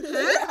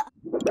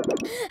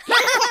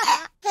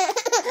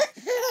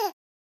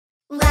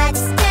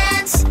 Let's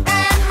dance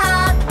and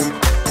hop.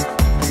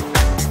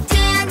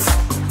 Dance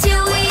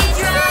till we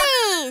drop.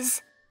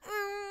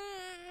 Freeze!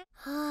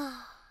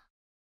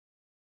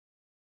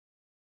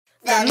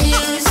 The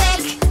music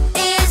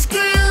is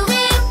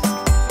grooving.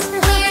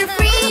 We're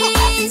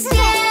freeze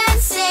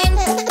dancing.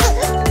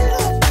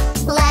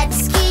 Let's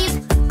keep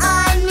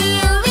on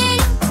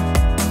moving.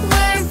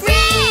 We're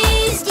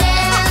freeze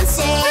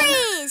dancing.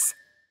 Freeze!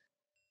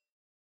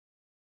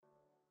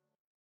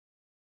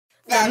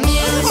 The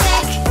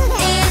music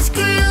is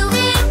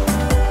grooving.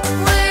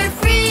 We're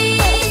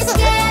freeze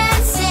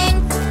dancing.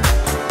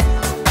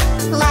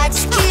 Let's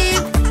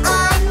keep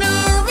on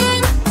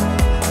moving.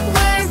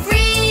 We're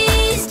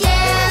freeze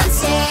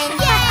dancing.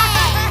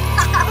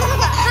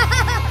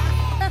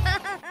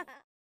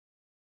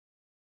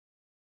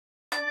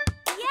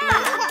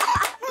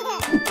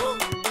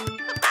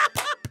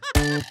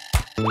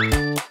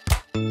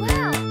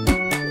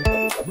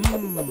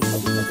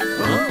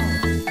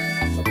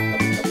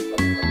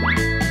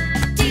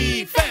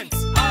 Defense,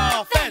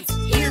 offense,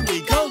 here we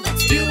go,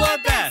 let's do our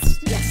best.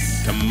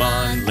 Come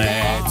on,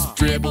 let's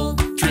dribble,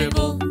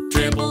 dribble,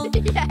 dribble.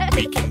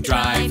 We can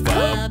drive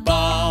the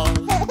ball.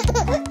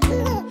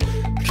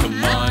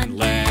 Come on,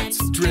 let's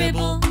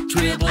dribble,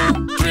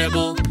 dribble,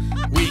 dribble.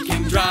 We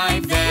can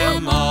drive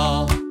them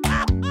all.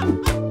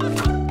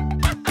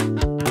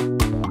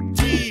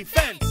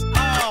 Defense,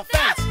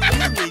 offense,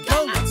 here we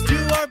go, let's do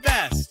our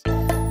best.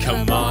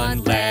 Come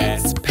on,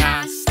 let's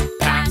pass,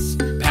 pass,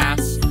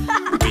 pass.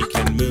 We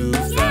can move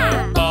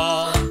the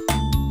ball.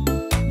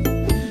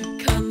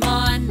 Come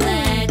on,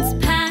 let's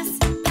pass,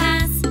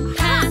 pass,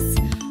 pass.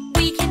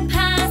 We can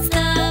pass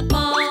the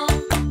ball.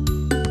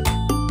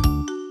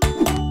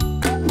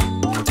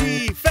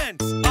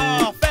 Defense,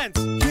 offense,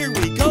 here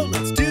we go,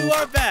 let's do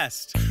our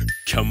best.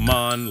 Come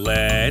on,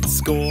 let's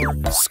score,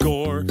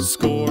 score,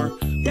 score.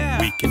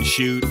 We can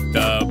shoot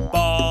the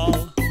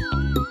ball.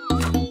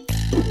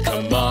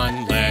 Come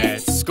on,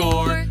 let's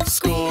score,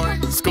 score,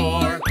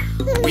 score.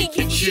 We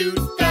can shoot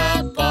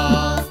the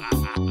ball.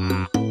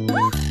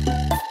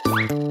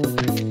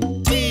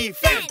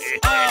 Defense,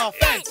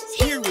 offense,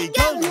 here we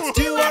go, let's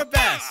do our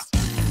best.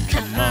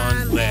 Come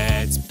on,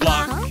 let's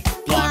block,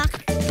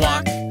 block,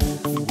 block.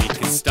 We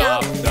can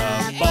stop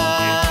the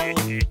ball.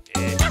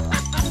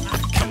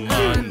 Come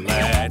on,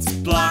 let's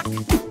block,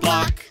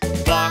 block,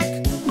 block.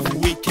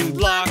 We can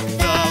block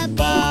the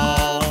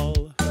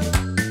ball.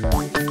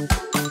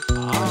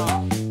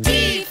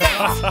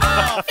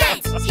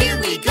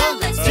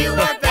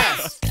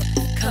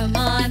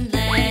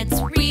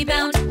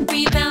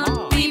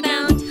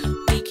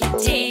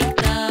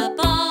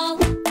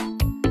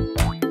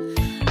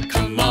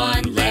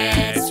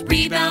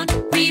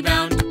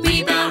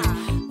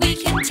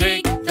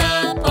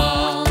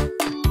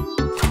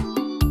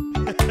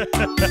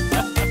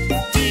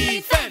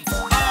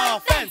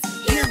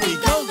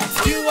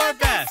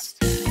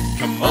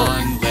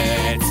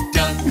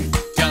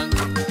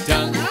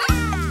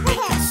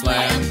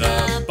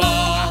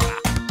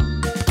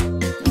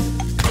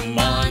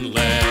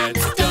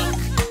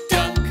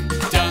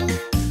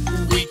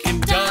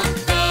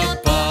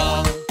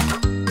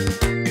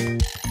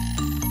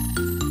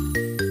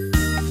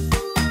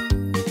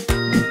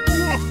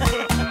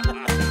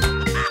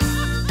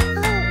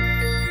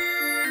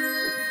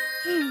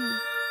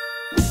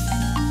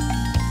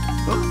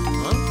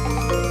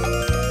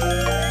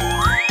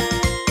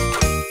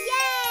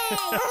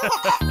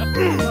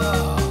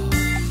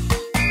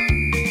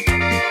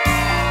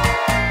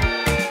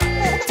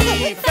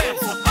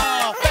 Defense,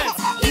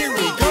 offense, here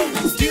we go,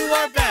 let's do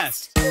our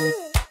best.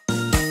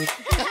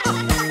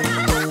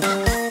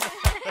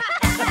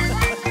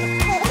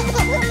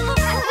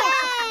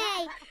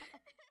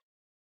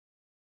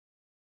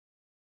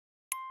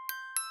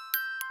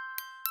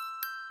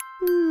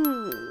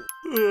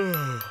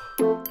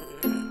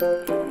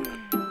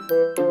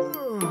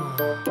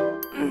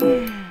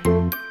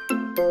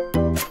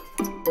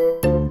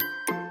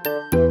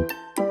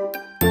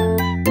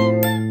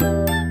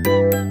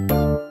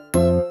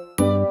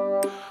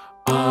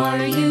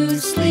 Are you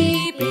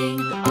sleeping?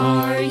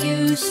 Are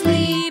you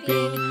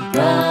sleeping?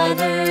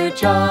 Brother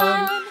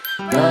John,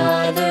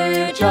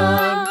 Brother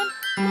John.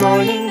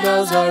 Morning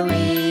bells are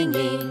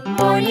ringing,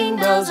 morning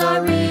bells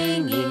are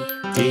ringing.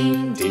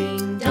 Ding,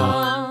 ding,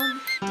 dong,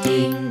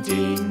 ding,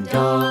 ding,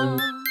 dong.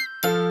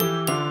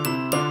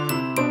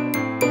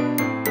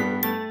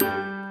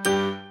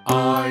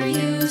 Are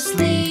you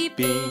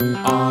sleeping?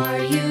 Are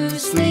you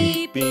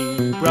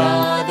sleeping?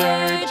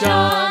 Brother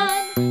John,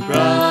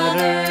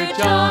 Brother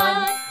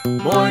John.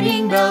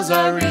 Morning bells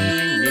are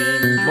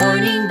ringing,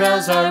 morning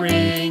bells are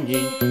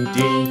ringing.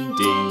 Ding,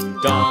 ding,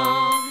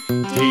 dong,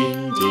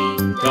 ding,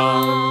 ding,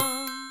 dong.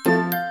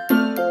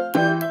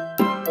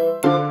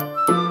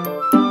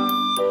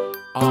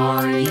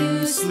 Are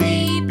you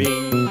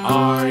sleeping?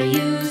 Are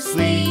you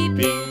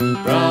sleeping?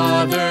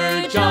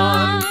 Brother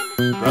John,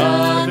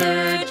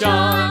 Brother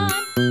John.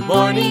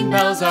 Morning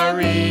bells are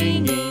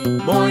ringing,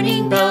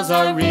 morning bells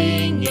are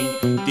ringing.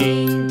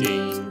 Ding,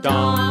 ding,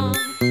 dong,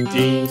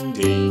 ding,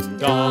 ding,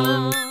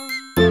 dong.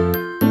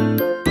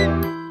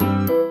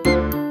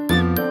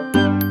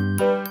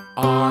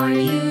 Are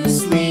you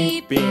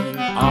sleeping?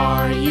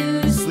 Are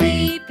you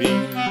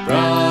sleeping?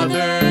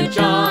 Brother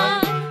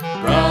John,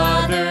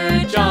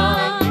 Brother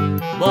John.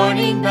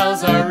 Morning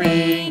bells are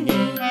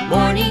ringing,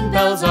 morning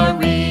bells are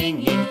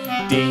ringing.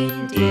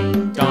 Ding,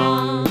 ding,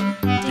 dong,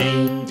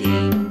 ding,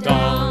 ding,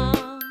 dong.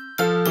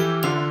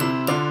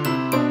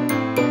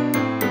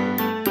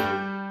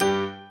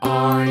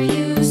 Are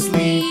you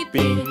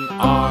sleeping?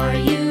 Are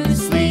you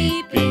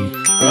sleeping?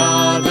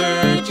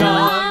 Brother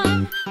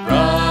John,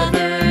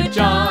 Brother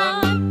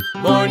John.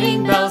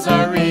 Morning bells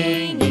are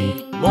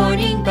ringing,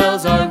 morning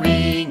bells are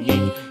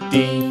ringing.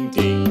 Ding,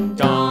 ding,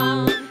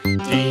 dong,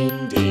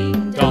 ding,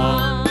 ding,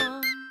 dong.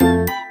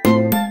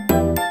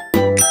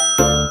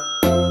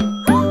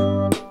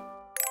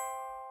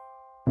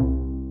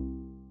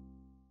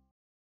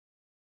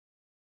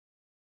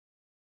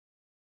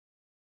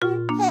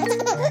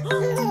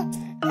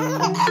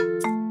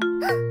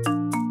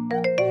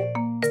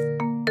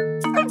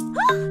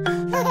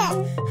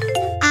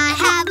 I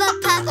have a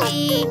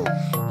puppy.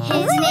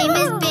 His name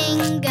is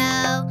Bingo.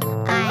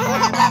 I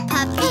have a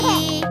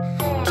puppy,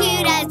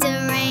 cute as a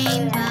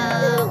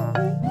rainbow.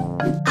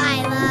 I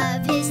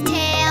love his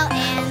tail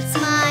and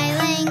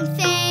smiling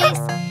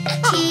face.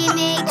 He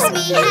makes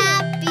me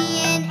happy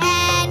in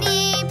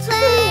any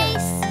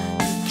place.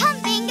 Come,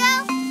 Bingo.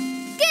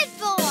 Good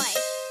boy.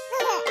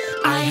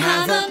 I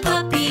have a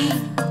puppy,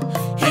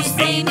 his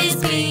name is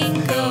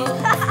Bingo.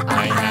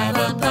 I have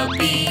a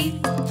puppy,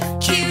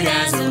 cute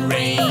as a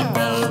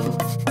rainbow.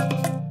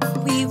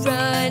 We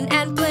run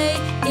and play.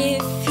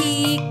 If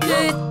he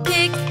could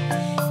pick,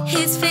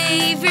 his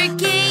favorite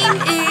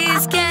game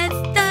is get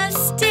the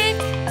stick.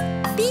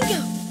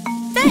 Bingo,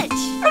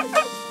 fetch.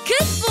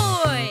 Good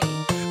boy.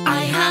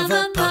 I have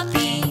a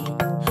puppy,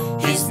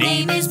 his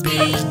name is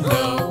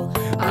Bingo.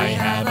 I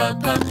have a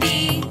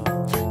puppy,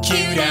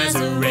 cute as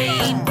a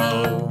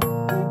rainbow.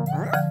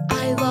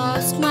 I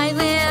lost my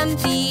lamb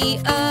the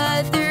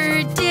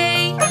other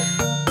day.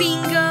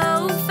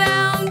 Bingo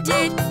found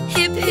it.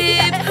 Hip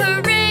hip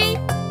hooray.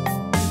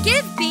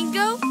 Give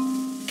Bingo.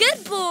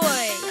 Good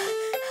boy.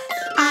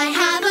 I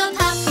have a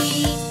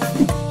puppy.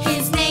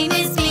 His name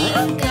is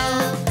Bingo.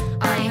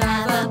 I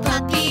have a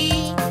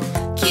puppy,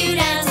 cute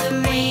as a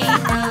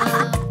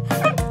rainbow.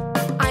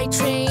 I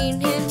train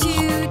him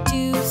to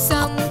do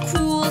some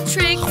cool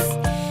tricks.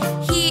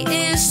 He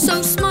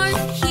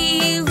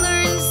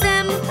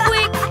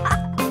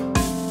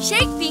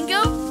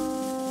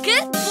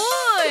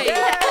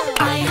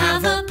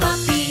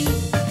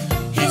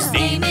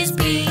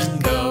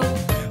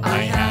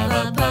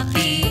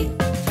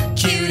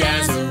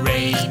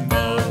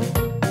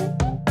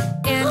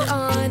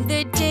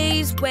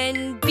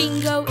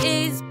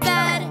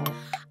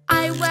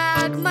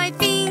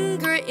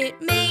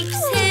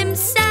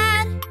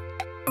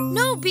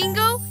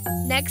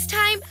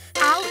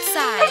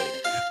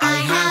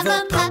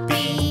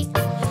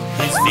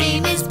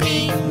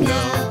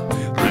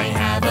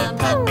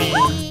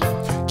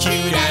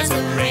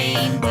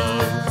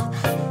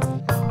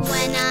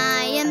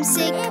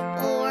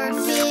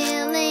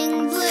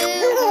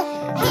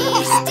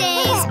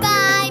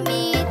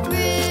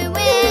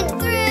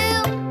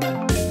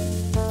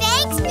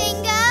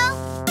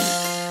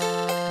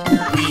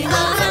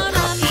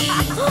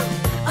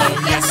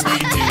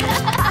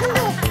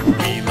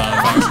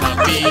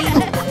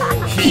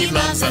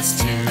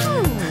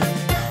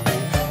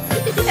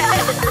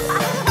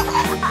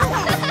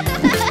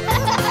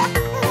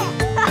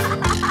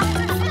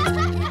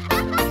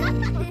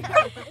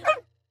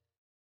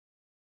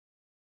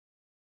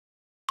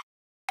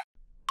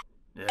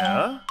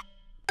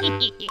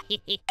Yeah?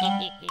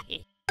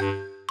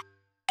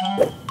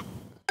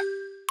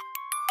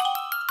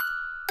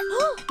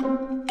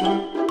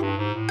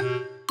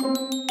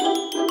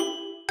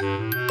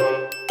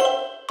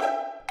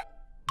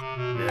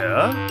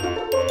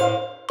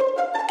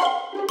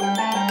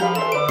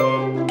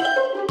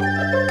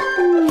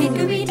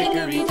 Hickory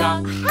dickory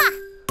dock.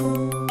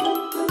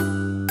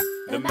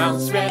 The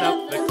mouse ran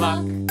up the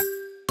clock.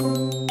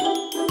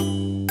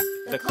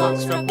 The clock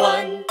struck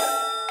one.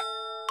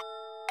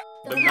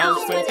 The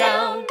mouse went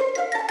down.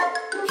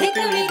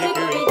 Hickory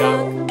dickory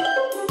dock.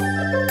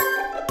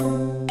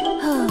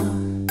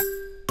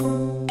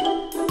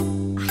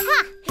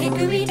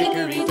 Hickory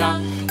dickory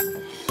dock.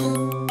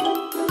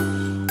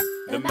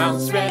 The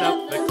mouse ran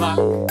up the clock.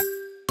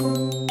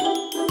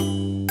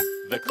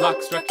 The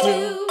clock struck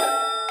two.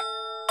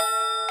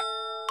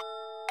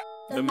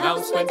 The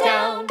mouse went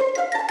down.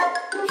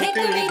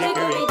 Hickory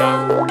dickory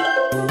dock.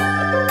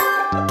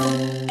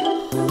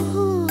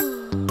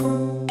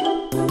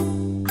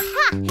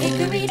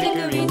 Hickory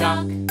dickory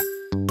dock.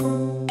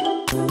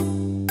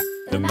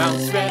 The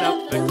mouse ran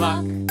up the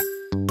clock.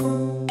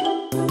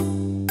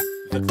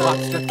 The clock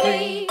struck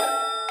three.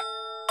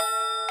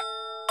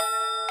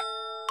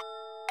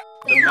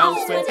 The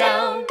mouse went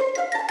down.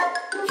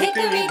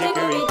 Hickory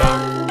dickory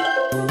dock.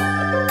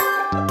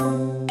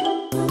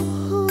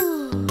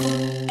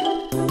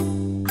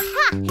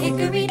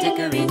 Hickory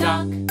dickory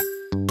dock.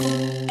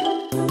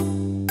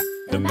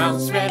 The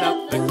mouse ran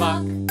up the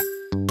clock.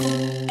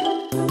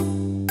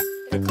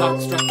 The clock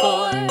struck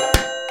four.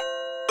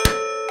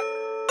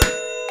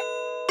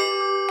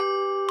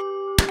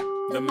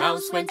 The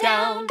mouse went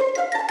down.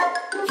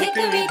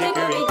 Hickory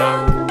dickory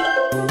dock.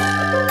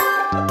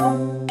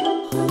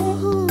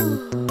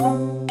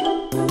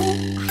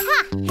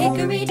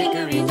 Hickory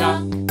dickory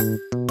dock.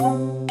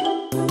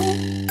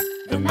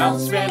 The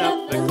mouse ran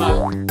up the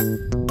clock.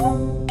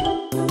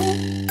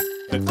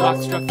 The clock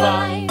struck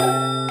five.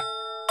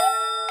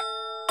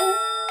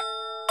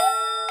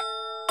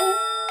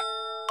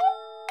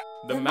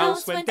 The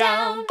mouse went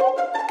down.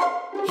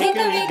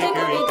 Hickory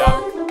dickory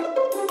dock.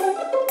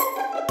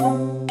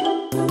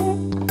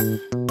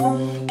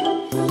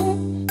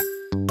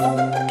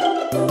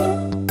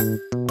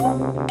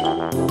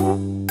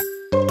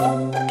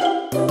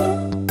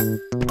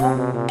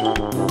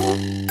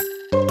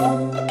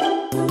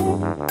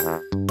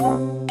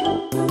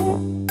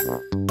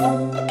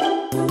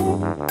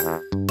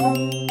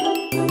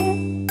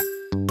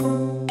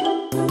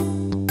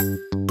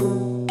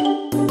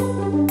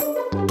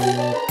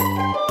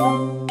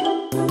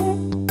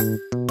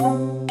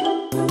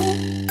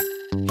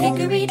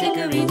 Hickory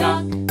dickory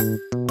dock.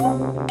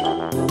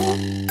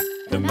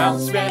 The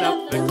mouse ran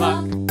up the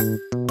clock.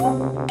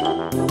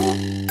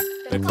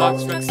 The clock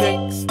struck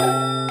six.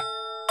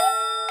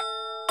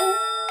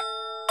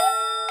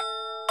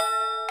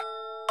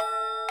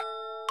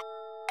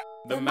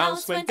 The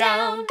mouse went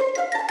down.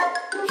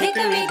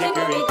 Hickory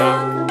dickory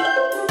dock.